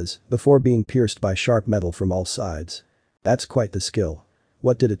 Danzo says, before being pierced by sharp metal from all sides. That's quite the skill.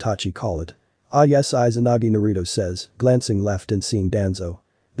 What did Itachi call it? Ah yes, Izanagi, Naruto says, glancing left and seeing Danzo.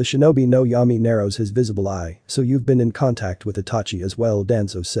 The shinobi no Yami narrows his visible eye, so you've been in contact with Itachi as well,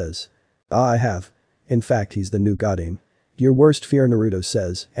 Danzo says. Ah, I have. In fact, he's the new Godame. Your worst fear, Naruto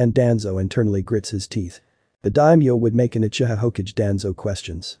says, and Danzo internally grits his teeth. The daimyo would make an Uchiha Hokage, Danzo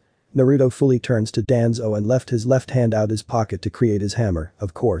questions. Naruto fully turns to Danzo and left his left hand out his pocket to create his hammer,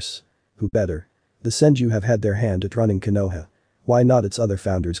 of course. Who better? The Senju have had their hand at running Konoha. Why not its other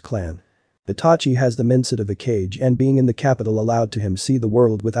founder's clan? Itachi has the mindset of a cage and being in the capital allowed to him see the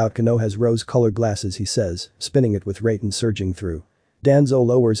world without Konoha's rose-colored glasses, he says, spinning it with Raiten surging through. Danzo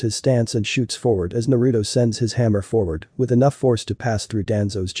lowers his stance and shoots forward as Naruto sends his hammer forward with enough force to pass through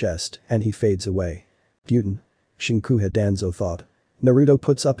Danzo's chest and he fades away. Futon. Shinkuha, Danzo thought. Naruto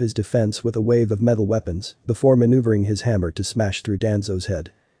puts up his defense with a wave of metal weapons before maneuvering his hammer to smash through Danzo's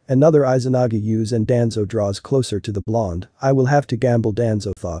head. Another Izanagi use and Danzo draws closer to the blonde. I will have to gamble,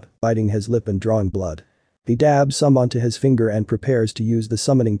 Danzo thought, biting his lip and drawing blood. He dabs some onto his finger and prepares to use the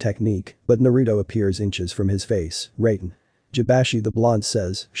summoning technique, but Naruto appears inches from his face. Raiten. Jibashi, the blonde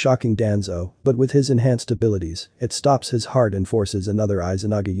says, shocking Danzo, but with his enhanced abilities, it stops his heart and forces another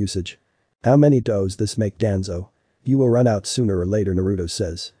Izanagi usage. How many does this make, Danzo? You will run out sooner or later, Naruto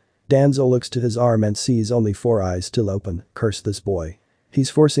says. Danzo looks to his arm and sees only 4 eyes still open. Curse this boy. He's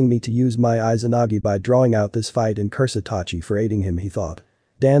forcing me to use my Izanagi by drawing out this fight and curse Itachi for aiding him, he thought.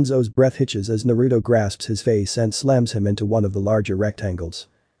 Danzo's breath hitches as Naruto grasps his face and slams him into one of the larger rectangles.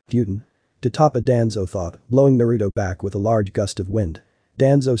 Futon. Totapa, Danzo thought, blowing Naruto back with a large gust of wind.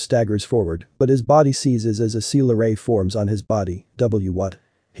 Danzo staggers forward, but his body seizes as a seal array forms on his body. What?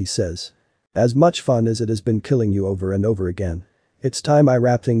 He says. As much fun as it has been killing you over and over again. It's time I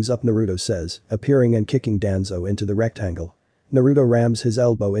wrap things up, Naruto says, appearing and kicking Danzo into the rectangle. Naruto rams his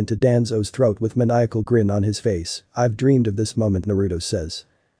elbow into Danzo's throat with maniacal grin on his face. I've dreamed of this moment, Naruto says.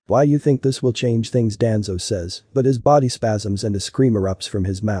 Why you think this will change things, Danzo says, but his body spasms and a scream erupts from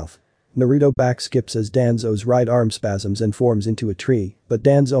his mouth. Naruto back skips as Danzo's right arm spasms and forms into a tree, but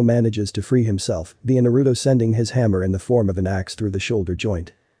Danzo manages to free himself, via Naruto sending his hammer in the form of an axe through the shoulder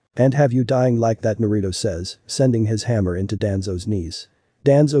joint. And have you dying like that, Naruto says, sending his hammer into Danzo's knees.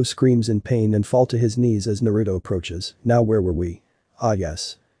 Danzo screams in pain and fall to his knees as Naruto approaches. Now where were we? Ah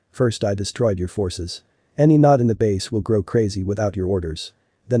yes. First I destroyed your forces. Any knot in the base will grow crazy without your orders.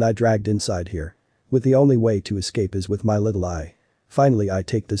 Then I dragged inside here. With the only way to escape is with my little eye. Finally I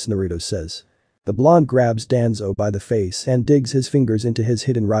take this, Naruto says. The blonde grabs Danzo by the face and digs his fingers into his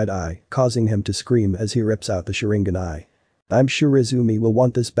hidden right eye, causing him to scream as he rips out the Sharingan eye. I'm sure Izumi will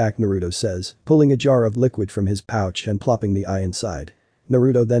want this back, Naruto says, pulling a jar of liquid from his pouch and plopping the eye inside.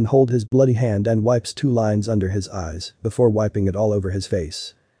 Naruto then holds his bloody hand and wipes 2 lines under his eyes before wiping it all over his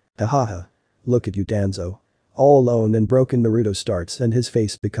face. Hahaha. Look at you, Danzo. All alone and broken, Naruto starts and his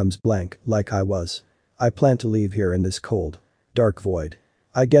face becomes blank, like I was. I plan to leave here in this cold, dark void.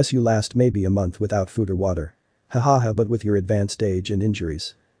 I guess you last maybe a month without food or water. Hahaha, but with your advanced age and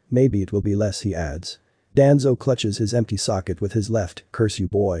injuries. Maybe it will be less, he adds. Danzo clutches his empty socket with his left. Curse you,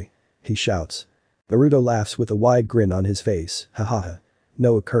 boy. He shouts. Naruto laughs with a wide grin on his face. Hahaha.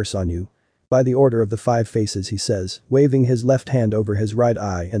 No, a curse on you. By the order of the 5 faces, he says, waving his left hand over his right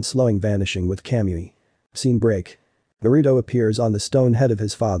eye and slowing vanishing with Kamui. Scene break. Naruto appears on the stone head of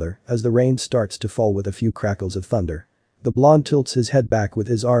his father as the rain starts to fall with a few crackles of thunder. The blonde tilts his head back with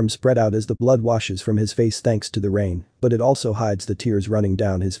his arms spread out as the blood washes from his face thanks to the rain, but it also hides the tears running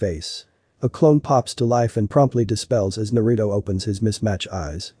down his face. A clone pops to life and promptly dispels as Naruto opens his mismatched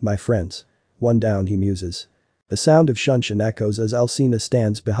eyes. My friends. One down, he muses. The sound of Shunshin echoes as Alcina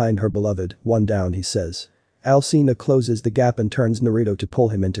stands behind her beloved. One down, he says. Alcina closes the gap and turns Naruto to pull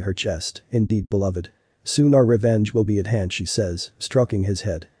him into her chest. Indeed, beloved. Soon our revenge will be at hand, she says, stroking his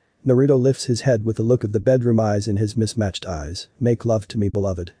head. Naruto lifts his head with a look of the bedroom eyes in his mismatched eyes. Make love to me,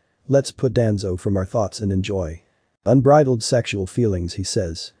 beloved. Let's put Danzo from our thoughts and enjoy unbridled sexual feelings, he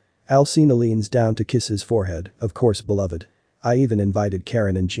says. Alcina leans down to kiss his forehead. Of course, beloved. I even invited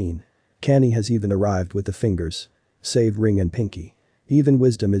Karen and Jean. Canny has even arrived with the fingers. Save ring and pinky. Even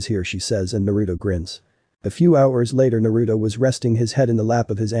wisdom is here, she says, and Naruto grins. A few hours later, Naruto was resting his head in the lap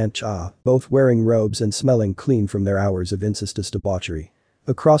of his Aunt Cha, both wearing robes and smelling clean from their hours of incestuous debauchery.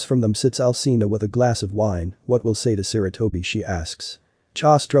 Across from them sits Alcina with a glass of wine. What will say to Sarutobi, she asks.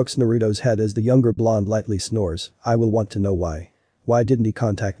 Cha strokes Naruto's head as the younger blonde lightly snores. I will want to know why. Why didn't he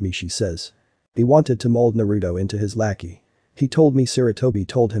contact me, she says. He wanted to mold Naruto into his lackey. He told me Sarutobi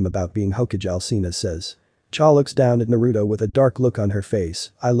told him about being Hokage, Alcina says. Cha looks down at Naruto with a dark look on her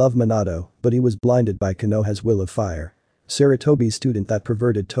face. I love Minato, but he was blinded by Konoha's will of fire. Sarutobi's student, that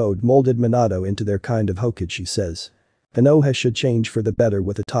perverted toad, molded Minato into their kind of Hokage, she says. Konoha should change for the better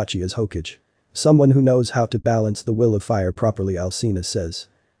with Itachi as Hokage. Someone who knows how to balance the will of fire properly, Alcina says.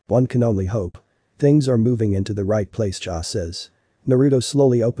 One can only hope. Things are moving into the right place, Cha says. Naruto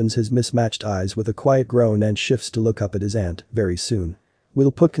slowly opens his mismatched eyes with a quiet groan and shifts to look up at his aunt. Very soon.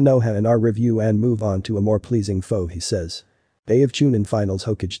 We'll put Konoha in our review and move on to a more pleasing foe, he says. Day of Chunin Finals,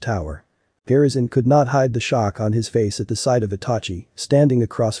 Hokage Tower. Hiruzen could not hide the shock on his face at the sight of Itachi, standing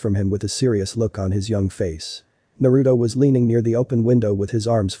across from him with a serious look on his young face. Naruto was leaning near the open window with his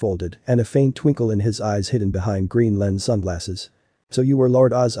arms folded and a faint twinkle in his eyes hidden behind green lens sunglasses. So you were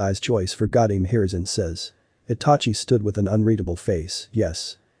Lord Ozai's choice for Godame, Hiruzen says. Itachi stood with an unreadable face.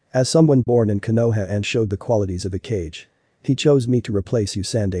 Yes. As someone born in Konoha and showed the qualities of a Kage. He chose me to replace you,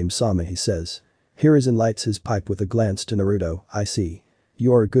 Sandaime-sama, he says. Hiruzen lights his pipe with a glance to Naruto. I see.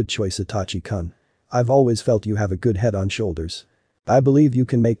 You're a good choice, Itachi-kun. I've always felt you have a good head on shoulders. I believe you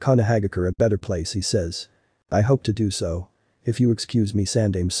can make Konohagakure a better place, he says. I hope to do so. If you excuse me,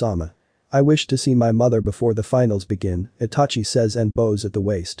 Sandaime-sama. I wish to see my mother before the finals begin, Itachi says and bows at the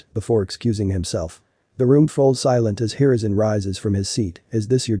waist, before excusing himself. The room falls silent as Hiruzen rises from his seat. Is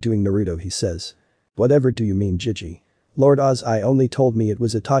this your doing, Naruto, he says. Whatever do you mean, Jiji? Lord Ozai only told me it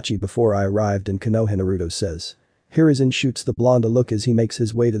was Itachi before I arrived in Konoha, Naruto says. Hiruzen shoots the blonde a look as he makes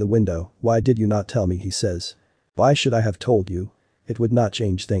his way to the window. Why did you not tell me, he says. Why should I have told you? It would not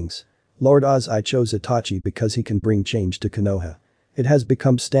change things. Lord Ozai chose Itachi because he can bring change to Konoha. It has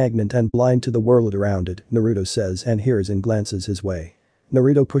become stagnant and blind to the world around it, Naruto says, and Hiruzen glances his way.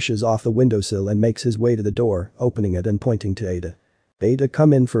 Naruto pushes off the windowsill and makes his way to the door, opening it and pointing to Ada. Ada,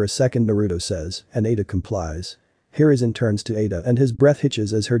 come in for a second, Naruto says, and Ada complies. Hiruzen turns to Ada and his breath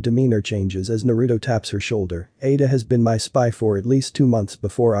hitches as her demeanor changes as Naruto taps her shoulder. Ada has been my spy for at least 2 months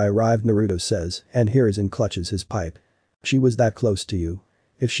before I arrived, Naruto says, and Hiruzen clutches his pipe. She was that close to you.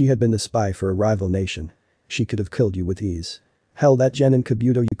 If she had been the spy for a rival nation, she could have killed you with ease. Hell, that Genin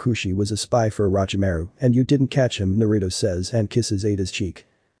Kabuto Yakushi was a spy for Orochimaru and you didn't catch him, Naruto says and kisses Ada's cheek.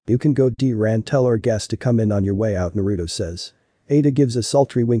 You can go D-Ran, tell our guest to come in on your way out, Naruto says. Ada gives a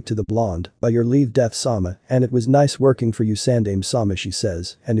sultry wink to the blonde. By your leave, Death-sama, and it was nice working for you, Sandaime-sama, she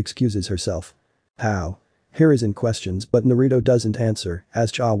says, and excuses herself. How? Hiruzen questions but Naruto doesn't answer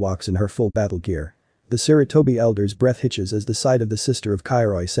as Cha walks in her full battle gear. The Sarutobi elder's breath hitches as the sight of the sister of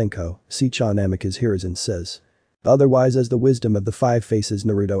Kairoi Senko, Sichan Amicus, Hiruzen says. Otherwise, as the wisdom of the 5 faces,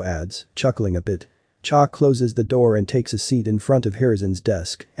 Naruto adds, chuckling a bit. Cha closes the door and takes a seat in front of Hiruzen's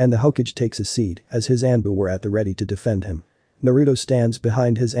desk, and the Hokage takes a seat as his Anbu were at the ready to defend him. Naruto stands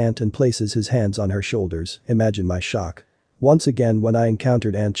behind his aunt and places his hands on her shoulders. Imagine my shock. Once again when I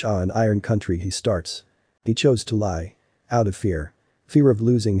encountered Aunt Cha in Iron Country, he starts. He chose to lie. Out of fear. Fear of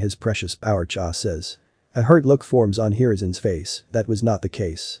losing his precious power, Cha says. A hurt look forms on Hiruzen's face. That was not the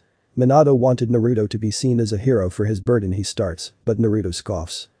case. Minato wanted Naruto to be seen as a hero for his burden, he starts, but Naruto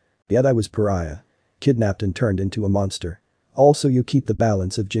scoffs. Yet I was pariah. Kidnapped and turned into a monster. Also you keep the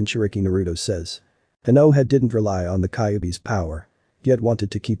balance of Jinchuriki, Naruto says. Konoha didn't rely on the Kyuubi's power. Yet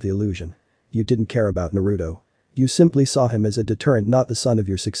wanted to keep the illusion. You didn't care about Naruto. You simply saw him as a deterrent, not the son of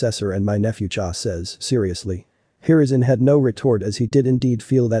your successor and my nephew, Cha says, seriously. Hiruzen had no retort as he did indeed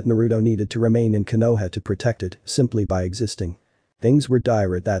feel that Naruto needed to remain in Konoha to protect it, simply by existing. Things were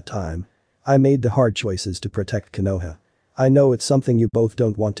dire at that time. I made the hard choices to protect Konoha. I know it's something you both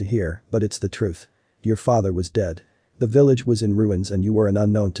don't want to hear, but it's the truth. Your father was dead. The village was in ruins and you were an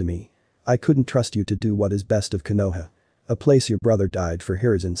unknown to me. I couldn't trust you to do what is best of Konoha. A place your brother died for,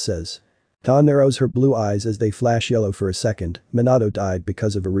 Hiruzen says. Ta narrows her blue eyes as they flash yellow for a second. Minato died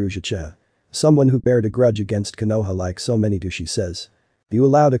because of Aruj Uchiha. Someone who bared a grudge against Konoha like so many do, she says. You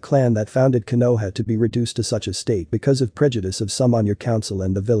allowed a clan that founded Konoha to be reduced to such a state because of prejudice of some on your council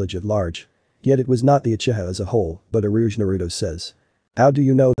and the village at large. Yet it was not the Uchiha as a whole, but Aruj, Naruto says. How do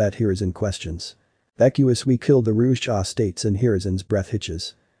you know that? Hiruzen questions. Vacuous, we killed the Uchiha states, and Hiruzen's breath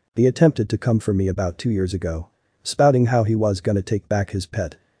hitches. He attempted to come for me about 2 years ago. Spouting how he was gonna take back his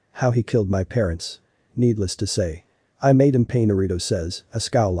pet. How he killed my parents. Needless to say. I made him pay, Naruto says, a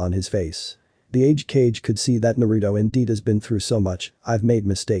scowl on his face. The age cage could see that Naruto indeed has been through so much. I've made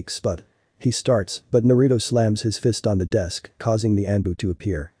mistakes, but. He starts, but Naruto slams his fist on the desk, causing the Anbu to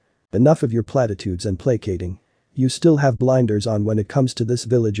appear. Enough of your platitudes and placating. You still have blinders on when it comes to this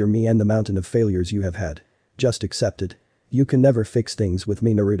village or me and the mountain of failures you have had. Just accept it. You can never fix things with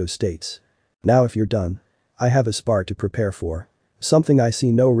me, Naruto states. Now if you're done. I have a spar to prepare for. Something I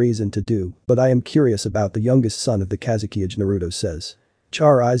see no reason to do, but I am curious about the youngest son of the Kazekage, Naruto says.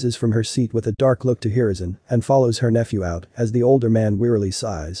 Char rises from her seat with a dark look to Hiruzen and follows her nephew out as the older man wearily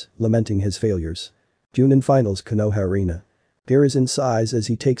sighs, lamenting his failures. Junin finals Konoha Arena. Hiruzen sighs as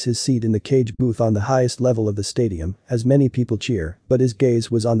he takes his seat in the cage booth on the highest level of the stadium as many people cheer, but his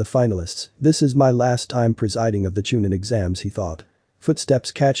gaze was on the finalists. This is my last time presiding of the Chunin exams, he thought.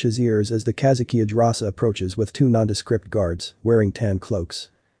 Footsteps catch his ears as the Kazekage Rasa approaches with 2 nondescript guards wearing tan cloaks.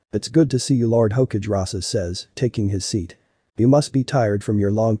 It's good to see you, Lord Hokage, Rasa says, taking his seat. You must be tired from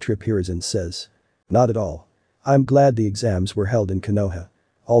your long trip, Hiruzen says. Not at all. I'm glad the exams were held in Konoha.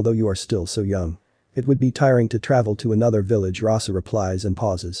 Although you are still so young. It would be tiring to travel to another village, Rasa replies and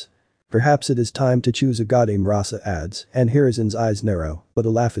pauses. Perhaps it is time to choose a god aim, Rasa adds, and Hiruzen's eyes narrow, but a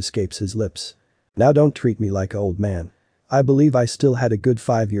laugh escapes his lips. Now don't treat me like an old man. I believe I still had a good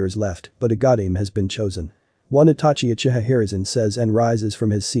 5 years left, but a god aim has been chosen. One Itachi Uchiha, Hiruzen says and rises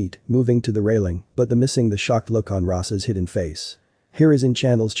from his seat, moving to the railing, but missing the shocked look on Rasa's hidden face. Hiruzen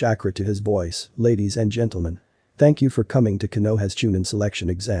channels chakra to his voice, ladies and gentlemen. Thank you for coming to Konoha's Chunin selection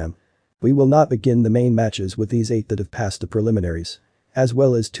exam. We will not begin the main matches with these 8 that have passed the preliminaries. As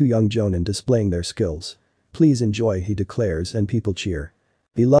well as 2 young jonin displaying their skills. Please enjoy, he declares, and people cheer.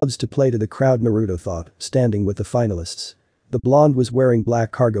 He loves to play to the crowd, Naruto thought, standing with the finalists. The blonde was wearing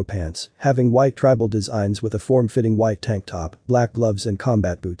black cargo pants, having white tribal designs with a form-fitting white tank top, black gloves and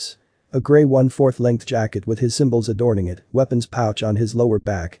combat boots. A grey 1/4 length jacket with his symbols adorning it, weapons pouch on his lower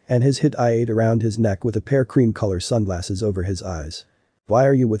back, and his hit I-8 around his neck with a pair cream color sunglasses over his eyes. Why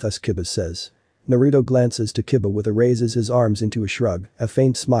are you with us, Kiba says. Naruto glances to Kiba with a raises his arms into a shrug, a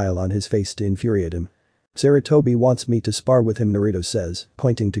faint smile on his face to infuriate him. Sarutobi wants me to spar with him, Naruto says,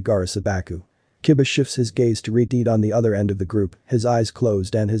 pointing to Gaara Sabaku. Kiba shifts his gaze to Reed on the other end of the group, his eyes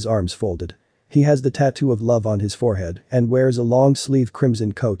closed and his arms folded. He has the tattoo of love on his forehead and wears a long-sleeve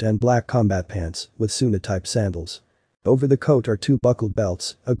crimson coat and black combat pants with Suna-type sandals. Over the coat are 2 buckled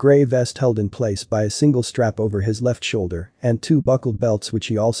belts, a grey vest held in place by a single strap over his left shoulder, and 2 buckled belts which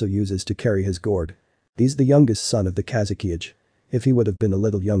he also uses to carry his gourd. He's the youngest son of the Kazekage. If he would have been a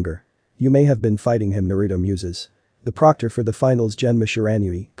little younger. You may have been fighting him, Naruto muses. The proctor for the finals, Genma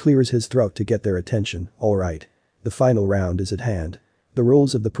Shiranui, clears his throat to get their attention. Alright. The final round is at hand. The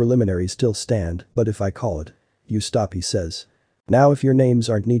rules of the preliminaries still stand, but if I call it. You stop, he says. Now if your names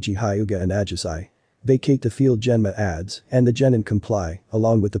aren't Niji, Hyuga and Ajisai. Vacate the field, Genma adds, and the genin comply,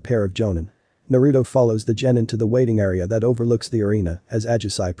 along with the pair of jonin. Naruto follows the genin to the waiting area that overlooks the arena as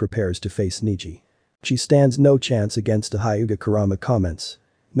Ajisai prepares to face Niji. She stands no chance against a Hyuga, Kurama comments.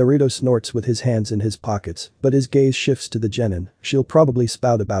 Naruto snorts with his hands in his pockets, but his gaze shifts to the genin. She'll probably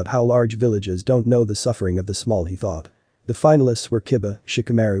spout about how large villages don't know the suffering of the small, he thought. The finalists were Kiba,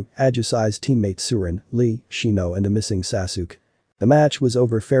 Shikamaru, Ajisai's teammates Surin, Lee, Shino and a missing Sasuke. The match was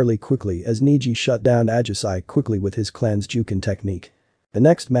over fairly quickly as Niji shut down Ajisai quickly with his clan's Jukin technique. The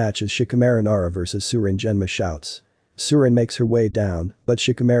next match is Shikamaru Nara vs Surin, Genma shouts. Surin makes her way down, but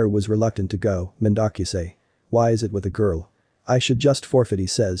Shikamaru was reluctant to go. Mendakuse. Why is it with a girl? I should just forfeit, he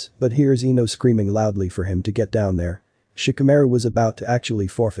says, but hears Ino screaming loudly for him to get down there. Shikamaru was about to actually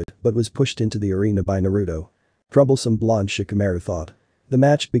forfeit but was pushed into the arena by Naruto. Troublesome blonde, Shikamaru thought. The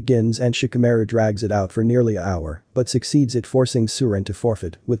match begins and Shikamaru drags it out for nearly an hour but succeeds at forcing Surin to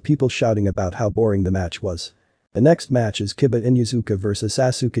forfeit, with people shouting about how boring the match was. The next match is Kiba Inuzuka vs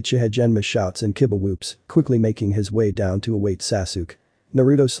Sasuke Uchiha. Genma shouts and Kiba whoops, quickly making his way down to await Sasuke.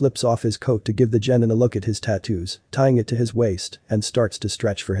 Naruto slips off his coat to give the genin a look at his tattoos, tying it to his waist, and starts to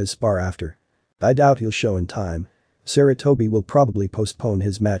stretch for his spar after. I doubt he'll show in time. Sarutobi will probably postpone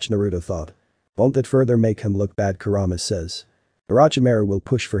his match, Naruto thought. Won't that further make him look bad, Kurama says. Orochimaru will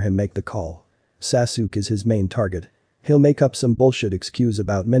push for him, make the call. Sasuke is his main target. He'll make up some bullshit excuse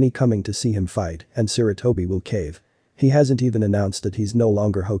about many coming to see him fight and Sarutobi will cave. He hasn't even announced that he's no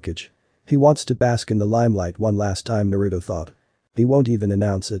longer Hokage. He wants to bask in the limelight one last time, Naruto thought. He won't even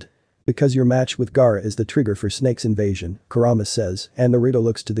announce it. Because your match with Gaara is the trigger for Snake's invasion, Kurama says, and Naruto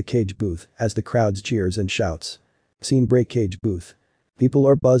looks to the cage booth as the crowd cheers and shouts. Scene break. Cage booth. People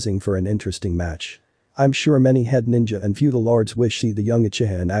are buzzing for an interesting match. I'm sure many head ninja and feudal lords wish to see the young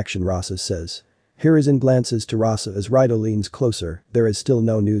Uchiha in action, Rasa says. Hiruzen glances to Rasa as Raito leans closer. There is still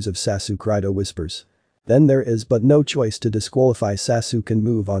no news of Sasuke, Raito whispers. Then there is but no choice to disqualify Sasuke and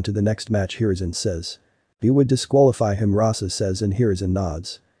move on to the next match, Hiruzen says. You would disqualify him, Rasa says, and Hiruzen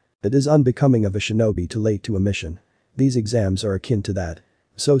nods. It is unbecoming of a shinobi to late to a mission. These exams are akin to that.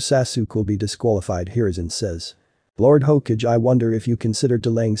 So Sasuke will be disqualified, Hiruzen says. Lord Hokage, I wonder if you consider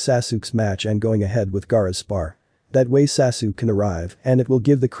delaying Sasuke's match and going ahead with Gaara's spar. That way Sasuke can arrive and it will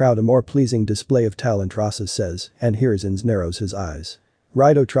give the crowd a more pleasing display of talent, Rasa says, and Hiruzen narrows his eyes.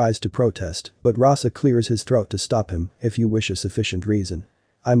 Raito tries to protest, but Rasa clears his throat to stop him. If you wish a sufficient reason.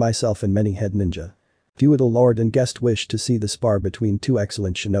 I myself and many head ninja. Feudal lord and guest wish to see the spar between two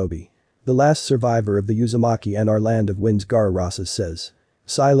excellent shinobi. The last survivor of the Uzumaki and our land of winds, Gaara, Rasa says.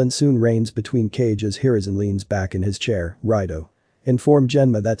 Silence soon reigns between cage as Hiruzen leans back in his chair. Raito. Inform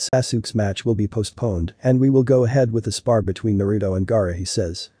Genma that Sasuke's match will be postponed and we will go ahead with the spar between Naruto and Gaara, he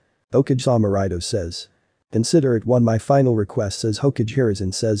says. Hokage-sama, Raito says. Consider it one my final request, says Hokage.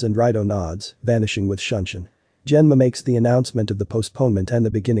 Hiruzen says, and Raito nods, vanishing with Shunshin. Genma makes the announcement of the postponement and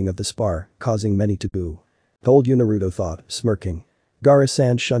the beginning of the spar, causing many to boo. Told you, Naruto thought, smirking.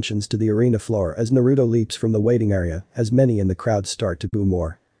 Gaara-san shunshins to the arena floor as Naruto leaps from the waiting area as many in the crowd start to boo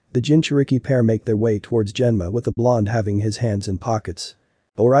more. The Jinchuriki pair make their way towards Genma with the blonde having his hands in pockets.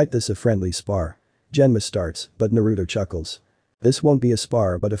 Alright, this a friendly spar. Genma starts, but Naruto chuckles. This won't be a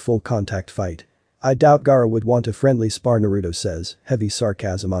spar but a full contact fight. I doubt Gaara would want a friendly spar, Naruto says, heavy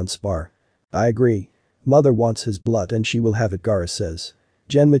sarcasm on spar. I agree. Mother wants his blood and she will have it, Gaara says.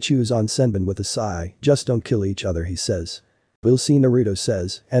 Genma chews on Senbon with a sigh, just don't kill each other, he says. We'll see, Naruto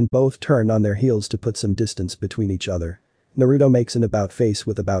says, and both turn on their heels to put some distance between each other. Naruto makes an about face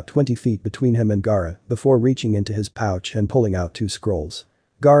with about 20 feet between him and Gaara before reaching into his pouch and pulling out 2 scrolls.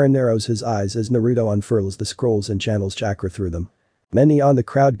 Gaara narrows his eyes as Naruto unfurls the scrolls and channels chakra through them. Many on the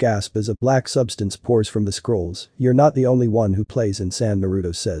crowd gasp as a black substance pours from the scrolls. You're not the only one who plays in sand,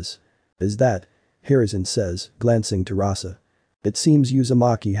 Naruto says. Is that? Hiruzen says, glancing to Rasa. It seems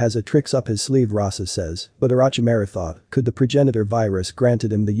Uzumaki has a tricks up his sleeve, Rasa says, but Orochimaru thought, could the progenitor virus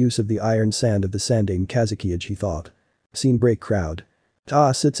granted him the use of the iron sand of the Sandaime Kazuki-age, he thought. Scene break. Crowd.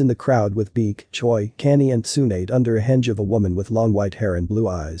 Ta sits in the crowd with Beak, Choi, Kani and Tsunade under a henge of a woman with long white hair and blue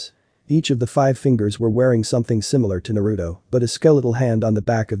eyes. Each of the 5 fingers were wearing something similar to Naruto, but a skeletal hand on the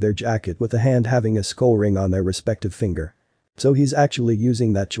back of their jacket with a hand having a skull ring on their respective finger. So he's actually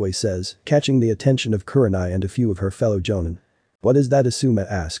using that, Choi says, catching the attention of Kurenai and a few of her fellow jonin. What is that, Asuma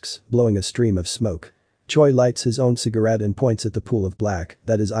asks, blowing a stream of smoke. Choi lights his own cigarette and points at the pool of black,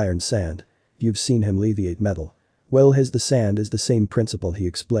 that is iron sand. You've seen him leviate metal. Well, the sand is the same principle, he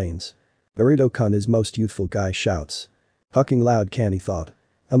explains. Naruto-kun is most youthful, guy shouts. Hucking loud, Kani thought.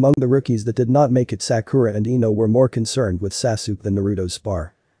 Among the rookies that did not make it, Sakura and Ino were more concerned with Sasuke than Naruto's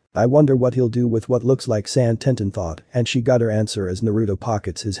spar. I wonder what he'll do with what looks like sand, Tenten thought, and she got her answer as Naruto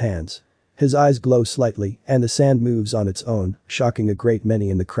pockets his hands. His eyes glow slightly and the sand moves on its own, shocking a great many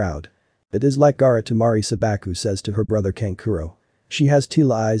in the crowd. It is like Gaara to Mari, Sabaku says to her brother Kankuro. She has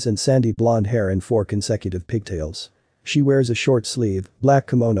teal eyes and sandy blonde hair and 4 consecutive pigtails. She wears a short sleeve, black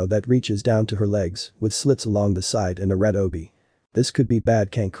kimono that reaches down to her legs, with slits along the side and a red obi. This could be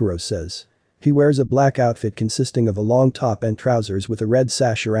bad, Kankuro says. He wears a black outfit consisting of a long top and trousers with a red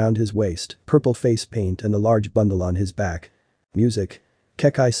sash around his waist, purple face paint and a large bundle on his back. Music.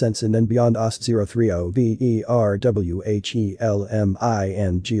 Kekai Sensen and Beyond Ost 030 VERWHELMING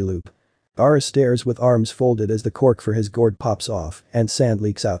loop. Gaara stares with arms folded as the cork for his gourd pops off and sand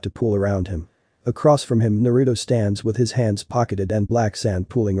leaks out to pool around him. Across from him, Naruto stands with his hands pocketed and black sand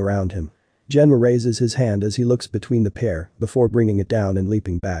pooling around him. Genma raises his hand as he looks between the pair before bringing it down and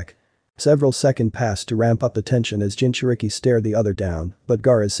leaping back. Several seconds pass to ramp up the tension as Jinchuriki stare the other down, but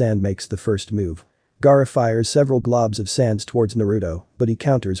Gaara's sand makes the first move. Gaara fires several globs of sands towards Naruto, but he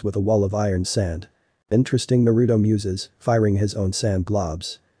counters with a wall of iron sand. Interesting, Naruto muses, firing his own sand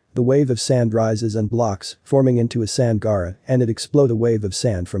globs. The wave of sand rises and blocks, forming into a sand Gaara, and it explodes a wave of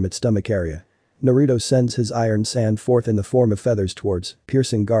sand from its stomach area. Naruto sends his iron sand forth in the form of feathers towards,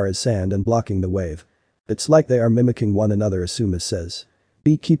 piercing Gaara's sand and blocking the wave. It's like they are mimicking one another, Asuma says.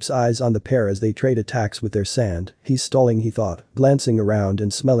 B keeps eyes on the pair as they trade attacks with their sand. He's stalling, he thought, glancing around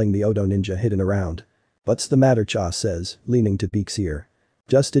and smelling the Odo ninja hidden around. "What's the matter?" Cha says, leaning to Beak's ear.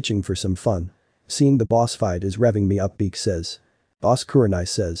 "Just itching for some fun. Seeing the boss fight is revving me up," Beak says. "Boss Kurenai,"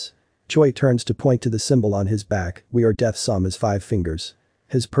 says. Choi turns to point to the symbol on his back. "We are Death Sama's 5 fingers.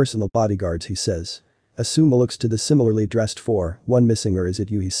 His personal bodyguards," he says. Asuma looks to the similarly dressed 4, "One missing, or is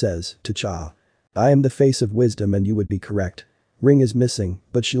it you?" he says, to Cha. "I am the face of wisdom and you would be correct. Ring is missing,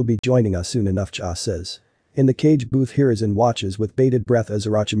 but she'll be joining us soon enough," Cha says. In the cage booth, Hiruzen watches with bated breath as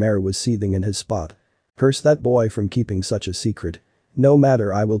Orochimaru was seething in his spot. "Curse that boy from keeping such a secret. No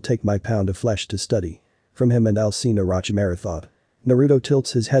matter, I will take my pound of flesh to study from him and I'll see," Orochimaru thought. Naruto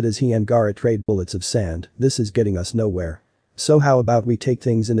tilts his head as he and Gaara trade bullets of sand. "This is getting us nowhere. So how about we take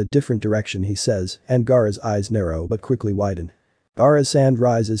things in a different direction," he says, and Gaara's eyes narrow but quickly widen. Gaara's hand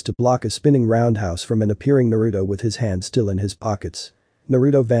rises to block a spinning roundhouse from an appearing Naruto with his hand still in his pockets.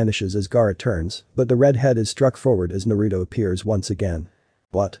 Naruto vanishes as Gaara turns, but the red head is struck forward as Naruto appears once again.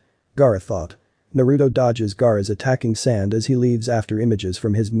 "What?" Gaara thought. Naruto dodges Gaara's attacking sand as he leaves after images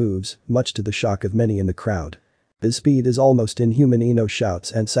from his moves, much to the shock of many in the crowd. His speed is almost inhuman, Ino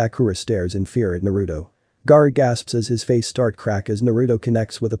shouts, and Sakura stares in fear at Naruto. Gaara gasps as his face starts crack as Naruto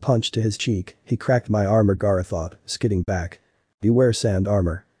connects with a punch to his cheek. "He cracked my armor," Gaara thought, skidding back. "Beware sand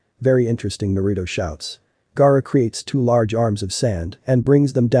armor." "Very interesting," Naruto shouts. Gaara creates 2 large arms of sand and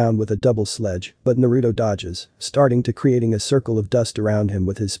brings them down with a double sledge, but Naruto dodges, starting to creating a circle of dust around him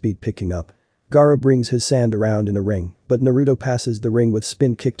with his speed picking up. Gaara brings his sand around in a ring, but Naruto passes the ring with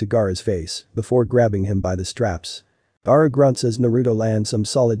spin kick to Gaara's face before grabbing him by the straps. Gaara grunts as Naruto lands some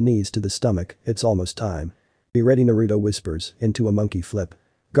solid knees to the stomach. "It's almost time. Be ready," Naruto whispers, into a monkey flip.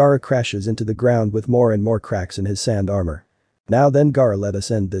 Gaara crashes into the ground with more and more cracks in his sand armor. "Now then, Gaara, let us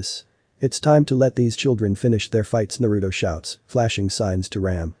end this. It's time to let these children finish their fights," Naruto shouts, flashing signs to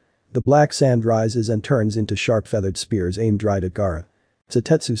Ram. The black sand rises and turns into sharp feathered spears aimed right at Gaara.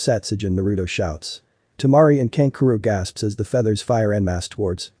 "Zatetsu Satsujin," Naruto shouts. Temari and Kankuro gasps as the feathers fire en masse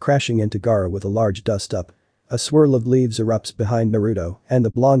towards, crashing into Gaara with a large dust up. A swirl of leaves erupts behind Naruto, and the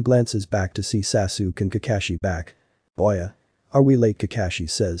blonde glances back to see Sasuke and Kakashi back. "Boya. Are we late?" Kakashi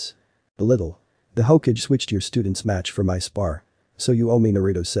says. "A little. The Hokage switched your student's match for my spar. So you owe me,"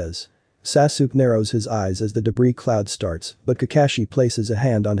 Naruto says. Sasuke narrows his eyes as the debris cloud starts, but Kakashi places a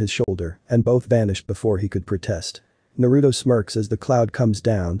hand on his shoulder, and both vanish before he could protest. Naruto smirks as the cloud comes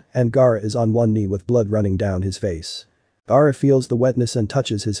down, and Gaara is on one knee with blood running down his face. Gaara feels the wetness and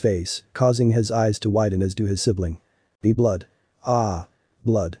touches his face, causing his eyes to widen as do his sibling. "Be blood." "Ah.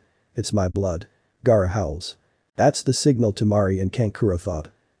 Blood. It's my blood." Gaara howls. That's the signal, Temari and Kankuro thought.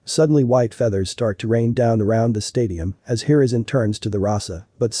 Suddenly white feathers start to rain down around the stadium as Hiruzen turns to the Rasa,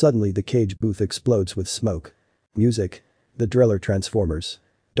 but suddenly the cage booth explodes with smoke. Music. The Driller Transformers.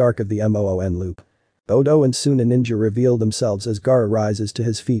 Dark of the Moon loop. Odo and Suna Ninja reveal themselves as Gaara rises to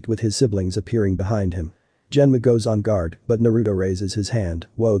his feet with his siblings appearing behind him. Genma goes on guard, but Naruto raises his hand.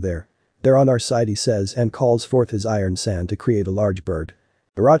 "Whoa there. They're on our side," he says, and calls forth his iron sand to create a large bird.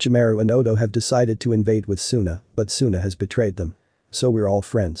 Orochimaru and Odo have decided to invade with Suna, but Suna has betrayed them. "So we're all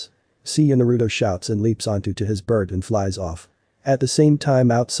friends. See ya," Naruto shouts and leaps onto his bird and flies off. At the same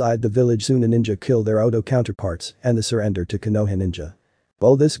time, outside the village, Suna Ninja kill their Odo counterparts and they surrender to Konoha Ninja.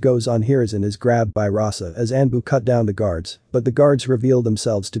 While this goes on, Hiruzen is grabbed by Rasa as Anbu cut down the guards, but the guards reveal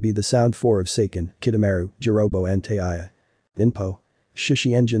themselves to be the Sound Four of Seiken, Kidomaru, Jirobo and Teiya. "Inpo.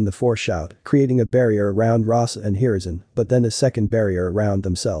 Shishi Engine," the four shout, creating a barrier around Rasa and Hiruzen, but then a second barrier around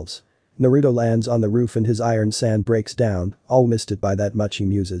themselves. Naruto lands on the roof and his iron sand breaks down. "All missed it by that much," he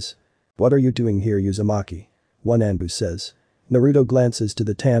muses. "What are you doing here, Uzumaki?" one Anbu says. Naruto glances to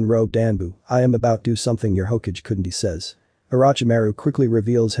the tan-robed Anbu. "I am about to do something your Hokage couldn't," he says. Orochimaru quickly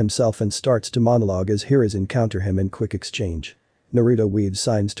reveals himself and starts to monologue as Hiruzen counter him in quick exchange. Naruto weaves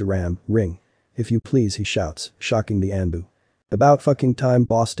signs to Ram. "Ring. If you please," he shouts, shocking the Anbu. "About fucking time,"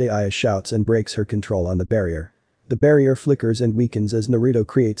 Boss Teiya shouts and breaks her control on the barrier. The barrier flickers and weakens as Naruto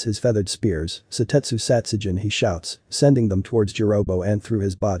creates his feathered spears. "Zatetsu Satsujin," he shouts, sending them towards Jirobo and through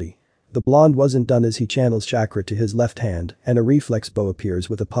his body. The blonde wasn't done as he channels chakra to his left hand and a reflex bow appears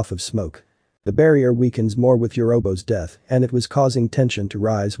with a puff of smoke. The barrier weakens more with Jirobo's death and it was causing tension to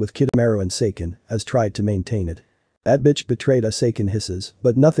rise with Kidomaru and Seiken as tried to maintain it. "That bitch betrayed us," Seiken hisses,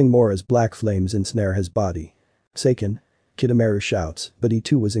 but nothing more as black flames ensnare his body. "Seiken?" Kidomaru shouts, but he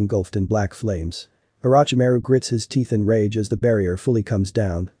too was engulfed in black flames. Orochimaru grits his teeth in rage as the barrier fully comes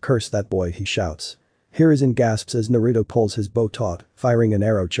down. "Curse that boy," he shouts. Hiruzen gasps as Naruto pulls his bow taut, firing an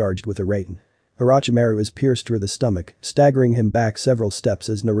arrow charged with a raten. Orochimaru is pierced through the stomach, staggering him back several steps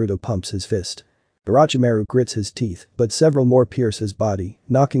as Naruto pumps his fist. Orochimaru grits his teeth, but several more pierce his body,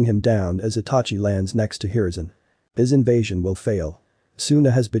 knocking him down as Itachi lands next to Hiruzen. His invasion will fail.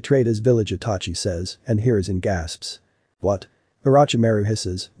 Suna has betrayed his village, Itachi says, and Hiruzen gasps. What? Orochimaru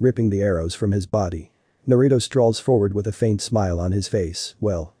hisses, ripping the arrows from his body. Naruto strolls forward with a faint smile on his face.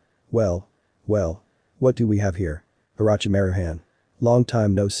 Well. What do we have here? Orochimaru-han. Long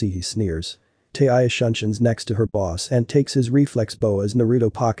time no see, he sneers. Taiya shunshuns next to her boss and takes his reflex bow as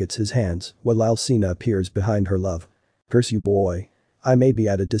Naruto pockets his hands while Alcina appears behind her love. Curse you, boy. I may be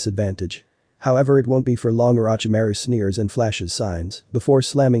at a disadvantage. However, it won't be for long. Orochimaru sneers and flashes signs before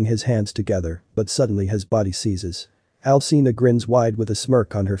slamming his hands together, but suddenly his body seizes. Alcina grins wide with a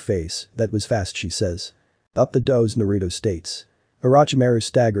smirk on her face. That was fast, she says. Up the doze, Naruto states. Orochimaru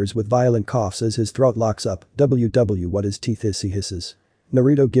staggers with violent coughs as his throat locks up. What his teeth hiss, he hisses.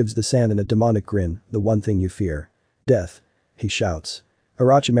 Naruto gives the Sannin a demonic grin. The one thing you fear. Death. He shouts.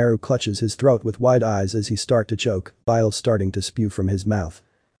 Orochimaru clutches his throat with wide eyes as he starts to choke, bile starting to spew from his mouth.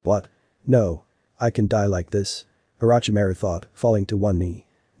 What? No. I can die like this. Orochimaru thought, falling to one knee.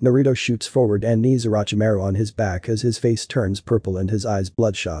 Naruto shoots forward and knees Orochimaru on his back as his face turns purple and his eyes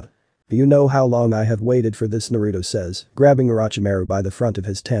bloodshot. You know how long I have waited for this, Naruto says, grabbing Orochimaru by the front of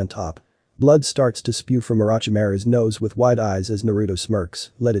his tan top. Blood starts to spew from Orochimaru's nose with wide eyes as Naruto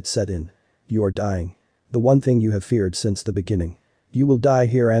smirks. Let it set in. You are dying. The one thing you have feared since the beginning. You will die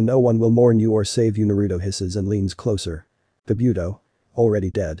here and no one will mourn you or save you, Naruto hisses and leans closer. Kabuto.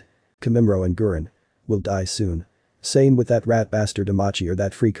 Already dead. Kamimuro and Gurren. Will die soon. Same with that rat bastard Amachi or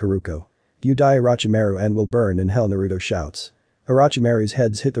that freak Haruko. You die, Orochimaru, and will burn in hell, Naruto shouts. Orochimaru's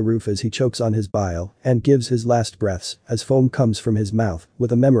heads hit the roof as he chokes on his bile and gives his last breaths as foam comes from his mouth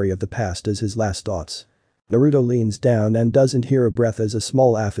with a memory of the past as his last thoughts. Naruto leans down and doesn't hear a breath as a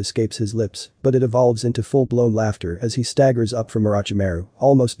small laugh escapes his lips, but it evolves into full-blown laughter as he staggers up from Orochimaru,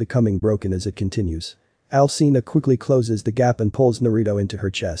 almost becoming broken as it continues. Alcina quickly closes the gap and pulls Naruto into her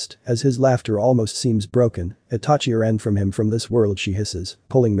chest as his laughter almost seems broken. Itachi ran from him from this world, she hisses,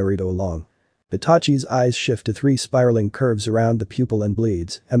 pulling Naruto along. Itachi's eyes shift to three spiraling curves around the pupil and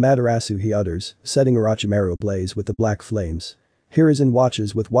bleeds. Amaterasu, he utters, setting Orochimaru ablaze with the black flames. Hiruzen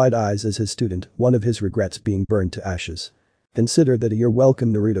watches with wide eyes as his student, one of his regrets being burned to ashes. Consider that you're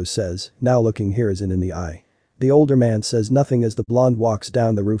welcome, Naruto says, now looking Hiruzen in the eye. The older man says nothing as the blonde walks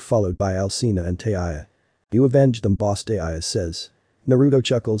down the roof followed by Alcina and Taiya. You avenged them, boss, Taiya says. Naruto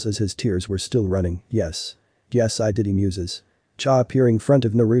chuckles as his tears were still running. Yes, I did, he muses. Cha appearing in front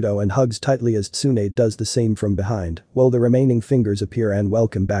of Naruto and hugs tightly as Tsunade does the same from behind, while the remaining fingers appear and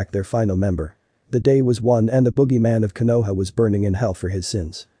welcome back their final member. The day was won and the boogeyman of Konoha was burning in hell for his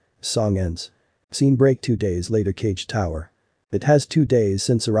sins. Song ends. Scene break. 2 days later, Cage Tower. It has 2 days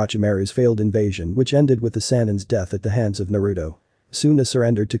since Orochimaru's failed invasion, which ended with the Sannin's death at the hands of Naruto. Suna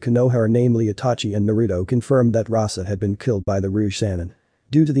surrendered to Konoha, namely Itachi, and Naruto confirmed that Rasa had been killed by the Rouge Sannin.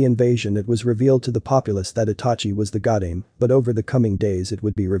 Due to the invasion, it was revealed to the populace that Itachi was the god aim, but over the coming days it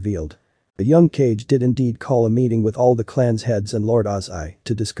would be revealed. The young Cage did indeed call a meeting with all the clan's heads and Lord Ozai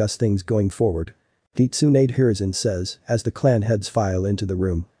to discuss things going forward. Tsunade, Hiruzen says, as the clan heads file into the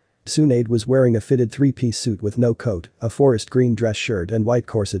room. Tsunade was wearing a fitted 3-piece suit with no coat, a forest green dress shirt and white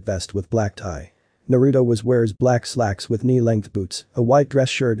corset vest with black tie. Naruto wears black slacks with knee-length boots, a white dress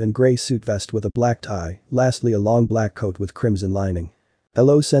shirt and grey suit vest with a black tie, lastly a long black coat with crimson lining.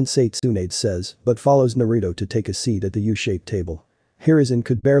 Hello, Sensei, Tsunade says, but follows Naruto to take a seat at the U-shaped table. Hiruzen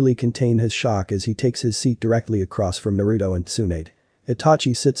could barely contain his shock as he takes his seat directly across from Naruto and Tsunade.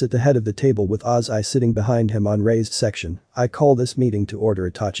 Itachi sits at the head of the table with Ozai sitting behind him on raised section. I call this meeting to order,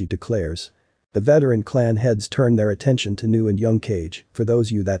 Itachi declares. The veteran clan heads turn their attention to new and young Cage. For those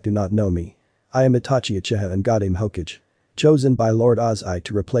you that do not know me, I am Itachi Uchiha and Godame Hokage. Chosen by Lord Ozai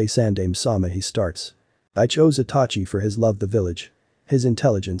to replace Sandaime Sama, he starts. I chose Itachi for his love the village, his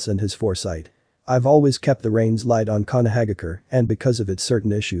intelligence and his foresight. I've always kept the reins light on Konohagakure and because of it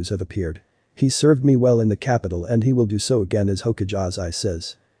certain issues have appeared. He served me well in the capital and he will do so again as Hokage, Ozai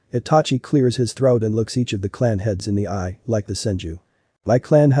says. Itachi clears his throat and looks each of the clan heads in the eye, like the Senju. My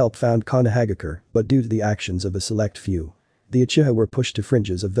clan helped found Konohagakure, but due to the actions of a select few, the Uchiha were pushed to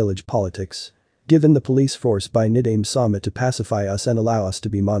fringes of village politics. Given the police force by Nidaime Sama to pacify us and allow us to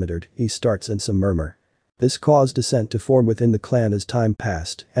be monitored, he starts and some murmur. This caused dissent to form within the clan as time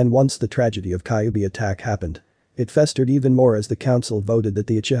passed, and once the tragedy of Kyuubi attack happened, it festered even more as the council voted that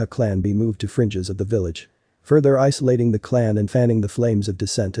the Uchiha clan be moved to fringes of the village. Further isolating the clan and fanning the flames of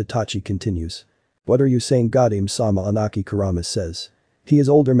dissent, Itachi continues. What are you saying, Godame Sama, Anaki Kurama says. He is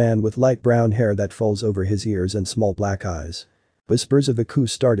older man with light brown hair that falls over his ears and small black eyes. Whispers of a coup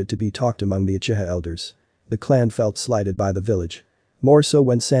started to be talked among the Uchiha elders. The clan felt slighted by the village. More so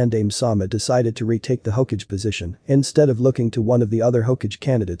when Sandaime Sama decided to retake the Hokage position instead of looking to one of the other Hokage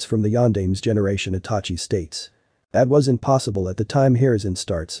candidates from the Yondaime's generation, Itachi states. That wasn't possible at the time Hiruzen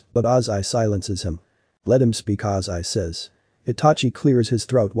starts, but Ozai silences him. Let him speak, Ozai says. Itachi clears his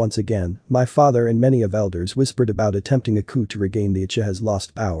throat once again. My father and many of elders whispered about attempting a coup to regain the Uchiha's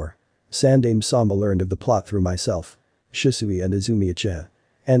lost power. Sandaime Sama learned of the plot through myself, Shisui and Izumi Uchiha.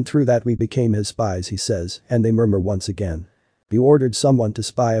 And through that we became his spies, he says, and they murmur once again. You ordered someone to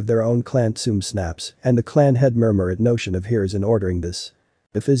spy of their own clan. Tsum snaps, and the clan head murmur at notion of Hiruzen ordering this.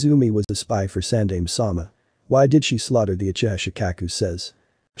 If Izumi was a spy for Sandaime Sama, why did she slaughter the Uchiha? Shikaku says.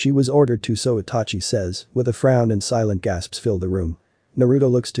 She was ordered to, so Itachi says, with a frown, and silent gasps fill the room.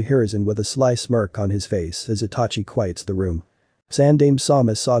 Naruto looks to Hiruzen with a sly smirk on his face as Itachi quiets the room. Sandaime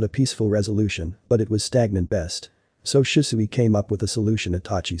Sama sought a peaceful resolution, but it was stagnant best. So Shisui came up with a solution,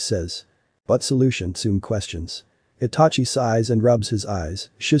 Itachi says. What solution? Tsum questions. Itachi sighs and rubs his eyes.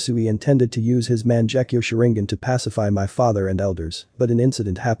 Shisui intended to use his Mangekyo Sharingan to pacify my father and elders, but an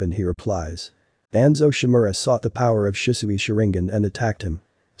incident happened, he replies. Danzo Shimura sought the power of Shisui's Sharingan and attacked him,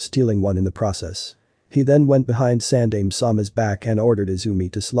 stealing one in the process. He then went behind Sandaime Sama's back and ordered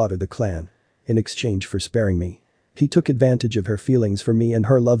Izumi to slaughter the clan. In exchange for sparing me. He took advantage of her feelings for me and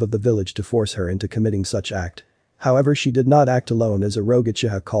her love of the village to force her into committing such act. However, she did not act alone, as a rogue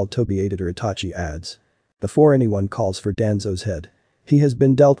Uchiha called Tobiator, Itachi adds. Before anyone calls for Danzo's head, he has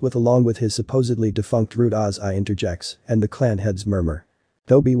been dealt with along with his supposedly defunct root. Ozai interjects, and the clan heads murmur.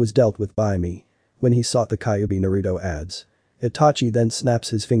 Tobi was dealt with by me. When he sought the Kyuubi, Naruto adds. Itachi then snaps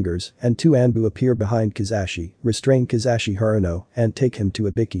his fingers and two Anbu appear behind Kizashi, restrain Kizashi Haruno, and take him to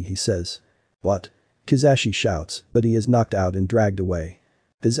Ibiki, he says. What? Kizashi shouts, but he is knocked out and dragged away.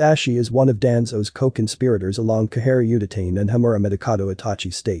 Kizashi is one of Danzo's co-conspirators along Kaharu Utatane and Hamura Medikado,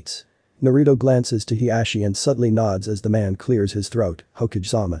 Itachi states. Naruto glances to Hiashi and subtly nods as the man clears his throat.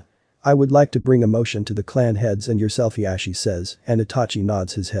 Hokage-sama. I would like to bring a motion to the clan heads and yourself, Hiashi says, and Itachi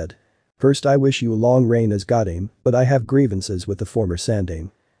nods his head. First, I wish you a long reign as Godame, but I have grievances with the former Sandaime.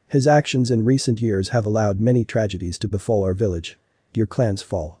 His actions in recent years have allowed many tragedies to befall our village. Your clan's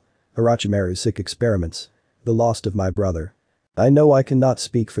fall. Orochimaru's sick experiments. The loss of my brother. I know I cannot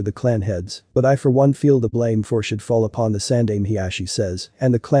speak for the clan heads, but I for one feel the blame for should fall upon the Sandaime, Hiashi says,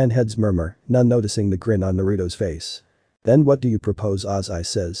 and the clan heads murmur, none noticing the grin on Naruto's face. Then what do you propose? Ozai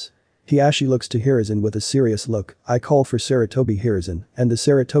says. Hiashi looks to Hiruzen with a serious look. I call for Sarutobi Hiruzen, and the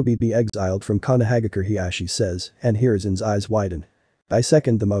Sarutobi be exiled from Konohagakure, Hiashi says, and Hiruzen's eyes widen. I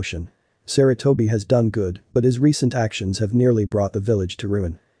second the motion. Sarutobi has done good, but his recent actions have nearly brought the village to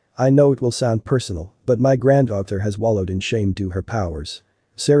ruin. I know it will sound personal, but my granddaughter has wallowed in shame due her powers.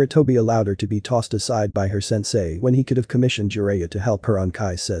 Sarutobi allowed her to be tossed aside by her sensei when he could have commissioned Jiraiya to help her on,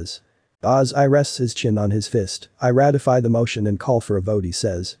 Kai says. Ozai rests his chin on his fist. I ratify the motion and call for a vote, he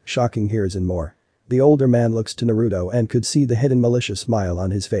says, shocking Hiruzen more. The older man looks to Naruto and could see the hidden malicious smile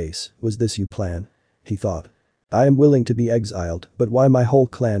on his face. Was this your plan? He thought. I am willing to be exiled, but why my whole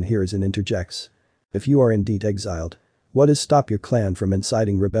clan? Hiruzen interjects. If you are indeed exiled, what has stopped your clan from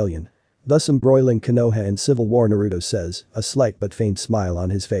inciting rebellion? Thus embroiling Konoha in civil war, Naruto says, a slight but faint smile on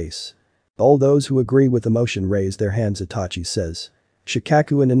his face. All those who agree with the motion raise their hands, Itachi says.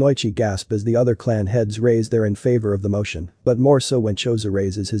 Shikaku and Inoichi gasp as the other clan heads raise their in favor of the motion, but more so when Choza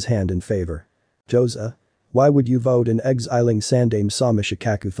raises his hand in favor. Choza? Why would you vote in exiling Sandaime Sama?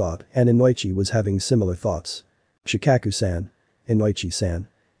 Shikaku thought, and Inoichi was having similar thoughts. Shikaku-san. Inoichi-san.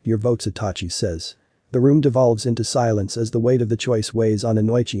 Your votes, Itachi says. The room devolves into silence as the weight of the choice weighs on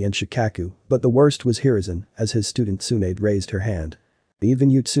Inoichi and Shikaku, but the worst was Hiruzen, as his student Tsunade raised her hand. Even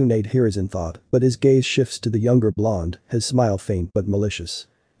you, Tsunade, Hiruzen thought, but his gaze shifts to the younger blonde, his smile faint but malicious.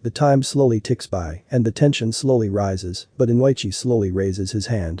 The time slowly ticks by, and the tension slowly rises, but Inoichi slowly raises his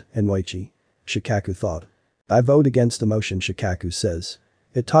hand. Inoichi? Shikaku thought. I vote against the motion, Shikaku says.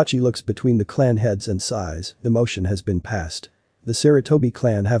 Itachi looks between the clan heads and sighs. The motion has been passed. The Sarutobi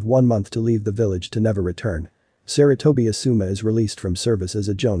clan have 1 month to leave the village to never return. Sarutobi Asuma is released from service as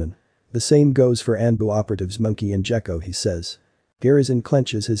a jonin. The same goes for Anbu operatives Monkey and Gecko, he says. Hiruzen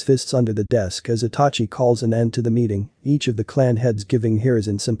clenches his fists under the desk as Itachi calls an end to the meeting, each of the clan heads giving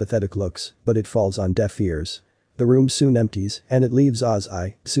Hiruzen sympathetic looks, but it falls on deaf ears. The room soon empties, and it leaves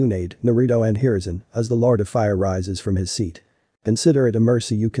Ozai, Tsunade, Naruto and Hiruzen as the Lord of Fire rises from his seat. Consider it a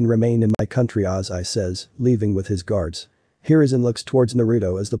mercy you can remain in my country, Ozai says, leaving with his guards. Hiruzen looks towards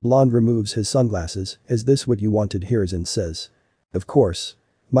Naruto as the blonde removes his sunglasses. Is this what you wanted? Hiruzen says. Of course.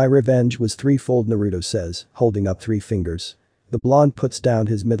 My revenge was threefold, Naruto says, holding up 3 fingers. The blonde puts down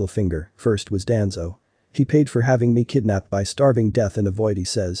his middle finger. First was Danzo. He paid for having me kidnapped by starving death and avoid, he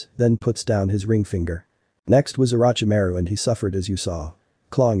says, then puts down his ring finger. Next was Orochimaru, and he suffered as you saw.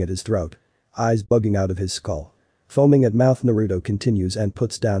 Clawing at his throat. Eyes bugging out of his skull. Foaming at mouth, Naruto continues and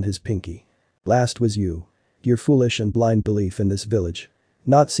puts down his pinky. Last was you. Your foolish and blind belief in this village.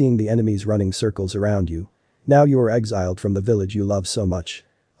 Not seeing the enemies running circles around you. Now you are exiled from the village you love so much.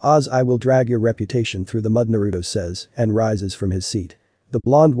 Oz, I will drag your reputation through the mud, Naruto says and rises from his seat. The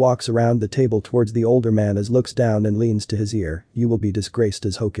blonde walks around the table towards the older man as looks down and leans to his ear. You will be disgraced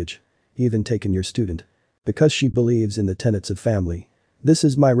as Hokage. Even taken your student. Because she believes in the tenets of family. This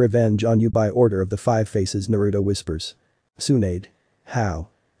is my revenge on you by order of the five faces, Naruto whispers. Tsunade. How?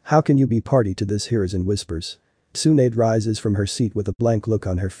 How can you be party to this? Hiruzen whispers. Tsunade rises from her seat with a blank look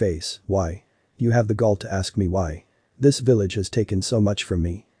on her face. Why? You have the gall to ask me why. This village has taken so much from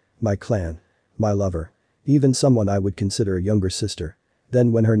me. My clan. My lover. Even someone I would consider a younger sister.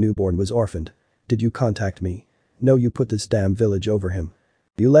 Then when her newborn was orphaned. Did you contact me? No, you put this damn village over him.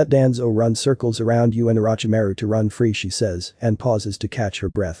 You let Danzo run circles around you and Orochimaru to run free, she says and pauses to catch her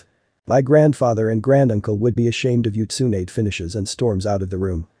breath. My grandfather and granduncle would be ashamed of you, Tsunade finishes and storms out of the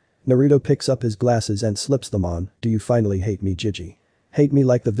room. Naruto picks up his glasses and slips them on. Do you finally hate me, Gigi? Hate me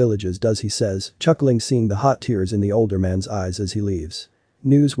like the villages does, he says, chuckling, seeing the hot tears in the older man's eyes as he leaves.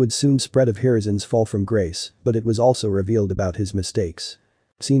 News would soon spread of Hiruzen's fall from grace, but it was also revealed about his mistakes.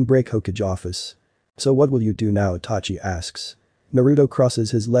 Scene break. Hokage office. So what will you do now? Itachi asks. Naruto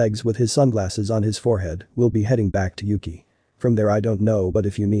crosses his legs with his sunglasses on his forehead. We'll be heading back to Yuki. From there I don't know, but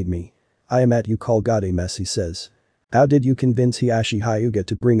if you need me. I am at you, call God a mess, he says. How did you convince Hiashi Hyuga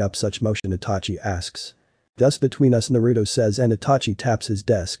to bring up such motion? Itachi asks. Dust between us, Naruto says and Itachi taps his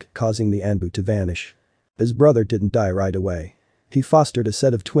desk, causing the Anbu to vanish. His brother didn't die right away. He fostered a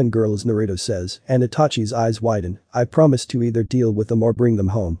set of twin girls, Naruto says and Itachi's eyes widen. I promised to either deal with them or bring them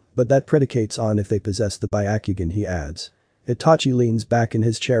home, but that predicates on if they possess the Byakugan, he adds. Itachi leans back in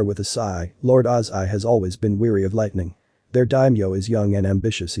his chair with a sigh. Lord Ozai has always been weary of lightning. Their daimyo is young and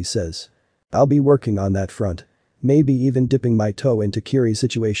ambitious, he says. I'll be working on that front. Maybe even dipping my toe into Kiri's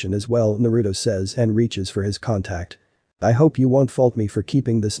situation as well, Naruto says and reaches for his contact. I hope you won't fault me for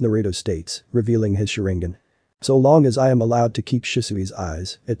keeping this, Naruto states, revealing his Sharingan. So long as I am allowed to keep Shisui's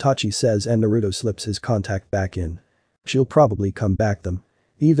eyes, Itachi says and Naruto slips his contact back in. She'll probably come back them.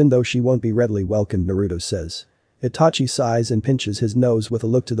 Even though she won't be readily welcomed, Naruto says. Itachi sighs and pinches his nose with a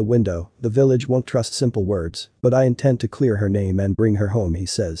look to the window. The village won't trust simple words, but I intend to clear her name and bring her home, he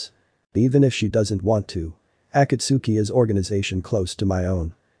says. Even if she doesn't want to. Akatsuki is organization close to my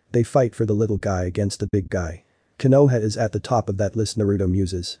own. They fight for the little guy against the big guy. Konoha is at the top of that list, Naruto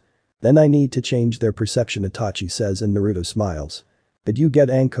muses. Then I need to change their perception, Itachi says and Naruto smiles. Did you get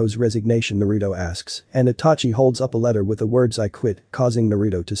Anko's resignation? Naruto asks and Itachi holds up a letter with the words I quit, causing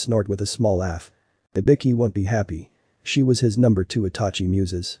Naruto to snort with a small laugh. Ibiki won't be happy. She was his number 2, Itachi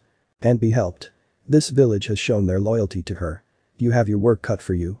muses. And be helped. This village has shown their loyalty to her. You have your work cut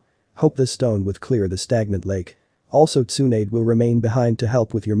for you. Hope this stone would clear the stagnant lake. Also Tsunade will remain behind to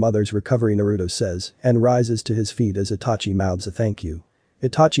help with your mother's recovery, Naruto says and rises to his feet as Itachi mouths a thank you.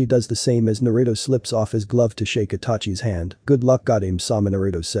 Itachi does the same as Naruto slips off his glove to shake Itachi's hand. Good luck, Godame-sama,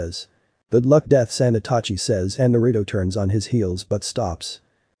 Naruto says. Good luck, Death-san, Itachi says and Naruto turns on his heels but stops.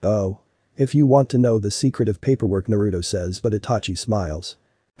 Oh. If you want to know the secret of paperwork, Naruto says but Itachi smiles.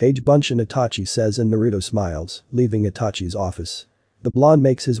 Page Bunshin, Itachi says and Naruto smiles, leaving Itachi's office. The blonde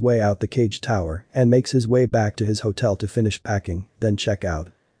makes his way out the cage tower and makes his way back to his hotel to finish packing, then check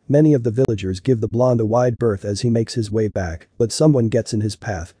out. Many of the villagers give the blonde a wide berth as he makes his way back, but someone gets in his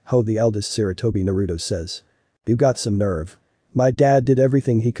path. Ho, the eldest Sarutobi, Naruto says. You got some nerve. My dad did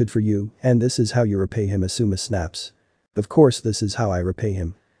everything he could for you, and this is how you repay him, Asuma snaps. Of course this is how I repay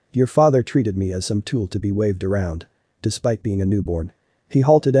him. Your father treated me as some tool to be waved around. Despite being a newborn. He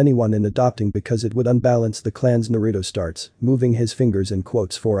halted anyone in adopting because it would unbalance the clans, Naruto starts, moving his fingers in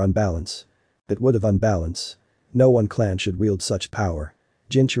quotes for unbalance. It would have unbalance. No one clan should wield such power.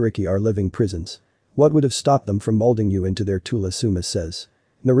 Jinchuriki are living prisons. What would have stopped them from molding you into their tool, Asuma says.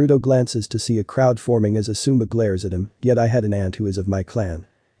 Naruto glances to see a crowd forming as Asuma glares at him. Yet I had an aunt who is of my clan.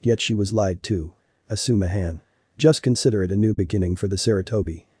 Yet she was lied to. Asuma-han. Just consider it a new beginning for the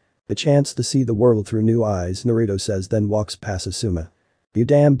Sarutobi. The chance to see the world through new eyes, Naruto says, then walks past Asuma. You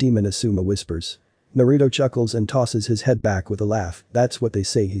damn demon, Asuma whispers. Naruto chuckles and tosses his head back with a laugh. That's what they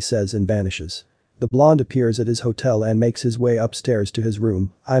say, he says and vanishes. The blonde appears at his hotel and makes his way upstairs to his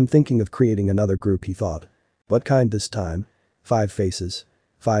room. I'm thinking of creating another group, he thought. What kind this time? 5 faces.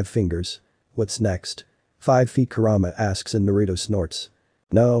 5 fingers. What's next? 5 feet, Kurama asks and Naruto snorts.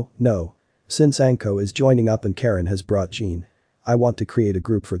 No. Since Anko is joining up and Karen has brought Jean. I want to create a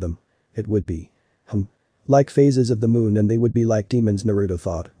group for them. It would be. Like phases of the moon and they would be like demons, Naruto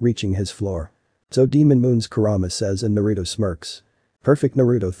thought, reaching his floor. So demon moons, Kurama says and Naruto smirks. Perfect,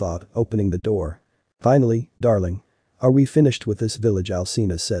 Naruto thought, opening the door. Finally, darling. Are we finished with this village,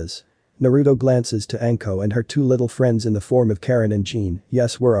 Alcina says. Naruto glances to Anko and her two little friends in the form of Karen and Jean.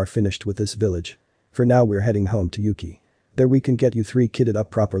 Yes, we're finished with this village. For now we're heading home to Yuki. There we can get you three kitted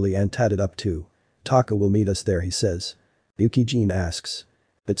up properly and tatted up too. Taka will meet us there, he says. Yuki, Jean asks.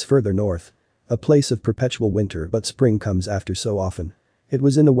 It's further north. A place of perpetual winter, but spring comes after so often. It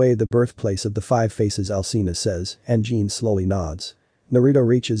was in a way the birthplace of the five faces, Alcina says, and Jean slowly nods. Naruto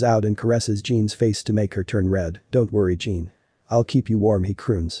reaches out and caresses Jean's face to make her turn red. Don't worry, Jean. I'll keep you warm, he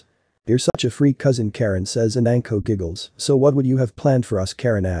croons. You're such a freak, cousin, Karen says, and Anko giggles. So what would you have planned for us,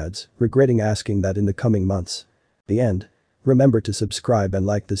 Karen adds, regretting asking that in the coming months. The end. Remember to subscribe and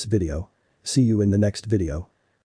like this video. See you in the next video.